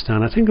in the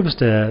stand. I think it was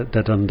the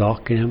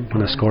Dundalk game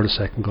when I scored a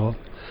second goal.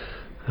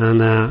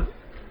 And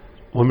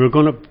when we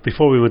were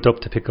before we went up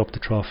to pick up the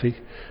trophy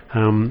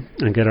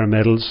and get our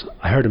medals,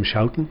 I heard him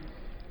shouting,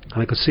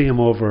 and I could see him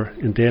over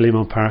in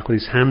Dalymount Park with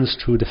his hands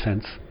through the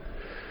fence.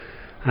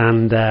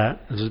 And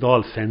it was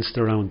all fenced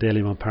around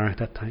Dalymount Park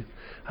that time.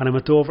 And I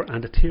went over,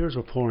 and the tears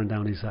were pouring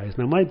down his eyes.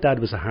 Now, my dad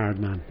was a hard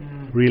man,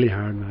 really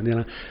hard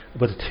man,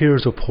 but the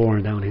tears were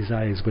pouring down his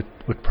eyes with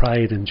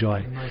pride and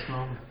joy. Nice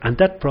moment. And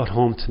that brought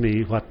home to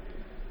me what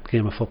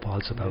game of football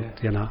is about,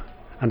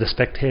 and the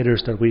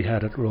spectators that we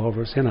had at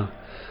Rovers,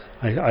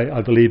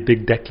 I believe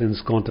Big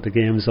Declan's going to the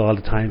games all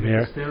the time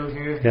here. Still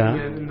here,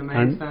 in the main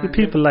and stand, the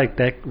people like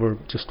Deck were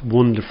just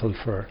wonderful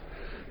for,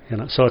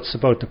 so it's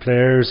about the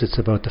players, it's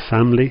about the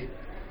family,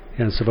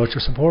 it's about your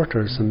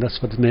supporters, and that's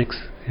what it makes,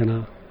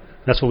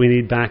 That's what we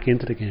need back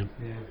into the game.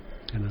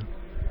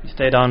 You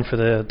stayed on for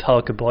the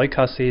Talca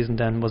boycott season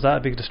then. Was that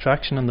a big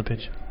distraction on the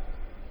pitch?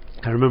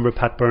 I remember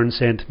Pat Byrne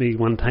saying to me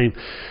one time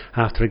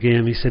after a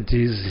game, he said,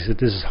 "Jesus," he said,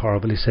 "this is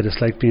horrible." He said, "It's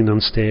like being on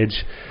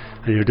stage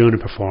and you're doing a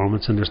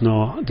performance and there's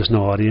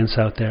no audience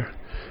out there."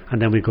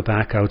 And then we go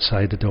back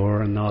outside the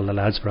door and all the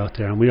lads were out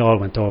there, and we all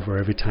went over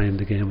every time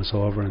the game was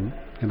over and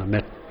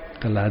met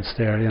the lads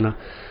there.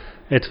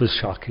 It was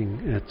shocking.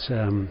 It's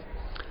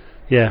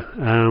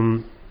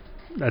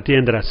At the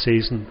end of that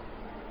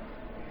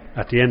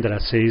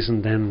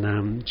season,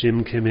 then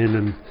Jim came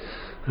in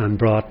and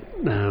brought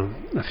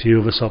a few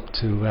of us up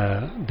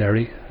to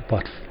Derry.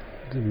 But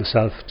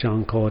myself,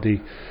 John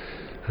Cody,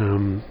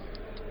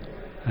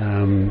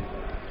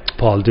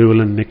 Paul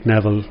Doolan, Mick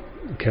Neville,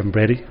 Kevin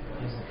Brady.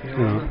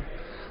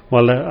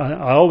 Well,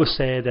 I always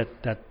say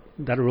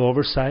that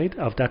Rover side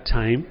of that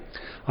time,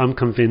 I'm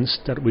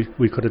convinced that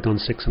we could have done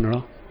 6 in a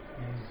row.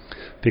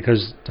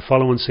 Because the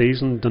following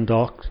season,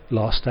 Dundalk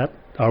lost that,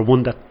 or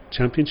won that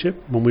championship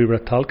when we were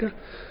at Talca.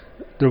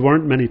 There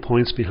weren't many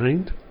points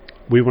behind.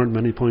 We weren't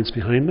many points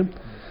behind them.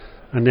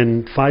 And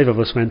then 5 of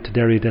us went to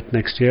Derry that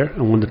next year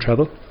and won the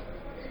treble.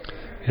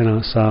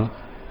 So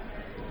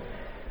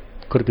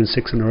could have been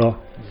 6 in a row.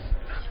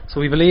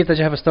 So we believe that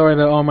you have a story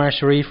about Omar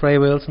Sharif. Ray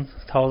Wilson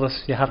told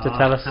us you have to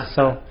tell us.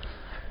 So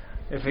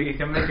if you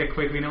can make it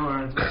quick, we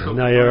know.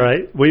 No, you're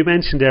right. We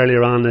mentioned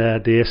earlier on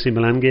the AC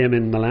Milan game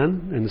in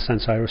Milan in the San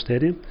Siro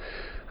Stadium,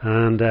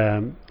 and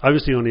I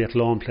was the only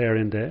Athlone player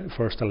in the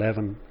first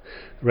 11.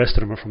 The rest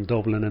of them are from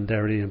Dublin and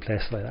Derry and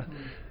places like that.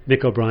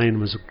 Mick O'Brien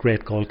was a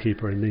great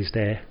goalkeeper in his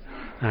day,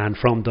 and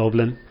from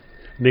Dublin.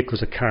 Mick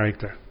was a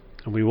character,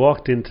 and we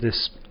walked into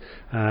this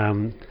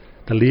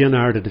the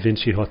Leonardo da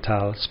Vinci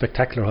Hotel,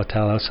 spectacular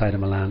hotel outside of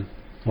Milan.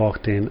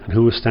 Walked in, and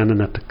who was standing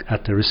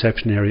at the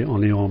reception area?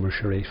 Only Omar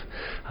Sharif.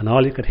 And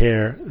all you could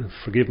hear,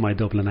 forgive my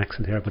Dublin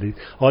accent here, but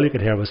all you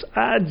could hear was,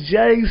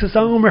 Jesus,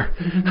 Omar,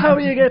 how are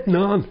you getting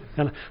on?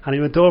 And he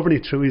went over and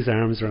he threw his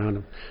arms around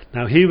him.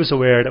 Now he was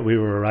aware that we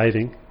were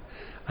arriving,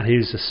 and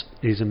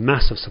he's a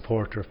massive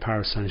supporter of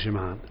Paris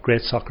Saint-Germain,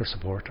 great soccer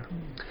supporter.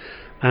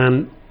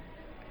 And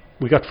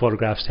we got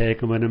photographs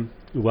taken with him.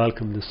 We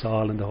welcomed us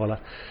all and the whole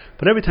lot.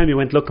 But every time you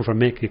went looking for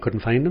Mick, you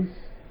couldn't find him.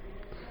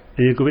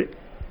 And you go.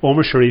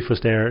 Omar Sharif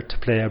was there to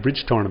play a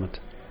bridge tournament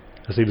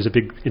because he was a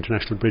big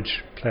international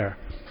bridge player.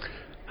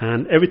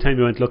 And every time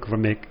we went looking for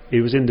Mick, he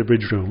was in the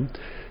bridge room,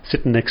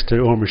 sitting next to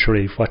Omar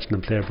Sharif, watching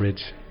him play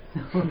bridge.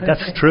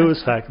 That's true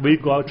as fact.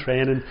 We'd go out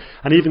training,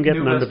 and even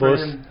getting on the bus.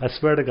 I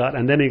swear to God.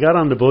 And then he got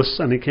on the bus,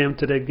 and he came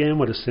to the game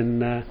with us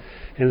in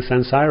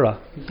San Siro.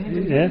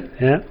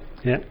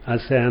 Yeah. I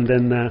say, and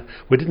then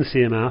we didn't see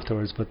him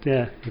afterwards, but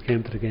yeah, he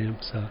came to the game.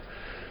 So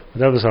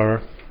that was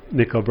our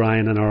Nick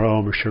O'Brien and our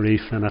Omar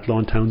Sharif and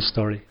Athlone Town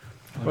story.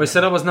 Well,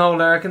 so that was Noel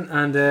Larkin,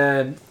 and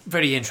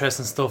very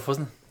interesting stuff,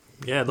 wasn't it?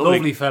 Yeah,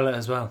 Lovely fella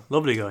as well.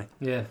 Lovely guy.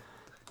 Yeah.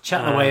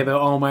 Chatting away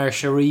about Omar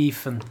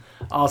Sharif and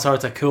all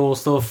sorts of cool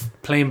stuff,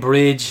 playing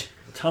bridge.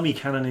 Tommy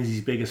Cannon is his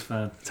biggest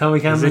fan.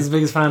 Tommy Cannon is his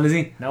biggest fan, is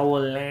he?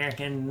 Noel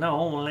Larkin.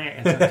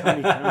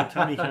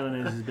 Tommy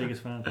Cannon is his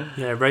biggest fan.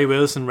 Yeah, Ray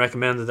Wilson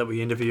recommended that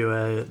we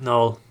interview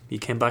Noel. He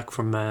came back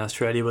from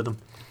Australia with him.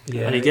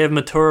 Yeah. And he gave him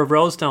a tour of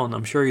Rosedown.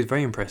 I'm sure he's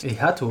very impressed. He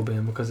had to have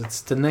been, because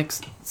it's the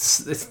next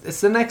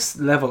it's the next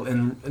level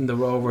in the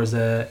Rovers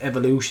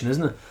evolution,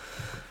 isn't it?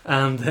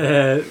 And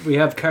we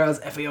have Carl's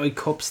FAI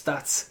Cup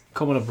stats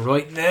coming up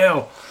right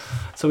now.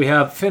 So we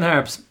have Finn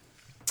Harps.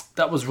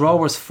 That was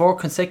Rovers' 4th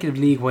consecutive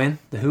league win.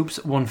 The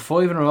Hoops won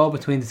 5 in a row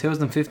between the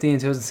 2015 and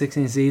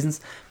 2016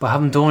 seasons, but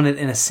haven't done it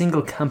in a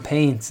single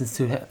campaign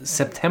since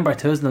September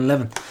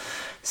 2011.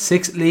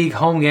 6 league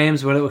home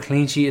games without a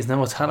clean sheet is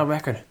now a Tala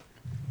record.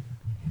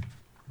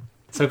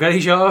 So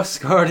Gary Shaw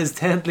scored his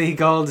 10th league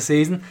goal of the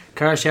season.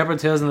 Carl Shepard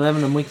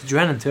 2011 and Mikey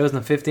Drennan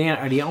 2015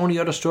 are the only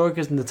other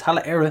strikers in the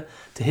Tala era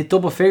to hit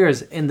double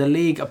figures in the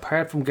league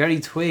apart from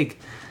Gary Twigg,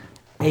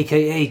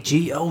 aka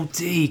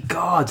G.O.D.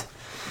 God.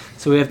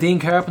 So we have Dean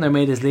Carpenter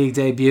made his league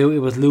debut. It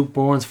was Luke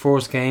Bourne's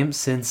first game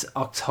since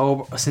August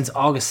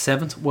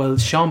 7th, while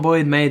Sean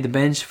Boyd made the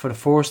bench for the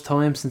first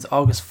time since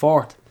August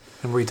 4th.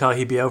 And we thought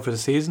he'd be out for the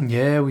season.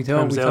 Yeah, we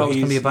thought it was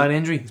going to be a bad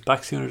injury. He's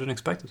back sooner than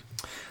expected.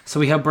 So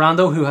we have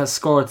Brando, who has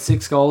scored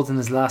 6 goals in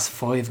his last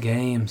 5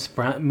 games.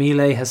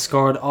 Mealy has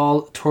scored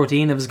all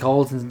 13 of his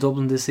goals in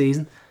Dublin this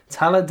season.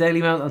 Tala,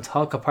 Dalymount and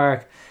Talca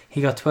Park,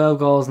 he got 12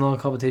 goals in all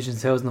competitions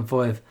in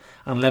 2005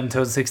 and 11 in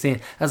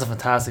 2016. That's a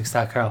fantastic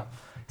stat, Carl.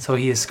 So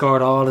he has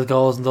scored all his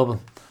goals in Dublin.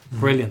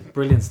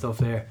 Brilliant stuff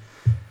there.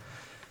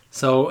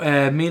 So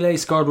Mealy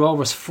scored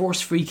Rovers'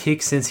 first free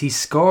kick since he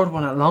scored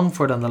one at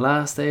Longford on the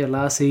last day of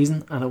last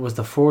season, and it was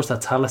the first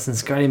at Tala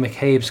since Gary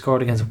McCabe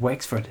scored against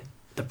Wexford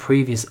the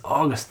previous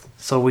August.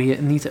 So we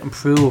need to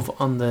improve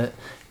on the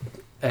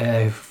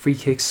free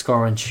kick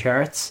scoring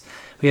charts.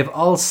 We have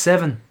all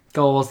 7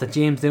 goals that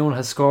James Doonan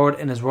has scored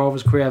in his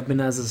Rovers career have been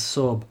as a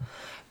sub.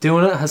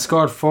 Doonan has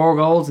scored 4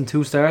 goals in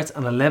 2 starts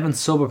and 11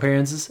 sub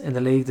appearances in the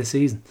league this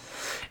season.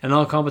 In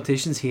all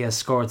competitions, he has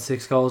scored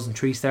 6 goals in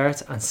 3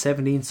 starts and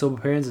 17 sub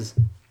appearances.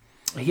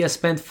 He has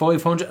spent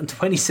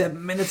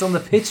 527 minutes on the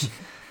pitch,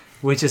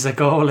 which is a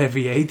goal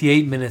every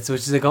 88 minutes,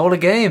 which is a goal a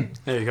game.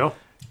 There you go.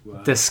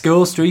 Wow. The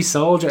School Street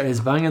Soldier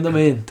is banging them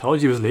in.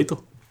 Told you he was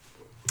lethal.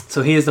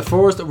 So he is the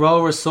first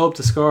Rovers sub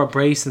to score a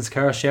brace since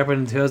Carl Shepard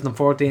in the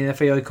 2014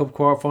 FAI Cup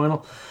quarter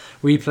final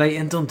replay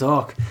in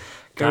Dundalk.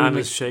 Dan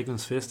is shaking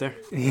his fist there.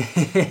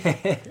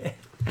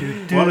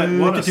 What a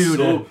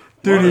sub.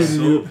 What a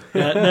sub.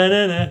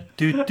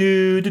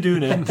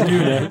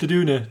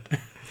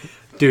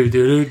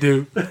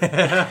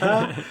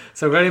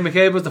 So Gary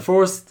McCabe was the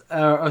first,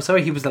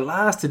 he was the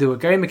last to do it.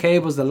 Gary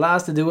McCabe was the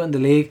last to do it in the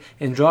league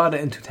in Drogheda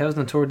in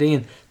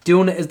 2013.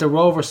 Doonan is the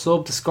Rover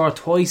sub to score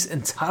twice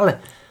in Tala.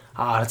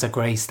 That's a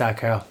great stat,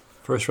 Carl.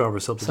 First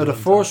Rover sub. So the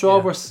first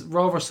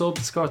Rover sub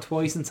to score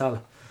twice in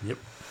Tala. Yep.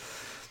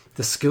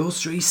 The School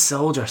Street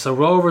Soldier. So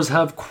Rovers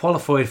have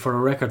qualified for a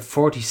record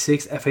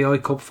 46 FAI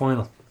Cup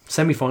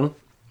semi-final.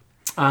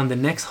 And the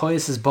next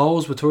highest is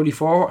Bows with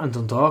 34 and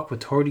Dundalk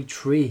with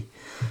 33.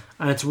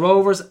 And it's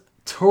Rovers'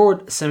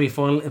 3rd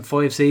semi-final in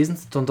 5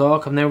 seasons.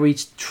 Dundalk have now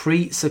reached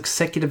 3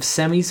 successive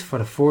semis for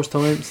the first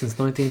time since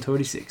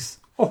 1936.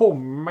 Oh,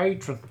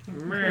 matron.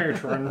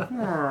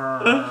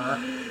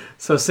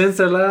 So since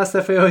their last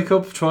FAI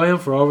Cup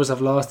triumph, Rovers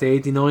have lost the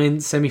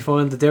 89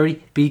 semi-final to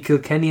Derry, beat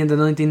Kilkenny in the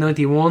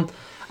 1991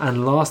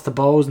 and lost to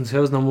Bows in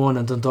 2001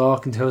 and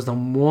Dundalk in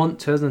 2001,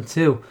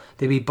 2002.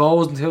 They beat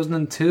Bows in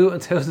 2002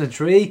 and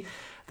 2003.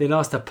 They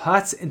lost to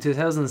Pats in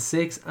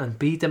 2006 and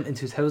beat them in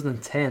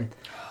 2010.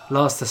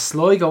 Lost to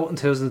Sligo in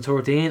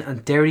 2013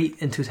 and Derry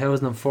in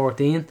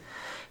 2014.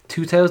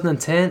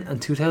 2010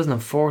 and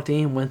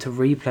 2014 went to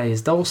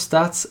replays. Those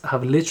stats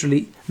have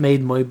literally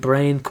made my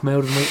brain come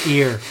out of my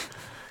ear.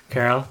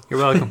 Carl, you're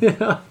welcome.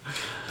 That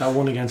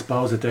one against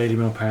Bows at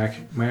Dalymount Park,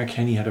 Mark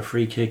Kenny had a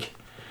free kick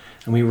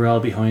and we were all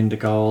behind the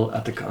goal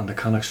on the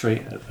Connacht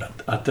Street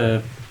at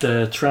the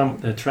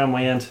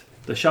tramway end,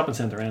 the shopping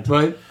centre end.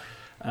 Right.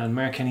 And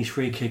Mark Kenny's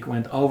free kick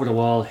went over the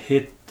wall,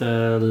 hit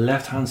the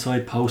left hand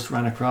side post,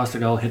 ran across the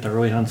goal, hit the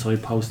right hand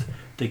side post.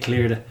 They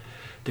cleared it.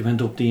 They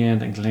went up the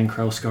end and Glenn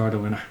Crowe scored the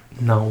winner.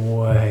 No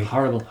way.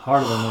 Horrible stuff.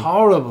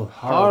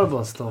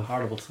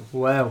 Horrible stuff.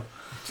 Wow.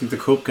 I think the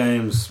cup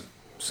games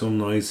some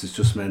nights is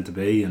just meant to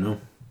be, you know.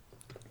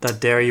 That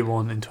Derry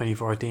one in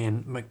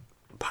 2014,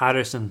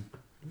 Patterson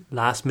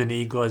last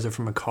minute equaliser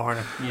from a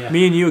corner. Yeah.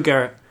 Me and you,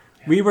 Garrett,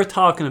 We were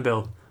talking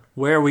about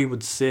where we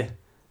would sit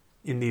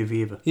in the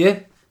Aviva. Yeah.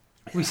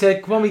 We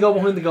said, come on, we go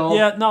behind the goal.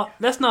 Yeah, no,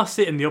 let's not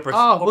sit in the upper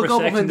we'll go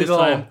section behind the this goal.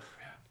 time.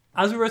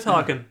 As we were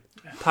talking,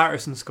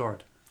 Patterson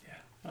scored.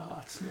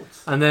 It's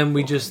nuts. And then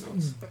we just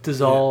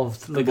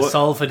dissolved like a What-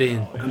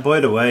 sulfidine. And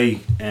by the way,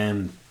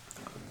 don't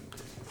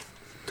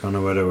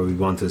know whether we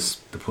want to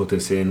put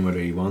this in,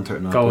 whether you want it or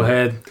not. Go but,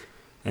 ahead.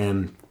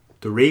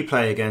 The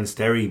replay against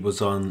Derry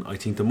was on, I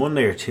think, the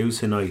Monday or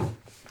Tuesday night.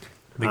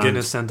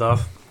 McGuinness sent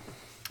off.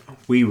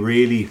 We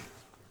really,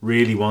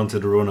 really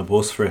wanted to run a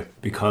bus for it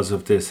because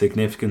of the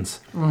significance.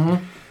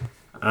 Mm-hmm.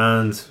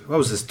 And what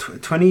was this,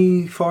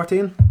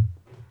 2014?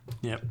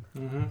 Yep.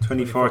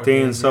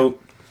 2014. So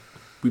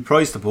we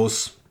priced the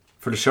bus.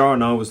 For the short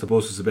notice, the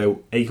bus was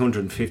about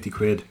 850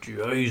 quid.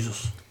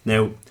 Jesus.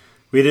 Now,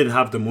 we didn't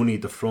have the money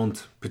at the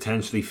front,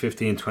 potentially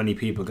 15, 20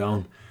 people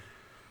going.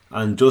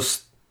 And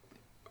just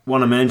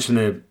want to mention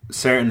a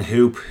certain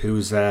hoop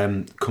who's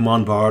come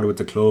on board with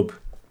the club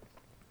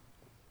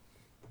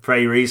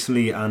very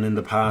recently and in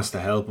the past to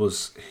help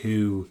us,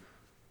 who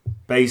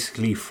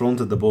basically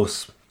fronted the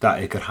bus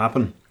that it could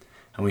happen.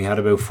 And we had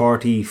about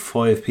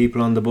 45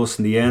 people on the bus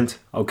in the end.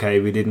 Okay,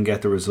 we didn't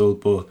get the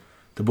result, but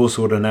the bus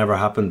would have never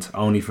happened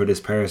only for this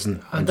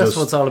person. And that's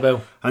what it's all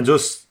about. And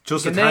just You a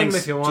can name thanks, him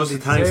if you want, just he a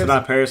thanks to deserves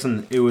that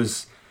person. It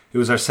was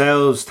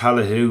ourselves,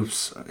 Tala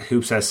Hoops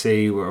SC,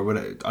 or what,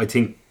 I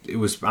think it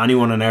was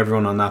anyone and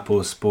everyone on that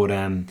bus. But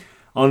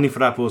only for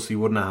that bus we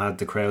wouldn't have had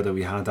the crowd that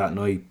we had that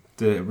night.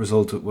 The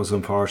result was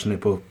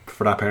unfortunate, but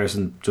for that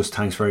person, just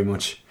thanks very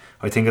much.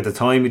 I think at the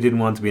time he didn't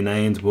want to be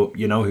named, but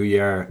you know who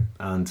you are,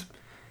 and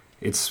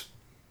it's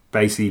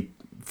basically,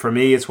 for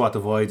me, it's what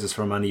divides us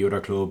from any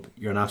other club.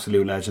 You're an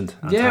absolute legend.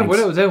 And Yeah, thanks.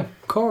 without a doubt.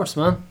 Of course,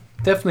 man.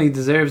 Definitely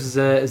deserves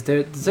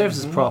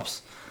his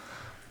props.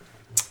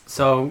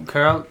 So,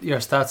 Carl, your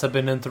stats have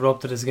been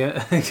interrupted again.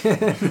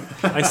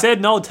 I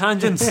said no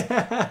tangents.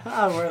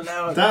 We're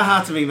allowed. That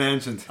had to be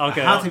mentioned.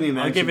 Okay, It had to be I'll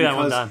mentioned. give you that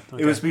one, because Dan.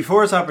 It was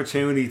before his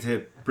opportunity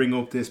to bring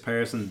up this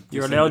person.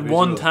 You're this allowed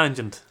one individual.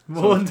 tangent.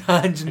 One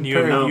tangent And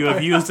per you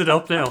have used it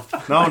up now.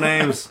 No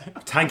names.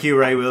 Thank you,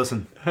 Ray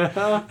Wilson.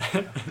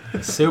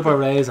 Super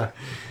Razor.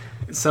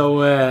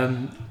 So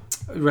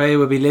Ray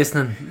will be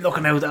listening,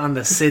 looking out on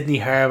the Sydney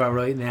Harbour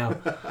right now.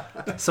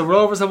 So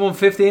Rovers have won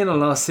 15 and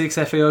lost 6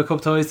 FAI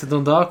Cup ties to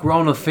Dundalk.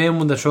 Ronald Finn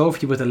won the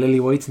trophy with the Lily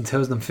Whites in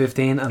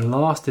 2015 and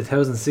lost the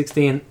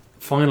 2016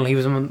 final. He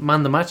was man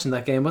of the match in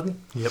that game, wasn't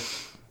he? Yep.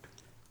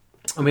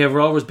 And we have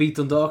Rovers beat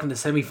Dundalk in the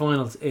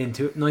semi-finals in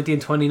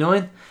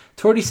 1929,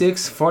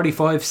 36,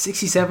 45,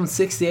 67,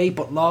 68,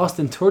 but lost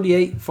in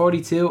 38,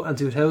 42 and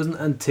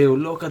 2002.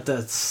 Look at the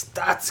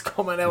stats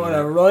coming out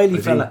of a Riley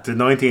I fella. think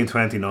the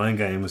 1929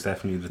 game was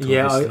definitely the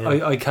toughest.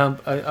 Yeah, I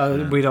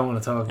can't. We don't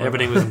want to talk about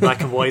Everything was in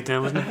black and white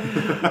then, wasn't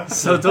it? it.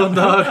 So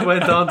Dundalk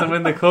went on to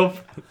win the cup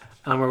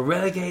and were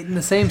relegated in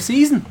the same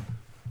season.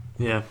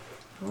 Yeah.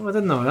 Oh, I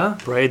didn't know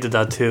that. Bray did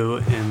that too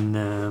in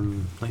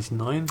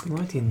 99.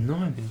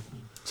 99.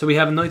 So we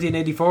have in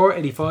 1984,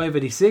 85,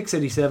 86,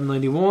 87,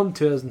 91,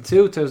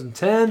 2002,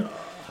 2010.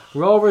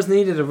 Rovers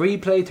needed a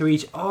replay to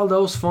reach all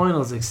those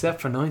finals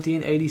except for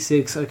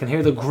 1986. I can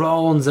hear the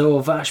groans out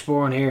of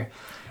Ashbourne here.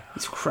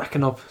 It's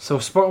cracking up. So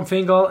Sporting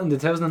Fingal in the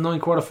 2009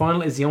 quarter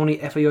final is the only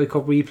FAI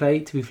Cup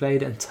replay to be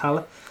played in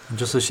Tallaght. And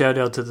just a shout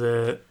out to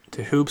the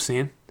hoop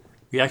scene.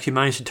 We actually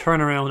managed to turn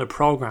around a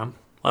program.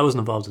 I wasn't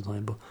involved at the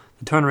time, but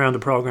to turn around a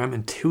program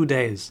in 2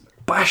 days.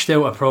 Bashed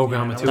out a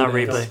programme in that 2 was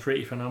days. replay.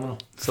 Pretty phenomenal.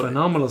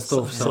 Phenomenal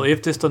stuff. So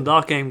if this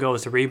Dundalk game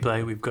goes to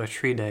replay, we've got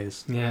 3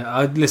 days.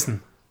 Yeah,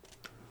 listen,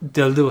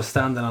 they'll do a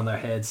standing on their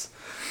heads.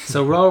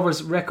 So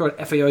Rovers' record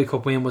FAI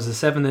Cup win was a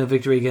 7-0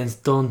 victory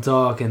against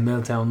Dundalk in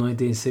Milltown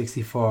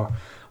 1964,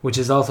 which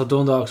is also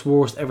Dundalk's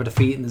worst ever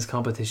defeat in this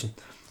competition.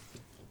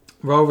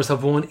 Rovers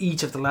have won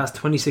each of the last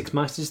 26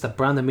 matches that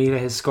Brandon Mealy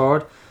has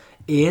scored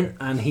in,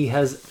 and he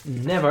has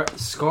never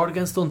scored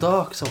against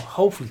Dundalk, so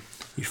hopefully.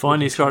 He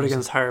finally scored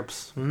against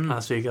Harps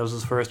last week. That was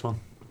his first one.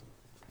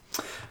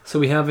 So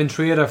we have in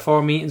 3 of their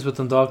 4 meetings with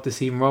Dundalk this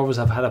season, Rovers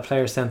have had a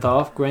player sent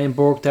off: Graham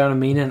Burke, Darren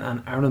Meenan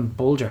and Aaron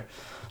Bulger.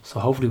 So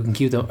hopefully we can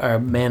keep our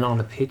men on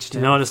the pitch. Did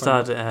you notice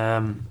that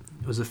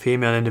it was a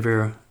female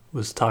interviewer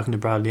was talking to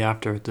Bradley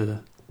after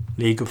the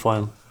League Cup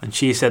final, and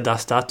she said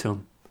that stat to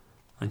him,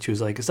 and she was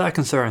like, "Is that a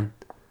concern?"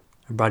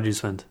 And Bradley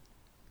just went,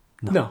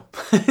 No.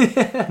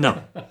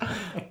 "No."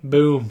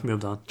 Boom.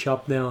 Moved on.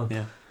 Chopped down.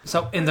 Yeah.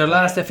 So in their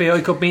last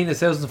FAI Cup meeting in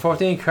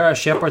 2014, Cara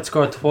Shepherd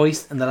scored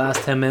twice in the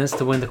last 10 minutes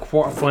to win the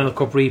quarter-final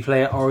cup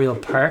replay at Oriel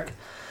Park.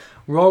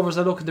 Rovers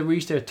are looking to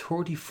reach their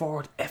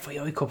 34th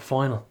FAI Cup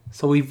final.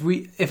 So if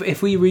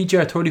we reach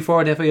our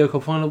 34th FAI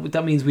Cup final,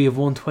 that means we have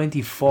won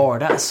 24.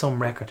 That's some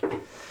record.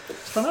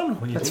 It's phenomenal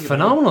when you That's think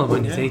phenomenal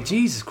when you Yeah. think,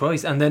 Jesus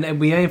Christ. And then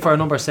we aim for our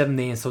number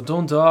 17. So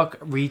Dundalk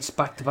reached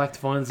back-to-back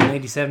finals in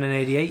 87 and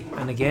 88,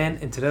 and again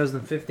in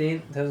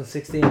 2015,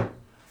 2016.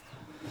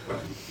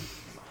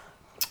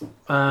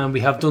 And we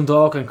have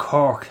Dundalk and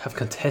Cork have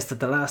contested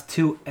the last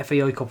 2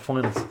 FAI Cup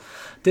finals.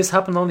 This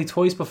happened only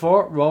twice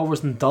before,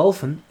 Rovers and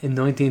Dolphin in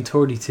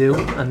 1932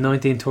 and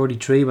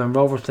 1933, when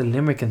Rovers played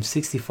Limerick in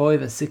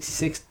 65 and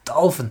 66.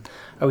 Dolphin.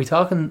 Are we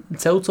talking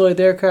Southside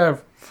there,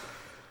 Carv?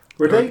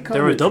 Were they? They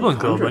were a Dublin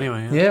club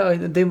anyway. Yeah, I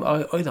don't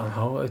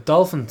know.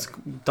 Dolphin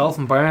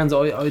Barnes.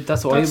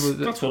 That's what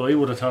That's what I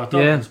would have thought.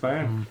 Yeah. Dolphins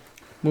Barn.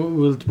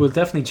 We'll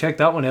definitely check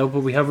that one out. But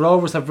we have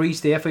Rovers have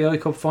reached the FAI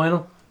Cup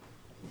final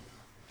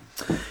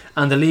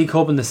and the League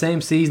Cup in the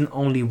same season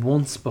only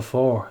once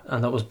before,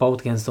 and that was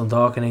both against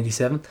Dundalk in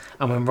 87,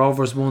 and when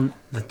Rovers won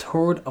the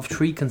 3rd of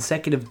 3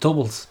 consecutive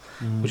doubles,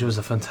 which was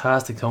a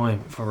fantastic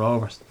time for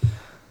Rovers.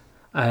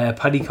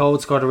 Paddy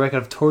Code scored a record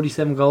of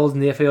 37 goals in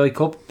the FAI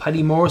Cup.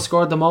 Paddy Moore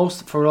scored the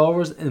most for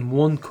Rovers in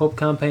one cup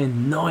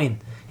campaign, 9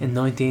 in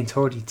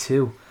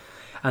 1932.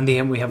 And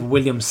then we have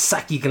William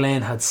Sacky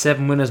Glenn had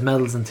 7 winners'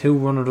 medals and 2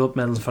 runner-up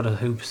medals for the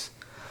Hoops.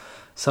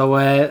 So,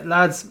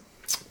 lads,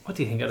 what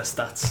do you think of the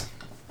stats?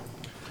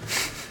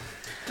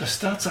 The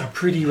stats are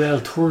pretty well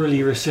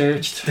thoroughly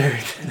researched.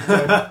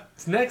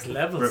 It's next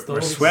level stuff.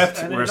 We're swept.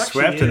 And it We're actually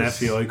swept in is.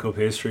 FAI Cup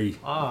history.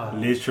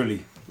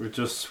 Literally. We're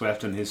just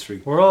swept in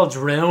history. We're all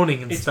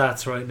drowning in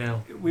stats right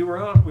now. We were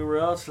all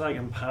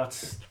slagging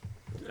Pats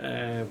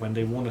when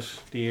they won it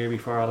the year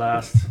before our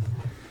last.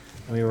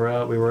 And we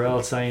were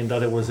all saying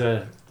that it was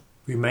a.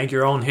 We make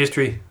your own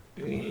history.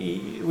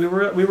 We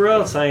were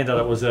all saying that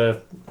it was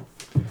a.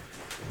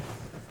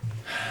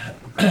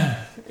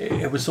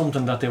 It was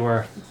something that they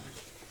were.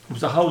 It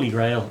was the Holy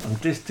Grail, and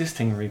this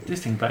thing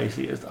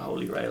basically is the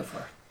Holy Grail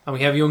for. And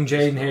we have young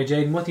Jaden here.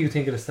 Jaden, what do you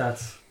think of the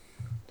stats?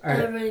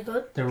 They're really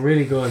good. They're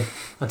really good.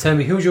 And tell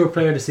me, who's your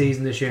player of the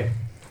season this year?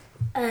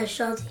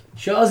 Shazzy.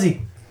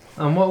 Shazzy.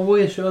 And why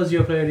is Shazzy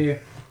your player of the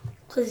year?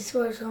 Because he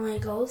scored so many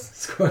goals.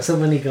 Scored so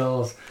many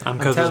goals. And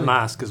because of his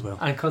mask as well.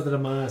 And because of the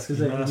mask. Is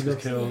it? Mask is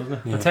cool, isn't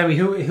it? And tell me,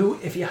 who,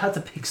 if you had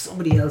to pick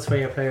somebody else for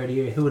your player of the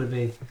year, who would it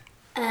be?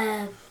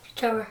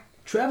 Trevor.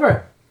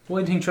 Trevor?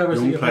 Why do you think Trevor's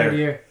Young your player of the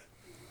player. year?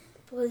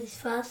 Because he's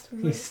fast.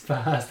 He's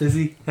fast, is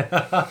he?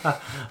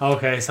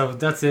 Okay, so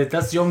that's it.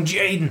 That's young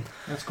Jaden.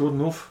 That's good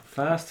enough.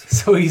 Fast.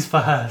 So he's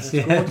fast.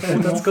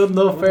 That's good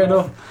enough. Fair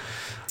enough.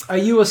 Are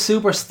you as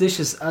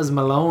superstitious as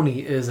Maloney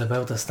is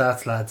about the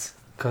stats, lads?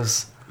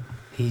 Because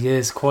he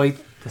is quite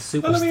the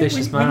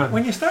superstitious man.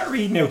 When you start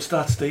reading out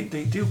stats,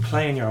 they do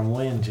play in your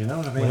mind. You know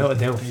what I mean? Without a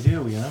doubt. They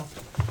do. You know.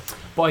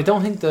 But I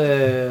don't think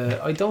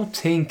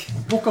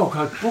Bucko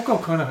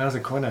kind of has a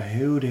kind of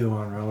hoodoo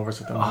on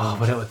Rovers at the moment.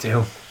 without a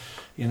doubt.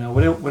 You know,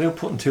 without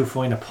putting too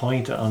fine a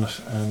point on it,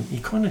 and he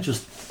kind of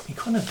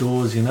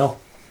does, you know.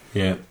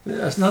 Yeah.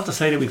 That's not to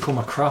say that we come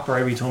a cropper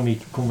every time we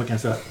come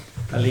against a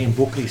Liam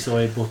Buckley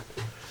side, but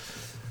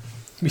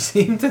We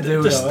seem to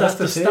do. the stats.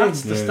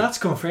 stats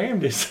confirm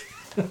this.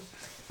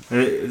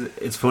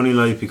 It's funny,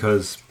 like,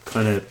 because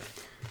kind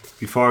of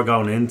before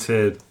going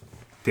into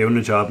doing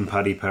the job in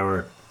Paddy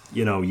Power,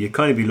 you know, you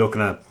kind of be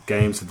looking at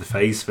games at the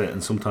face of it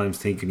and sometimes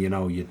thinking, you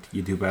know, you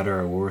do better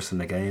or worse in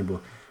the game.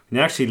 But when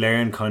you actually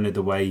learn kind of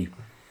the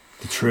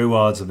true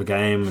odds of a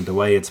game and the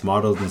way it's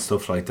modelled and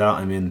stuff like that,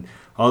 I mean,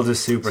 all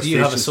this superstitious... So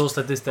you have a sussed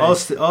at this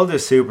stage? All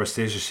this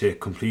superstitious shit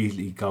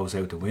completely goes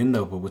out the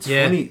window. But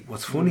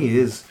what's funny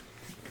is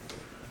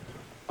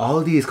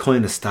all these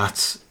kind of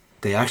stats,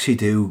 they actually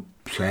do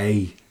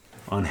play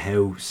on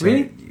how...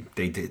 Really?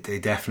 They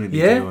definitely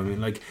do. I mean,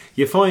 like,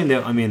 you find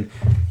out, I mean,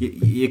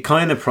 you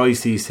kind of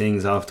price these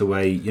things off the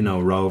way, you know,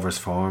 Rovers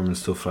form and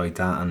stuff like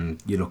that,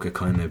 and you look at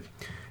kind of...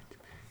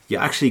 You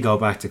actually go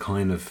back to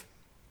kind of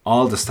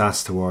all the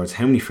stats towards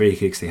how many free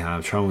kicks they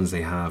have, throw-ins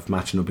they have,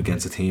 matching up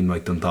against a team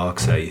like Dundalk,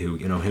 say, who,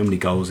 you know, how many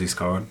goals they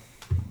scored,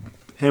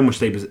 how much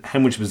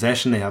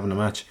possession they have in a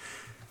match,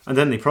 and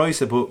then they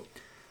price it. But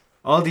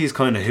all these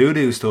kind of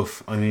hoodoo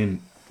stuff, I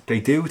mean, they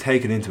do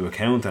take it into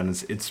account, and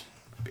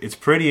it's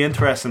pretty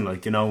interesting,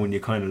 like, you know, when you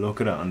kind of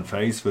look at it on the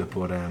face of it.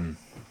 But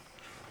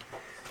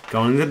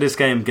going into this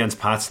game against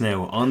Pats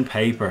now, on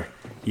paper,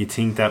 you'd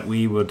think that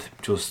we would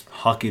just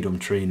hockey them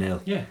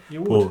 3-0. Yeah,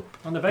 you would.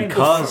 On the vein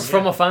because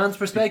From a fan's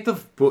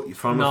perspective? But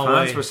from No a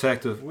fan's way.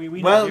 perspective, We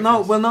know well, the no,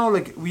 difference. well, no,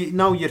 like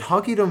you'd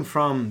hockey them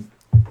from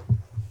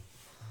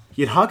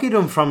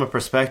a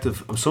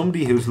perspective of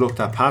somebody who's looked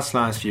at past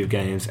last few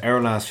games,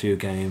 our last few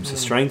games, the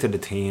strength of the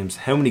teams,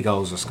 how many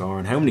goals they're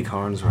scoring, how many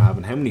corners we're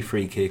having, how many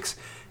free kicks,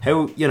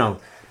 how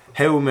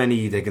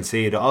many they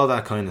concede, all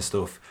that kind of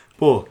stuff.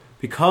 But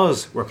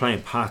because we're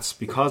playing Pats,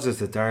 because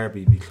it's a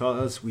derby,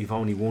 because we've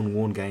only won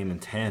one game in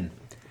 10.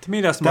 To me,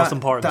 that's the most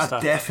important That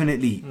stat.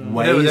 definitely Yeah,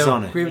 weighs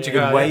on it. agree with you It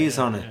guys. weighs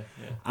on it,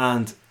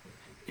 and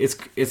it's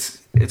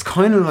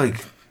kind of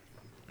like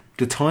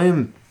the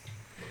time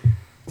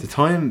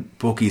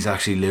bookies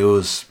actually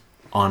lose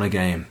on a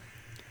game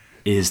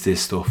is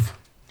this stuff,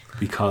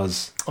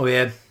 because Oh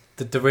yeah,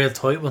 the real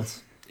tight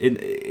ones.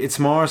 it's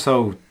more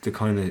so the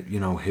kind of, you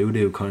know,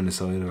 hoodoo kind of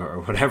side of it, or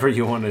whatever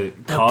you want to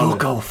call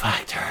it.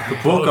 factor. The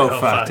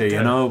bucko factor,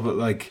 you know. But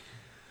like,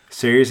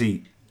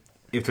 seriously,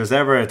 if there's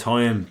ever a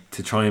time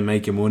to try and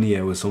make your money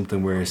out of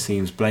something where it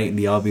seems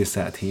blatantly obvious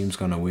that a team's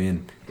going to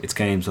win, it's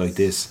games like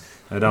this.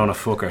 I don't want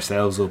to fuck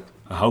ourselves up.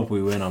 I hope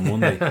we win on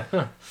Monday.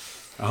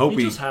 I hope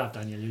You just have,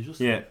 Daniel. You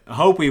just I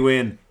hope we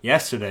win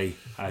yesterday,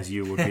 as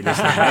you would be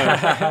listening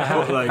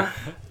now. But like,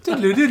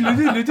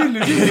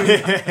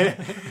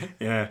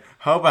 yeah,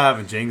 hope I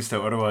haven't jinxed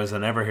it. Otherwise, I'll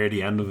never hear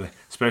the end of it,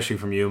 especially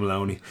from you,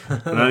 Maloney.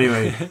 But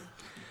anyway,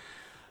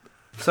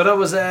 So that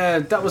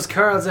was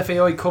Carl's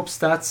FAI Cup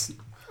stats,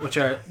 which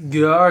are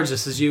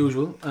gorgeous as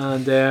usual,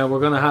 and we're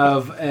gonna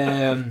have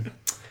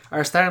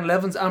our starting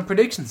 11s and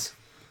predictions.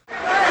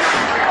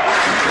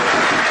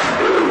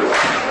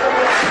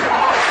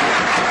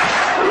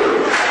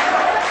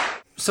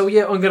 So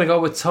yeah, I'm going to go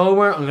with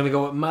Tomer, I'm going to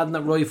go with Madden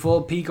at right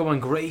full, Pico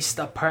and Grace.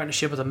 That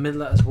partnership at the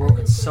middle is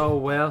working so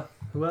well.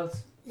 Who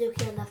else?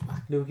 Lukey at left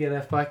back. Lukey at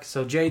left back.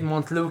 So Jaden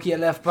wants Lukey at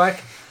left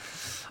back.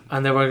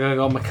 And then we're going to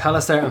go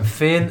McAllister and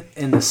Finn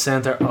in the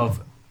centre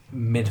of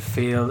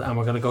midfield. And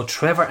we're going to go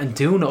Trevor and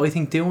Doona. I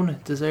think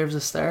Doona deserves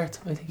a start.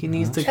 I think he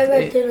needs to...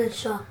 Trevor Dillon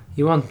Shaw.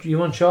 You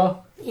want Shaw?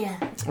 Yeah.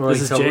 Right,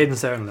 This is so- Jaden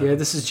starting. Yeah,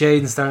 this is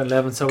Jaden starting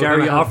 11. So we're Gary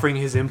gonna have- offering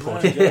his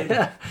input.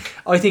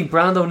 I think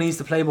Brando needs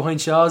to play behind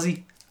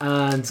Shazzy,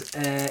 and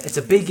it's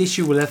a big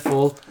issue with left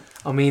full.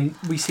 I mean,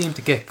 we seem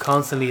to get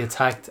constantly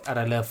attacked at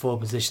our left full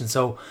position,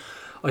 so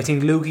I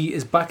think Lukey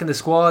is back in the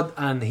squad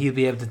and he'll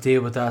be able to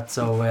deal with that.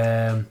 So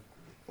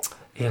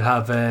he'll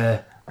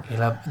have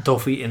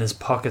Duffy in his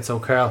pocket. So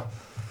Carl,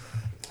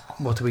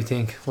 what do we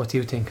think? What do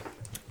you think?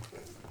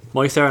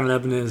 My starting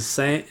 11 is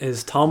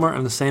Tomer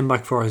and the same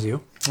back four as you.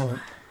 Alright.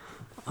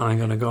 And I'm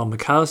going to go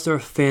McAllister,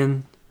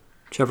 Finn,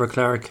 Trevor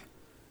Clark,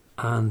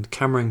 and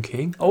Cameron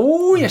King.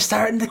 Oh, you're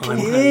starting the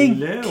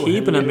king.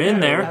 Keeping him in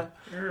there.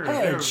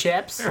 Hey,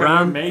 chaps.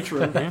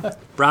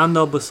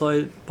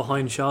 Brando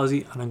behind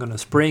Shazzy, and I'm going to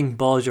spring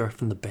Bolger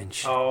from the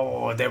bench.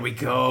 Oh, there we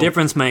go.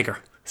 Difference maker.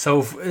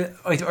 So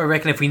I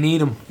reckon if we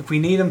need him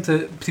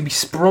to be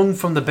sprung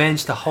from the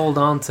bench to hold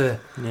on to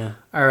Yeah.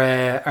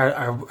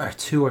 our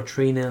 2 or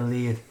 3-0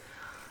 lead.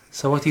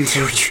 So what do you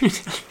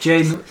think,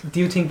 Jane? Do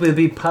you think we'll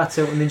beat Pats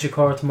out in Ninja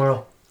Core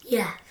tomorrow?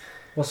 Yeah.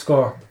 What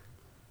score?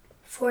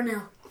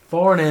 4-0.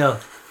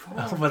 4-0.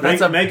 Oh, well,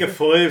 that's make it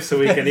 5 so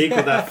we can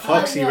equal that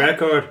Foxy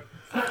record.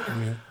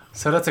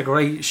 So that's a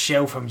great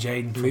show from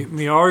Jaden.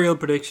 My Oriole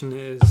prediction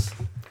is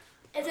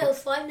If it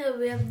was 5-0,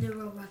 we have a new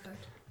world record.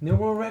 New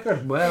world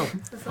record. Wow.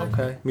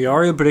 Okay. my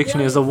Oriole prediction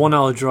is a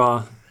 1-0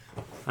 draw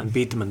and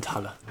beat them in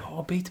Tala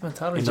Oh, beat them in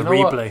Tally. in Do the you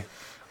know what? replay.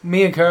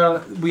 Me and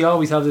Carl, we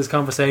always have this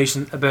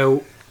conversation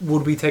about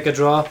would we take a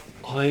draw?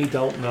 I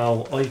don't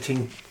know. I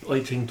think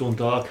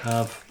Dundalk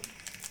have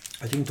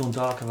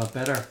a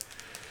better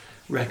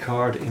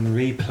record in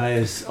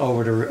replays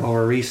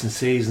over recent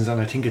seasons, and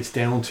I think it's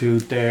down to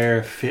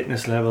their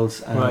fitness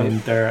levels and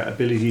Right. their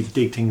ability to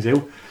dig things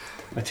out.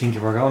 I think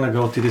if we're going to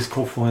go to this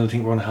cup final, I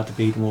think we're going to have to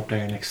beat them up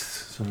there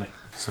next Sunday.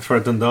 So for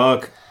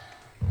Dundalk,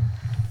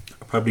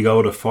 I'll probably go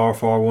with a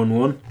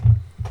 4-4-1-1.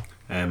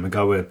 I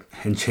go with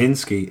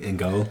Hinchinski in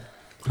goal.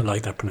 I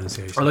like that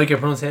pronunciation. I like your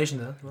pronunciation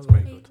there.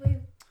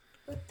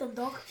 With the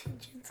dog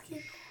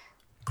Chinchinski.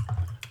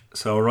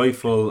 So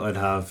rifle, I'd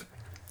have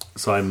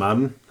Simon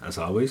Madden, as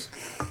always.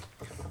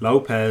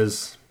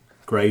 Lopez,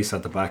 Grace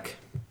at the back.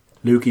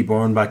 Lukey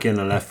Bourne back in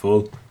and left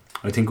full.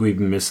 I think we've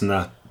been missing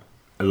that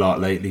a lot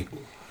lately.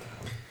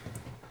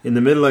 In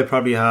the middle, I'd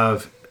probably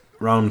have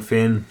Ron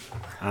Finn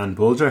and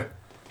Bulger.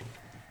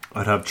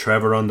 I'd have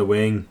Trevor on the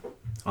wing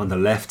on the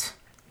left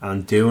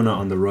and Doona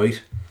on the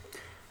right.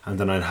 And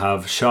then I'd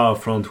have Shaw up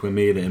front with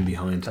Mila in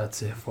behind.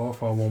 That's it.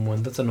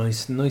 4-4-1-1. That's a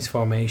nice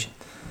formation.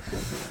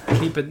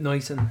 Keep it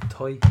nice and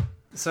tight.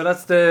 So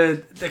that's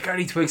the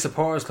Gary Twig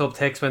Supporters Club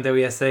text went out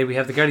yesterday. We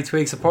have the Gary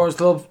Twig Supporters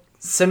Club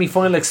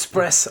Semi-Final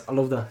Express. I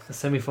love that. The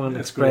Semi-Final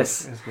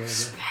Express.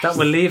 That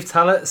will leave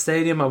Tallaght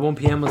Stadium at 1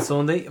 p.m. on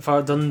Sunday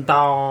for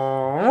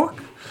Dundalk.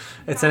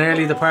 It's an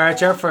early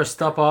departure for a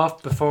stop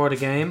off before the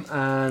game,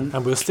 and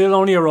And we'll still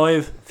only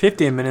arrive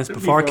 15 minutes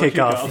before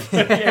kick-off.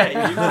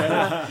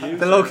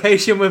 the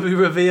location will be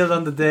revealed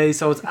on the day.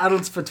 So it's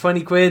adults for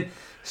 20 quid,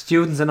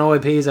 students and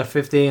OIPs are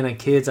 15, and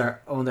kids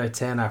are under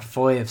 10 are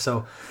 5.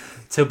 So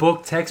to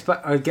book, text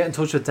back or get in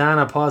touch with Dan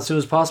or Paul as soon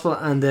as possible,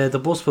 and the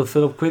bus will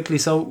fill up quickly.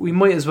 So we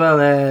might as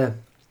well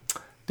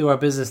do our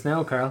business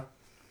now, Carl.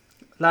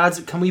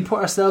 Lads, can we put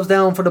ourselves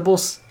down for the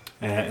bus?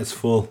 It's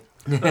full.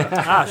 Shite.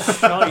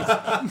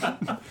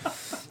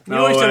 You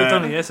No, should have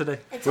done it yesterday.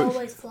 It's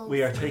always full.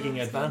 We are taking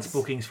advance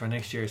bookings for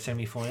next year's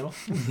semi-final.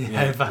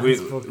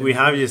 We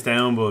have you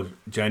down, but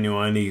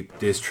genuinely,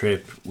 this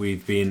trip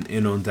we've been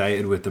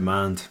inundated with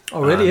demand.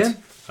 Oh, really? And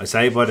Yeah. I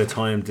say by the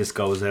time this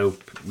goes out,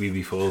 we'll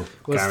be full.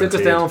 We'll stick guaranteed.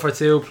 us down for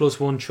 2 plus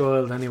 1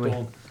 child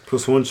anyway.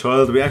 Plus 1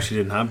 child. We actually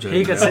didn't have Jane.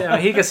 He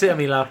can sit on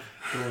me lap.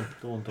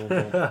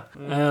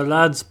 Don't.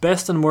 Lads,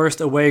 best and worst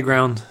away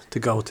ground to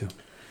go to.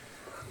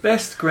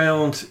 Best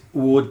ground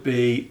would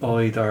be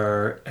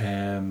either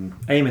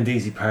Eamon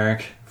Deasy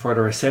Park for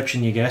the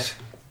reception you get,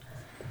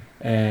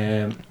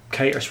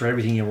 caters for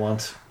everything you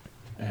want,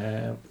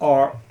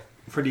 or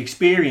for the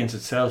experience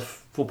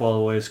itself,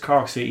 football wise,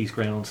 Cork City's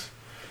grounds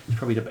is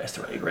probably the best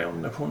away ground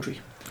in the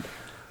country.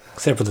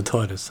 Except for the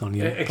toilets,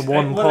 only Ex- the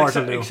one well, part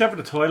except, of except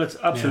for the toilets,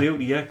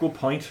 absolutely, yeah. Good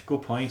point.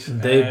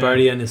 Dave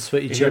Barry and his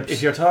sweaty If you're, chips.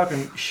 if you're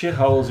talking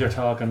shitholes, you're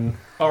talking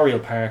Oriel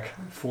Park,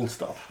 full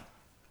stop.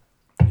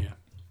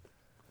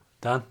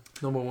 Dan.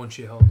 Number one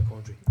shithole in the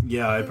country.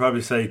 Yeah, I'd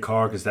probably say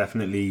Cork is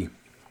definitely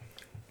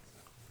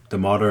the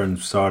modern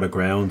sort of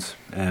ground.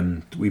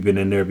 We've been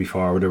in there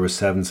before where there was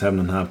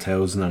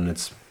 7,500, and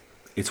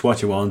it's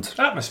what you want.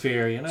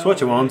 Atmosphere, you know. It's what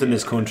you want in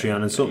this country,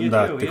 and it's something You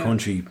that do, the yeah.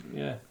 country,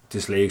 Yeah.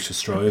 this league should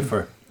strive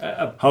for.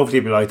 Hopefully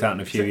it'll be like that in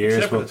a few years.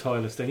 Except for But the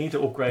toilets, they need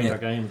to upgrade their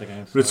game. The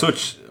games. But it's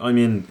such, I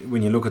mean,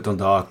 when you look at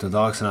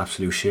Dundalk's an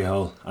absolute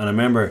shithole. And I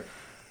remember,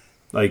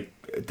 like,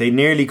 they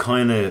nearly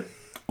kind of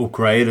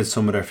upgraded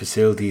some of their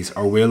facilities,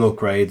 or will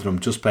upgrade them,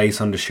 just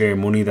based on the sheer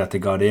money that they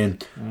got in.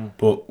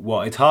 But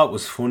what I thought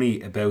was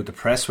funny about the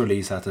press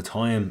release at the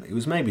time, it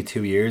was maybe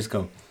 2 years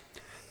ago,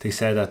 they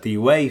said that the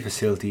away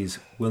facilities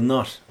will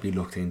not be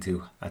looked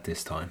into at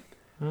this time.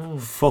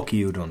 Fuck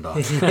you, Dundalk.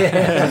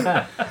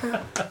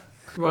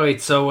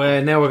 Right, so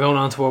now we're going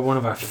on to one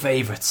of our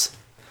favourites.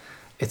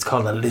 It's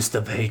called a list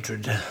of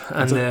hatred,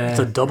 and It's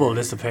a double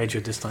list of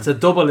hatred this time. it's a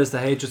double list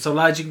of hatred. So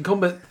lads, you can come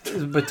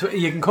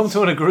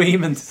to an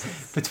agreement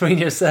between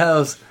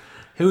yourselves.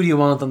 Who do you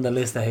want on the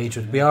list of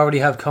hatred? We already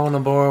have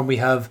Conan Bourne, we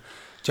have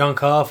John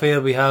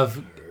Caulfield, we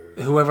have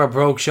whoever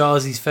broke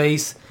Shawsy's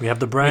face. We have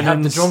the We have the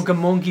Brennans. drunken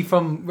monkey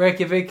from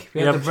Reykjavik.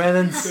 We have the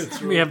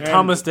Brennans. We have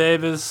Thomas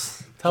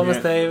Davis. Thomas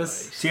Yeah.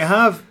 Davis. Do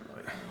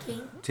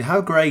you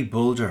have Greg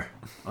Bulger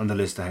on the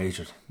list of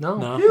hatred? No.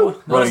 No.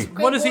 Right.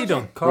 What has he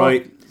done? Cork.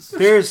 Right.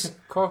 There's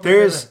Cork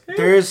there's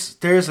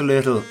a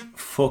little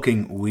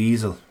fucking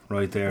weasel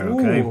right there,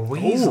 okay? Ooh,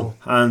 weasel.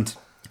 And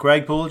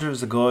Greg Bulger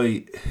is a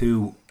guy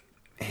who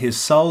his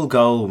sole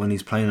goal when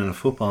he's playing in a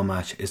football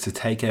match is to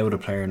take out a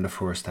player in the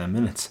first 10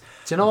 minutes.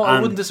 Do you know what? I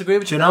And wouldn't disagree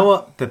with Do you. you know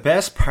what? The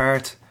best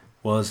part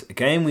was a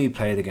game we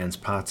played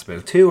against Pats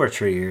about 2 or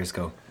 3 years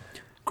ago.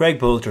 Greg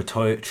Bulger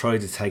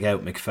tried to take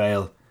out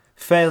McPhail,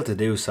 failed to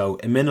do so.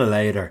 A minute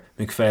later,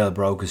 McPhail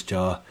broke his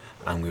jaw,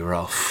 and we were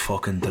all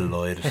fucking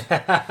delighted.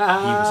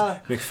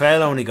 McPhail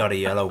only got a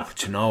yellow,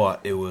 but you know what?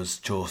 It was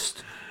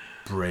just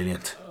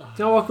brilliant.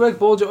 Do you know what, Greg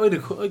Bulger? I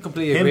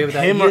completely agree with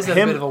that. He is a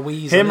bit of a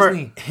weasel, isn't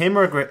he? him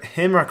or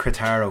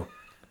Cretaro,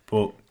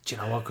 but Do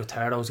you know what?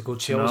 Cotaro's a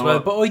good show No, as well.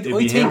 But it'd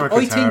be him or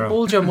I think Kotaro.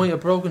 Bulger might have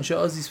broken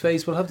Shawsy's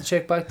face. We'll have to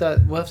check back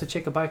that. We'll have to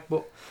check it back.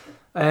 But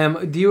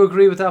do you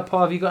agree with that,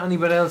 Paul? Have you got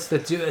anybody else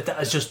that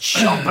is just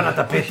chomping at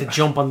the bit to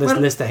jump on this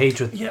list of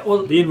hatred? Yeah, well,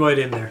 Lean right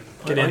in there.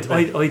 Get into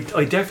it.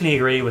 I definitely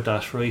agree with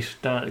that, right?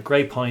 Dan,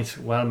 great point,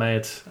 well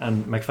made.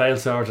 And McPhail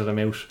sorted him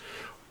out.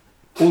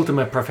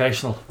 Ultimate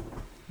professional,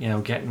 you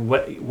know,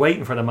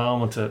 waiting for the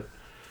moment to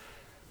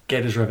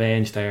get his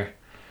revenge there.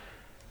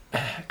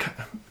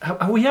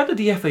 Have we added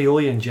the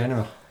FAI in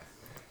general?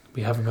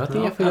 We haven't got the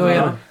No, FAI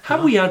on.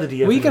 Have we added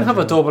the FAI? We can have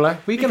a in general? double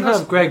act. We can Because-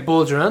 have Greg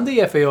Bulger and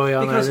the FAI on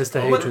our Because, list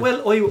of hatred.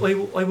 well,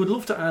 I would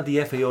love to add the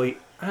FAI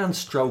and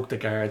stroke the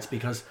guards,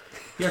 because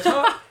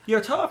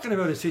you're talking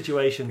about a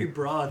situation.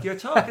 broad. You're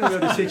talking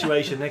about a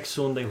situation next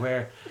Sunday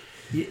where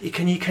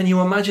can you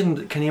imagine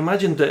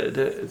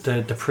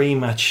the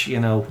pre-match, you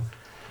know,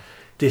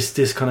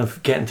 this kind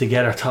of getting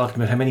together, talking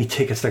about how many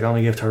tickets they're going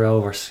to give to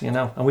Rovers, you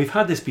know, and we've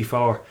had this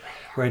before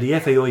where the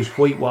FAI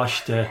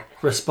whitewashed the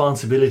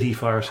responsibility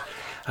for it,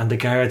 and the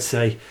guards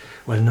say,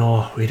 well,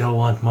 no, we don't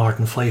want more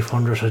than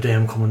 500 of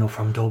them coming up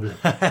from Dublin.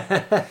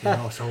 You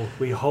know, so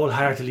we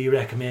wholeheartedly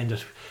recommend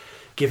it.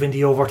 Given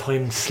the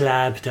overtime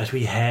slab that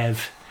we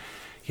have,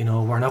 you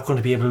know, we're not going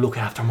to be able to look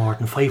after more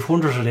than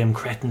 500 of them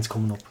cretins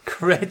coming up.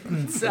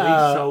 Cretins.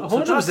 Right, so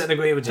 100%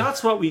 agree with you.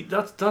 That's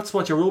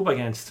what you're up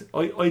against.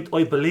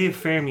 I believe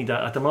firmly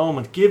that at the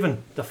moment,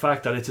 given the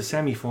fact that it's a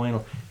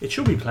semi-final, it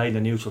should be played in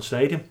a neutral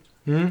stadium.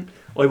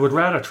 I would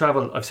rather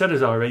travel. I've said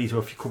this already to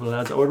a couple of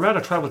lads. I would rather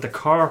travel to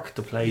Cork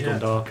to play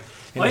Dundalk.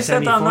 In I a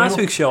said that on semi-final. last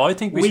week's show. I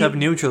think we should have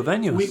neutral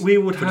venues. We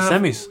would for the have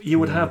semis. You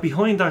would have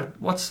behind that.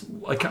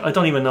 I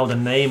don't even know the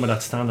name of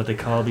that stand that they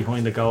call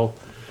behind the goal.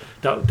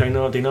 That they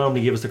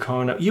normally give us the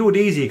corner. You would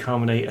easily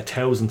accommodate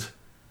 1,000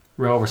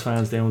 Rovers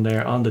fans down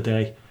there on the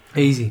day.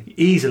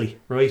 Easily,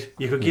 right?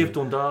 You could give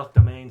Dundalk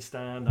the main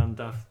stand and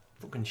that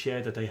fucking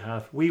shed that they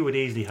have. We would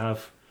easily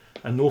have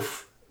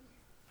enough.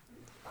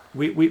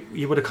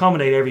 You would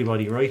accommodate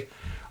everybody, right?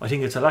 I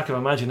think it's a lack of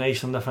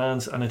imagination on the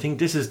fans, and I think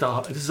this is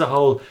a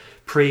whole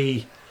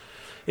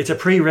it's a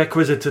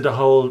prerequisite to the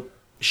whole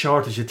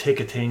shortage of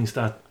ticket things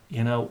that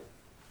you know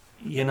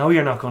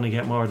you're not going to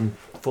get more than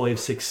 500,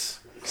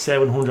 600,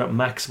 700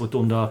 max with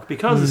Dundalk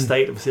because of the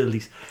state of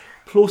facilities,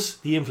 plus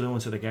the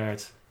influence of the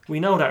guards. We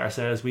know that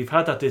ourselves. We've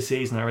had that this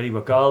season already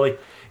with Galway.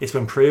 It's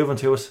been proven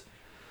to us.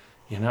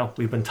 You know,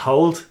 we've been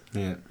told.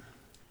 yeah.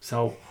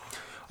 So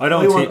I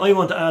I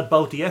want to add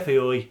both the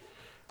FAI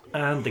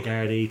and the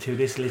Gardaí to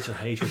this list of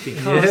hatred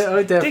because Yeah,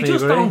 I definitely they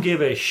just agree. don't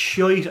give a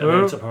shite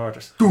about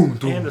supporters.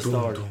 End of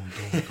story.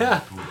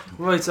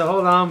 Right, so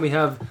hold on. We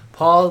have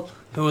Paul,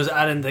 who was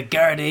adding the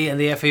Gardaí and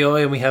the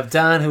FAI, and we have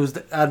Dan, who's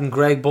adding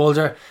Greg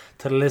Bulger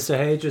to the list of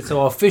hatred.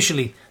 So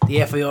officially,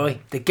 the FAI,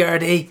 the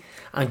Gardaí,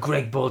 And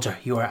Greg Bulger,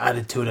 you are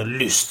added to the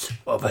list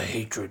of a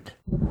hatred.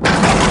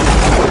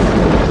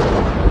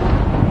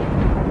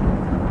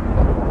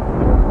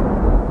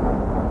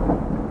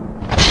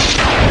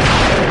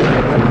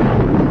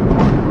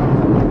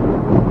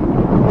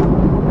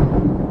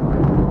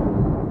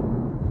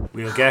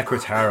 We'll get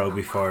Gritaro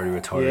before he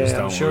retires, Yeah,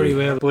 don't I'm sure worry. he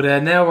will.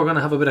 But now we're going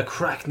to have a bit of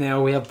crack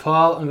now. We have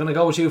Paul. I'm going to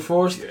go with you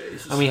first.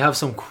 And we have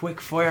some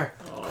quick fire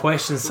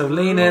questions. So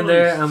lean in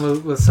there and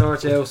we'll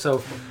sort you out.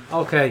 So,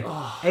 okay.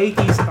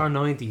 80s or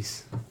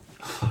 90s?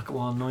 Go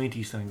on,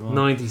 90s then, go on.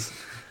 90s.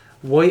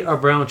 White or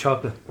brown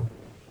chocolate?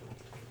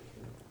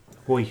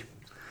 White.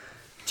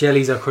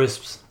 Jellies or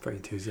crisps? Very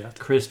enthusiastic.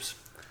 Crisps.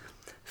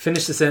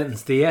 Finish the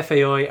sentence. The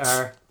FAI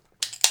are...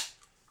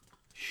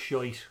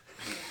 Shite.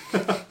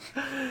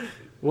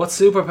 What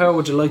superpower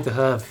would you like to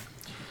have?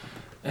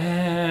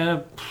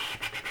 I'd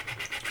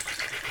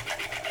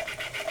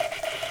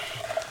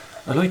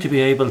like to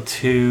be able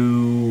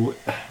to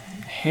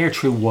hear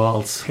through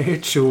walls. Hear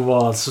through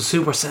walls. So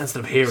super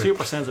sensitive hearing.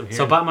 Super sensitive hearing.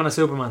 So Batman or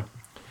Superman?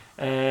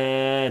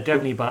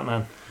 Definitely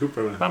Batman.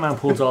 Batman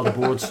pulls all the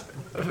boards.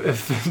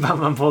 If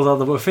Batman pulls out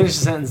the board. Finish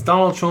the sentence.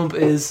 Donald Trump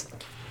is...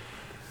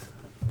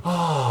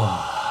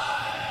 I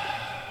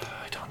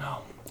don't know.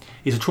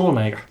 He's a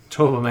troublemaker.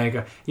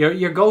 Troublemaker.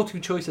 Your go-to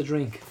choice of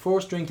drink.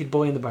 First drink you'd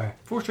buy in the bar.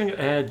 First drink,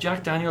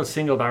 Jack Daniel's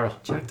single barrel.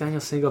 Jack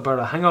Daniel's single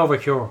barrel. Hangover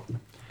cure.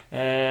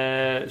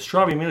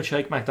 Strawberry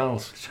milkshake,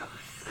 McDonald's.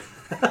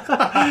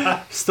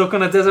 Stuck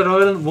on a desert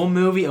island. One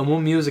movie and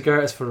one music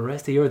artist for the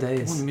rest of your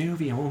days. One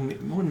movie and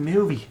one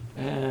movie.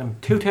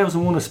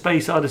 2001: A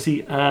Space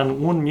Odyssey and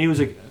one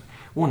music,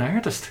 one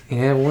artist.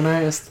 Yeah, one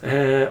artist.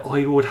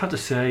 I would have to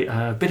say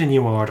a bit of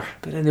New Order.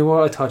 But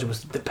anyway, I thought it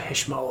was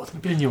Depeche Mode. A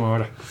bit of New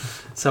Order.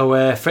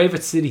 So,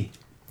 favourite city?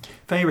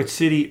 Favourite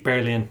city,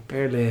 Berlin.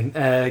 Berlin.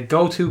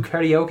 Go-to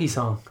karaoke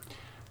song?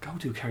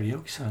 Go-to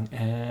karaoke song.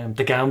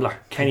 The Gambler,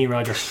 Kenny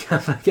Rogers.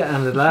 Yeah,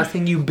 and the last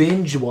thing you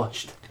binge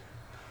watched?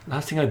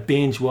 Last thing I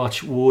binge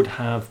watched would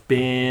have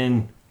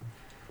been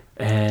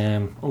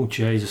oh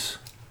Jesus,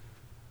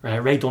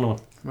 Ray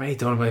Donovan. Right,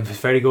 Donovan. It's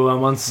very good.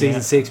 I'm on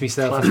season 6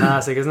 myself.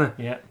 Fantastic, isn't it?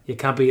 Yeah. You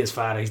can't beat his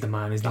father. He's the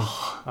man, isn't he?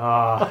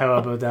 Oh, how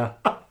about that?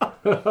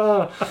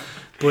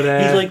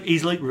 But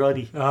he's like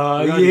Roddy.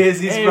 oh, Roddy. he is.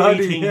 He's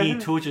Everything Roddy. he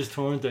touches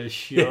turns to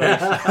shit.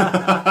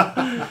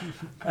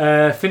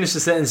 Finish the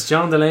sentence.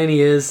 John Delaney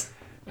is...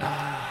 Fucking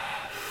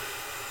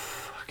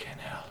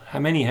hell. How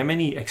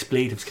many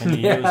expletives can you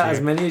use Yeah, as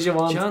here? many as you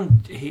want.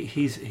 John,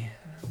 he's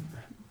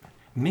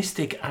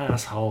mystic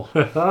asshole.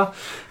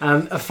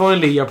 And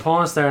finally, your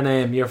porn star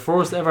name. Your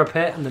first ever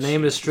pet and the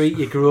name of the street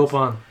you grew up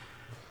on.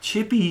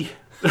 Chippy.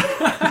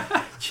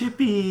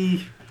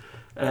 Chippy.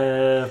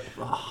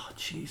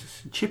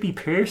 Jesus. Chippy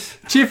Pierce.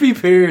 Chippy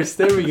Pierce.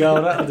 There we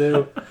go. That'll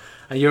do.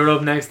 And you're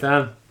up next,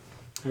 Dan.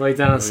 Right,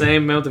 Dan.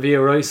 Same amount of you,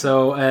 right?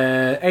 So,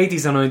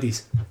 80s or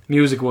 90s?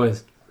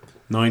 Music-wise.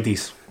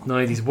 90s.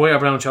 90s. White or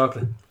brown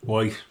chocolate?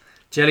 White.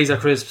 Jellies or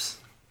crisps?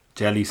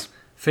 Jellies.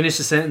 Finish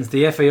the sentence.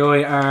 The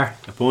FAI are...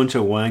 A bunch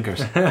of wankers.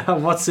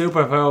 What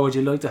superpower would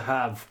you like to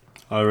have?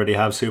 I already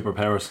have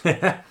superpowers.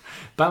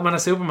 Batman or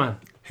Superman?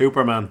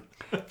 Hooperman.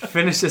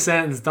 Finish the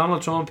sentence.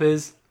 Donald Trump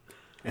is...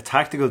 A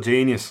tactical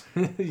genius.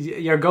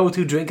 your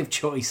go-to drink of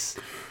choice.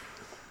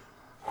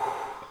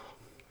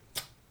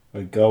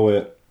 I'd go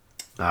with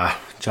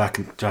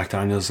Jack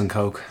Daniels and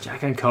Coke.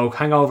 Jack and Coke.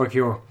 Hangover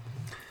cure.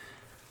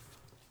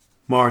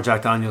 More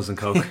Jack Daniels and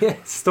Coke.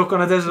 Stuck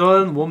on a desert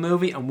island. One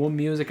movie and one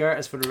music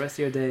artist for the rest of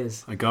your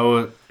days. I go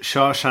with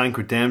Shawshank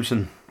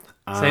Redemption.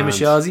 Same as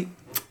Shazzy.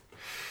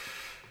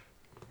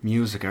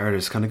 Music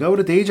artist. Can I go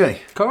with a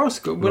DJ? Of course.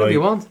 Go, whatever Right.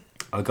 you want.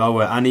 I'll go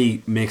with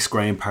any mix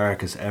Graham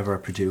Park has ever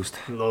produced.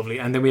 Lovely.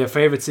 And then we have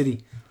favourite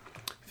city.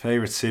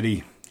 Favourite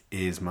city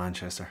is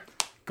Manchester.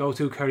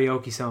 Go-to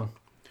karaoke song.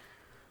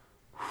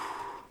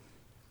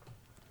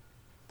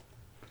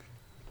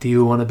 Do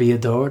you want to be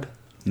adored?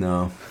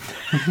 No.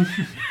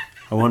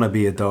 I want to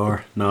be a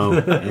door.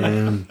 No.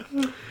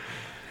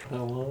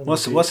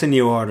 What's a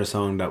New Order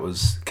song that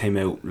came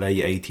out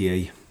late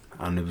 88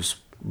 and it was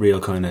real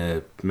kind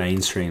of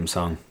mainstream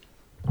song?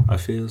 I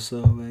feel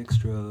so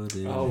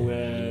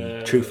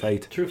extraordinary. True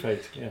Fate. True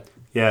Fate, yeah.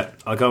 Yeah,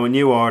 I'll go with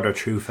New Order,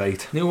 True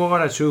Fate. New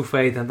Order, True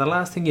Faith. And the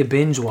last thing you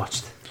binge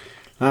watched.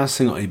 Last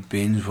thing I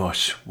binge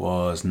watched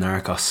was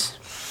Narcos.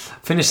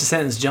 Finish the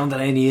sentence. John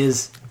Delaney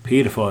is...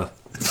 Paedophile.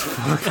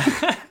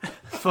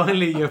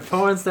 Finally, your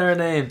porn star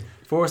name.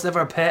 First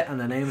ever pet and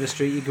the name of the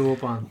street you grew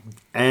up on.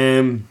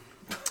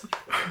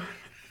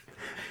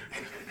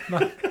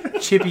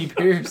 Chippy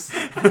Pierce.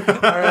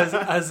 Or as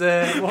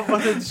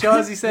what did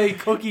Shazzy say?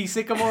 Cookie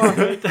Sycamore.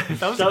 That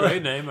was a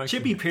great name, actually.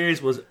 Chippy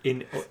Pierce was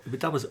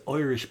that was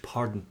Irish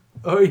pardon.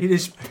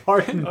 Irish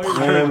pardon.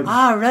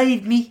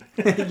 Right, me.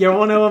 You're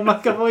one of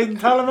McAvoy and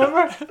Tal,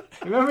 remember?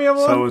 Remember your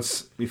one? So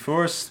it's my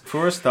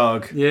first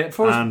dog. Yeah,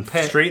 first and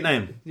pet. street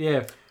name.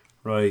 Yeah.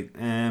 Right.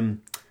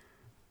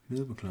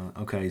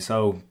 Okay,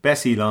 so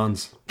Bessie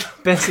Lawns.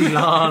 Bessie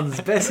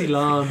Lawns. Bessie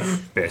Lawns.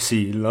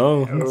 Bessie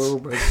Lawns. Oh,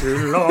 Bessie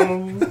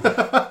Lawns.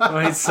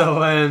 Right,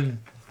 so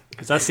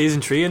Is that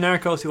season 3 in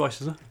Narcos you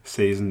watched, is it?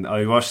 Season.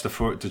 I watched the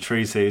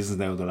 3 seasons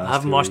now. The last. I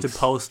haven't 2 watched weeks. it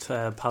post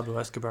Pablo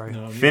Escobar.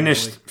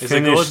 Finished Is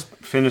it good?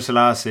 finished the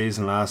last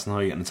season last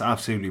night, and it's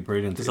absolutely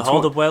brilliant. Does It's it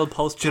hold what- up well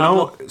post Do you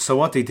Pablo? know? So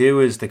what they do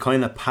is they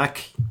kind of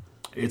pack.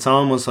 It's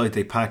almost like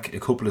they pack a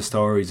couple of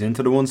stories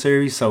into the one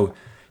series, so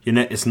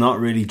it's not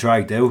really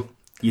dragged out.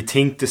 You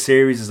think the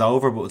series is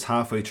over, but it's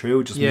halfway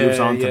through. It just moves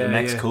on to the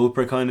next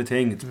culprit kind of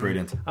thing. It's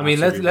brilliant. I mean,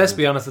 let's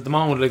be honest. At the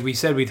moment, like we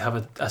said, we'd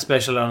have a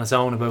special on its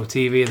own about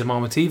TV. At the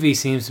moment, TV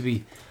seems to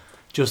be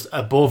just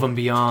above and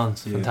beyond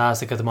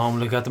fantastic at the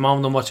moment. Like at the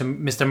moment, I'm watching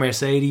Mr.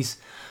 Mercedes.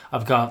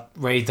 I've got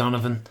Ray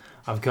Donovan.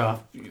 I've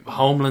got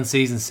Homeland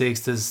season 6.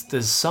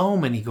 There's so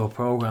many good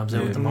programs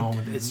out at the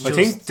moment. It's I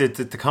think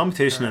the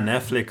competition on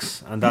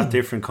Netflix and that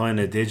different kind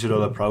of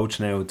digital approach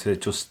now to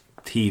just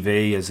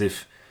TV, as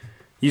if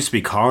used to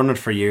be cornered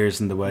for years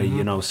in the way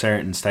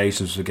certain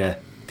stations would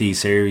get these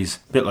series,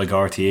 a bit like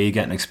RTE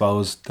getting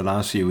exposed the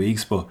last few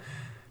weeks, but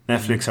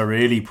Netflix are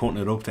really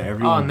putting it up to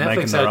everyone,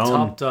 making Netflix their are own.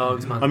 top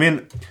dogs, man. I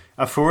mean,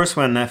 at first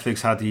when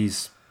Netflix had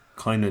these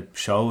kind of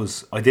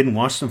shows, I didn't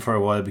watch them for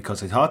a while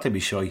because I thought they'd be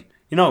shy.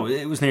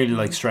 It was nearly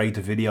like straight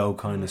to video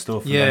kind of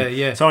stuff. And then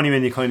it's only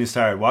when you kind of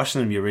started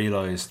watching them you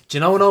realised. Do you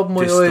know what opened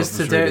my This eyes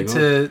stuff to is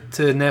really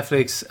to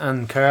Netflix?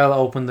 And Carl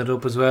opened it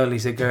up as well. He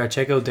said, "Gar,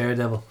 check out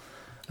Daredevil."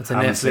 It's a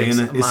Haven't Netflix.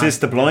 seen it. Is this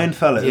the blind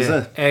fella? Is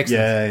it?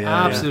 Excellent.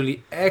 Yeah.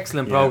 Absolutely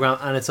excellent program,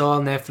 and it's all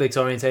Netflix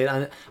orientated.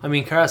 And I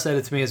mean, Carl said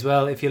it to me as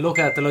well. If you look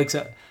at the likes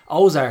of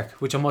Ozark,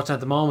 which I'm watching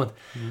at the moment,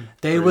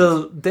 they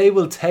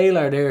will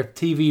tailor their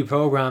TV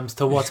programs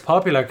to what's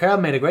popular. Carl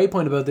made a great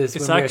point about this.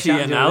 It's when we were actually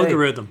chatting an the other day.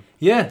 algorithm.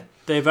 Yeah.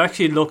 They've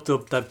actually looked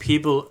up that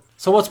people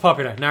So what's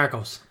popular?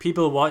 Narcos.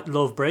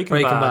 love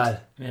Breaking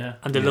Bad,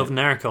 and they love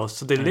Narcos.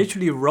 So they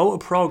literally wrote a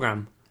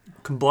program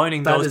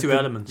combining That those is two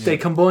elements. They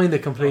combined it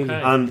completely.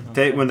 Okay.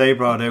 And when they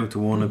brought out the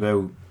one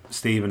about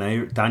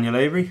Daniel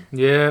Avery,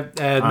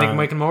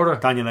 Michael Murder.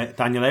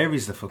 Daniel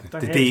Avery's the fucking the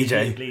He's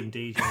DJ. bleeding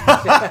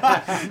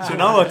DJ. So you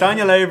know what?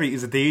 Daniel Avery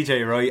is a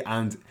DJ, right?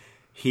 And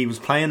he was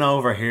playing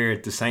over here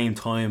at the same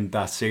time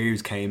that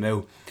series came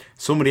out.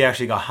 Somebody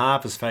actually got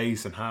half his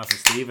face and half of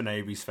Stephen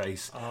Avery's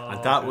face,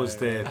 and that was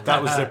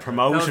the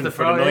promotion the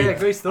for pro- the night. yeah,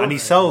 great stuff. And he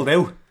sold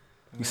out.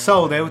 He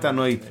sold out that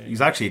night.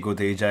 He's actually a good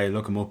DJ.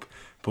 Look him up.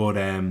 But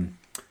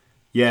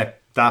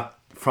that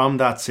from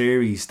that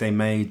series they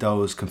made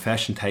those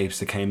confession tapes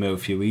that came out a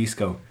few weeks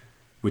ago,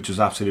 which was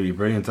absolutely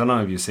brilliant. I don't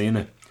know if you've seen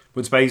it, but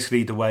it's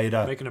basically the way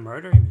that Making a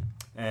Murder, you mean?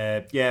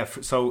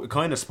 so it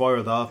kind of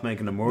spiraled off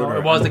Making a Murder. No,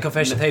 it was the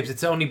confession tapes.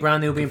 It's only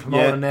brand new being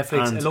promoted on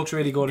Netflix. and It looks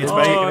really good. it's Oh,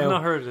 ba- Check it I've out.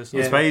 not heard of this.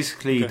 It's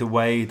basically the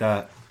way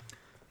that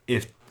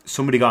if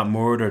somebody got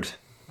murdered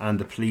and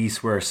the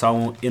police were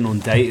so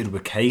inundated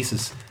with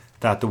cases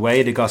that the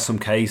way they got some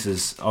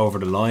cases over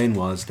the line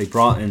was they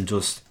brought in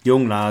just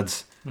young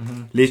lads,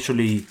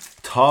 literally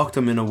talked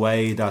them in a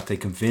way that they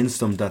convinced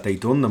them that they'd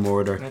done the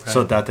murder,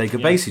 so that they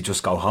could basically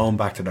just go home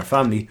back to their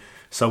family.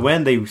 So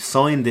when they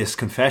signed this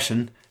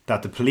confession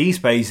that the police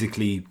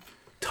basically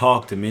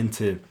talked them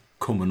into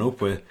coming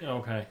up with,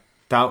 Okay.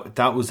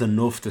 that was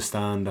enough to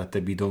stand that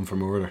they'd be done for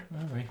murder.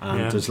 Alright. And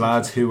Yeah. there's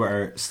lads who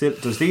are still.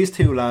 There's these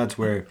two lads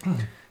where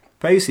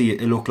basically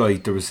it looked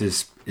like there was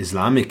this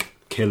Islamic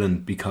killing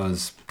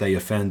because they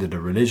offended a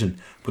religion.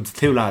 But the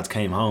two lads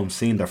came home,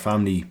 seen their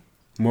family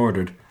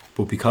murdered.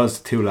 But because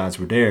the two lads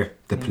were there,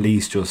 the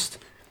police just.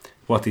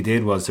 What they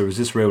did was there was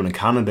this rule in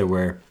Canada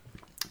where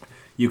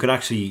you could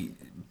actually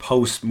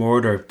post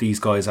murder. These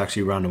guys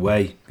actually ran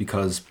away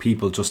because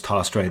people just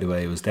thought straight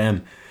away it was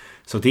them.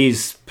 So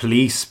these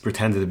police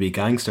pretended to be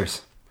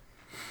gangsters.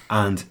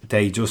 And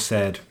they just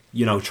said,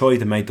 tried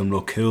to make them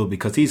look cool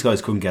because these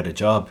guys couldn't get a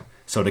job.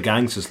 So the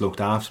gangsters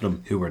looked after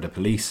them, who were the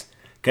police.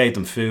 Gave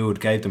them food,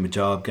 gave them a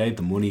job, gave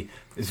them money.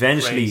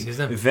 Crazy,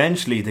 isn't it?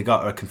 Eventually they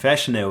got a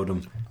confession out of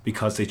them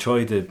because they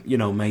tried to,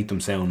 make them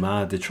sound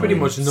mad. To try Pretty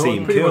and much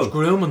seem pretty cool. much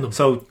grooming them.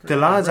 So the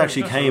lads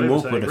actually That's what came I up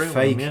would with say, a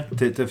grooming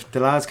fake. them, The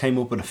lads came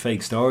up with a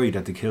fake story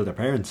that they killed their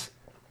parents,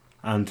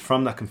 and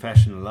from that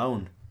confession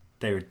alone,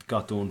 they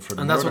got done for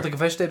the And that's murder. what the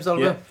confession tape's all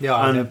Yeah. about? Yeah,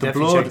 I'll And the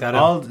definitely blood, check that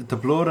out. the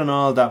blood and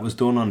all that was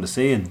done on the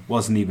scene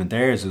wasn't even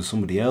theirs; it was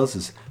somebody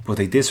else's. But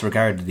they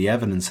disregarded the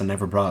evidence and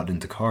never brought it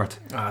into court.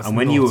 That's And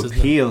when nuts, you isn't it?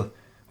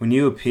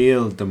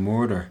 appeal the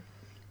murder,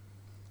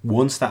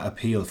 once that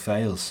appeal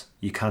fails,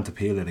 you can't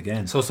appeal it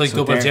again. So it's like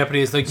double they're-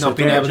 jeopardy. It's like so not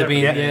being they're- able to be.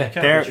 yeah, Yeah.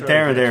 they're be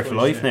there tried for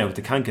twice, life now.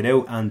 They can't get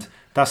out, and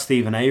that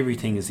Stephen Avery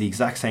thing is the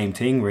exact same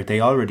thing where they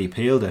already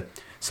appealed it.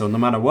 So no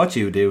matter what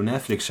you do,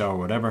 Netflix show or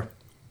whatever,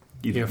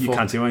 you You're can't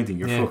fucked. do anything.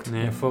 You're Yeah. fucked.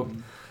 Yeah. You're fucked.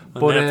 On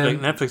But,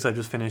 Netflix, I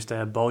just finished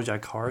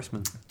BoJack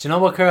Horseman. Do you know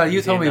what, Carl? You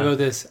You told me seen that? about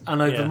this,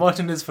 and I've Yeah. been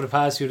watching this for the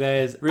past few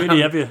days. Really, and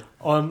have you?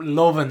 I'm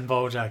loving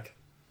BoJack.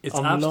 It's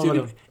I'm loving absolutely.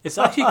 him. It's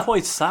actually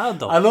quite sad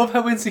though. I love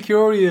how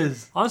insecure he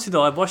is. Honestly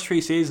though, I've watched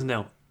 3 seasons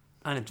now,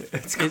 and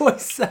It's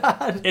quite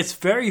sad. it's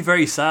very,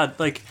 very sad.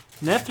 Like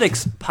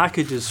Netflix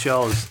packages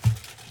shows,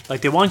 like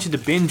they want you to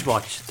binge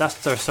watch. That's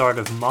their sort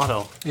of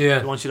motto. They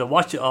Yeah. want you to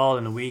watch it all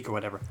in a week or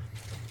whatever.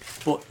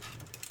 But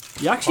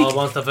you Paul actually,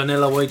 wants the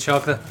vanilla white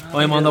chocolate.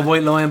 I'm on the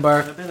white lion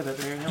bar.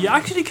 You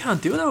actually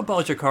can't do that with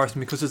BoJack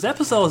Horseman because there's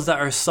episodes that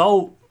are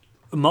so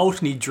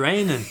emotionally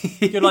draining.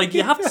 You're like,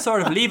 you have to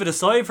sort of leave it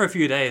aside for a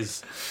few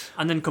days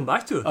and then come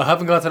back to it. I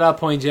haven't got to that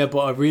point yet, but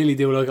I really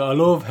do like it. I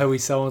love how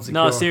he's so insecure.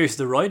 No,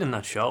 seriously, the writing in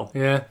that show.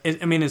 Yeah.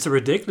 I mean, it's a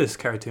ridiculous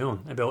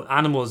cartoon about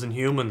animals and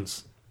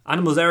humans.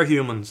 Animals are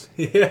humans.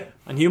 Yeah.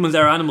 And humans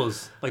are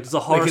animals. Like, there's a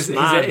horse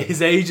man.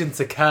 His agent's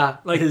a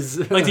cat. Like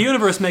the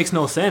universe makes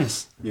no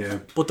sense. Yeah.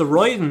 But the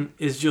writing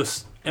is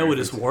just out of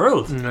this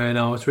world. I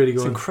know, it's really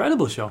It's good. an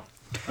incredible show.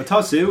 I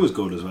thought Zoo was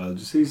good as well. Did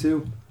you see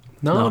Zoo?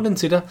 No, I didn't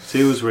see that.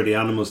 Zoo is where the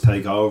animals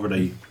take over.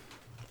 They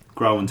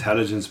grow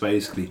intelligence,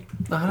 basically.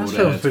 Oh, that But,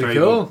 sounds it's pretty very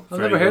cool. good. I've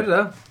Very never heard good.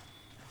 of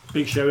that.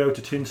 Big shout out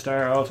to Tin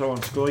Star also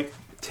on Sky.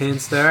 Tin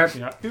Star.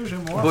 Yeah, who's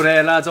in more? But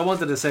lads, I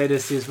wanted to say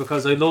this to you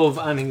because I love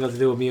anything got to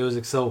do with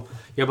music. So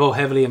you're both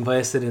heavily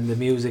invested in the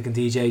music and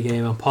DJ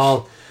game. And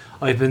Paul,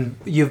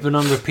 you've been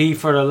on repeat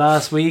for the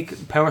last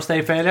week. Power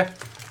State Failure,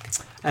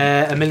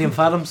 A Million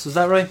Fathoms. Was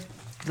that right?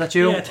 Is that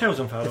you? Yeah,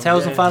 1,000 Fathoms.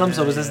 1,000 Fathoms.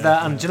 So was this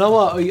that? And yeah. do you know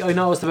what I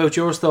noticed about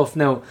your stuff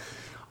now?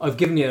 I've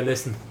given you a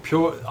listen.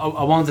 Pure.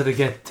 I wanted to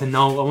get to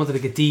know. I wanted to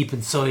get deep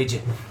inside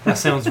you. That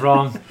sounds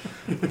wrong,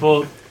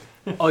 but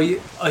I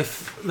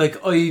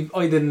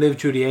didn't live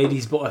through the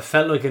 80s, but I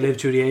felt like I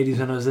lived through the 80s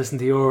when I was listening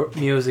to your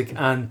music,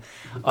 and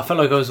I felt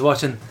like I was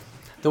watching.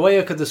 The way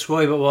I could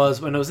describe it was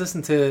when I was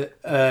listening to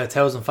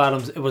 1,000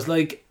 Fathoms, it was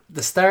like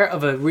the start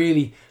of a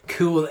really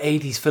cool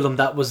 80s film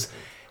that was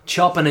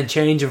chopping and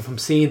changing from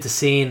scene to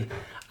scene,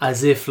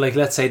 as if, like,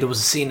 let's say there was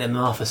a scene in an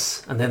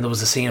office, and then there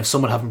was a scene of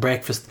someone having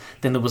breakfast,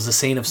 then there was a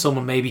scene of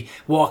someone maybe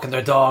walking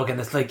their dog,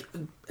 and it's like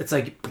it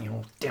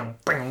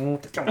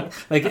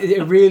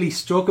really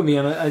struck me,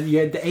 and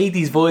yeah, the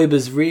 80s vibe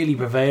is really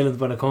prevalent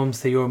when it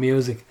comes to your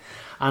music,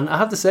 and I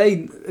have to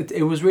say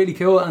it was really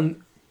cool.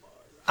 And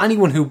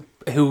anyone who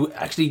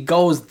actually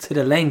goes to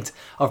the length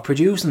of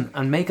producing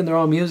and making their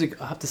own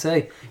music, I have to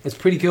say it's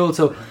pretty cool.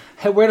 So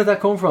where did that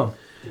come from?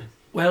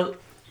 Well,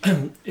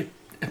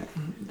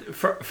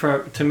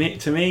 to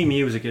me,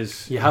 music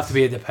is. You have to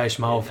be a Depeche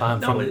Mode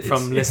fan No,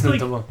 from listening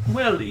to them.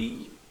 Well,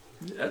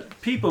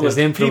 people There's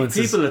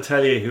influences. people will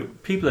tell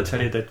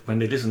you that when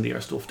they listen to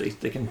your stuff, they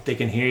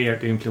can hear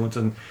the influence,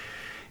 and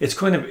it's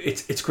kind of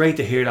it's great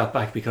to hear that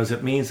back, because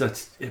it means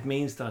that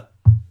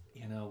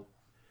you know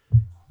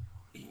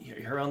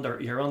you're on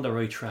the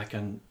right track,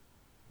 and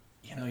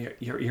you know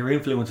your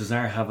influences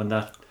are having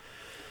that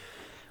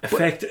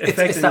effect.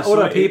 It's that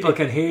other people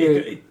can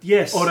hear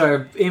yes,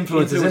 other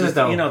influences in it,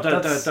 though. You know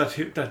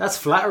that's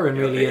flattering,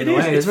 really, in a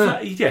way, isn't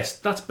it? Yes,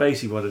 that's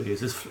basically what it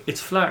is.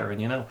 It's flattering,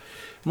 you know.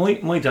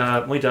 My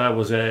dad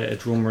was a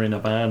drummer in a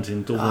band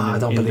in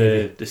Dublin in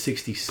the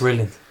 60s.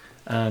 Brilliant.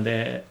 And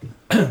they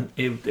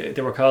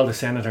were called the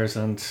Senators,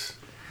 and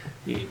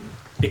it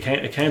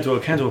came to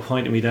a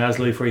point in my dad's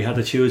life where he had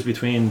to choose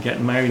between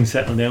getting married and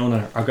settling down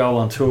or go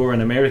on tour in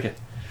America,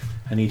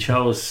 and he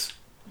chose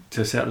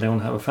to settle down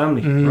and have a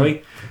family,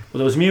 right? But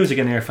there was music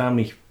in their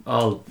family.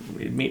 All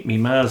my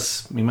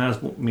ma's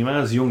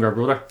younger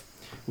brother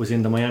was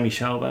in the Miami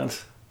Show Band,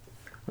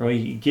 right?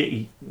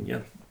 He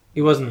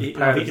wasn't. He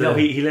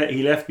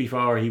left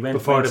before he went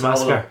before the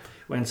massacre.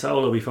 Went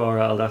solo before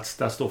all that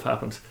stuff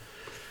happened.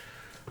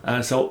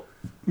 So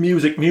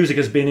music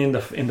has been in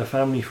the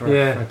family for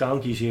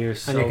donkey's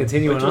years. And so you're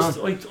continuing on.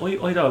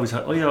 I'd always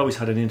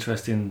had an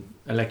interest in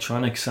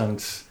electronics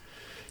and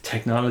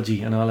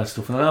technology and all that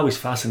stuff, and it always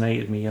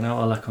fascinated me, you know,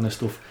 all that kind of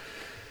stuff.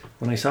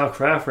 When I saw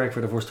Kraftwerk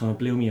for the first time, it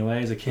blew me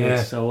away as a kid.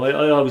 Yeah. So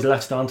I always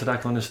latched on to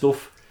that kind of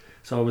stuff.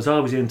 So I was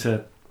always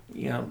into,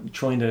 you know,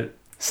 trying to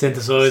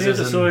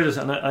synthesizers,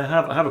 and I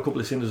have a couple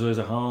of synthesizers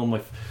at home.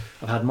 I've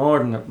had more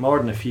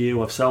than a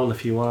few. I've sold a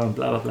few on,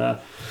 blah blah blah.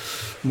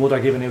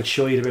 Mother giving out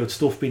shite about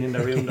stuff being in the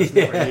room that's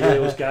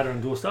never used, gathering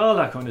dust, all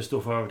that kind of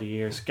stuff over the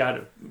years.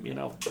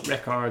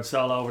 Records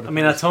all over the place. I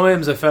mean, at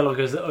times I felt like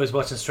I was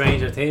watching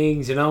Stranger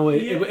Things, you know.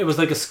 It was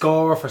like a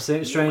score for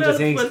Stranger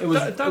Things. It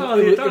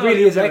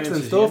really is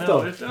excellent stuff,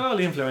 though. It all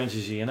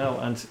influences you, you know.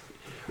 And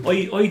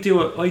I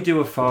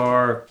do it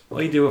for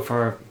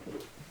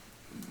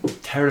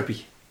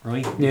therapy,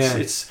 right? Yeah.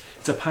 It's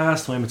a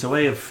pastime. It's a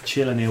way of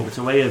chilling out. It's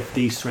a way of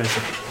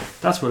de-stressing.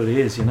 That's what it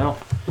is, you know.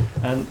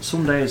 And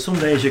some days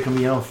you can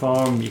be on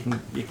form. You can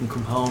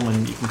come home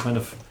and you can kind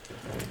of,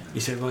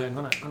 you say, right, I'm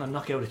gonna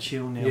knock out a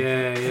tune now.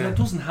 Yeah. And it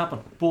doesn't happen,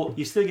 but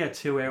you still get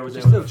 2 hours.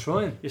 You're still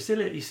trying. You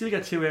still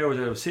get 2 hours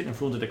out of sitting in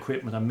front of the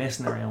equipment and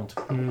messing around.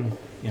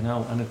 You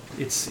know, and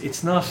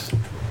it's not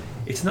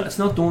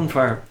done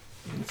for.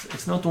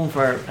 It's not done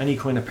for any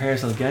kind of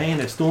personal gain.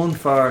 It's done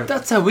for.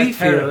 That's how we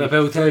feel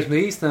about Thousand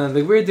East, and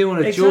like we're doing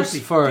it Exactly.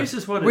 just for. This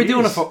is what we're it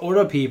doing is. it for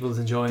other people's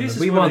enjoyment. This is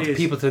We what want it is.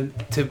 people to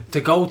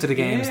go to the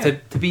games, Yeah.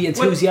 to be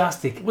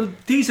enthusiastic. Well,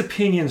 these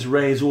opinions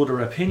raise other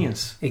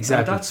opinions.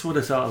 Exactly. And that's what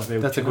it's all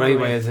about. That's a you know great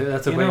what I way. mean?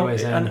 That's a You great know, way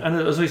of saying it.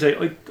 and as I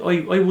say,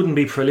 I wouldn't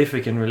be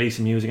prolific in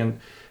releasing music, and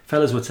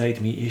fellas would say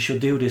to me, you should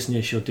do this and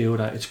you should do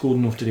that. It's good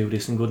enough to do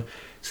this and good.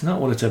 It's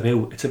not what it's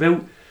about. It's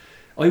about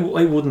I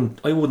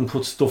wouldn't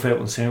put stuff out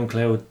on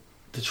SoundCloud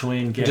to try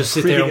and get Just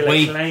sit there and critical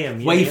wait,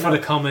 acclaim. wait you for know? the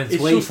comments,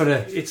 It's wait just- for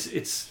the.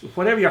 It's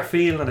whatever you're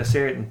feeling at a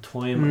certain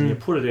time, and you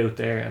put it out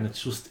there, and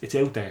it's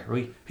out there,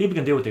 right? People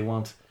can do what they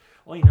want.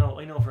 I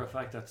know for a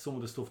fact that some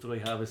of the stuff that I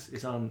have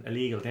is on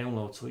illegal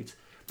download sites,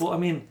 but I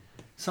mean,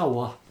 so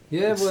what?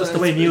 Yeah, It's well, just the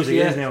way music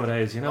yeah. is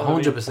nowadays, you know. what I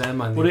mean? 100%,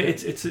 man. But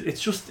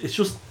it's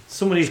just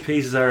some of these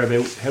pieces are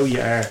about how you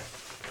are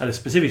at a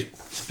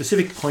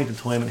specific point in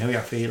time and how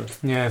you're feeling.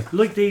 yeah.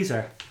 Like these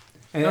are.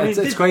 It's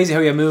this- crazy how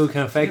your mood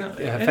can affect You know,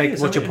 it affect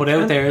is. what you And- put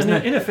out there, isn't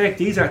and it? In effect,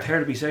 these are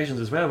therapy sessions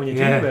as well. When you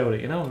Yeah. think about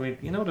it, you know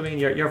what I mean.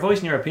 You're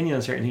voicing your opinion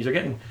on certain things. You're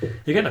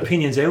getting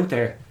opinions out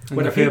there. And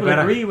Whether you feel people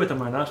better. agree with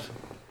them or not,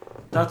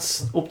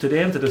 that's up to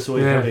them to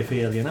decide Yeah. how they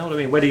feel. You know what I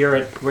mean. Whether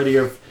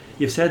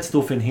you've said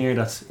stuff in here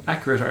that's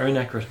accurate or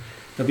inaccurate,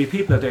 there'll be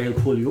people out there who'll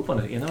pull you up on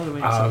it. You know what I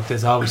mean. Oh,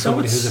 there's always so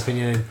somebody it's- whose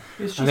opinion.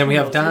 it's just And then we one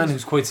have of those Dan, things.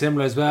 who's quite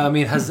similar as well. I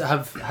mean,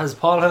 has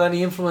Paul had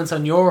any influence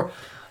on your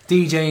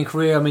DJing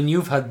career? I mean,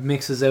 you've had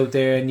mixes out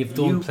there, and you've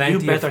done plenty. You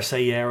of- better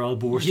say yeah, or I'll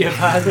burst. You've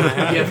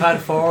had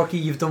Forky,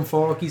 you've done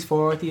Forky's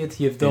 40th,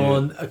 you've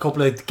done a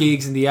couple of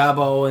gigs in the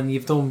Abo, and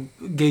you've done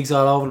gigs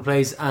all over the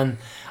place, and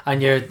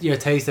your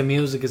taste in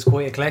music is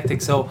quite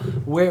eclectic. So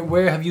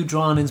where have you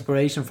drawn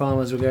inspiration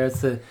from as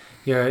regards to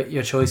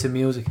your choice of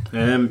music?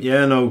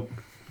 Yeah, no,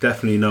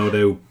 definitely no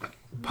doubt.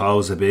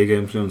 Paul's a big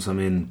influence. I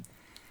mean,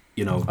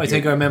 you know, I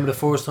think I remember the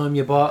first time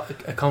you bought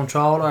a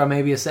controller or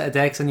maybe a set of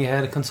decks, and you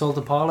had to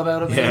consult Paul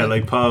about it. yeah,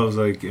 like Paul was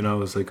like, you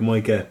know, it's like I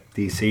might get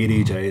these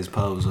CDJs.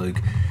 Paul was like,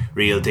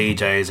 real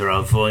DJs are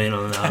on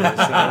vinyl and all this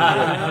stuff.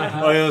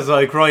 I was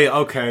like, right,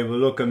 okay, well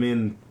look, I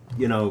mean,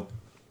 you know,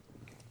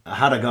 I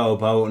had to go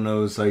about, and I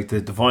was like, the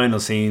vinyl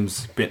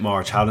seems a bit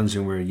more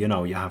challenging, where you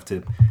know you have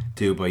to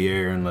do it by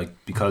ear, and like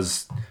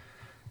because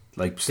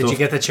like Did stuff. you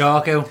get the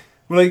chalk out?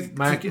 Well, like,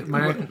 Mark?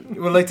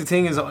 well, like the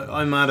thing is,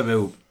 I'm mad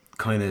about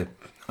kind of.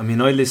 I mean,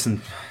 I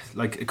listen.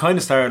 Like it kind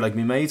of started. Like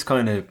my mates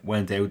kind of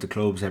went out to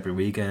clubs every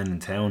weekend in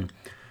town,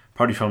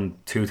 probably from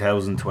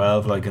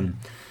 2012. Like, and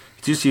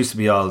it just used to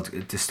be all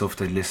the stuff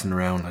they listen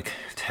around, like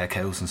tech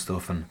house and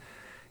stuff. And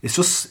it's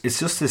just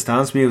this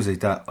dance music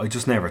that I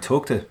just never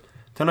took to.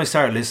 Then I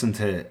started listening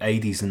to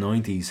 80s and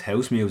 90s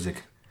house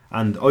music.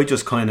 And I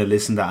just kind of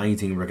listened to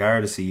anything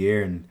regardless of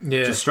year, and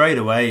Yeah. just straight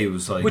away it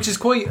was like, Which is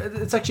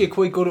it's actually a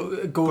quite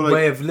good like,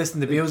 way of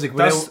listening to music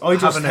that's- without I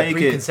just having a take it-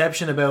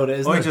 preconception about it,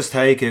 isn't I it? just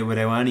take it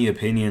without any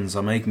opinions.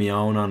 I make my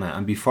own on it,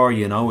 and before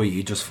you know it,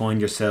 you just find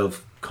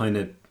yourself kind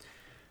of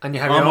And you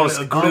have your own almost-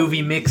 little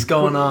groovy mix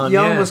going on. You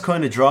Yeah. almost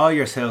kind of draw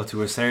yourself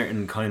to a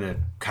certain kind of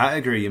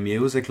category of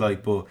music,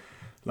 like. But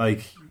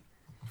like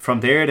from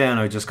there, then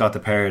I just got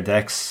the pair of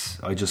decks.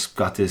 I just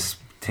got this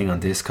thing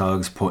on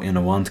Discogs, put in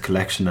a want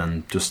collection,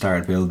 and just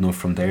started building up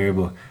from there.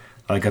 But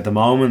like at the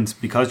moment,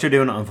 because you're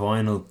doing it on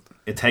vinyl,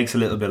 it takes a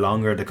little bit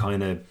longer to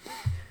kind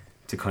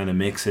of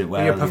mix it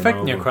well. You're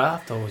perfecting you know, your but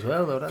craft though as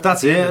well, though.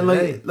 That's the it. end And of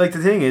the day. like the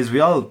thing is, we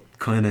all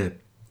kind of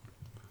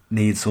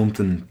need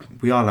something.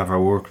 We all have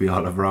our work. We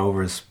all have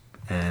rovers.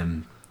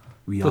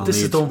 We But all this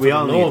need, is done for we the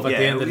all love need, at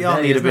the end of we the all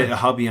day, need a isn't bit it? of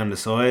hobby on the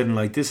side, and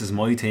like this is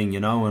my thing, you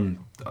know, and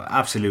I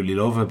absolutely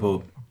love it.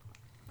 But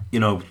you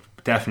know,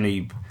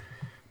 definitely,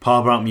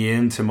 Paul brought me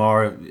into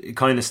more. It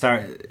kind of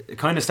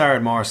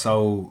started more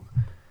so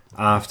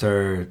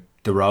after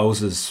the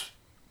Roses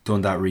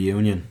done that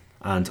reunion,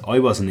 and I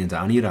wasn't into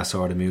any of that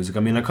sort of music. I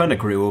mean, I kind of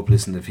grew up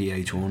listening to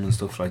VH1 and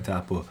stuff like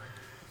that, but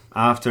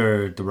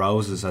after the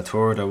Roses I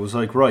toured, I was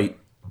like, right,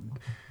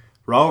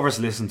 Rovers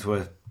listen to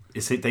it.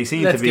 They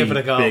seem Let's to be give it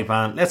a go. big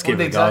band. Let's We're give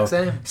the it a go. exact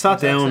same. Sat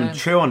Exact down, same.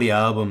 threw on the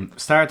album,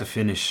 start to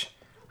finish,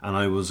 and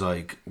I was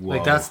like, whoa.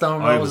 Like that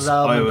Stone I Roses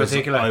album in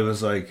particular. I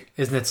was like,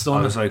 Isn't it I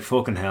stunning? was like,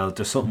 fucking hell,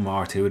 there's something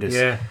more to this.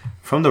 Yeah.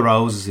 From the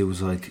Roses, it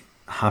was like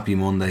Happy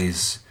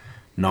Mondays,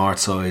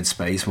 Northside,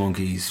 Space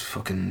Monkeys,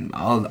 fucking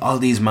all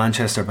these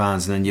Manchester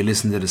bands, and then you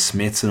listen to the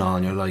Smiths and all,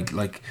 and you're like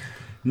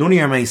none of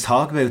your mates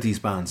talk about these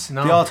bands.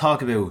 No. They all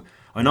talk about.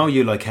 I know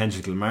you like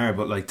Kendrick Lamar,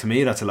 but like to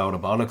me, that's a load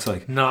of bollocks.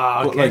 Like, No,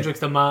 but, like,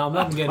 Kendrick's the man. I'm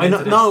not even getting I know,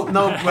 into this.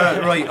 no,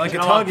 well, right. I can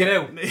know talk what,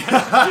 it get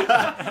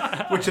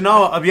out. But you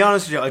know, I'll be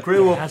honest with you. I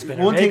grew up. has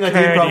been a One thing I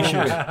red did grow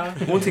card up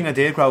with. One thing I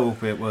did grow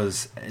up with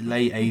was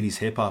late '80s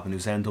hip hop, and it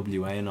was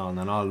NWA and all,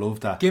 and I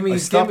loved that. Give me,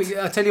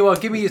 I tell you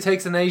what, give me It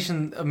Takes a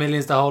Nation of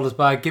Millions to Hold Us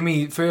Back. Give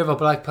me Fear of a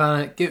Black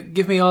Planet.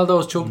 Give me all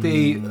those Chuck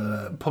D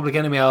Public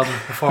Enemy albums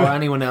before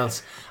anyone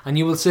else, and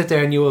you will sit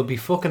there and you will be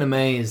fucking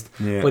amazed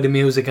Yeah. by the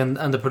music and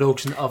the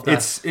production of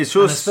that. It's and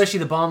just especially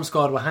the Bomb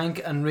Squad with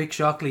Hank and Rick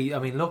Shockley. I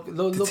mean, look at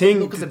the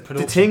the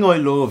production. thing I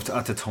loved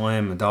at the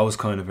time, those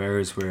kind of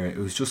eras where it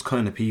was just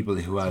kind of people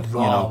who had,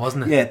 Raw, you know,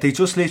 wasn't it? Yeah, they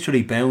just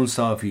literally bounced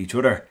off each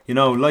other. You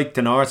know, like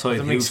the Northside.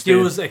 I mean,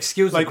 who's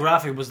excuse like- the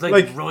graphic. It was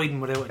like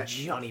riding without a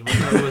Johnny.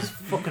 It was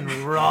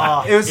fucking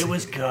raw. It was It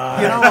was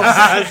good. You know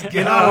what?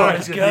 You know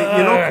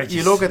what? Gorgeous.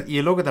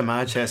 You look at the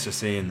Manchester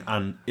scene,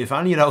 and if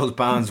any of those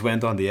bands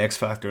went on the X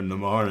Factor in the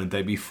morning,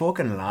 they'd be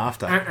fucking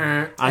laughed at,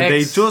 and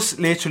they'd just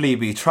literally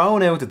be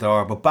thrown out the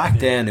door. But back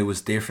then, it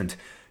was different.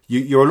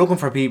 You were looking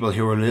for people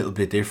who were a little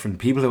bit different,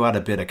 people who had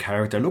a bit of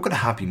character. Look at the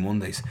Happy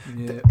Mondays.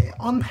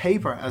 On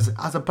paper, as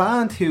a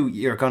band who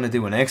you're going to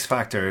do an X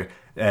Factor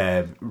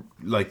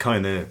like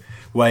kind of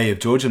way of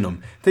judging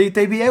them. They'd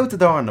be out the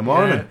door in the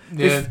morning.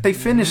 Yeah. They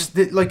finished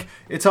like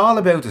it's all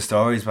about the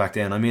stories back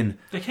then. I mean,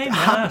 They came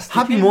last. They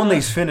Happy came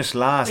Mondays last. finished They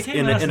last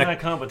came last in a that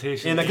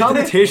competition. in the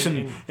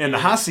competition in the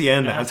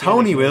Hacienda, and Hacienda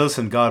Tony Club.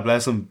 Wilson, God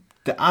bless him,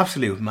 he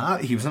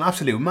was an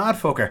absolute mad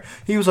fucker.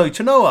 He was like,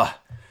 you know what?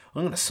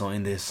 I'm going to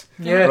sign this.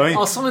 Yeah, Right?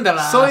 I'll sign the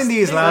last. Sign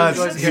these lads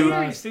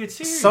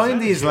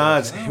Serious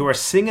lads who are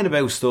singing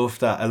about stuff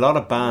that a lot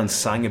of bands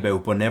sang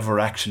about but never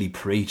actually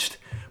preached.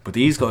 But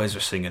these guys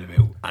were singing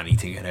about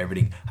anything and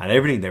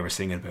everything they were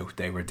singing about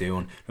they were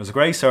doing. There was a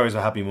great stories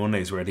of Happy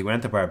Mondays where they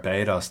went to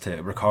Barbados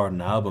to record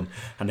an album,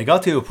 and they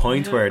got to a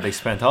point where they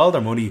spent all their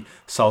money,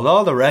 sold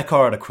all the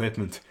record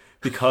equipment,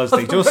 because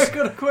they just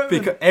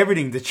because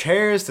everything, the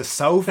chairs, the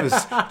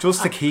sofas,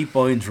 just to keep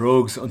buying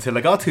drugs, until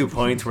they got to a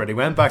point where they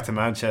went back to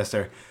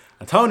Manchester,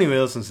 and Tony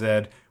Wilson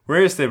said,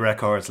 "Where's the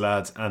records,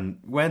 lads?" and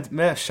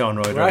met Sean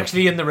Ryder. We're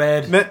actually in the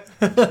red.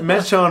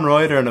 Met Sean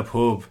Ryder in a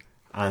pub,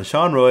 and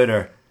Sean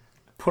Ryder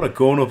put a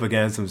gun up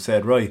against him and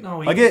said, "Right,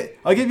 No, I'll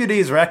give you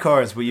these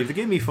records, but you have to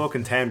give me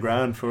fucking 10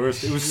 grand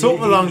first." It was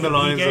something along the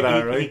lines of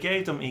that, right? He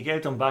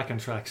gave them backing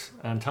tracks,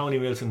 and Tony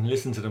Wilson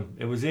listened to them.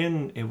 It was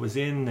in.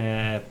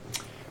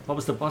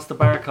 What's the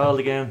bar called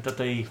again?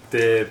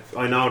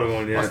 I know the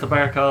one. Yeah. What's the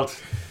bar called?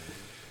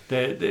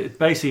 The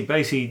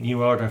basically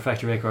New Order and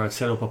Factory Records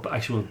set up an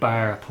actual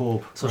bar, a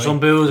pub. So some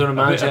boozer in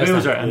Manchester. A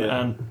boozer,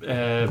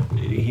 and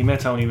he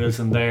met Tony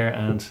Wilson there,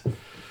 and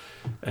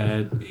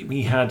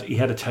he had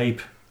a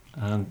tape,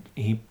 and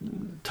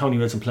Tony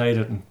Wilson played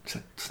it and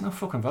said, "It's not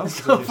fucking folk.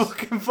 It's not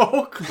fucking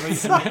folk."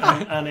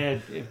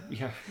 and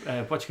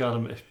what you call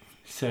him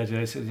said,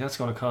 "That's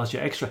going to cost you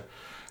extra,"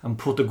 and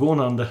put the gun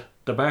on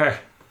the bar.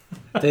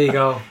 There you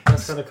go.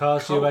 That's going to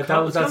cost you. That's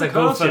a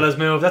cost you. Goodfellas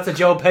move. That's a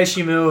Joe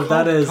Pesci move.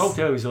 That is. Coked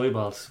out his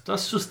eyeballs.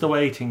 That's just the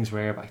way things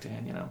were back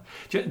then, you know.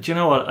 Do you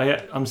know what?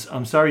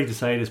 I'm sorry to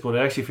say this, but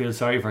I actually feel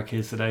sorry for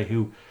kids today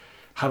who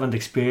haven't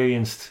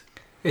experienced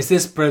It's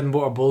this bread and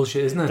butter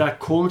bullshit, isn't it? that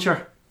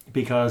culture,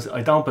 because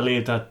I don't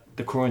believe that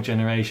the current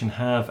generation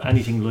have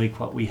anything like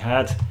what we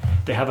had.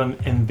 They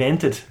haven't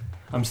invented.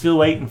 I'm still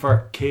waiting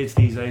for kids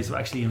these days to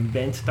actually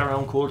invent their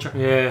own culture.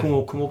 Yeah. Come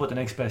up with the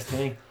next best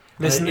thing.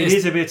 Listen, it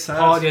is a bit sad.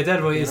 Oh, yeah,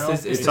 dead right. You It's, know?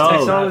 it's It's the all-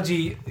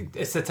 technology.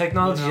 It's the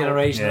technology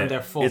generation, Yeah. and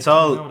they're fucked. It's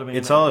all You know what I mean?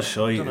 it's all I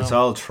shite. don't It's know.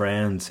 all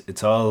trends.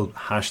 It's all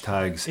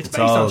hashtags. It's based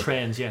all on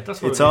trends, yeah.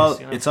 That's what it's it all is.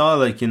 You know? it's all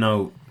like, you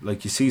know,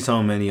 like you see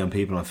so many on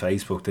people on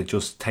Facebook that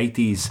just take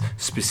these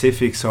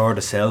specific sort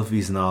of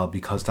selfies and all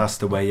because that's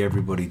the way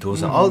everybody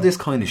does it. All this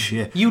kind of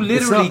shit. You It's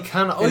literally not-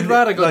 can. I'd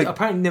rather go. like-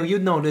 Apparently, now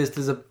you'd know this.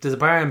 There's a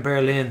bar in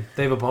Berlin.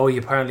 David Bowie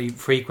apparently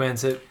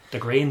frequents it. The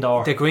Green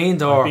Door. The Green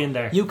Door. I've been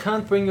there. You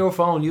can't bring your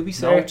phone. You'll be No,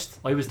 searched.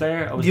 I was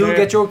there. You'll there.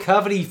 get your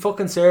cavity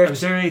fucking I was searched.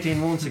 there 18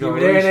 months ago. You were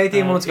there right?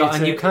 18 months ago, it's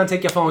and a- you can't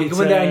take your phone. You it's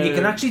go in there and you a-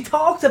 can actually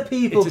talk to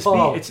people, It's a,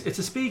 Paul. it's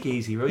a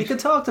speakeasy, right? You can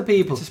talk to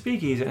people. It's a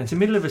speakeasy, and it's the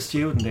middle of a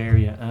student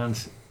area, and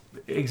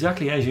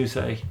exactly as you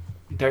say,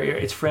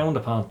 it's frowned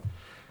upon.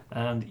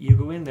 And you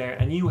go in there,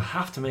 and you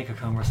have to make a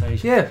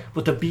conversation. Yeah.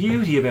 But the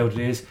beauty about it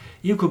is,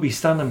 you could be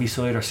standing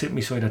beside or sitting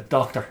beside a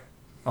doctor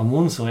on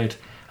one side,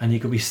 and you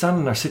could be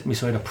standing or sitting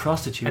beside a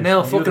prostitute. And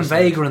now a on the other fucking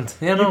side. vagrant.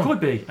 You know? You could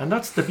be, and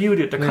that's the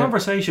beauty. The Yeah.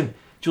 conversation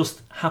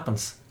just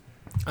happens.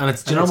 And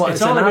it's, do you And know what? It's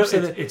It's all an about.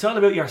 absolute. It's all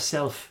about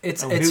yourself.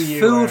 It's and who you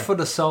food are. for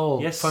the soul.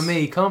 Yes. For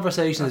me,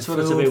 conversation That's is what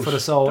it's food about. for the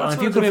soul. That's And if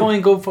what you it's can about.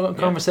 find good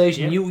Yeah.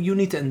 conversation, Yeah. you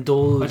need to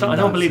indulge. I in don't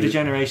that. believe the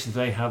generation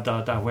today have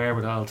that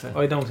wherewithal to.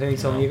 I don't think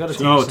so. You got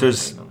to. No,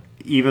 there's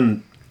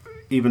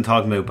even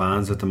talking about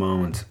bands at the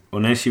moment.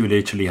 Unless you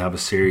literally have a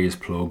serious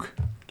plug,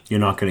 you're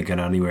not going to get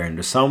anywhere. And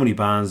there's so many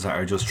bands that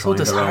are just So trying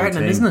their own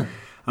disheartening, thing. isn't it?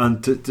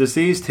 And there's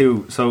these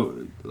two. So,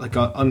 like,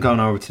 I'm going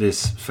over to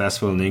this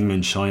festival in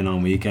England, Shine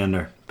On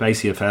Weekender.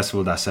 Basically, a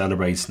festival that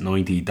celebrates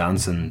 90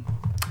 dancing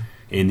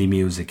indie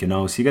music. You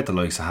know, so you get the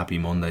likes of Happy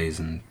Mondays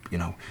and, you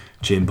know,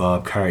 Jim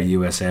Bob, Carter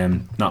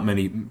USM. Not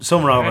many.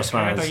 Some Rovers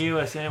fans.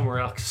 USM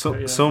rocks.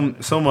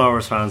 Some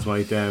Rovers fans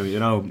might, you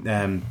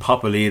know,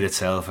 Pop Elite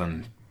itself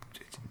and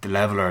the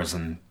Levelers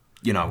and,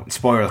 you know,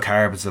 Spiral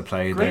Carpets that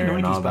played Great there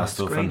and 90s all that bands,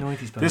 stuff. great And 90s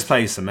bands. this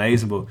place is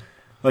amazing, but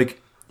like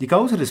you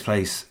go to this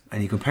place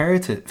and you compare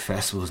it to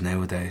festivals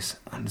nowadays,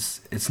 and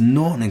it's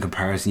nothing in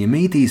comparison. You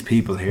meet these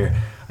people here,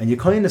 and you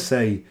kind of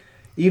say,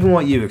 even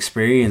what you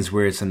experience,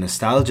 where it's a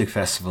nostalgic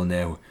festival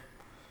now.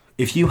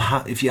 If you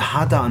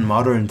had that in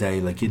modern day,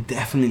 like you'd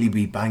definitely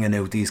be banging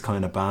out these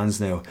kind of bands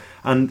now.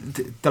 And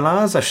the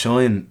lads at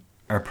Shine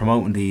are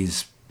promoting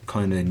these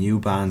kind of new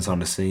bands on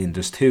the scene.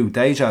 There's two,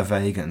 Deja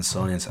Vega and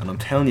Science, and I'm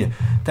telling you,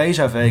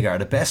 Deja Vega are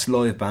the best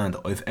live band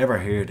I've ever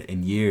heard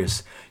in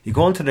years. You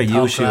go onto their Top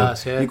YouTube,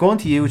 class, yeah. you go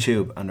onto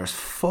YouTube, and there's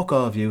fuck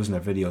all views in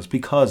their videos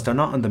because they're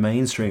not on the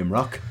mainstream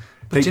rock.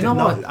 But you know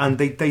what? And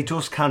they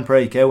just can't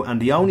break out. And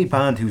the only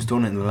band who's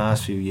done it in the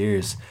last few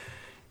years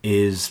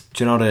is,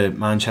 do you know, the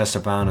Manchester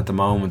band at the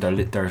moment?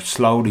 They're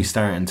slowly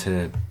starting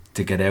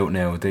to get out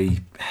now. They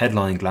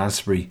headline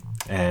Glastonbury.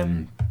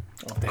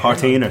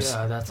 Carteeners.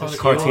 Yeah, that's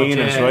Carteeners,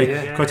 yeah, right?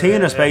 yeah.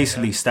 Carteeners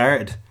basically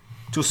started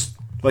just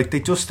like they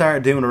just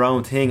started doing their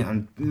own thing,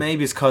 and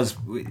maybe it's because,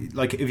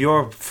 like, if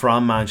you're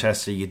from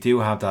Manchester, you do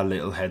have that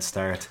little head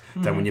start.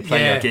 That when you play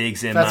Yeah, your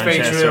gigs in that's very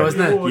Manchester, true,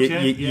 isn't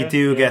it? you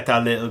do get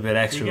that little bit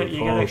extra. You get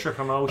pull. extra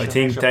promotion. I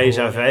think extra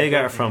Deja pull, Vega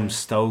yeah. are from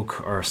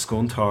Stoke or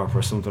Scunthorpe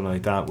or something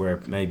like that,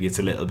 where maybe it's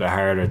a little bit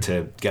harder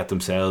to get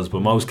themselves.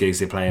 But most gigs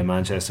they play in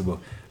Manchester. But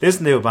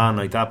listen to a band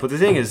like that. But the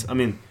thing is, I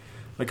mean,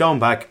 like going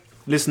back,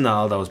 listen to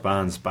all those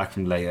bands back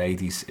from the late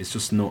 80s. It's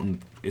just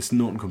nothing. It's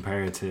nothing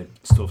compared to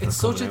stuff. It's that's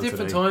such a coming out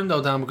different today. time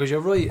though, Dan, because you're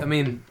right. I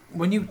mean,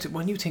 when you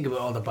think about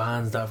all the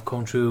bands that have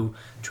come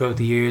throughout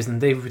the years, and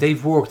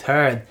they've worked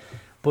hard,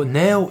 but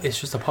now it's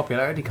just a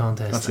popularity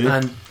contest. That's it.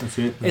 And That's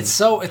it. it's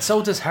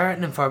so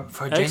disheartening for X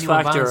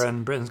genuine Factor bands.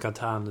 and Britain's Got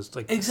Talent is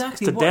like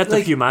Exactly. it's the death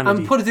of humanity.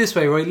 And put it this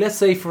way, right? Let's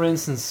say, for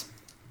instance,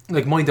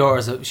 like my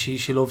daughter's,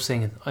 she loves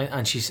singing,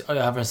 and I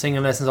have her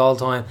singing lessons all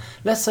the time.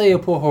 Let's say I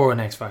put her in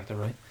X Factor,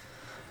 right?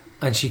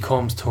 And she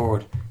comes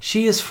toward.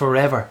 She is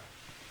forever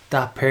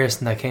that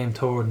person that came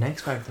toward an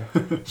X Factor.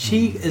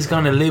 She is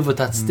going to live with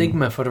that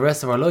stigma for the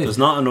rest of her life. There's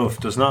not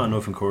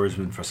enough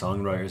encouragement for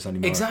songwriters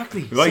anymore.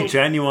 Exactly. I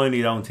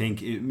genuinely don't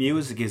think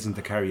music isn't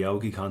a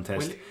karaoke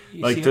contest. Well,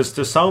 you like see-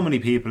 there's so many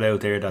people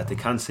out there that they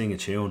can't sing a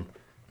tune.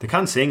 They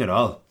can't sing at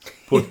all.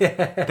 But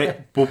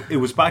but it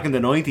was back in the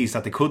 90s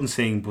that they couldn't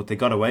sing, but they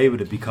got away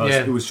with it because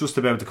Yeah. it was just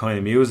about the kind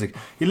of music.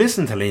 You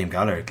listen to Liam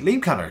Gallagher.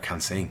 Liam Gallagher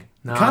can't sing.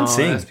 No, Can't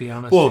sing. let's be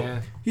honest, But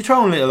yeah. you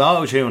throw in a little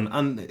auto tune,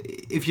 and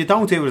if you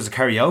don't do it as a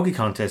karaoke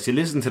contest, you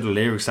listen to the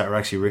lyrics that are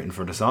actually written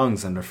for the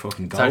songs, and they're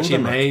fucking golden. actually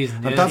like. amazing,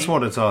 And yeah. that's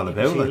what it's all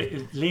about. See,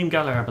 Like. Liam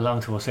Gallagher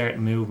belonged to a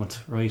certain movement,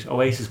 right?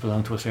 Oasis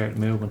belonged to a certain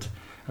movement,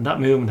 and that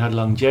movement had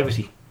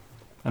longevity,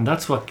 and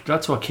that's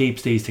what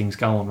keeps these things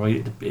going,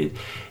 right?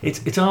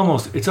 It's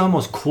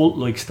almost cult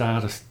like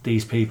status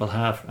these people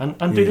have, and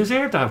they Yeah.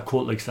 deserve to have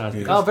cult like status. Yeah.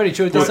 because Oh, very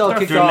true. This But all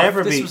kicked there'll off.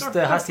 never This be- was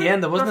the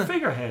hacienda, wasn't they're it?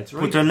 figureheads,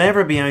 right? But there'll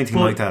never be anything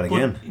like that But,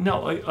 again.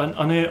 no,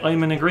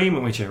 I'm in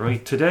agreement with you,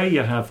 right? Today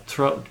you have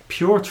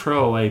pure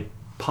throwaway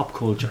pop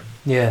culture.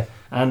 Yeah.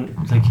 And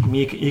like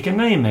you can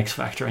name X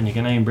Factor and you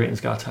can name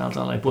Britain's Got Talent,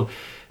 all that, but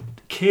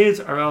kids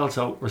are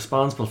also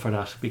responsible for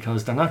that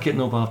because they're not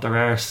getting up off their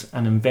arse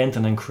and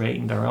inventing and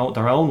creating their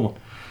own one.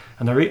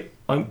 And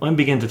I'm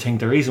beginning to think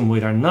the reason why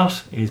they're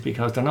not is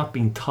because they're not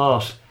being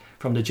taught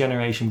from the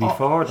generation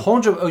before them.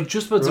 100.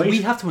 Just about to say, Right.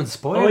 we have to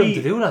inspire them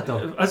to do that,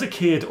 though. As a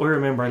kid, I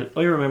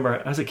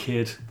remember as a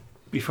kid,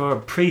 before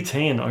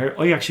pre-teen,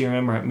 I actually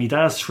remember my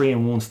dad's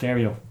 3-in-1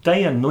 stereo.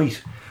 Day and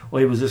night,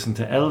 I was listening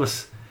to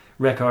Elvis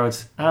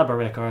records, ABBA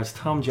records,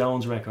 Tom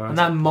Jones records, And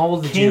that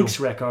moulded you. Kinks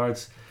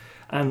records.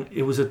 And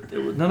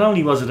not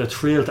only was it a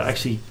thrill to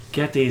actually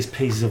get these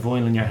pieces of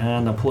vinyl in your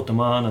hand and put them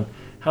on and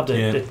have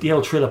the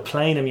old thrill of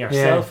playing them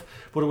yourself,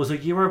 but it was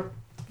like you were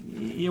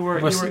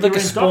like a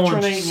sponge,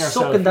 indoctrinating yourself.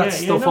 sucking that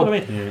stuff you know up. what I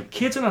mean? Yeah.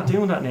 Kids are not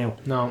doing that now.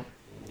 No.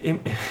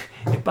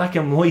 Back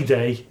in my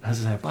day,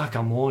 as I say, back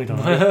in my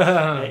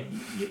day,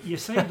 you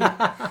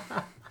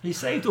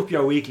saved up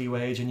your weekly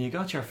wage and you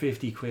got your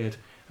 50 quid,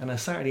 and a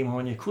Saturday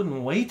morning you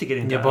couldn't wait to get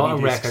into You bought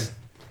Abbey a Discs. record.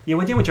 You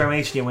went in with your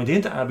mates and you went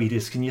into Abbey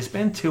Disc and you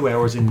spent 2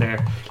 hours in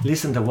there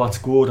listening to what's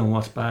good and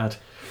what's bad,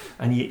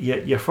 and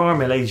you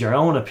formulate your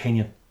own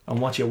opinion on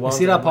what you You want.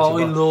 see that, and what Paul?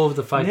 you I want. love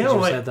the fact that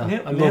you said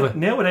that. I love it.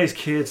 Nowadays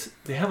kids,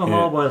 they have a Yeah.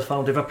 mobile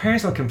phone, they have a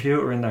personal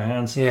computer in their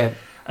hands, Yeah.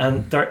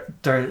 and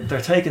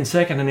they're taking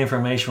second-hand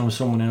information from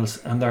someone else,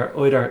 and they're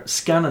either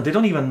scanning. They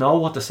don't even know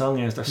what the song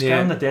is. They're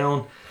scanning Yeah. it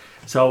down.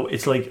 So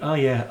it's like, oh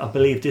yeah, I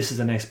believe this is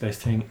the next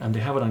best thing, and they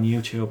have it on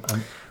YouTube.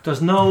 And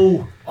there's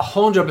no,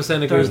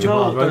 100% agree with you,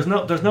 Paul.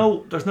 Right?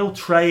 there's no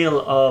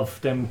trail of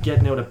them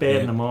getting out of bed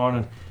Yeah. in the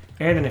morning,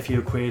 earning a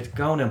few quid,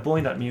 going and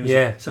buying that music,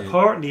 Yeah.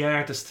 supporting the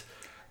artist,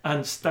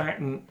 and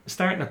starting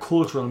a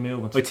cultural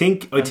movement. I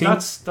think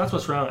that's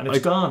what's wrong, and it's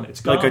gone.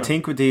 It's gone. Like I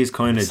think with these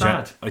kind of It's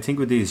sad. I think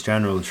with these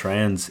general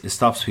trends, it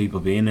stops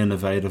people being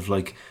innovative.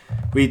 Like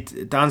we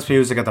dance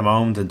music at the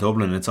moment in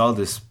Dublin, it's all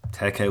this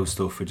tech house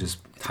stuff, which is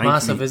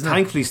massive, isn't it?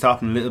 thankfully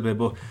stopping a little bit.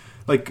 But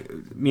like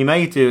my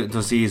mate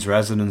does these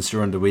residents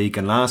during the week,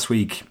 and last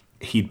week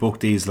he'd booked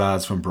these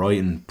lads from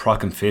Brighton,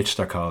 Proc and Fitch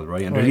they're called,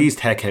 right? And they're Right. these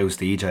tech house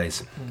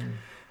DJs,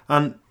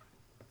 and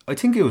I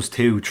think it was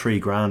 2-3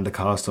 grand to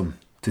cost them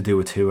to do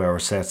a 2-hour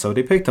set. So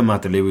they picked them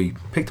up at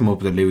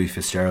the Louis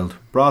Fitzgerald,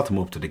 brought them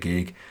up to the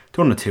gig,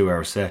 done a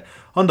 2-hour set.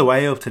 On the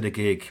way up to the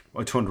gig,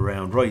 I turned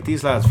around, right,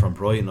 these lads from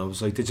Brighton, I was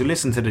like, did you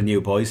listen to the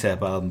new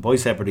Bicep album?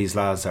 Bicep are these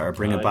lads that are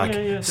bringing back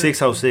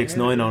 606,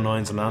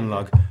 909s and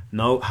analog.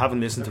 No,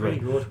 haven't listened to They're it.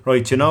 pretty good.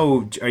 Right, do you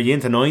know, are you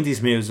into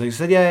 90s music? I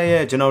said,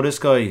 yeah, do you know this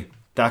guy,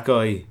 that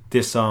guy,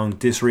 this song,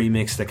 this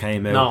remix that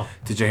came out? No.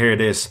 Did you hear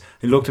this?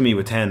 He looked at me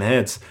with 10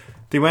 heads.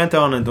 They went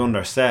on and done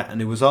their set,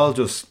 and it was all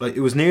just like, it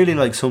was nearly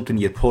like something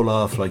you'd pull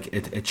off like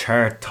a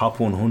chart top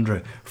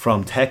 100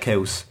 from Tech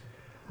House.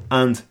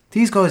 And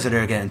these guys are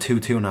there getting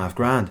 2.5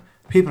 grand.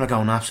 People are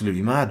going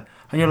absolutely mad,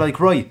 and you're like,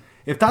 right,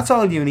 if that's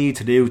all you need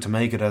to do to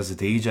make it as a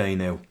DJ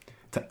now,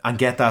 and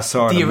get that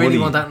sort Do you of really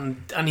money,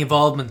 want that any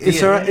involvement? is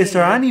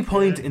there any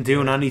point in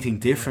doing anything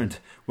different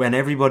when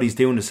everybody's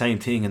doing the same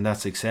thing and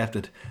that's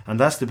accepted. And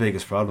that's the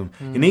biggest problem.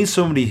 You need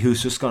somebody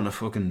who's just going to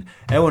fucking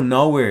out of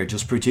nowhere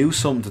just produce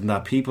something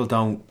that people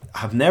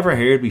have never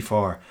heard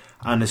before.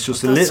 And it's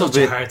just a That's little such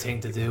bit. a hard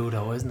thing to do,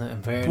 though, isn't it?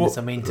 In fairness, Well,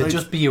 I mean, to like,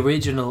 just be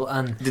original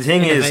and The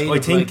thing is,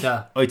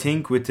 innovative I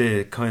think with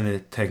the kind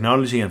of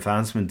technology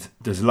advancement,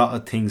 there's a lot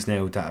of things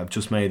now that have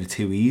just made it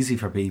too easy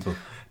for people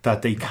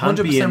that they can't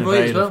be 100% right as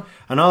innovative. well.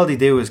 And all they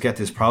do is get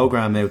this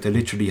program out that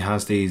literally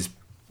has these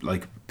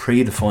like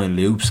predefined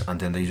loops, and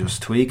then they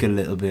just tweak it a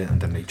little bit,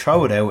 and then they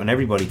throw it out, and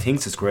everybody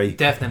thinks it's great.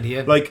 Definitely,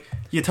 yeah. Like,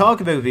 you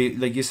talk about,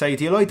 like, you say,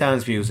 do you like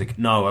dance music?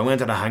 No, I went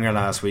to the hangar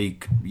last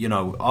week. You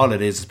know, all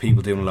it is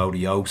people doing a load of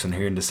yokes and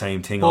hearing the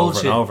same thing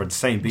Bullshit. over and over, the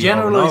same beat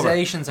over and over.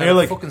 Generalizations And are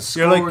you're the fucking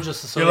you're scourge of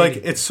society. You're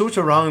like, it's such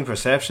a wrong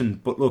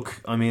perception. But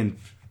look, I mean,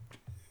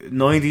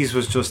 90s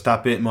was just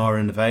that bit more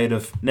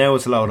innovative. Now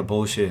it's a load of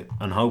bullshit,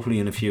 and hopefully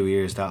in a few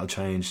years that'll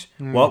change.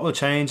 What will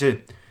change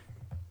it?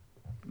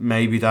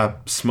 Maybe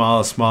that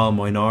small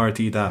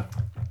minority that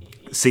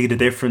see the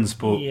difference,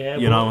 but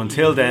you know,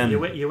 until then,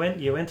 you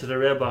went to the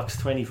Red Box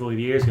 25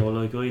 years ago,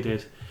 like I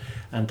did,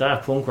 and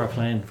Daft Punk were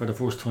playing for the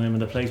first time,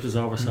 and the place was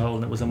oversold,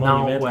 and it was a no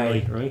monumental way.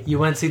 night, right? You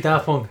went to see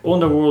Daft Punk?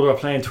 Underworld were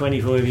playing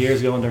 25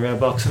 years ago in the Red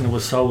Box, and it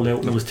was sold out,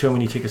 and there was too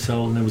many tickets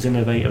sold, and it was an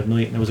innovative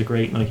night, and it was a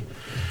great night.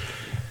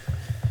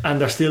 And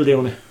they're still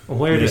doing it. And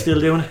why are they still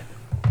doing it?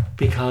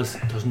 Because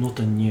there's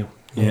nothing new.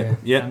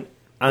 yeah.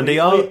 And they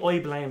all. I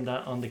blame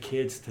that on the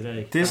kids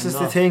today. This They're is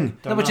not- the thing. No,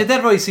 they're but not- you're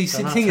dead right. See, they're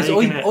the not thing is,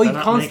 taking it, I they're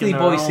not constantly making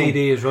buy their own.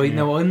 CDs, right? Yeah.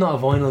 Now, I'm not a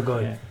vinyl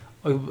guy. Yeah.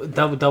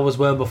 That was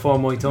well before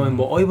my time,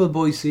 but I will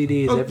buy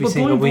CDs every but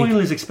single buying week.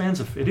 vinyl is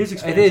expensive. It is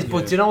expensive. It is,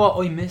 but you know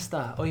what? I miss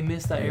that. I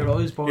miss that era. I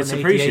was born It's in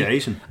 88,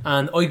 appreciation.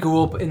 and I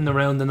grew up in and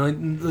around the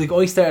like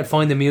I started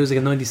finding music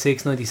in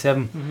 96,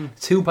 97.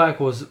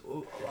 Tupac was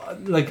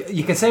like,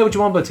 you can say what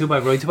you want about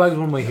Tupac, right? Tupac is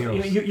one of my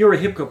heroes. You're a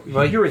hip hop.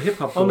 Right. You're a hip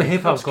hop. I'm a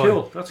hip hop That's guy.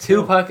 cool. That's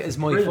cool. Tupac is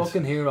my Brilliant.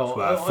 fucking hero.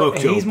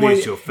 Fuck your He's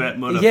bitch, you fat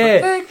motherfucker.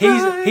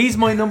 Yeah, he's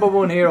my number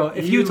one hero.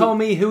 If you told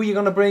me who you're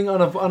gonna bring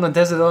on a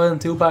desert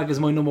island, Tupac is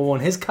my number one.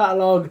 His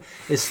catalogue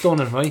is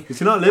stunning, right? Is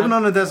he not living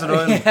on a desert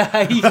island?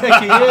 Yeah, he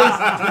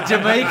actually is.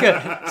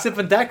 Jamaica,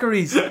 sipping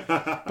daiquiris.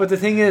 But the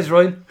thing is,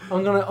 right?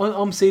 I'm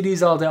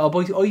CDs all day. I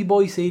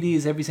buy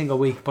CDs every single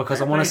week because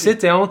I want to sit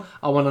down.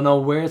 I want to know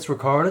where it's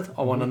recorded.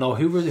 I want to know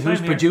who's here.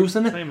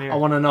 producing it. Same here. I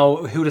want to know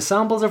who the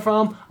samples are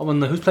from. I want to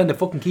know who's playing the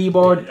fucking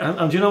keyboard.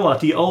 And do you know what?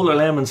 The older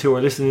lemons who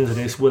are listening to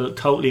this will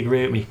totally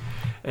agree with me.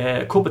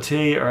 A cup of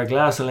tea or a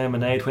glass of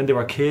lemonade when they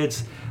were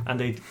kids, and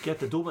they'd get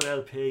the double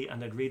LP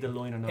and they'd read the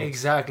liner notes.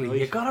 Exactly. Right?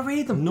 You gotta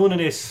read them. None of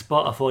this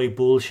Spotify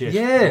bullshit.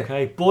 Yeah.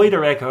 Okay. Buy the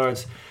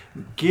records.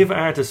 Give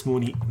artists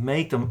money.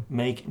 Make them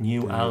make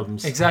new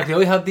albums. Exactly.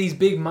 I have these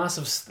big,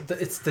 massive.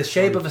 It's the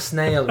shape of a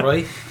snail,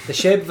 right? The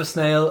shape of a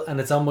snail, and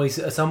it's on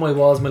my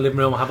walls in my living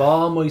room. I have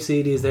all my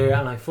CDs there,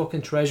 and I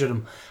fucking treasure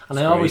them. And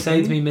I always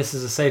say to me,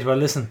 Mrs. I say to her,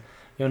 listen,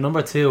 you're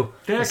number two.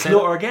 They're I said-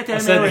 clutter. Get them I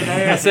said, out of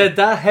there. I said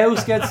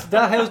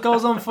that house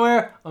goes on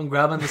fire. I'm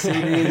grabbing the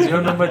CDs.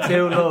 You're number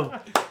two,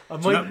 love.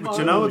 Do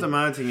you know what the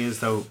mad thing is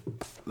though?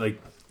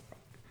 Like,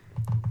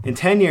 in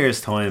 10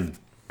 years' time,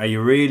 are you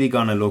really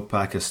gonna look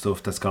back at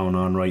stuff that's going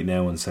on right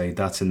now and say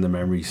that's in the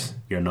memories?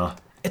 You're not.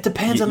 It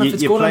depends on if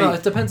it's good or not.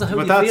 It depends on how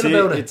but you that's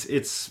feel about it.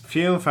 It's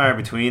few and far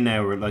between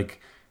now. Where,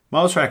 like,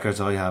 most records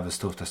I have is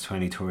stuff that's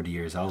 20, 30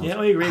 years old. Yeah,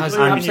 I agree. Has I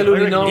reckon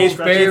absolutely no you-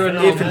 bearing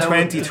on If in how-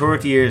 20,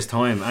 30 years'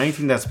 time,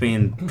 anything that's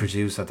being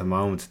produced at the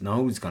moment,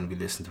 nobody's going to be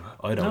listening to it.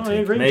 I don't No, I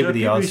think. agree. Maybe the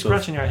People odd be stuff.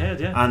 scratching your head,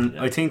 yeah. And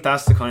yeah. I think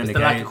that's the kind It's of the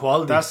lack gauge. of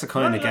quality. That's the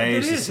kind of Well,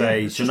 gauge it to is,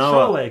 say, it's do you just know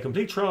what? throwaway,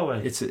 complete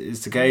throwaway. It's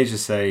the gauge to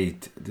say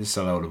this is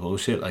a load of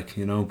bullshit, like,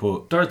 you know.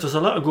 But There's a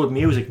lot of good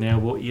music now,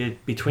 but you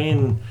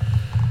between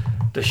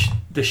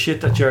the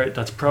shit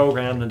that's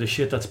programmed and the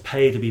shit that's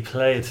paid to be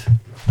played,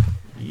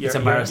 It's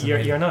embarrassing,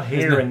 You're not isn't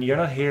it? hearing. You're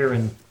not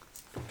hearing.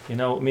 You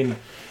know, I mean,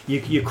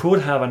 you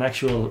could have an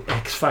actual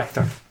X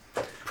Factor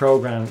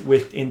program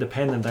with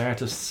independent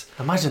artists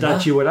Imagine that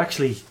that. you would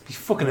actually Be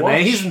fucking watch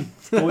amazing.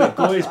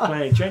 guys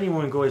playing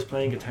genuine guys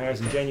playing guitars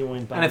and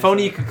genuine bands. And if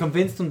only you could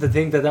convince them to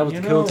think that was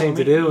You the know, cool thing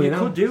I to mean, do, you know.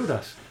 could do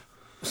that.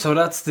 So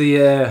that's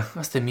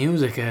the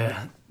music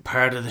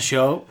part of the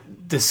show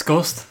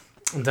discussed.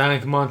 And Danny,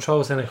 come on, throw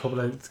us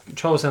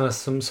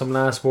in some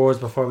last words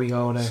before we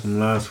go now. some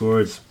last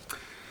words.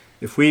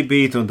 If we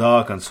beat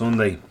Dundalk on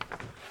Sunday,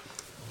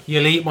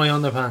 You'll eat my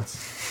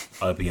underpants.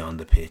 I'll be on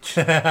the pitch.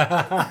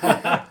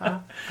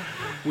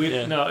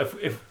 No,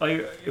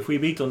 if we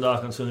beat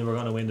Dundalk on Sunday, we're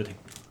going to win the thing.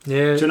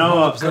 Yeah. Do you know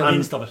what? 100%.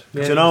 Convinced of it.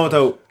 Yeah. Do you know what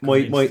though?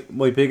 Convinced.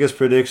 My biggest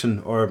prediction,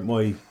 or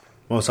my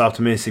most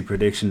optimistic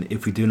prediction,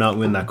 if we do not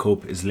win that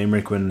cup, is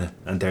Limerick winning it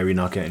and Derry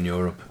not getting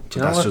Europe. Do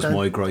you know That's what, just that-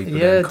 my gripe. with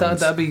Yeah, them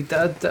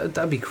cunts.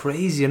 that'd be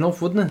crazy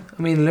enough, wouldn't it?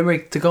 I mean,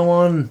 Limerick to go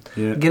on,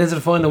 Yeah. get into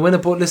the final, and win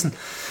it. But listen,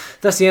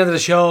 that's the end of the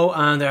show,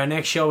 and our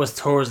next show is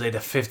Thursday, the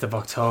 5th of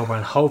October,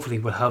 and hopefully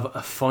we'll have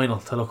a final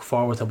to look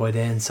forward to by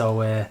then.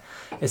 So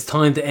it's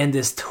time to end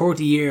this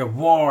 30-year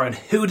war, and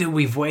who did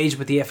we've waged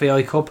with the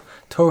FAI Cup?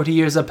 30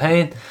 years of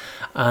pain,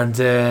 and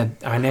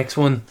our next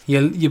one,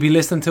 you'll be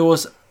listening to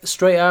us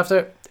straight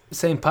after.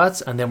 St.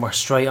 Pat's, and then we're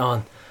straight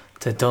on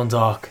to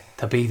Dundalk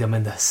to beat them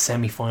in the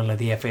semi-final of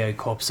the FAI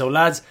Cup. So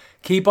lads,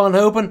 keep on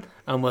hoping,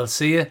 and we'll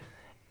see you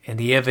in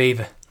the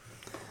Aviva.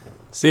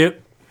 See you.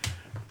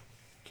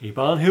 Keep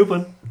on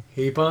hooping.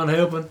 Keep on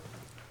hoping.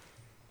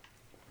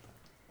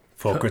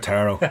 Fuck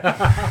Grataro.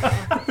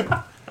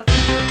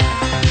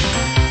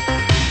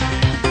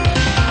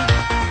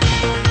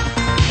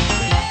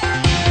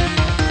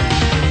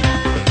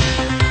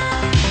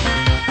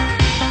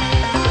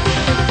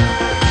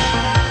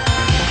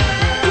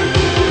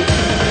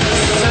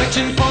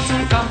 Searching for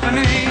some company.